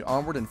continued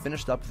onward and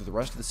finished up through the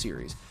rest of the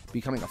series,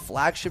 becoming a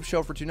flagship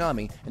show for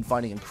Toonami and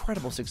finding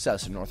incredible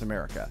success in North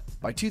America.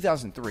 By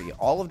 2003,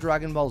 all of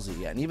Dragon Ball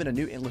Z, and even a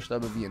new English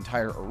dub of the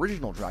entire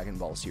original Dragon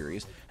Ball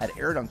series, had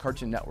aired on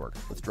Cartoon Network,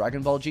 with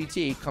Dragon Ball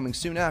GT coming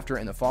soon after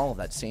in the fall of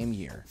that same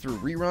year. Through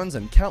reruns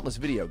and countless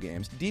video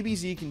games,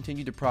 DBZ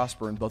continued to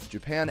prosper in both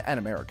Japan and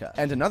America,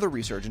 and another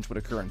resurgence would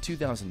occur in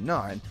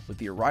 2009 with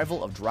the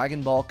arrival of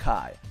Dragon Ball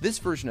Kai. This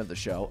version of the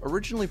show,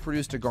 originally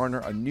produced to garner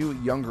a new,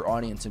 younger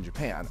audience in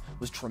Japan,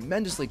 was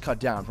tremendously cut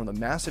down from the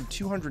massive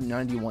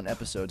 291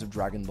 episodes of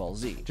Dragon Ball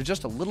Z to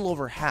just a little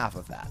over half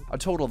of that, a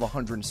total of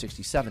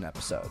 167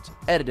 episodes,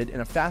 edited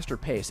in a faster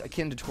pace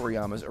akin to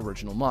Toriyama's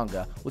original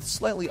manga, with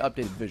slightly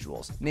updated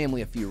visuals,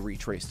 namely a few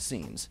retraced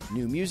scenes,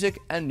 new music,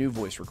 and new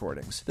voice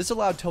recordings. This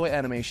allowed Toei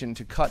Animation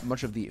to cut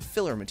much of the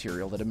filler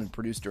material that had been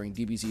produced during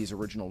DBZ's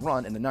original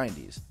run in the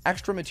 90s,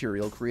 extra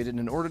material created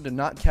in order to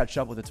not catch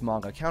up with its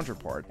manga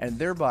counterpart, and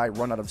thereby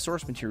run out of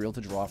source material to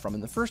draw from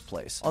in the first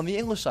place. On the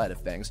English side of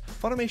things,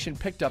 Funimation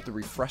picked up the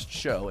refreshed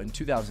show in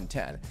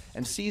 2010,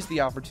 and seized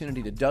the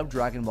opportunity to dub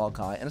Dragon Ball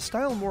Kai in a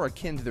style more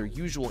akin to their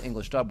usual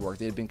English dub work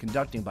they had been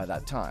conducting by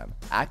that time,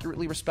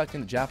 accurately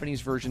respecting the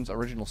Japanese version's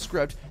original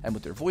script, and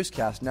with their voice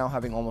cast now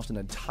having almost an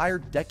entire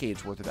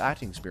decade's worth of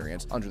acting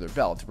experience under their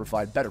belt to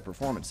provide better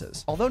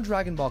performances. Although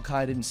Dragon Ball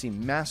Kai didn't see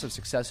massive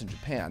success in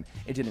Japan,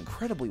 it did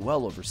incredibly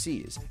well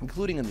overseas,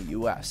 including in the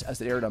US,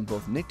 as it aired on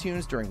both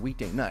Nicktoons during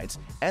weekday nights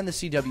and the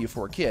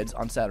CW4Kids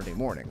on Saturday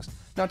mornings,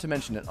 not to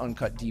mention an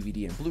uncut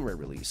DVD and Blu-ray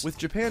release. With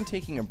Japan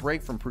taking a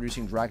break from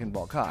producing Dragon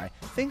Ball Kai,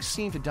 things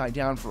seemed to die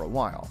down for a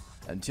while,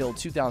 until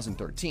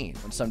 2013,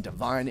 when some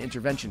divine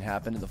intervention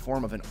happened in the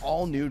form of an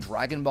all-new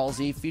Dragon Ball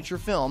Z feature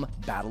film,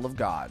 Battle of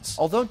Gods.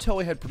 Although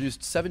Toei had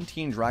produced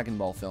 17 Dragon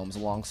Ball films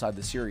alongside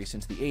the series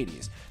since the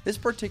 80s, this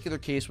particular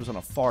case was on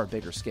a far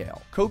bigger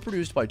scale.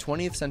 Co-produced by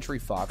 20th Century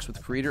Fox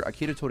with creator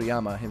Akira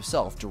Toriyama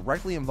himself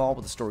directly involved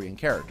with the story and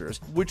characters,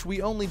 which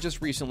we only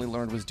just recently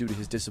learned was due to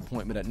his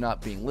disappointment at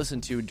not being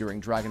listened to during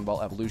Dragon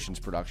Ball Evolution's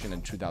production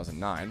in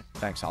 2009.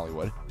 Thanks,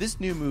 Hollywood. This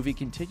new movie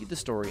continued the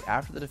story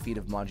after the defeat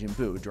of Majin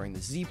Buu during the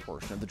Z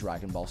portion of the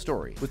Dragon Ball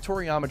story, with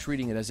Toriyama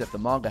treating it as if the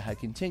manga had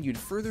continued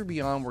further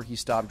beyond where he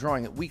stopped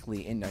drawing it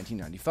weekly in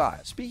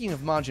 1995. Speaking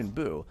of Majin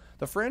Buu,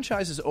 the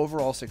franchise's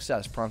overall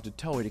success prompted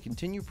Toei to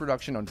continue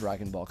production on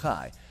Dragon Ball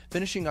Kai,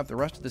 finishing up the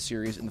rest of the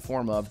series in the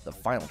form of the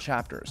final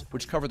chapters,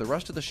 which cover the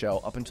rest of the show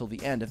up until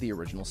the end of the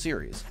original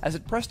series. As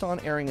it pressed on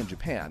airing in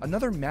Japan,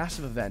 another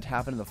massive event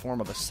happened in the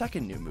form of a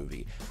second new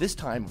movie, this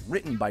time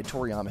written by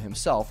Toriyama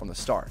himself from the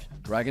start.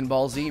 Dragon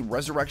Ball Z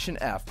Resurrection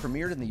F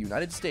premiered in the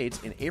United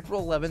States in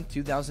April 11,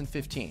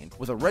 2015,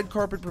 with a red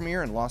carpet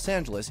premiere in Los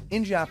Angeles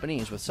in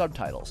Japanese with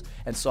subtitles,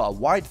 and saw a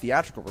wide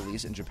theatrical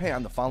release in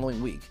Japan the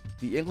following week.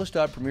 The English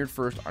dub premiered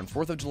first on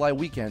 4th of July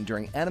weekend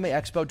during Anime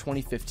Expo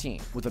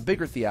 2015, with a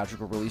bigger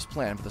theatrical release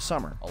planned for the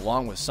summer,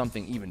 along with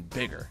something even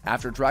bigger.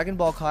 After Dragon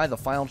Ball Kai The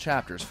Final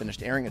Chapters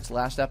finished airing its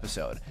last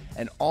episode,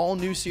 an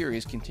all-new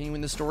series continuing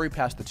the story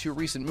past the two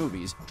recent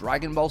movies,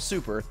 Dragon Ball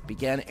Super,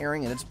 began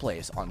airing in its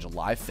place on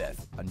July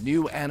 5th, a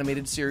new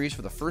animated series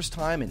for the first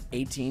time in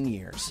 18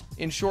 years.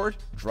 In short,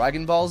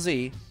 Dragon Ball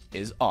Z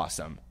is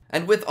awesome.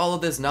 And with all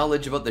of this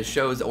knowledge about the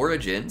show's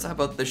origins, how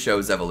about the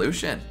show's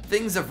evolution?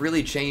 Things have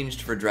really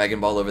changed for Dragon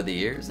Ball over the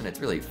years, and it's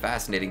really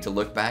fascinating to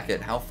look back at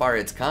how far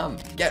it's come.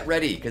 Get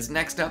ready, because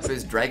next up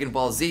is Dragon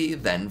Ball Z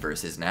Then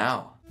versus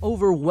Now.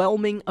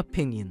 Overwhelming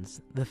opinions.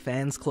 The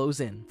fans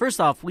close in.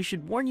 First off, we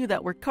should warn you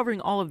that we're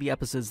covering all of the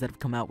episodes that have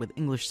come out with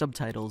English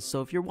subtitles,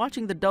 so if you're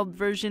watching the dubbed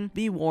version,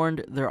 be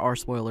warned, there are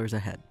spoilers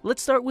ahead.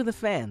 Let's start with the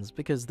fans,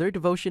 because their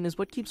devotion is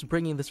what keeps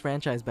bringing this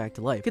franchise back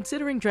to life.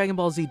 Considering Dragon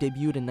Ball Z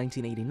debuted in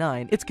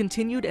 1989, its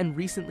continued and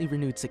recently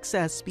renewed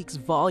success speaks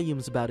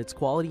volumes about its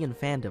quality and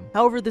fandom.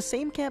 However, the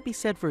same can't be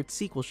said for its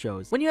sequel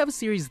shows. When you have a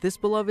series this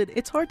beloved,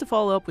 it's hard to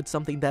follow up with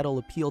something that'll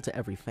appeal to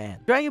every fan.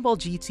 Dragon Ball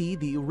GT,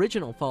 the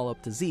original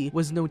follow-up to Z,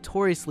 was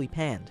notoriously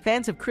panned.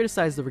 Fans have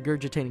criticized the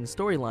regurgitating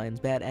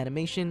storylines, bad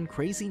animation,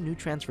 crazy new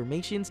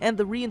transformations, and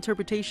the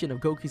reinterpretation of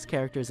Goku's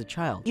character as a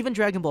child. Even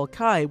Dragon Ball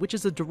Kai, which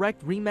is a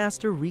direct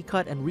remaster,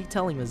 recut, and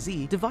retelling of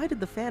Z,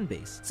 divided the fan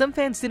base. Some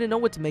fans didn't know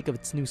what to make of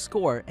its new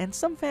score, and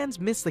some fans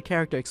missed the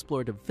character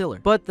explorative filler.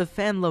 But the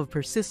fan love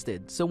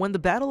persisted, so when the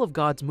Battle of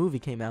Gods movie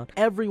came out,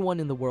 everyone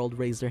in the world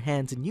raised their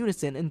hands in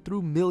unison and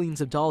threw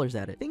millions of dollars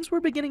at it. Things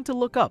were beginning to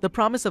look up. The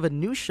promise of a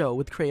new show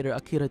with creator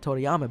Akira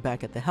Toriyama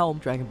back at the helm,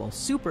 Dragon Ball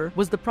Super,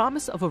 was the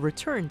promise of a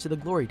return to the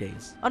glory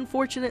days.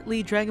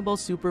 Unfortunately, Dragon Ball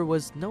Super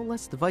was no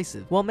less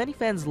divisive. While many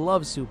fans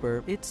love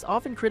Super, it's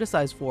often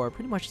criticized for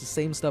pretty much the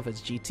same stuff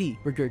as GT: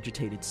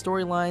 regurgitated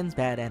storylines,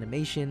 bad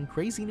animation,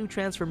 crazy new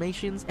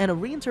transformations, and a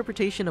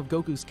reinterpretation of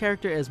Goku's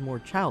character as more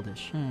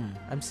childish.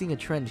 I'm seeing a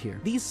trend here.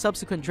 These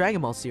subsequent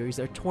Dragon Ball series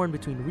are torn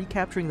between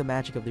recapturing the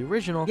magic of the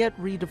original, yet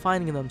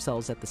redefining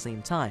themselves at the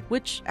same time,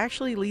 which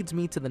actually leads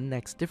me to the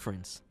next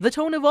difference. The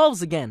tone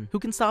evolves again. Who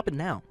can stop it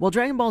now? While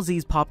Dragon Ball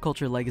Z's pop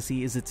culture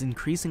legacy is its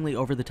increasingly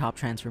over-the-top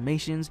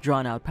transformations,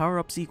 drawn-out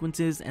power-up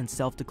sequences, and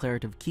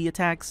self-declarative ki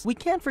attacks, we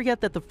can't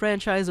forget that the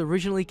franchise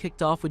originally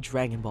kicked off with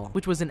Dragon Ball,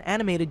 which was an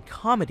animated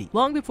comedy.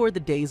 Long before the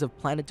days of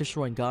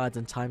planet-destroying gods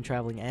and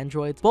time-traveling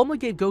androids, Bulma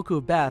gave Goku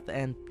a bath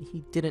and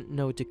he didn't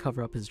know to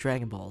cover up his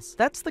Dragon Balls.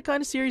 That's the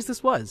kind of series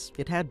this was.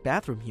 It had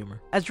bathroom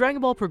humor. As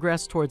Dragon Ball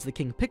progressed towards the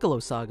King Piccolo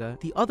saga,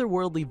 the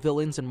otherworldly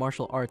villains and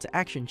martial arts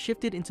action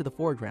shifted into the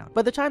foreground.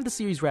 By the time the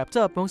series wrapped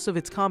up, most of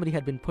its comedy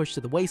had been pushed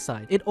to the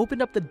wayside. It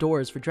opened up the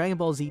doors for Dragon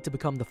Ball Z to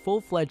become the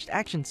full-fledged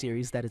action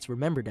series that it's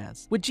remembered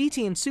as. With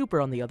GT and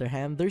Super, on the other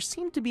hand, there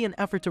seemed to be an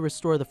effort to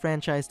restore the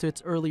franchise to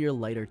its earlier,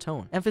 lighter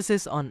tone.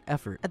 Emphasis on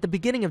effort. At the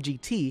beginning of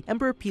GT,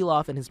 Emperor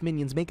Pilaf and his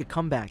minions make a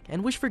comeback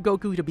and wish for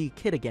Goku to be a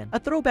kid again, a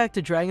throwback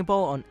to Dragon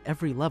Ball on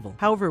every level.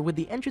 However, with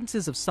the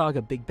entrances of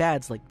Saga big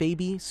bads like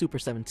Baby, Super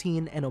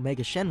 17, and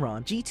Omega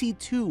Shenron,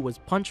 GT2 was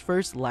punch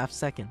first, laugh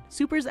second.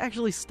 Super's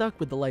actually stuck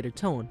with the lighter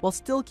tone, while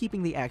still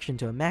keeping the action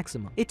to a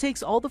maximum. It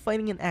takes all the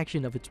fighting and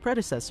action of its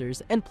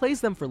predecessors and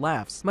plays them for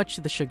laughs, much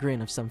to the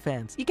chagrin of some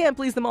fans. You can't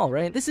please them all,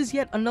 right? This is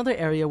yet another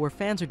area where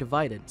fans are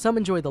divided. Some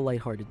enjoy the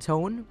lighthearted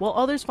tone, while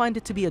others find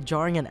it to be a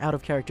jarring and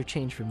out-of-character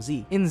change from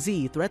Z. In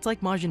Z, threats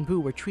like Majin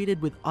Buu were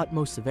treated with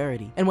utmost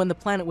severity, and when the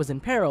planet was in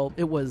peril,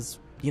 it was,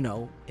 you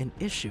know, an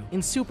issue.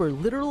 In Super,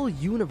 literal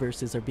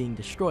universes are being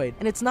destroyed,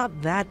 and it's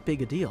not that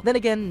big a deal. Then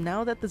again,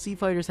 now that the Z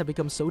Fighters have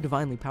become so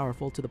divinely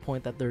powerful to the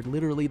point that they're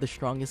literally the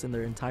strongest in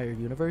their entire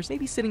universe,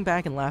 maybe sitting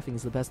back and laughing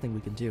is the best thing we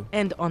can do.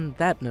 And on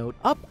that note,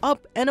 up,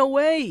 up, and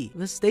away!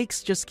 The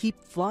stakes just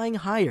keep flying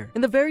higher.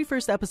 In the very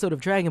first episode of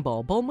Dragon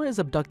Ball, Bulma is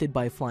abducted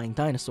by a flying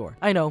dinosaur.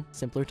 I know,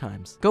 simpler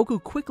times.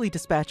 Goku quickly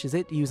dispatches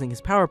it using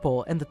his power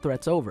pole, and the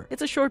threat's over.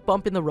 It's a short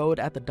bump in the road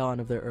at the dawn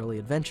of their early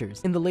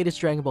adventures. In the latest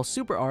Dragon Ball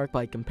Super arc,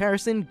 by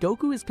comparison,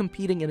 Goku is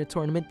competing in a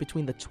tournament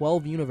between the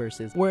 12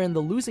 universes, wherein the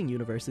losing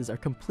universes are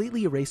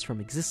completely erased from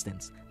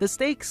existence. The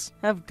stakes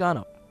have gone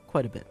up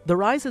quite a bit. The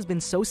rise has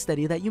been so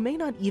steady that you may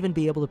not even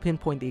be able to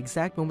pinpoint the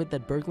exact moment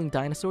that burgling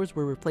dinosaurs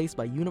were replaced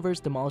by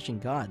universe-demolishing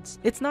gods.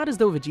 It's not as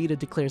though Vegeta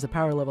declares a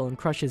power level and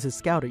crushes his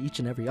scouter each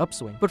and every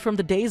upswing, but from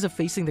the days of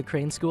facing the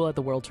Crane School at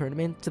the World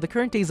Tournament to the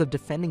current days of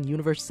defending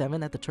Universe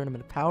 7 at the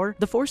Tournament of Power,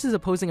 the forces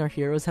opposing our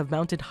heroes have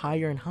mounted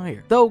higher and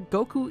higher. Though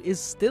Goku is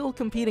still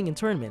competing in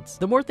tournaments,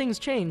 the more things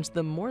change,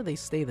 the more they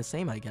stay the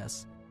same, I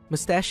guess.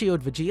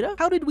 Mustachioed Vegeta?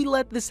 How did we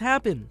let this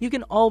happen? You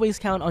can always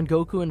count on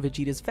Goku and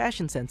Vegeta's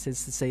fashion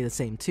senses to say the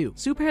same too.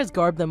 Super has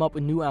garbed them up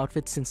with new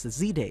outfits since the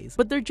Z days,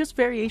 but they're just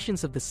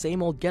variations of the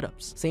same old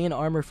getups. Saiyan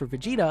armor for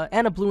Vegeta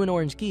and a blue and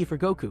orange gi for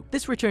Goku.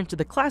 This return to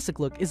the classic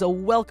look is a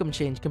welcome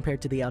change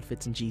compared to the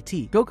outfits in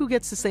GT. Goku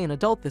gets to stay an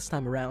adult this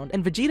time around,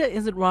 and Vegeta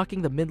isn't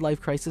rocking the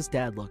midlife crisis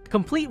dad look,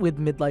 complete with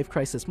midlife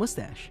crisis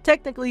mustache.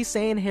 Technically,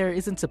 Saiyan hair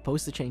isn't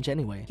supposed to change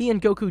anyway. He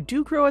and Goku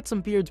do grow out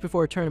some beards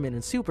before a tournament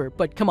in Super,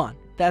 but come on.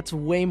 That's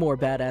way more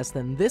badass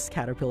than this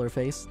caterpillar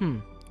face.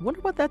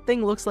 Wonder what that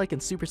thing looks like in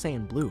Super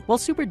Saiyan Blue. While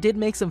Super did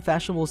make some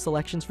fashionable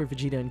selections for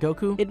Vegeta and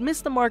Goku, it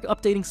missed the mark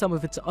updating some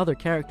of its other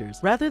characters.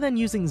 Rather than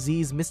using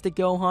Z's Mystic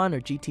Gohan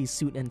or GT's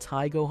Suit and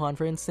Tie Gohan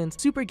for instance,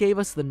 Super gave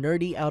us the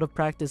nerdy,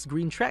 out-of-practice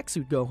green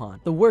tracksuit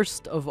Gohan, the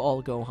worst of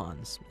all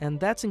Gohans, and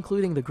that's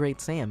including the Great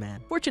Saiyaman.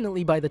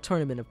 Fortunately, by the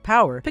Tournament of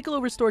Power, Piccolo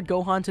restored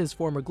Gohan to his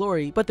former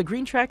glory, but the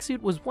green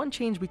tracksuit was one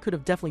change we could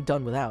have definitely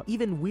done without.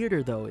 Even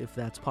weirder though, if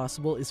that's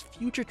possible, is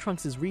future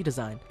Trunks'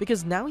 redesign,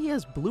 because now he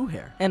has blue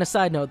hair. And a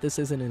side note, this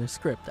isn't in a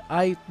script.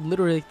 I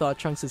literally thought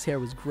Trunks' hair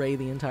was gray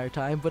the entire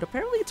time, but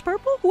apparently it's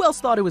purple? Who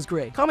else thought it was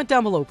gray? Comment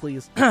down below,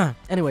 please.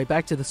 Anyway,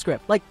 back to the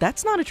script. Like,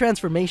 that's not a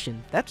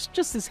transformation. That's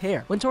just his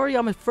hair. When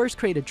Toriyama first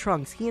created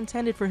Trunks, he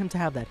intended for him to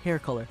have that hair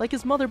color, like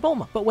his mother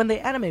Bulma. But when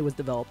the anime was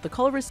developed, the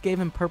colorist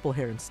gave him purple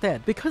hair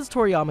instead. Because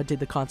Toriyama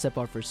did the concept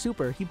art for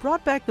Super, he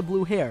brought back the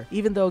blue hair,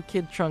 even though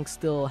Kid Trunks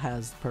still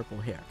has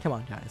purple hair. Come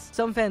on, guys.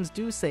 Some fans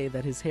do say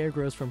that his hair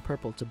grows from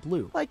purple to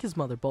blue, like his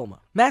mother Bulma.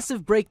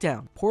 Massive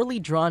breakdown. Poorly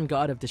drawn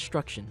god of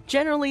destruction.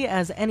 Generally,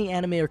 as any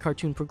anime or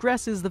cartoon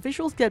progresses, the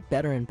visuals get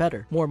better and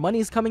better. More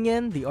money's coming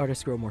in, the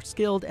artists grow more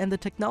skilled, and the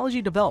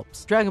technology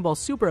develops. Dragon Ball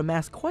Super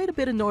amassed quite a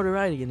bit of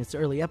notoriety in its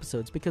early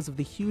episodes because of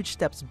the huge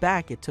steps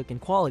back it took in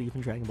quality from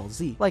Dragon Ball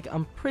Z. Like,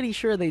 I'm pretty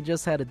sure they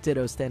just had a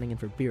Ditto standing in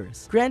for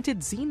Beerus.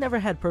 Granted, Z never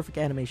had perfect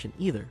animation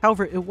either.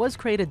 However, it was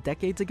created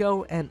decades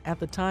ago, and at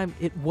the time,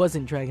 it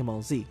wasn't Dragon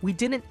Ball Z. We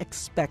didn't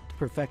expect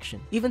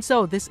perfection. Even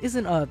so, this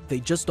isn't a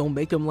they just don't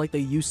make them like they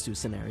used to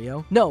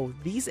scenario. No,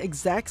 these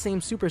exact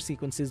same Super sequences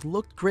sequences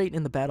looked great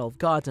in the Battle of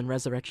Gods and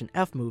Resurrection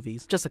F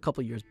movies just a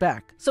couple years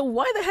back. So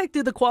why the heck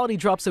did the quality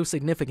drop so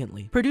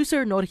significantly?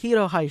 Producer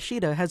Norihiro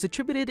Hayashida has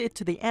attributed it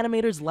to the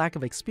animators' lack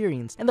of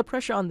experience and the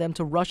pressure on them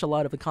to rush a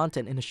lot of the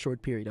content in a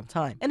short period of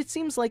time. And it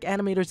seems like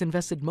animators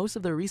invested most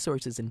of their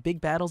resources in big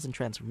battles and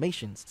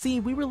transformations. See,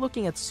 we were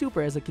looking at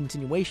Super as a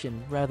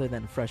continuation rather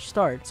than a fresh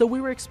start, so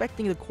we were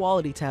expecting the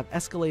quality to have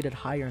escalated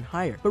higher and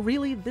higher. But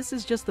really, this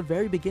is just the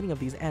very beginning of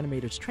these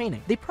animators'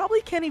 training. They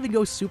probably can't even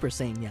go Super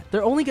Saiyan yet.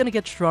 They're only gonna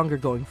get stronger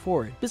going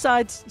forward.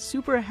 Besides,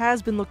 Super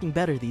has been looking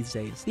better these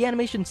days. The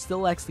animation still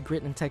lacks the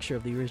grit and texture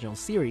of the original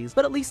series,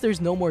 but at least there's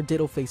no more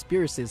ditto-faced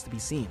Beerus's to be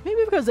seen.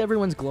 Maybe because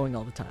everyone's glowing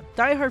all the time.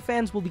 Die-hard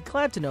fans will be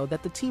glad to know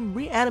that the team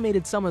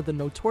reanimated some of the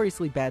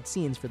notoriously bad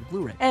scenes for the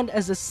Blu-ray. And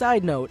as a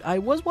side note, I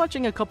was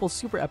watching a couple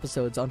Super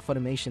episodes on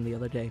Funimation the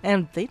other day,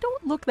 and they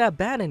don't look that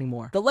bad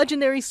anymore. The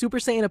legendary Super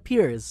Saiyan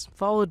appears,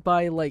 followed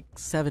by like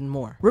 7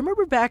 more.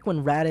 Remember back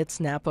when Raditz,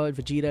 Nappa,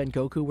 Vegeta, and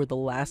Goku were the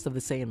last of the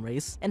Saiyan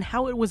race, and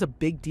how it was a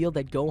big deal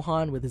that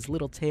Gohan with his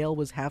little tail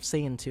was half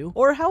Saiyan too?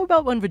 Or how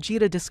about when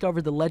Vegeta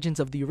discovered the legends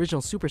of the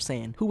original Super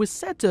Saiyan, who was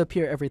said to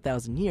appear every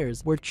 1,000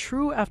 years, were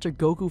true after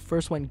Goku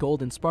first went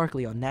gold and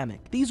sparkly on Namek.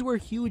 These were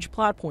huge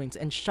plot points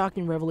and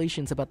shocking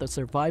revelations about the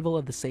survival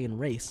of the Saiyan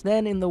race.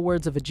 Then, in the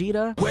words of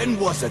Vegeta, when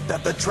was it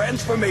that the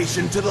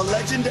transformation to the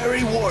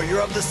legendary warrior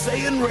of the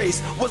Saiyan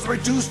race was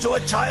reduced to a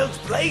child's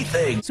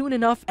plaything? Soon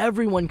enough,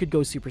 everyone could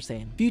go Super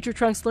Saiyan. Future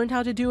Trunks learned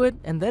how to do it,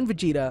 and then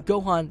Vegeta,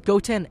 Gohan,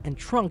 Goten, and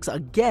Trunks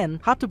again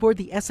hopped aboard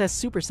the SS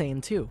Super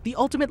Saiyan 2. The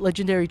ultimate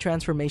legendary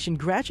transformation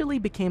gradually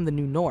became the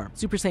new norm.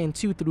 Super Saiyan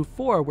 2 through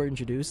 4 were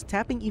introduced,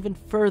 tapping even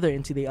further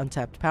into the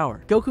untapped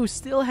power. Goku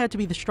still had to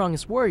be the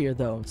strongest warrior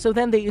though, so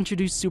then they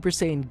introduced Super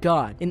Saiyan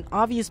God, an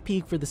obvious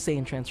peak for the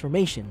Saiyan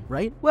transformation,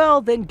 right?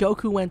 Well, then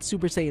Goku went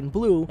Super Saiyan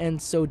Blue,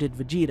 and so did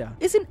Vegeta.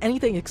 Isn't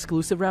anything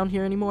exclusive around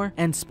here anymore?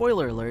 And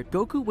spoiler alert,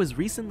 Goku was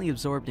recently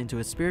absorbed into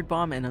a spirit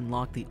bomb and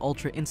unlocked the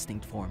Ultra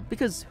Instinct form,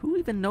 because who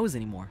even knows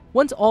anymore?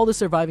 Once all the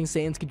surviving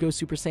Saiyans could go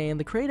Super Saiyan,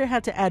 the creator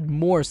had to add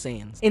more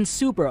Saiyans. In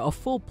Super, a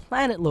full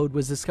planet load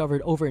was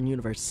discovered over in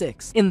Universe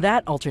 6. In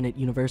that alternate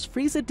universe,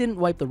 Frieza didn't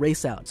wipe the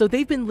race out, so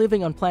they've been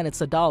living on planet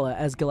Sadala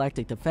as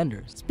Galactic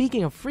Defenders.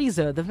 Speaking of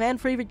Frieza, the fan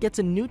favorite gets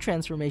a new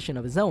transformation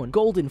of his own,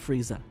 Golden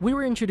Frieza. We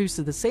were introduced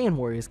to the Saiyan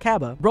warriors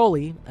Kaba,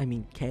 Broly,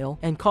 Kale,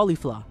 and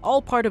Caulifla,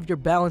 all part of your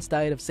balanced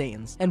diet of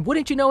Saiyans. And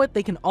wouldn't you know it,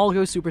 they can all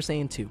go Super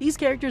Saiyan 2. These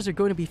characters are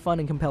going to be fun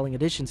and compelling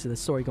additions to the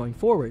story going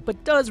forward,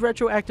 but does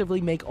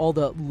retroactively make all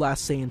the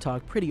Last Saiyan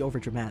talk pretty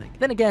overdramatic.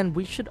 Then again,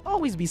 we should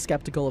always be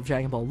skeptical of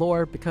Dragon Ball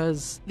lore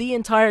because the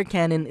entire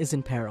canon is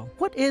in peril.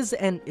 What is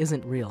and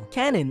isn't real?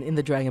 Canon in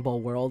the Dragon Ball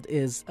world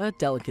is a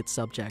delicate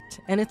subject,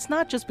 and it's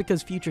not just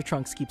because Future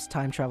Trunks keeps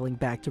time traveling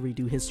back to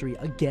redo history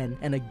again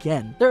and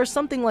again. There are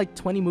something like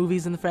 20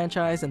 movies in the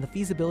franchise, and the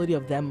feasibility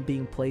of them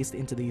being placed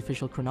into the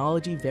official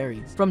chronology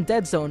varies. From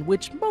Dead Zone,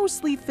 which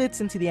mostly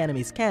fits into the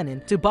anime's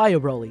canon, to Bio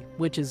Broly,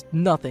 which is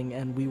nothing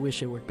and we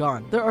wish it were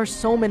gone. There are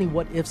so many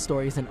what-if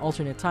stories and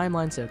alternate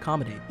timelines to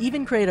accommodate.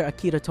 Even creator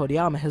Akira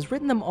Toriyama has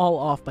written them all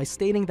off by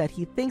stating that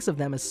he thinks of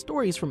them as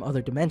stories from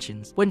other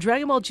dimensions. When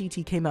Dragon Ball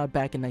GT came out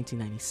back in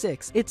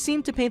 1996, it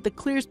seemed to paint the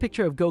clearest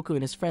picture of Goku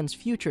and his friends'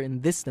 future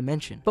in this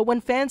dimension. But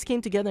when fans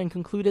came together and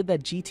concluded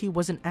that GT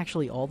wasn't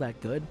actually all that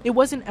good, it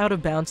wasn't out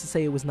of bounds to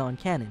say it was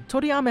non-canon.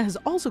 Toriyama has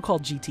also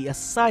called GT a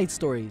side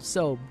story,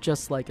 so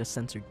just like a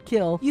censored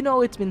kill, you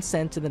know it's been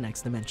sent to the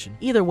next dimension.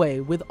 Either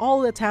way, with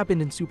all that's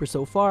happened in Super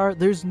so far,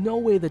 there's no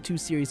way the two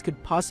series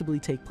could possibly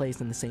take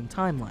place in the same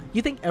timeline.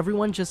 You think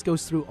everyone just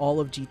goes through all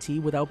of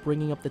GT without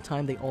bringing up the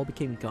time they all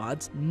became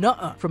gods?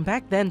 Nuh-uh. From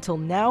back then till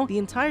now, the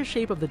entire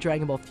shape of the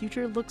Dragon Ball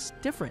future looks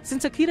different.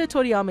 Since Akira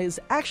Toriyama is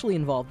actually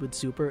involved with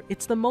Super,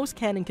 it's the most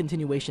canon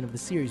continuation of the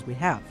series we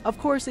have. Of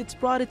course, it's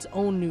brought its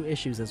own new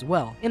issues as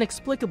well.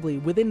 Inexplicably,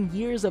 within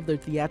years of their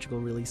theatrical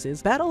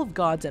releases, Battle of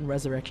Gods and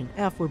Resurrection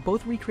F were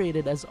both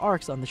recreated as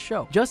arcs on the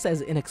show. Just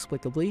as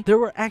inexplicably, there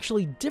were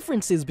actually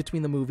differences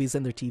between the movies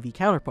and their TV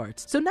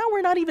counterparts. So now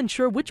we're not even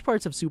sure which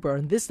parts of Super are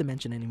in this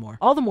dimension anymore.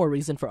 All the more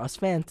reason for us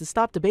fans to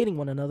stop debating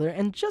one another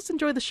and just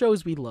enjoy the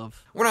shows we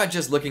love. We're not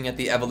just looking at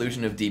the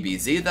evolution of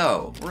DBZ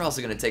though, we're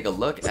also going to take a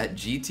look at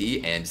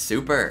GT and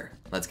Super.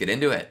 Let's get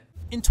into it.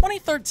 In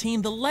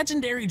 2013, the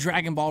legendary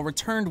Dragon Ball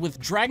returned with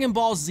Dragon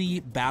Ball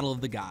Z Battle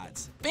of the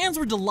Gods. Fans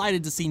were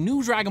delighted to see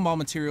new Dragon Ball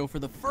material for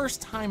the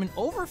first time in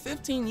over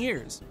 15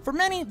 years. For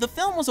many, the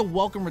film was a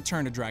welcome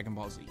return to Dragon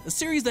Ball Z, a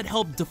series that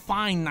helped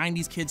define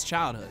 90s kids'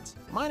 childhoods,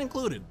 mine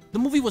included. The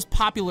movie was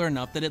popular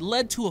enough that it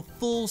led to a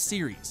full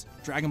series,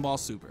 Dragon Ball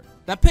Super,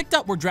 that picked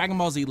up where Dragon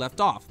Ball Z left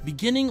off,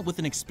 beginning with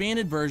an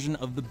expanded version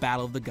of the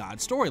Battle of the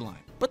Gods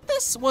storyline. But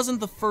this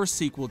wasn't the first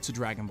sequel to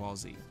Dragon Ball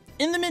Z.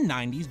 In the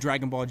mid-90s,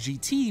 Dragon Ball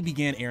GT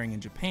began airing in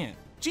Japan.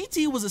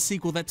 GT was a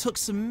sequel that took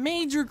some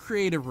major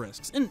creative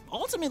risks and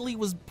ultimately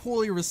was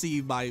poorly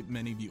received by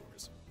many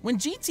viewers. When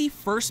GT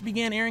first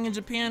began airing in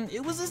Japan,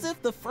 it was as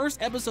if the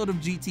first episode of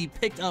GT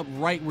picked up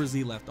right where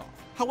Z left off.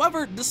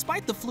 However,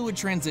 despite the fluid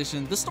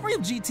transition, the story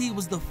of GT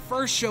was the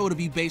first show to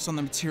be based on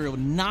the material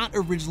not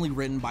originally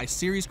written by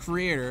series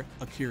creator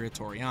Akira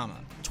Toriyama.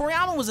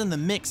 Toriyama was in the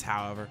mix,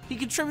 however. He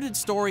contributed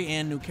story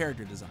and new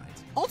character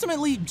designs.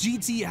 Ultimately,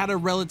 GT had a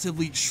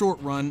relatively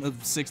short run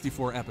of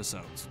 64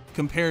 episodes,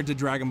 compared to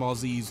Dragon Ball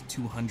Z's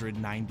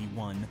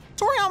 291.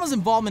 Toriyama's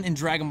involvement in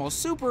Dragon Ball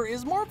Super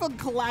is more of a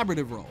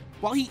collaborative role.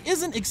 While he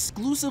isn't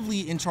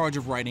exclusively in charge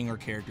of writing or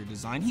character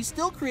design, he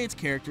still creates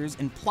characters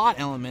and plot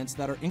elements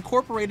that are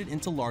incorporated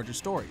into larger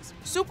stories.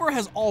 Super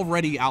has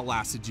already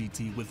outlasted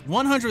GT with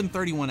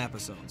 131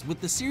 episodes,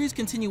 with the series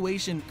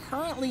continuation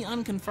currently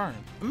unconfirmed.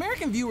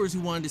 American viewers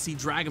who wanted to see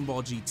Dragon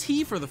Ball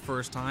GT for the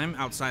first time,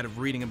 outside of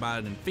reading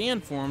about it in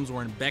fan forums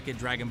or in Beckett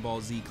Dragon Ball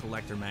Z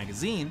Collector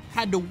magazine,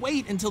 had to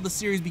wait until the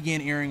series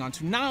began airing on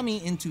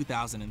Toonami in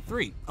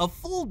 2003, a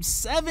full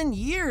 7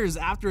 years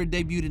after it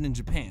debuted in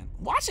Japan.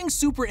 Watching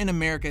Super in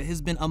America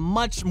has been a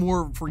much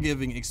more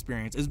forgiving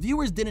experience, as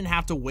viewers didn't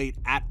have to wait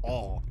at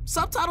all.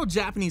 Subtitled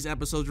Japanese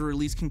episodes were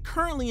released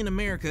concurrently in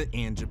America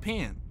and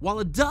Japan, while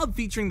a dub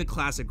featuring the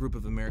classic group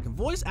of American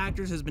voice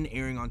actors has been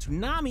airing on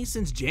Toonami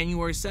since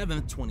January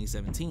 7th,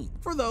 2017,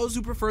 for those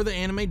who prefer the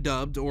anime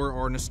dubbed or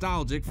are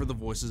nostalgic for the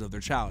voices of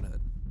their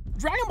childhood.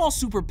 Dragon Ball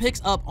Super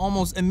picks up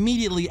almost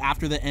immediately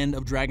after the end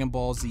of Dragon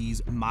Ball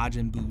Z's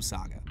Majin Buu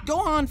saga.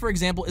 Gohan, for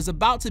example, is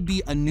about to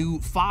be a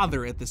new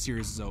father at the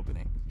series'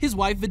 opening. His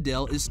wife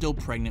Videl is still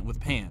pregnant with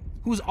Pan,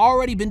 who has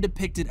already been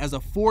depicted as a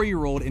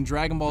 4-year-old in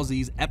Dragon Ball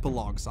Z's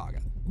Epilogue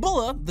saga.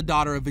 Bulla, the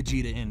daughter of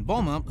Vegeta and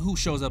Bulma, who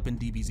shows up in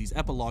DBZ's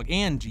Epilogue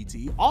and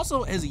GT,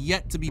 also has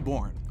yet to be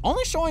born,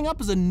 only showing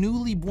up as a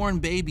newly born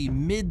baby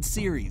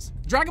mid-series.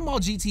 Dragon Ball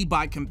GT,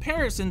 by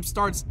comparison,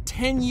 starts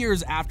 10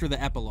 years after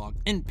the epilogue,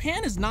 and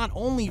Pan is not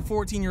only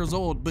 14 years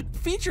old, but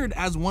featured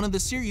as one of the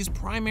series'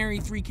 primary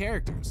 3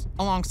 characters,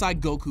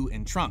 alongside Goku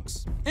and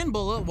Trunks. And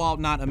Bulla, while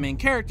not a main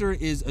character,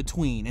 is a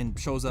tween and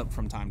shows up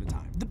from time to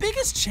time. The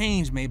biggest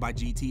change made by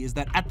GT is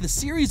that at the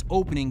series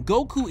opening,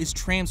 Goku is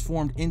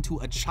transformed into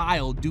a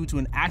child due to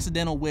an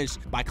accidental wish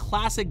by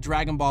classic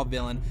Dragon Ball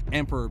villain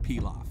Emperor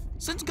Pilaf.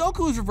 Since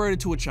Goku is reverted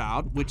to a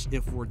child, which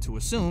if we're to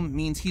assume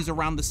means he's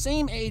around the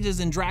same age as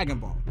in Dragon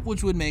Ball,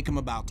 which would make him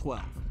about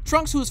 12.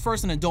 Trunks, who is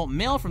first an adult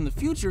male from the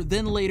future,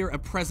 then later a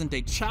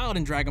present-day child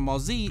in Dragon Ball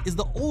Z, is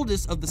the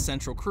oldest of the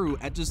central crew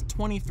at just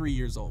 23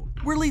 years old.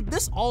 Weirdly,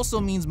 this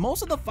also means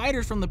most of the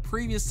fighters from the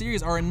previous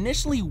series are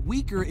initially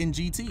weaker in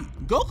GT.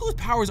 Goku's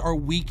powers are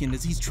weakened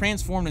as he's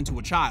transformed into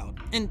a child,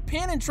 and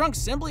Pan and Trunks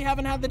simply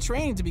haven't had the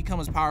training to become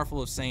as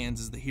powerful of Saiyans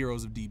as the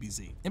heroes of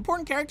DBZ.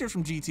 Important characters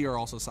from GT are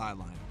also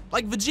sidelined,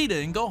 like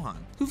Vegeta and Gohan,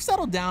 who've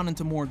settled down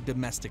into more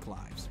domestic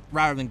lives,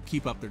 rather than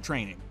keep up their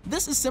training.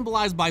 This is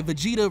symbolized by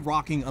Vegeta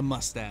rocking a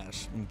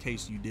mustache, in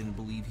case you didn't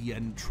believe he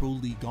hadn't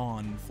truly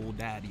gone full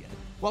dad yet.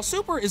 While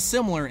Super is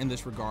similar in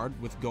this regard,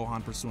 with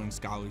Gohan pursuing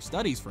scholarly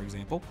studies, for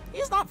example, he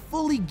has not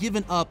fully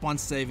given up on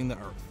saving the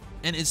Earth,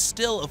 and is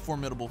still a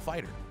formidable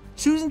fighter,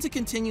 choosing to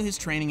continue his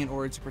training in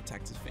order to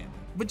protect his family.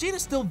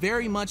 Vegeta's still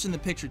very much in the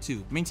picture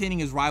too, maintaining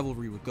his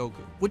rivalry with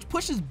Goku, which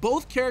pushes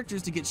both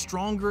characters to get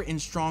stronger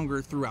and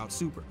stronger throughout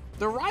Super.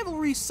 The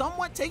rivalry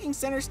somewhat taking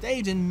center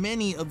stage in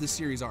many of the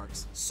series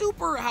arcs.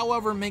 Super,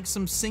 however, makes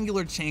some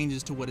singular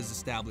changes to what is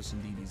established in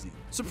DBZ.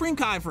 Supreme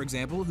Kai, for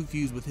example, who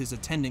fused with his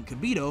attendant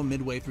Kibito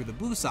midway through the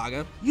Buu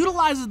saga,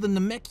 utilizes the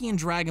Namekian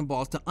Dragon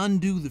Balls to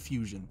undo the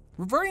fusion,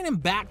 reverting him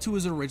back to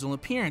his original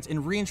appearance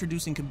and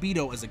reintroducing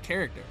Kibito as a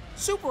character.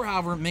 Super,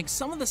 however, makes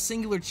some of the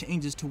singular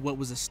changes to what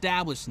was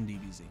established in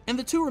DBZ, and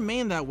the two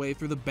remain that way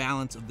through the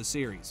balance of the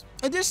series.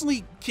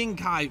 Additionally, King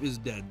Kai is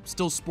dead,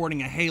 still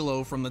sporting a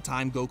halo from the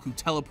time Goku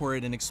teleported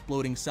an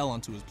exploding cell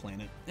onto his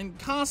planet, and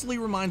constantly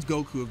reminds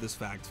Goku of this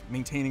fact,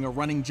 maintaining a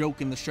running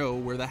joke in the show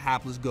where the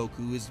hapless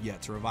Goku is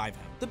yet to revive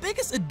him. The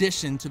biggest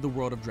addition to the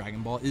world of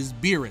Dragon Ball is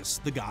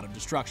Beerus, the God of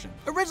Destruction.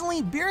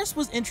 Originally, Beerus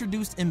was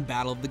introduced in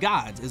Battle of the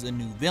Gods as a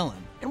new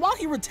villain, and while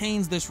he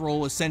retains this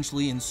role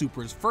essentially in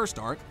Super's first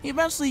arc, he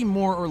eventually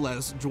more or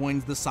less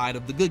joins the side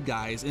of the good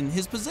guys, and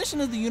his position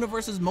as the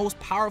universe's most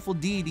powerful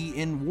deity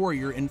and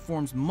warrior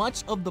informs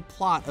much of the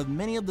plot of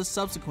many of the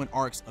subsequent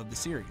arcs of the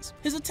series.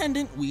 His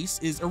attendant, Whis,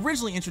 is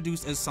originally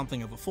introduced as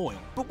something of a foil,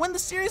 but when the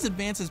series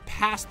advances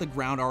past the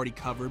ground already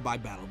covered by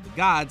Battle of the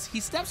Gods, he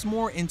steps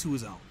more into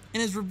his own,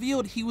 and is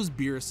revealed he was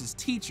Beerus'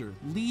 teacher,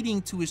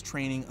 leading to his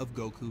training of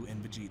Goku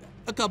and Vegeta.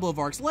 A couple of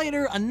arcs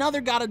later,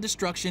 another God of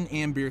Destruction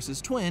and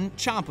Beerus' twin,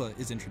 Champa,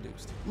 is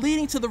introduced,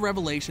 leading to the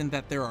revelation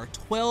that there are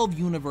 12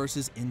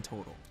 universes in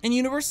total. In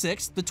Universe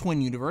 6, the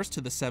twin universe to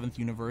the 7th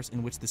universe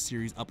in which the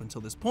series up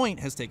until this point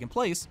has taken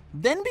place,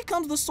 then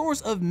becomes the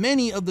source of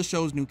many of the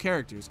show's new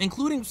characters,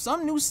 including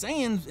some new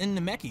Saiyans and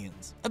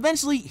Namekians.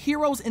 Eventually,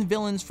 heroes and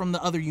villains from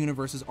the other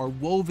universes are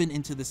woven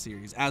into the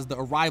series, as the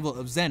arrival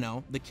of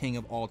Zeno, the king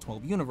of all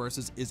 12 universes,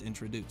 universes is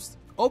introduced,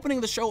 opening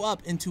the show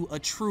up into a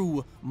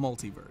true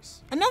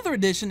multiverse. Another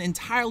addition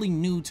entirely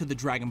new to the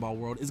Dragon Ball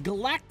world is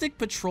Galactic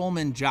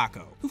Patrolman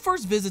Jaco, who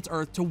first visits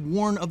Earth to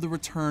warn of the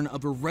return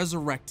of a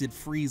resurrected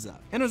Frieza,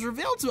 and is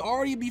revealed to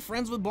already be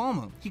friends with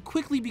Bulma. He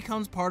quickly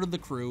becomes part of the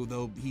crew,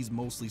 though he's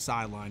mostly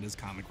sidelined as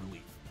comic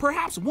relief.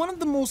 Perhaps one of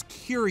the most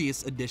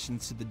curious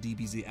additions to the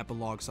DBZ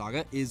epilogue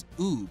saga is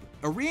Oob,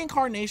 a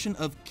reincarnation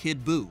of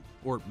Kid Buu,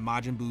 or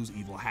Majin Buu's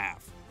evil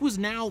half, who is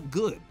now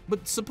good,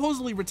 but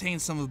supposedly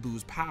retains some of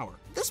Buu's power.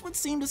 This would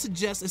seem to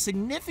suggest a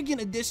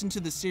significant addition to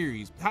the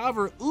series.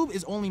 However, Oob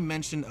is only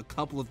mentioned a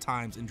couple of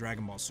times in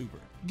Dragon Ball Super,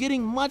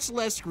 getting much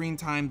less screen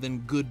time than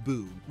Good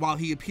Buu. While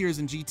he appears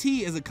in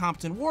GT as a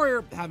competent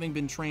warrior, having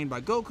been trained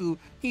by Goku,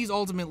 he's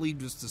ultimately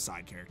just a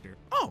side character.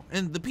 Oh,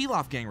 and the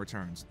Pilaf gang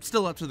returns,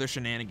 still up to their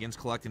shenanigans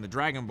collecting the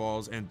Dragon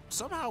Balls and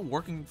somehow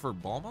working for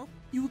Bulma?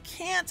 You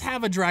can't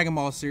have a Dragon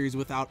Ball series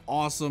without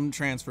awesome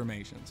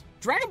transformations.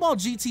 Dragon Ball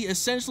GT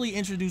essentially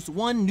introduced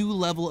one new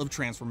level of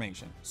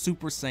transformation,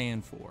 Super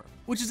Saiyan 4,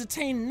 which is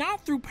attained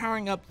not through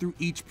powering up through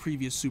each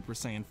previous Super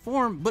Saiyan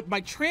form, but by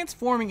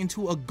transforming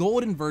into a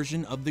golden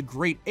version of the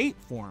Great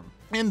Ape form,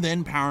 and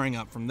then powering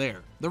up from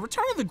there. The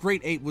return of the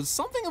Great Ape was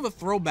something of a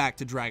throwback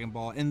to Dragon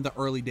Ball in the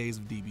early days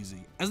of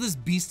DBZ, as this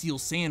bestial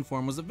Saiyan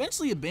form was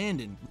eventually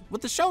abandoned,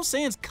 with the show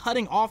Saiyans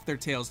cutting off their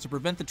tails to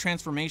prevent the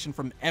transformation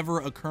from ever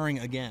occurring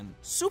again.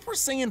 Super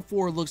Saiyan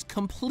 4 looks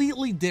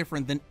completely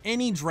different than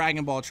any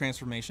Dragon Ball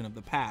transformation of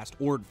the past,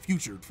 or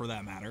future for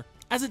that matter,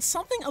 as it's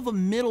something of a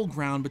middle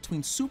ground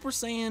between Super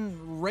Saiyan,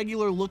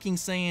 regular looking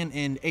Saiyan,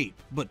 and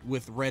Ape, but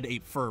with red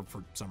ape fur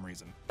for some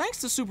reason. Thanks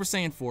to Super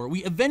Saiyan 4,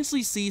 we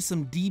eventually see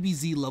some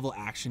DBZ level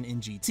action in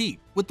GT,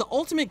 with the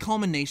ultimate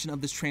culmination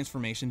of this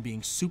transformation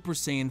being Super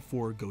Saiyan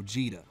 4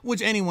 Gogeta,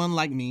 which anyone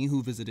like me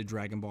who visited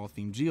Dragon Ball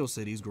themed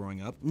GeoCities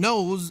growing up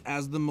knows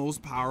as the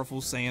most powerful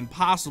Saiyan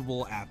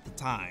possible at the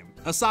time,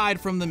 aside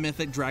from the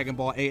mythic Dragon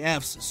Ball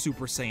AF's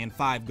Super Saiyan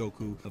 5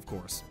 Goku, of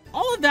course.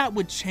 All of that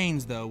would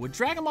change though with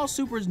Dragon Ball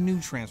Super's new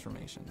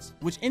transformations,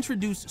 which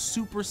introduced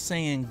Super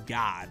Saiyan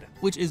God,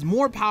 which is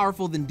more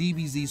powerful than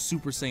DBZ's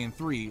Super Saiyan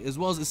 3, as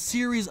well as a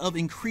series of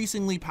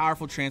increasingly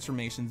powerful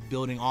transformations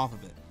building off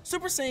of it.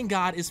 Super Saiyan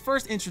God is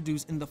first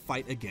introduced in the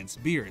fight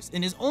against Beerus,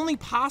 and is only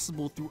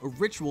possible through a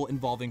ritual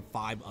involving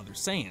 5 other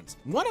Saiyans,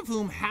 one of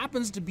whom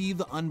happens to be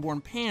the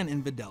unborn Pan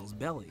in Videl's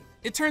belly.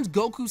 It turns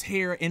Goku's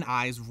hair and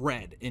eyes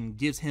red, and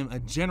gives him a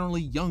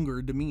generally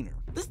younger demeanor.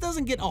 This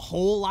doesn't get a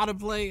whole lot of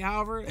play,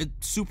 however.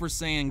 Super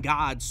Saiyan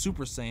God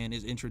Super Saiyan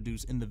is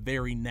introduced in the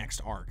very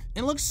next arc,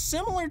 and looks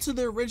similar to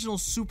the original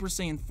Super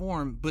Saiyan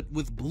form, but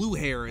with blue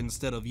hair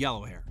instead of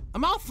yellow hair. A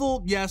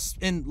mouthful, yes,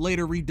 and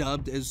later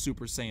redubbed as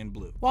Super Saiyan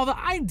Blue. While the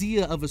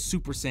idea of a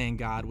Super Saiyan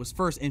God was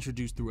first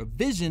introduced through a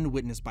vision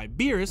witnessed by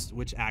Beerus,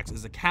 which acts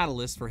as a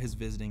catalyst for his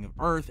visiting of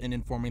Earth and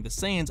informing the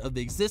Saiyans of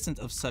the existence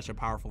of such a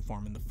powerful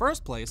form in the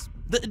first place,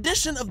 The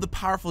addition of the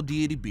powerful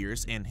deity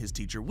Beerus and his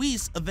teacher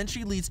Whis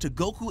eventually leads to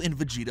Goku and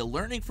Vegeta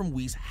learning from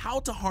Whis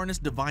how to harness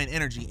divine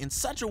energy in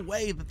such a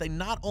way that they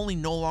not only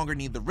no longer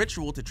need the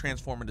ritual to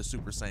transform into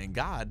Super Saiyan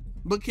God,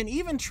 but can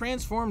even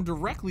transform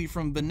directly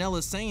from Vanilla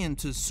Saiyan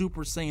to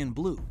Super Saiyan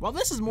Blue. While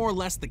this is more or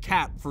less the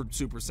cap for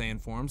Super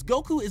Saiyan forms,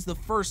 Goku is the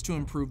first to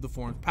improve the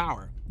form's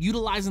power,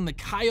 utilizing the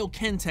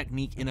Kaioken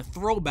technique in a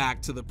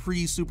throwback to the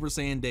pre-Super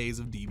Saiyan days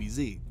of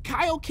DBZ.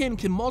 Kaioken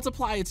can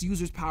multiply its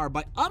user's power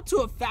by up to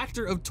a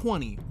factor of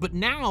 20, but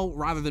now,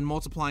 rather than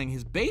multiplying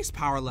his base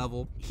power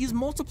level, he's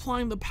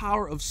multiplying the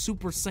power of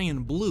Super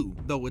Saiyan Blue,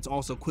 though it's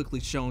also quickly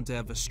shown to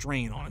have a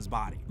strain on his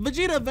body.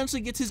 Vegeta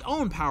eventually gets his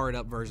own powered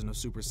up version of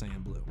Super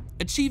Saiyan Blue,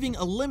 achieving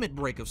a limit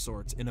break of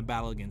sorts in a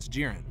battle against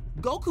Jiren.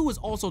 Goku was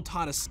also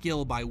taught a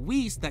skill by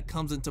Whis that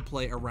comes into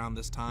play around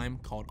this time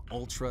called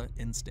Ultra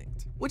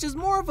Instinct, which is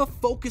more of a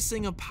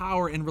focusing of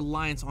power and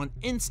reliance on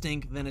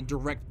instinct than a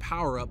direct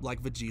power-up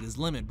like Vegeta's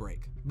limit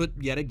break. But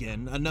yet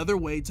again, another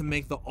way to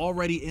make the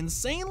already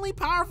insanely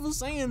powerful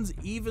Saiyans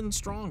even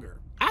stronger.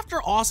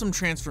 After awesome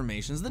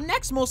transformations, the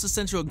next most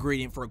essential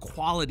ingredient for a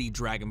quality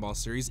Dragon Ball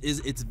series is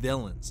its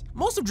villains.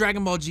 Most of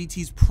Dragon Ball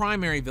GT's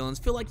primary villains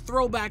feel like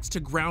throwbacks to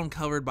ground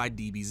covered by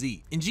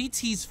DBZ. In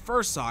GT's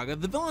first saga,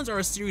 the villains are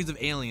a series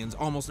of aliens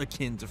almost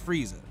akin to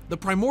Frieza, the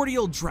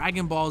primordial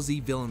Dragon Ball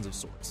Z villains of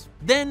sorts.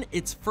 Then,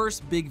 its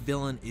first big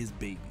villain is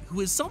Baby, who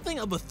is something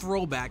of a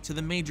throwback to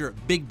the major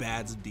big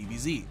bads of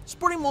DBZ,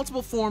 sporting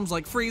multiple forms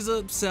like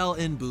Frieza, Cell,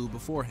 and Buu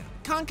before him.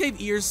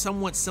 Concave ears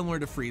somewhat similar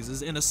to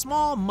Frieza's, and a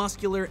small,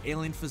 muscular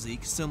alien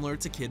physique similar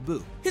to Kid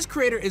Buu. His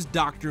creator is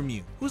Dr.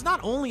 Mew, who's not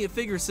only a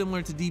figure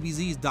similar to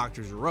DBZ's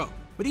Dr. Gero,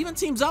 but even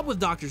teams up with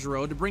Dr.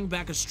 Gero to bring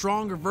back a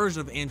stronger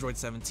version of Android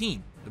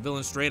 17, the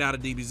villain straight out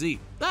of DBZ.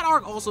 That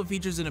arc also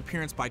features an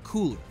appearance by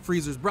Cooler,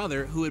 Frieza's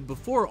brother, who had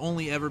before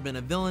only ever been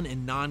a villain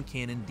in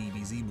non-canon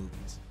DBZ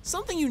movies.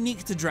 Something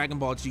unique to Dragon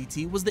Ball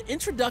GT was the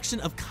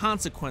introduction of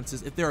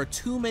consequences if there are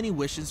too many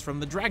wishes from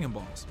the Dragon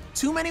Balls.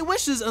 Too many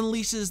wishes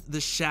unleashes the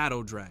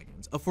Shadow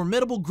Dragons, a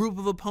formidable group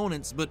of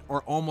opponents but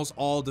are almost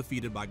all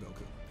defeated by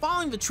Goku.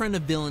 Following the trend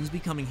of villains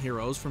becoming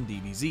heroes from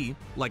DBZ,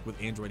 like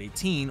with Android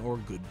 18 or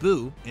Good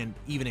Boo, and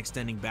even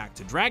extending back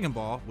to Dragon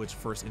Ball, which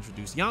first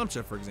introduced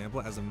Yamcha, for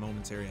example, as a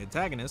momentary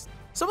antagonist,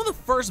 some of the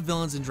first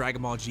villains in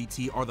Dragon Ball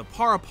GT are the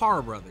Para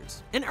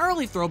brothers, an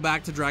early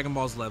throwback to Dragon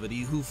Ball's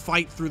levity who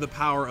fight through the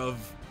power of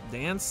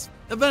dance.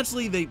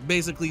 Eventually, they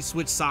basically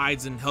switch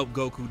sides and help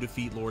Goku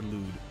defeat Lord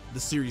Lude, the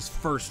series'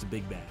 first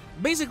big bad.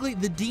 Basically,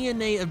 the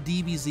DNA of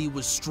DBZ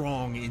was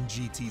strong in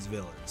GT's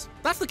villains.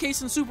 That's the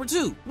case in Super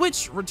 2,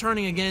 which,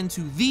 returning again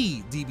to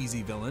the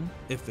DBZ villain,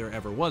 if there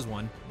ever was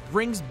one,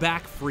 brings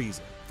back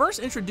Frieza. First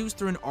introduced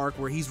through an arc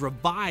where he's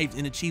revived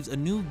and achieves a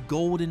new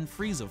golden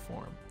Frieza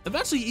form,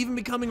 eventually even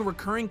becoming a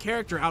recurring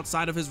character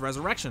outside of his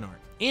resurrection arc,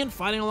 and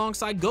fighting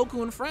alongside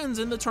Goku and friends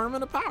in the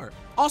Tournament of Power.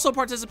 Also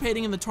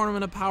participating in the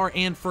Tournament of Power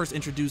and first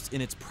introduced in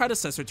its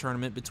predecessor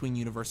tournament between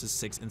Universes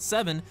 6 and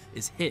 7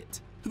 is Hit,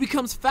 who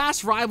becomes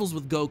fast rivals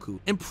with Goku,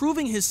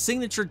 improving his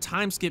signature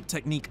time skip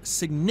technique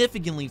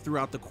significantly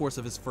throughout the course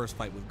of his first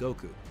fight with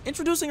Goku,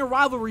 introducing a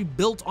rivalry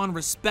built on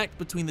respect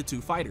between the two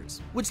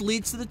fighters, which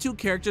leads to the two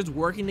characters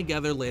working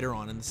together later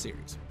on in the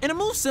series. In a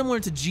move similar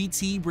to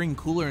GT bringing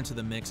Cooler into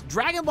the mix,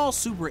 Dragon Ball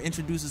Super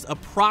introduces a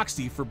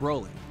proxy for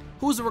Broly,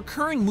 who is a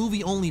recurring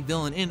movie-only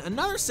villain and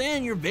another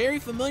Saiyan you're very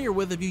familiar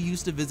with if you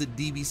used to visit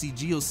DBC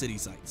GeoCity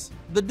sites.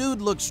 The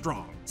dude looks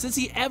strong. Since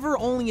he ever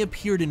only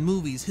appeared in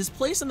movies, his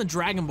place in the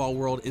Dragon Ball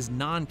world is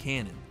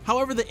non-canon.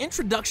 However, the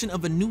introduction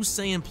of a new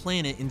Saiyan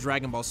planet in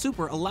Dragon Ball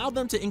Super allowed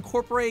them to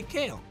incorporate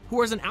Kale, who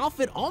wears an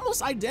outfit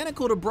almost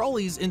identical to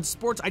Broly's and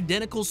sports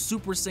identical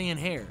Super Saiyan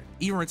hair,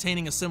 even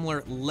retaining a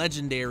similar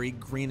legendary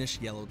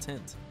greenish-yellow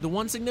tint. The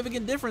one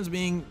significant difference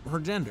being her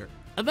gender.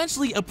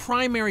 Eventually, a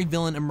primary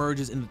villain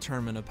emerges in the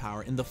Tournament of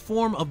Power in the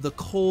form of the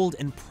cold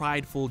and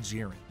prideful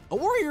Jiren, a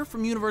warrior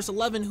from Universe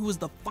 11 who is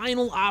the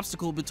final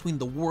obstacle between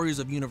the warriors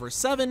of Universe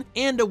 7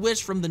 and a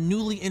wish from the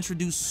newly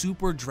introduced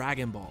Super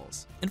Dragon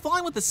Balls. And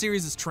following with the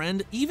series'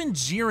 trend, even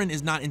Jiren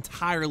is not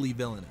entirely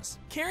villainous,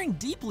 caring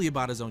deeply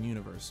about his own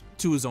universe,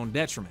 to his own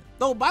detriment.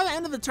 Though by the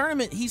end of the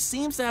tournament, he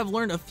seems to have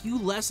learned a few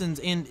lessons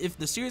and if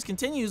the series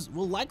continues,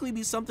 will likely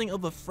be something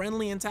of a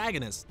friendly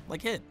antagonist,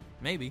 like Hit.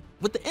 Maybe.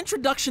 With the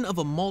introduction of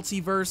a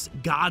multiverse,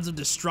 gods of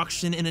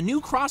destruction, and a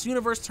new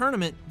cross-universe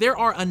tournament, there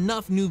are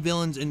enough new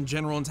villains and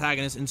general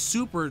antagonists in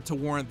Super to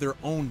warrant their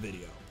own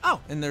video.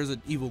 Oh, and there's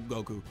an evil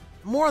Goku.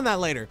 More on that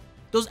later.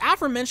 Those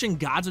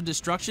aforementioned gods of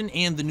destruction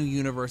and the new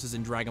universes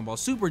in Dragon Ball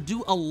Super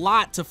do a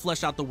lot to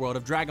flesh out the world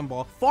of Dragon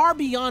Ball, far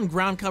beyond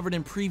ground covered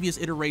in previous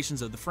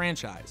iterations of the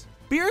franchise.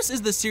 Beerus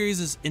is the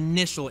series'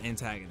 initial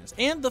antagonist,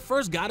 and the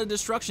first god of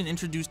destruction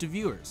introduced to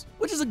viewers,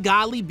 which is a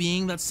godly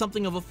being that's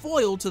something of a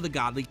foil to the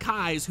godly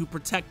Kais who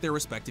protect their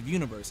respective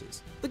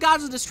universes. The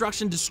gods of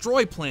destruction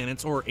destroy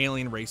planets or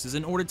alien races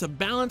in order to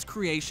balance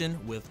creation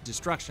with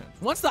destruction.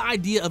 Once the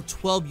idea of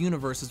 12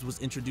 universes was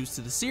introduced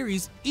to the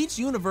series, each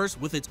universe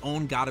with its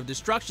own god of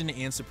destruction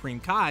and supreme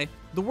Kai,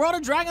 the world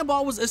of Dragon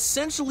Ball was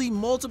essentially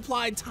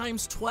multiplied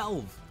times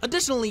 12.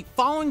 Additionally,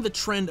 following the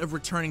trend of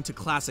returning to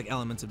classic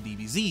elements of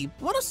DBZ,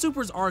 one of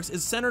Super's arcs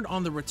is centered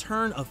on the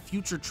return of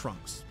future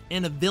Trunks,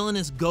 and a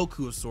villainous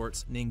Goku of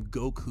sorts named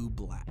Goku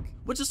Black,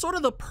 which is sort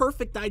of the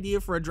perfect idea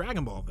for a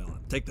Dragon Ball villain.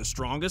 Take the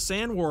strongest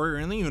Saiyan warrior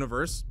in the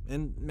universe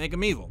and make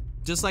him evil.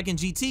 Just like in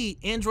GT,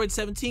 Android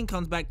 17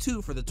 comes back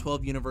too for the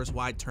 12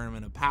 universe-wide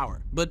Tournament of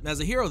Power, but as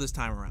a hero this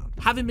time around,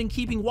 having been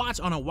keeping watch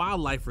on a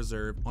wildlife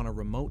reserve on a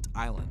remote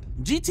island.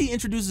 GT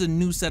introduces a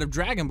new set of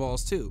Dragon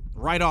Balls too,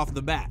 right off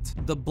the bat,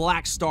 the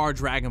Black Star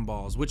Dragon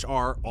Balls, which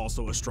are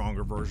also a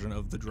stronger version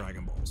of the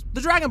Dragon Balls.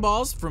 The Dragon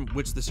Balls, from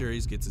which the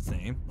series gets its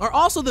name, are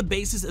also the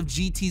basis of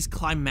GT's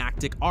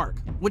climactic arc,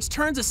 which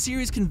turns a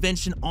series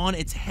convention on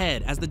its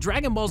head as the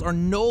Dragon Balls are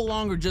no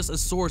longer just a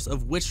source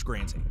of wish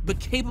granting, but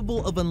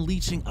capable of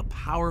unleashing a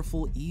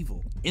powerful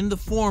evil in the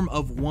form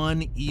of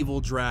one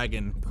evil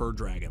dragon per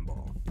Dragon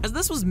Ball. As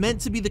this was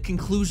meant to be the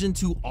conclusion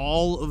to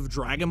all of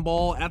Dragon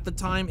Ball at the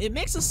time, it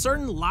makes a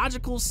certain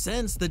logical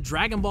sense that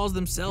Dragon Balls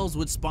themselves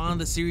would spawn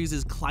the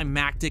series'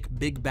 climactic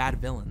big bad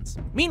villains.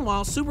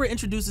 Meanwhile, Super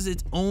introduces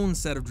its own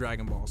set of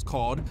Dragon Balls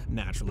called,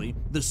 naturally,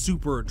 the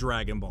Super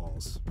Dragon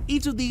Balls.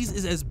 Each of these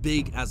is as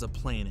big as a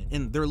planet,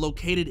 and they're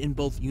located in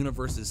both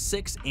universes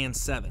 6 and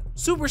 7.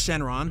 Super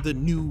Shenron, the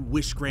new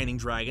wish-granting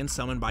dragon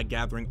summoned by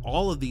gathering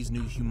all of these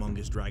new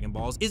humongous Dragon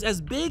Balls, is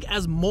as big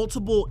as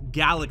multiple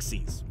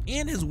galaxies,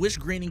 and his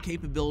wish-granting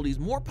capabilities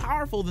more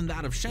powerful than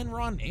that of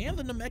Shenron and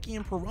the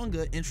Namekian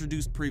Porunga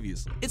introduced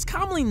previously. It's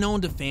commonly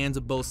known to fans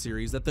of both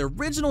series that the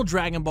original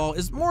Dragon Ball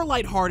is more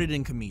lighthearted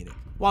and comedic,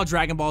 while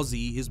Dragon Ball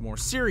Z is more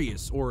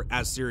serious, or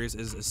as serious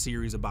as a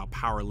series about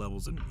power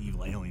levels and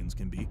evil aliens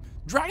can be.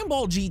 Dragon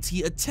Ball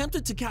GT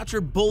attempted to capture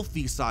both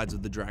these sides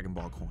of the Dragon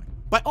Ball coin.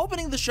 by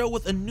opening the show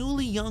with a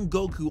newly young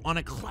Goku on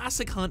a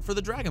classic hunt for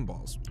the Dragon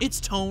Balls.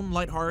 Its tone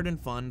lighthearted and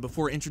fun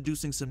before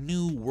introducing some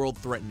new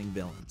world-threatening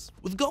villains.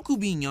 With Goku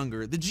being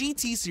younger, the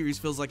GT series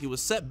feels like it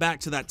was set back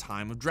to that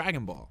time of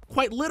Dragon Ball.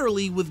 Quite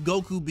literally with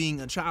Goku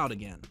being a child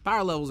again.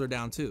 Power levels are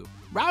down too.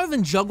 Rather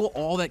than juggle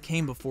all that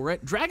came before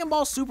it, Dragon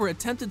Ball Super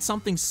attempted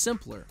something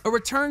simpler, a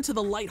return to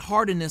the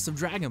lightheartedness of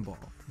Dragon Ball.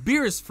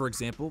 Beerus, for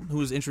example, who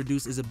was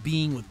introduced as a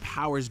being with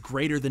powers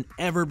greater than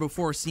ever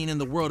before seen in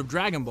the world of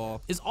Dragon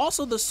Ball, is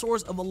also the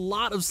source of a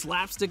lot of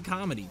slapstick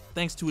comedy,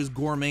 thanks to his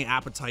gourmet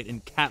appetite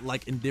and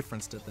cat-like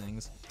indifference to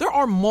things. There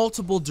are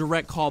multiple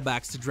direct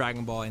callbacks to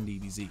Dragon Ball and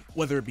DBZ,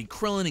 whether it be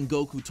Krillin and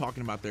Goku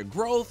talking about their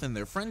growth and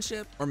their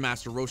friendship, or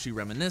Master Roshi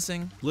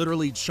reminiscing,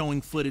 literally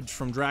showing footage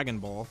from Dragon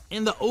Ball,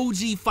 and the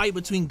OG fight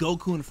between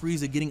Goku and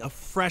Frieza getting a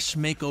fresh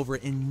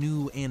makeover in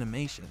new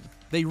animation.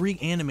 They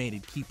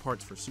reanimated key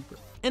parts for Super.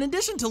 In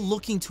addition to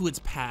looking to its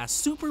past,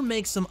 Super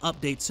makes some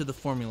updates to the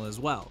formula as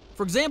well.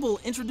 For example,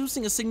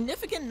 introducing a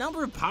significant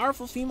number of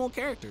powerful female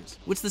characters,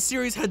 which the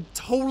series had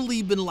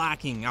totally been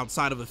lacking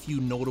outside of a few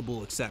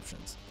notable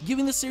exceptions,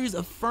 giving the series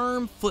a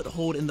firm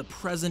foothold in the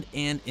present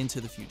and into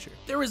the future.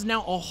 There is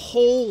now a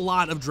whole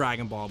lot of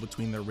Dragon Ball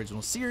between the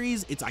original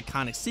series, its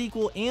iconic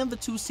sequel, and the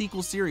 2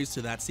 sequel series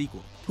to that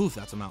sequel. Poof,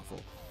 that's a mouthful.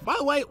 By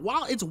the way,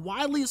 while it's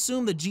widely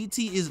assumed that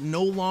GT is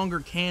no longer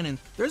canon,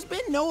 there's been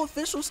no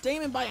official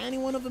statement by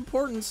anyone of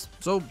importance,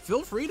 so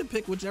feel free to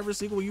pick whichever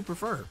sequel you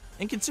prefer,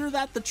 and consider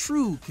that the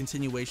true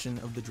continuation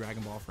of the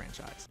Dragon Ball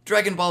franchise.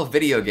 Dragon Ball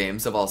video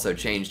games have also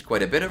changed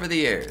quite a bit over the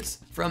years.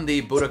 From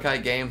the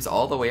Budokai games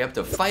all the way up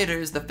to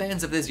Fighters, the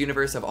fans of this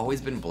universe have always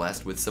been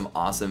blessed with some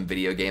awesome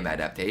video game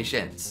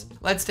adaptations.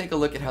 Let's take a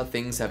look at how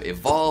things have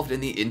evolved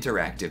in the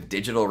interactive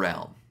digital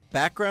realm.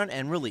 Background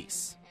and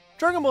release.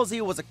 Dragon Ball Z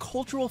was a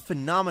cultural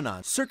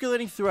phenomenon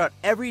circulating throughout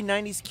every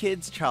 90s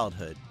kid's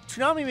childhood.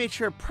 Toonami made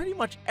sure pretty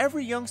much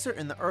every youngster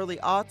in the early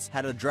aughts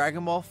had a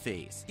Dragon Ball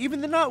phase,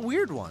 even the not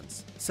weird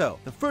ones. So,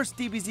 the first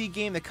DBZ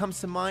game that comes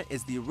to mind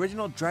is the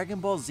original Dragon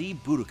Ball Z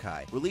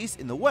Budokai,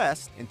 released in the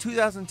West in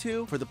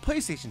 2002 for the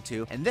PlayStation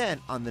 2 and then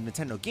on the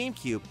Nintendo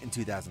GameCube in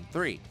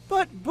 2003.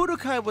 But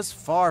Budokai was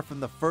far from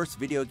the first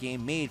video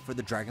game made for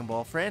the Dragon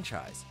Ball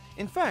franchise.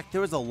 In fact,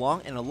 there is a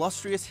long and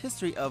illustrious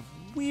history of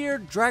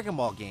weird Dragon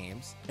Ball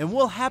games, and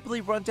we'll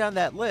happily run down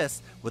that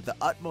list with the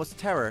utmost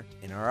terror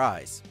in our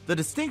eyes. The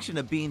distinction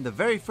of being the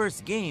very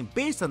first game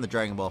based on the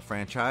Dragon Ball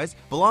franchise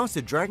belongs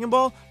to Dragon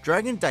Ball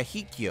Dragon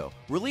Daihikyo,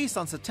 released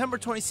on September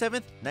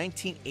 27,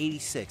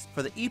 1986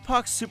 for the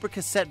Epoch Super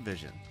Cassette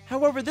Vision.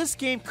 However, this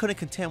game couldn't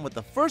contend with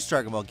the first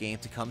Dragon Ball game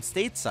to come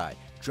stateside,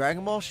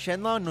 Dragon Ball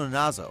Shenlong no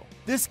Nazo.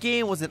 This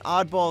game was an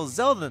oddball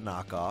Zelda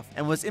knockoff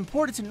and was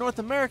imported to North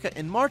America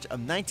in March of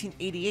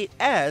 1988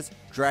 as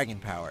Dragon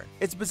Power.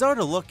 It's bizarre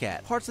to look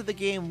at. Parts of the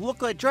game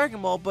look like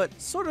Dragon Ball but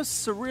sort of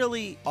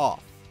surreally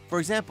off. For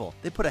example,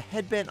 they put a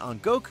headband on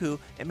Goku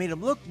and made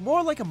him look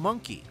more like a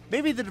monkey.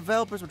 Maybe the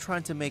developers were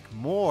trying to make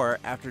more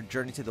after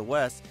Journey to the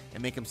West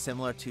and make him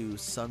similar to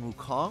Son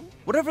Wukong?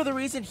 Whatever the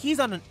reason, he's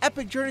on an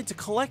epic journey to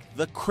collect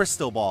the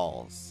Crystal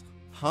Balls.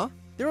 Huh?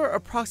 There are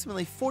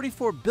approximately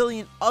 44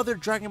 billion other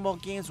Dragon Ball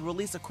games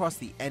released across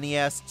the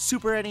NES,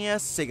 Super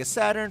NES, Sega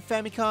Saturn,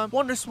 Famicom,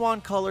 Wonder Swan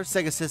Color,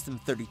 Sega System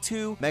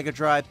 32, Mega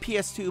Drive,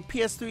 PS2,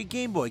 PS3,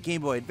 Game Boy,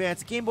 Game Boy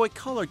Advance, Game Boy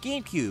Color,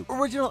 GameCube,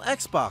 Original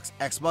Xbox,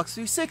 Xbox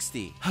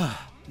 360.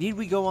 Need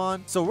we go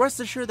on? So rest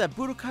assured that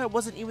Budokai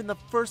wasn't even the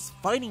first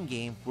fighting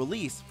game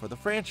released for the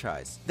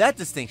franchise. That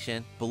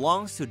distinction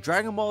belongs to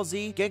Dragon Ball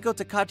Z Genko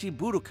Takachi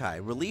Budokai,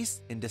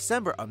 released in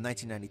December of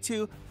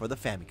 1992 for the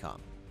Famicom.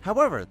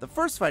 However, the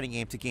first fighting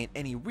game to gain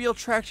any real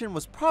traction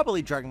was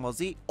probably Dragon Ball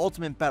Z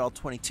Ultimate Battle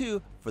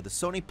 22 for the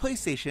Sony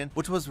PlayStation,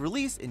 which was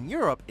released in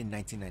Europe in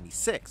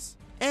 1996.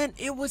 And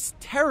it was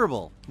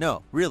terrible.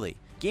 No, really.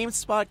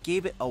 GameSpot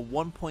gave it a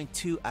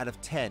 1.2 out of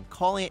 10,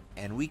 calling it,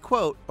 and we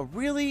quote, a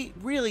really,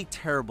 really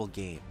terrible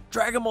game.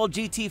 Dragon Ball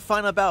GT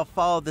Final Bout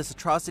followed this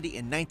atrocity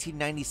in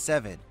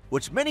 1997,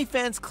 which many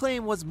fans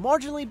claim was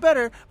marginally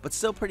better, but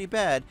still pretty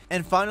bad.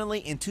 And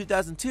finally, in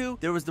 2002,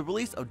 there was the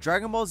release of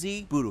Dragon Ball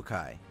Z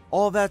Budokai.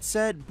 All that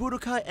said,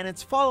 Budokai and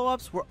its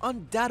follow-ups were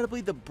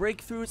undoubtedly the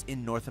breakthroughs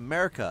in North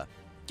America.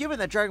 Given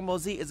that Dragon Ball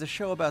Z is a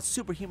show about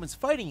superhumans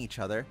fighting each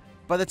other,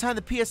 by the time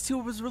the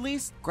PS2 was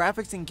released,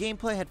 graphics and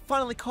gameplay had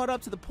finally caught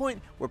up to the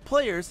point where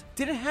players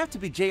didn't have to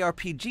be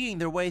JRPGing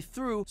their way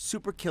through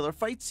super killer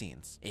fight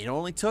scenes. It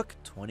only took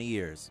 20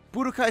 years.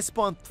 Budokai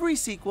spawned 3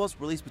 sequels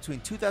released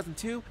between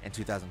 2002 and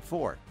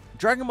 2004.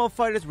 Dragon Ball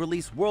FighterZ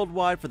released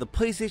worldwide for the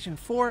PlayStation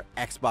 4,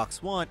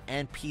 Xbox One,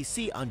 and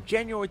PC on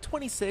January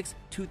 26,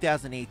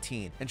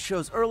 2018, and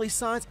shows early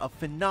signs of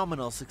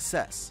phenomenal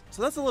success.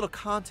 So that's a little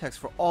context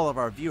for all of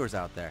our viewers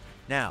out there.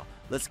 Now,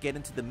 let's get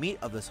into the meat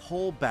of this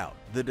whole bout,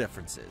 the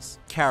differences.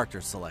 Character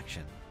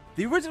selection.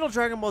 The original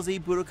Dragon Ball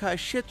Z Budokai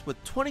shipped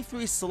with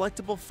 23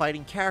 selectable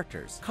fighting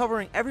characters,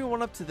 covering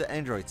everyone up to the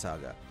Android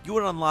Saga. You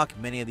would unlock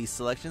many of these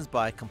selections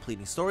by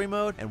completing story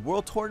mode and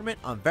world tournament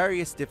on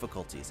various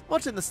difficulties,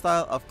 much in the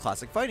style of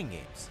classic fighting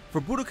games.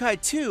 For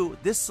Budokai 2,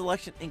 this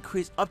selection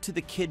increased up to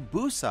the Kid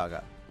Buu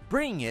Saga.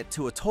 bringing it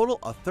to a total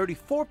of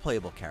 34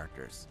 playable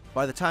characters.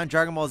 By the time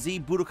Dragon Ball Z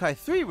Budokai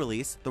 3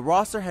 released, the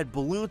roster had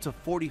ballooned to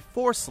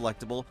 44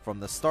 selectable from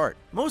the start.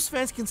 Most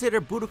fans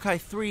consider Budokai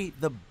 3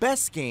 the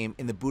best game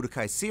in the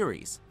Budokai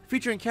series,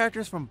 featuring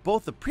characters from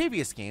both the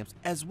previous games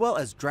as well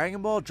as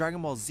Dragon Ball,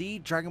 Dragon Ball Z,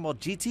 Dragon Ball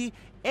GT,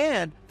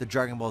 and the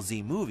Dragon Ball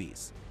Z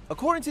movies.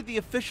 According to the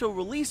official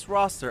release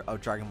roster of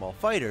Dragon Ball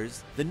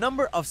FighterZ, the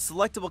number of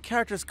selectable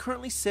characters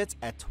currently sits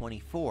at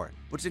 24,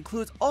 which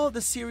includes all of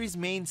the series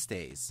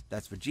mainstays.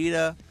 That's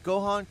Vegeta,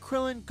 Gohan,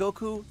 Krillin,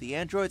 Goku, the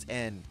androids,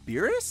 and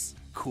Beerus?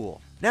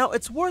 Cool. Now,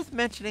 it's worth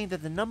mentioning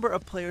that the number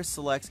of players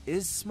selects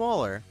is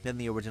smaller than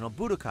the original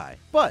Budokai,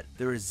 but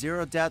there is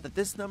zero doubt that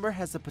this number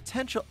has the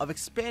potential of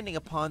expanding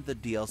upon the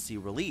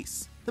DLC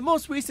release. The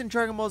most recent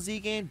Dragon Ball Z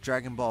game,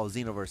 Dragon Ball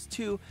Xenoverse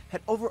 2,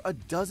 had over a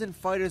dozen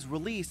fighters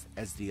released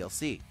as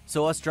DLC,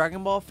 so us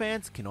Dragon Ball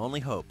fans can only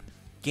hope.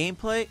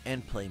 Gameplay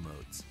and play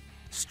modes.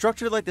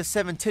 Structured like the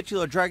 7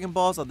 titular Dragon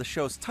Balls of the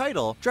show's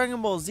title,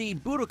 Dragon Ball Z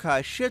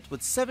Budokai shipped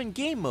with 7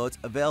 game modes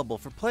available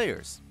for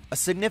players. A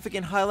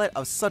significant highlight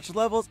of such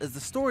levels is the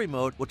story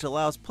mode, which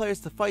allows players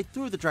to fight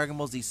through the Dragon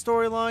Ball Z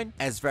storyline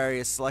as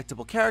various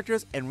selectable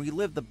characters and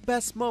relive the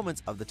best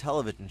moments of the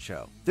television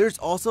show. There's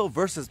also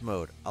Versus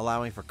mode,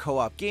 allowing for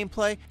co-op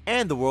gameplay,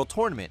 and the World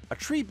Tournament, a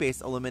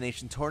tree-based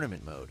elimination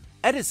tournament mode.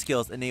 Edit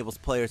skills enables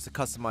players to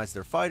customize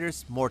their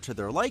fighters more to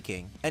their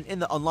liking, and in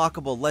the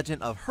unlockable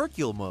Legend of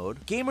Hercule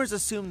mode, gamers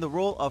assume the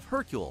role of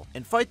Hercule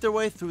and fight their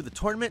way through the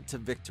tournament to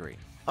victory.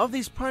 Of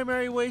these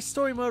primary ways,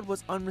 story mode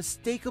was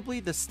unmistakably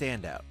the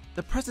standout.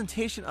 The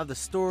presentation of the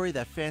story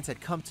that fans had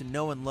come to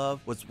know and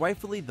love was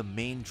rightfully the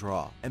main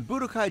draw, and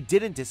Budokai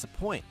didn't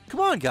disappoint.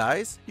 Come on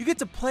guys, you get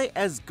to play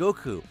as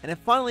Goku, and it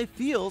finally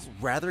feels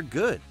rather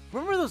good.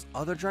 Remember those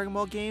other Dragon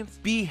Ball games?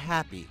 Be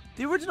happy.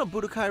 The original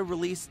Budokai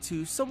released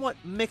to somewhat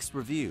mixed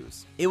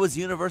reviews. It was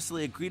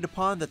universally agreed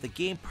upon that the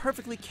game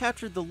perfectly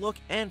captured the look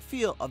and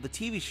feel of the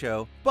TV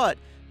show, but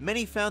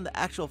many found the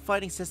actual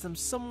fighting system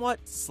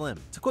somewhat slim.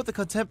 To quote the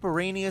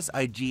contemporaneous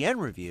IGN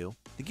review,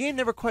 the game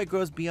never quite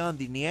grows beyond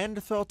the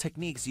Neanderthal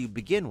techniques you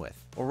begin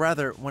with. Or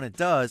rather, when it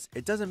does,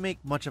 it doesn't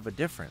make much of a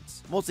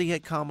difference.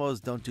 Multi-hit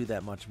combos don't do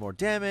that much more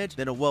damage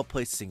than a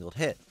well-placed single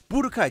hit.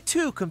 Budokai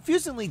 2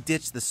 confusingly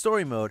ditched the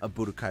story mode of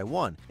Budokai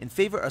 1 in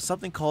favor of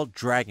something called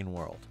Dragon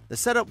World. The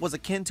setup was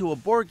akin to a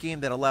board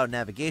game that allowed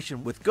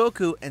navigation with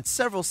Goku and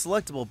several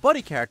selectable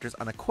buddy characters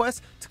on a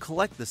quest to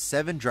collect the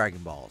 7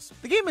 Dragon Balls.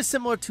 The game is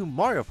similar to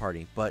Mario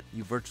Party, but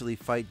you virtually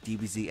fight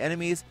DBZ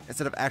enemies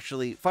instead of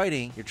actually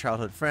fighting your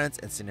childhood friends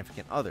and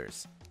significant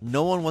others.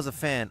 No one was a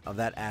fan of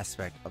that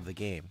aspect of the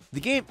game.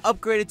 The game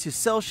upgraded to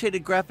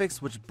cel-shaded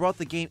graphics, which brought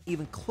the game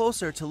even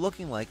closer to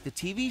looking like the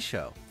TV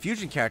show.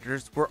 Fusion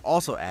characters were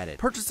also added,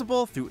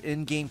 purchasable through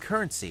in-game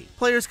currency.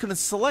 Players couldn't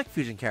select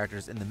fusion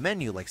characters in the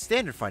menu like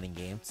standard fighting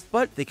games,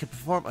 but they could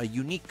perform a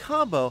unique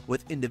combo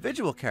with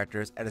individual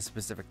characters at a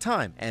specific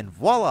time, and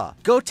voila!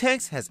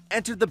 Gotenks has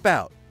entered the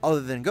bout!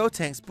 Other than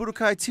Gotenks,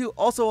 Budokai 2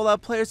 also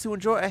allowed players to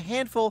enjoy a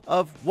handful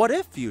of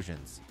what-if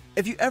fusions.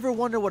 If you ever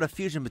wonder what a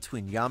fusion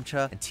between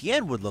Yamcha and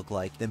Tien would look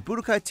like, then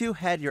Budokai 2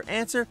 had your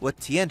answer with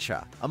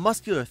Tiencha, a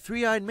muscular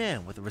three-eyed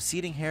man with a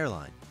receding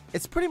hairline.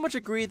 It's pretty much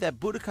agreed that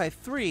Budokai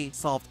 3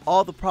 solved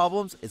all the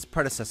problems its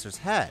predecessors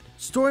had.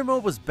 Story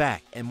mode was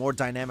back and more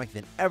dynamic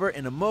than ever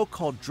in a mode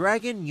called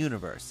Dragon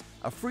Universe,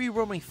 a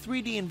free-roaming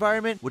 3D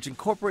environment which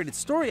incorporated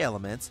story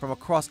elements from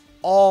across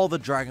all the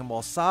Dragon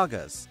Ball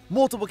sagas.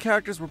 Multiple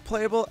characters were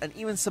playable and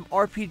even some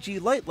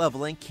RPG light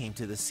leveling came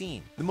to the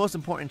scene. The most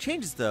important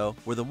changes though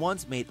were the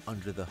ones made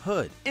under the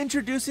hood.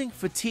 Introducing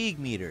fatigue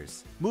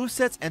meters.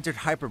 Movesets entered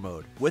hyper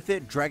mode, with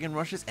it dragon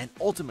rushes and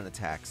ultimate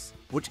attacks,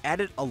 which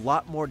added a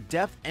lot more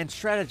depth and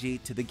strategy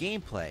to the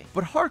gameplay.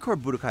 But hardcore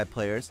Budokai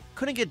players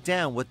couldn't get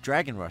down with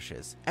dragon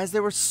rushes, as they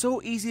were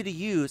so easy to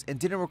use and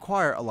didn't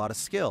require a lot of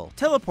skill.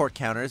 Teleport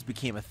counters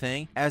became a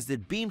thing, as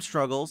did beam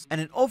struggles,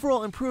 and an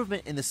overall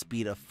improvement in the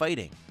speed of fighting.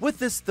 With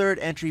this third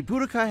entry,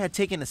 Budokai had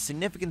taken a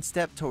significant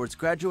step towards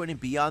graduating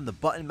beyond the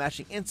button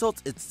mashing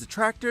insults its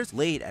detractors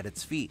laid at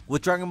its feet.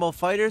 With Dragon Ball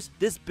FighterZ,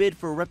 this bid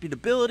for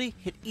reputability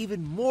hit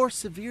even more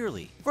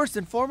severely. First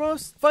and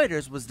foremost,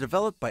 FighterZ was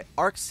developed by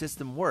Arc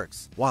System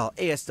Works. While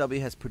ASW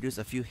has produced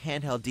a few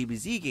handheld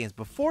DBZ games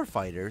before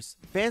FighterZ,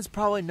 fans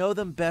probably know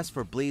them best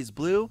for Blaze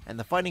Blue and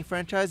the fighting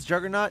franchise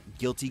juggernaut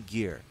Guilty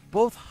Gear,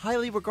 both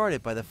highly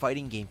regarded by the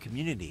fighting game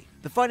community.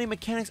 The fighting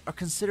mechanics are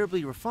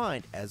considerably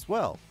refined as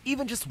well.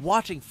 Even just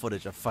watching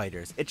footage of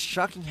FighterZ, it's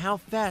shocking how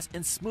fast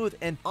and smooth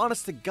and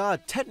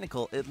honest-to-God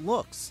technical it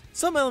looks.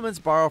 Some elements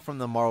borrow from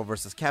the Marvel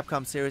vs.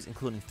 Capcom series,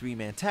 including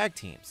 3-man tag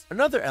teams.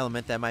 Another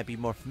element that might be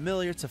more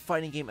familiar to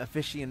fighting game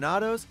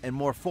aficionados and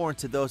more foreign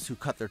to those who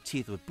cut their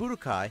teeth with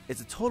Budokai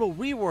is a total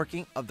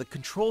reworking of the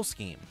control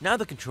scheme. Now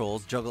the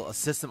controls juggle a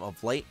system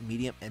of light,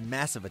 medium, and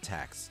massive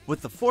attacks,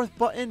 with the 4th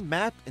button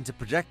mapped into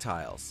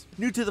projectiles. attacks.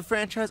 New to the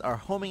franchise are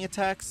homing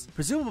attacks,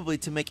 presumably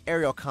to make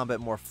aerial combat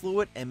more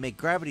fluid and make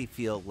gravity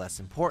feel less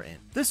important.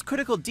 This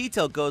critical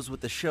detail goes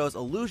with the show's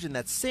illusion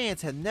that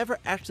Saiyans had never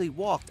actually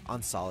walked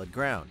on solid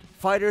ground.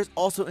 Fighters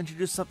also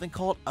introduced something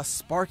called a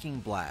Sparking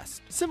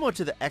Blast, similar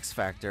to the X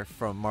Factor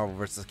from Marvel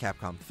vs.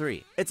 Capcom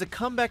 3. It's a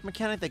comeback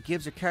mechanic that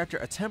gives your character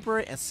a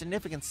temporary and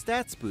significant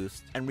stats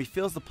boost and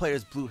refills the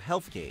player's blue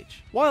health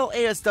gauge. While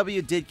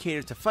ASW did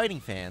cater to fighting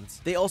fans,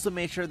 they also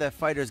made sure that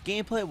Fighters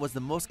gameplay was the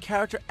most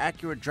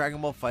character-accurate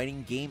Dragon Ball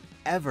fighting game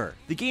ever.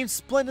 The game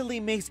splendidly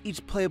makes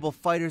each playable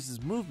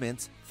fighter's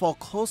movements fall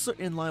closer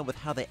in line with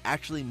how they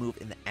actually move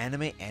in the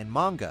anime and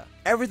manga.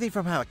 Everything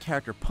from how a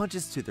character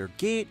punches to their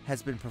gait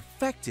has been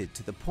perfected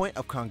to the point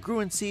of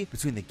congruency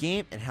between the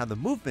game and how the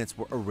movements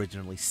were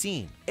originally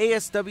seen.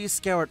 ASW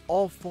scoured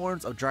all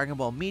forms of Dragon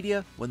Ball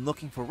media when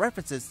looking for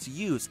references to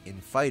use in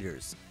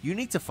Fighters.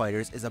 Unique to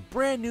Fighters is a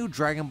brand new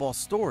Dragon Ball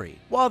story.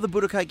 While the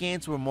Budokai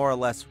games were more or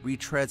less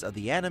retreads of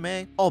the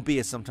anime,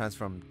 albeit sometimes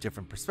from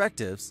different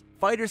perspectives,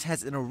 Fighters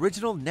has an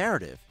original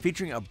narrative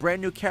featuring a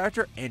brand new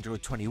character,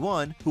 Android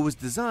 21, who was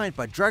designed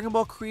by Dragon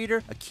Ball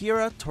creator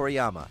Akira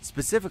Toriyama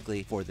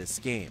specifically for this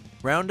game.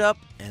 Round up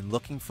and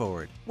looking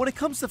forward. When it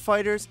comes to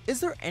Fighters, is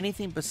there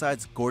anything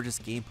besides gorgeous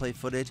gameplay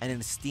footage and an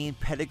esteemed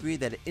pedigree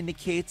that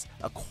indicates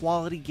a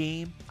quality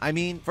game? I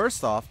mean,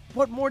 first off,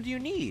 what more do you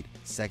need?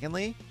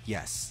 Secondly,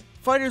 yes.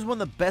 Fighters won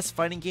the Best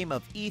Fighting Game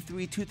of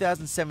E3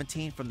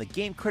 2017 from the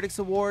Game Critics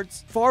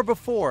Awards far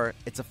before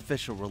its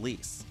official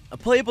release. A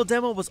playable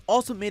demo was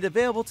also made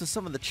available to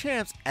some of the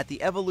champs at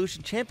the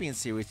Evolution Champions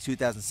Series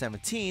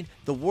 2017,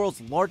 the world's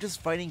largest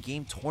fighting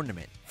game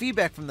tournament.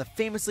 Feedback from the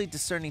famously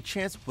discerning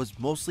champs was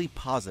mostly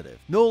positive.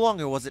 No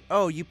longer was it,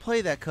 oh, you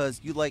play that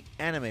cause you like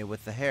anime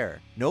with the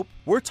hair. Nope,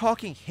 we're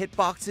talking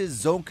hitboxes,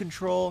 zone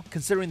control,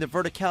 considering the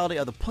verticality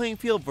of the playing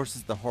field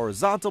versus the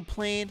horizontal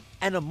plane,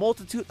 and a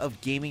multitude of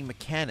gaming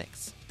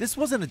mechanics. This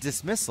wasn't a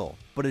dismissal,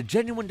 but a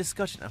genuine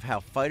discussion of how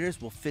fighters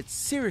will fit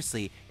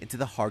seriously into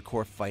the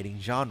hardcore fighting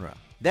genre.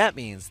 That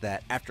means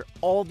that after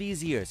all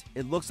these years,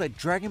 it looks like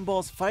Dragon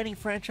Ball's fighting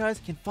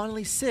franchise can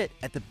finally sit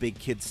at the big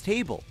kids'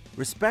 table.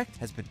 Respect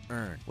has been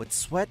earned with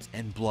sweat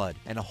and blood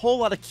and a whole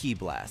lot of ki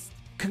blasts.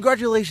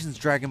 Congratulations,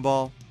 Dragon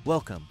Ball.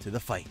 Welcome to the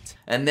fight.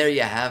 And there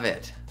you have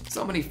it.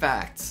 So many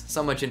facts,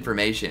 so much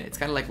information. It's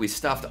kind of like we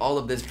stuffed all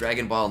of this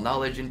Dragon Ball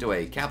knowledge into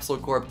a Capsule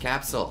Corp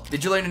capsule.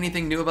 Did you learn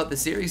anything new about the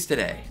series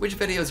today? Which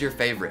video is your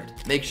favorite?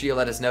 Make sure you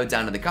let us know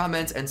down in the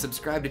comments and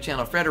subscribe to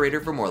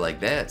ChannelFrederator for more like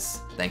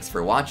this. Thanks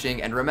for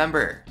watching, and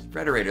remember,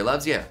 Frederator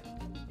loves you.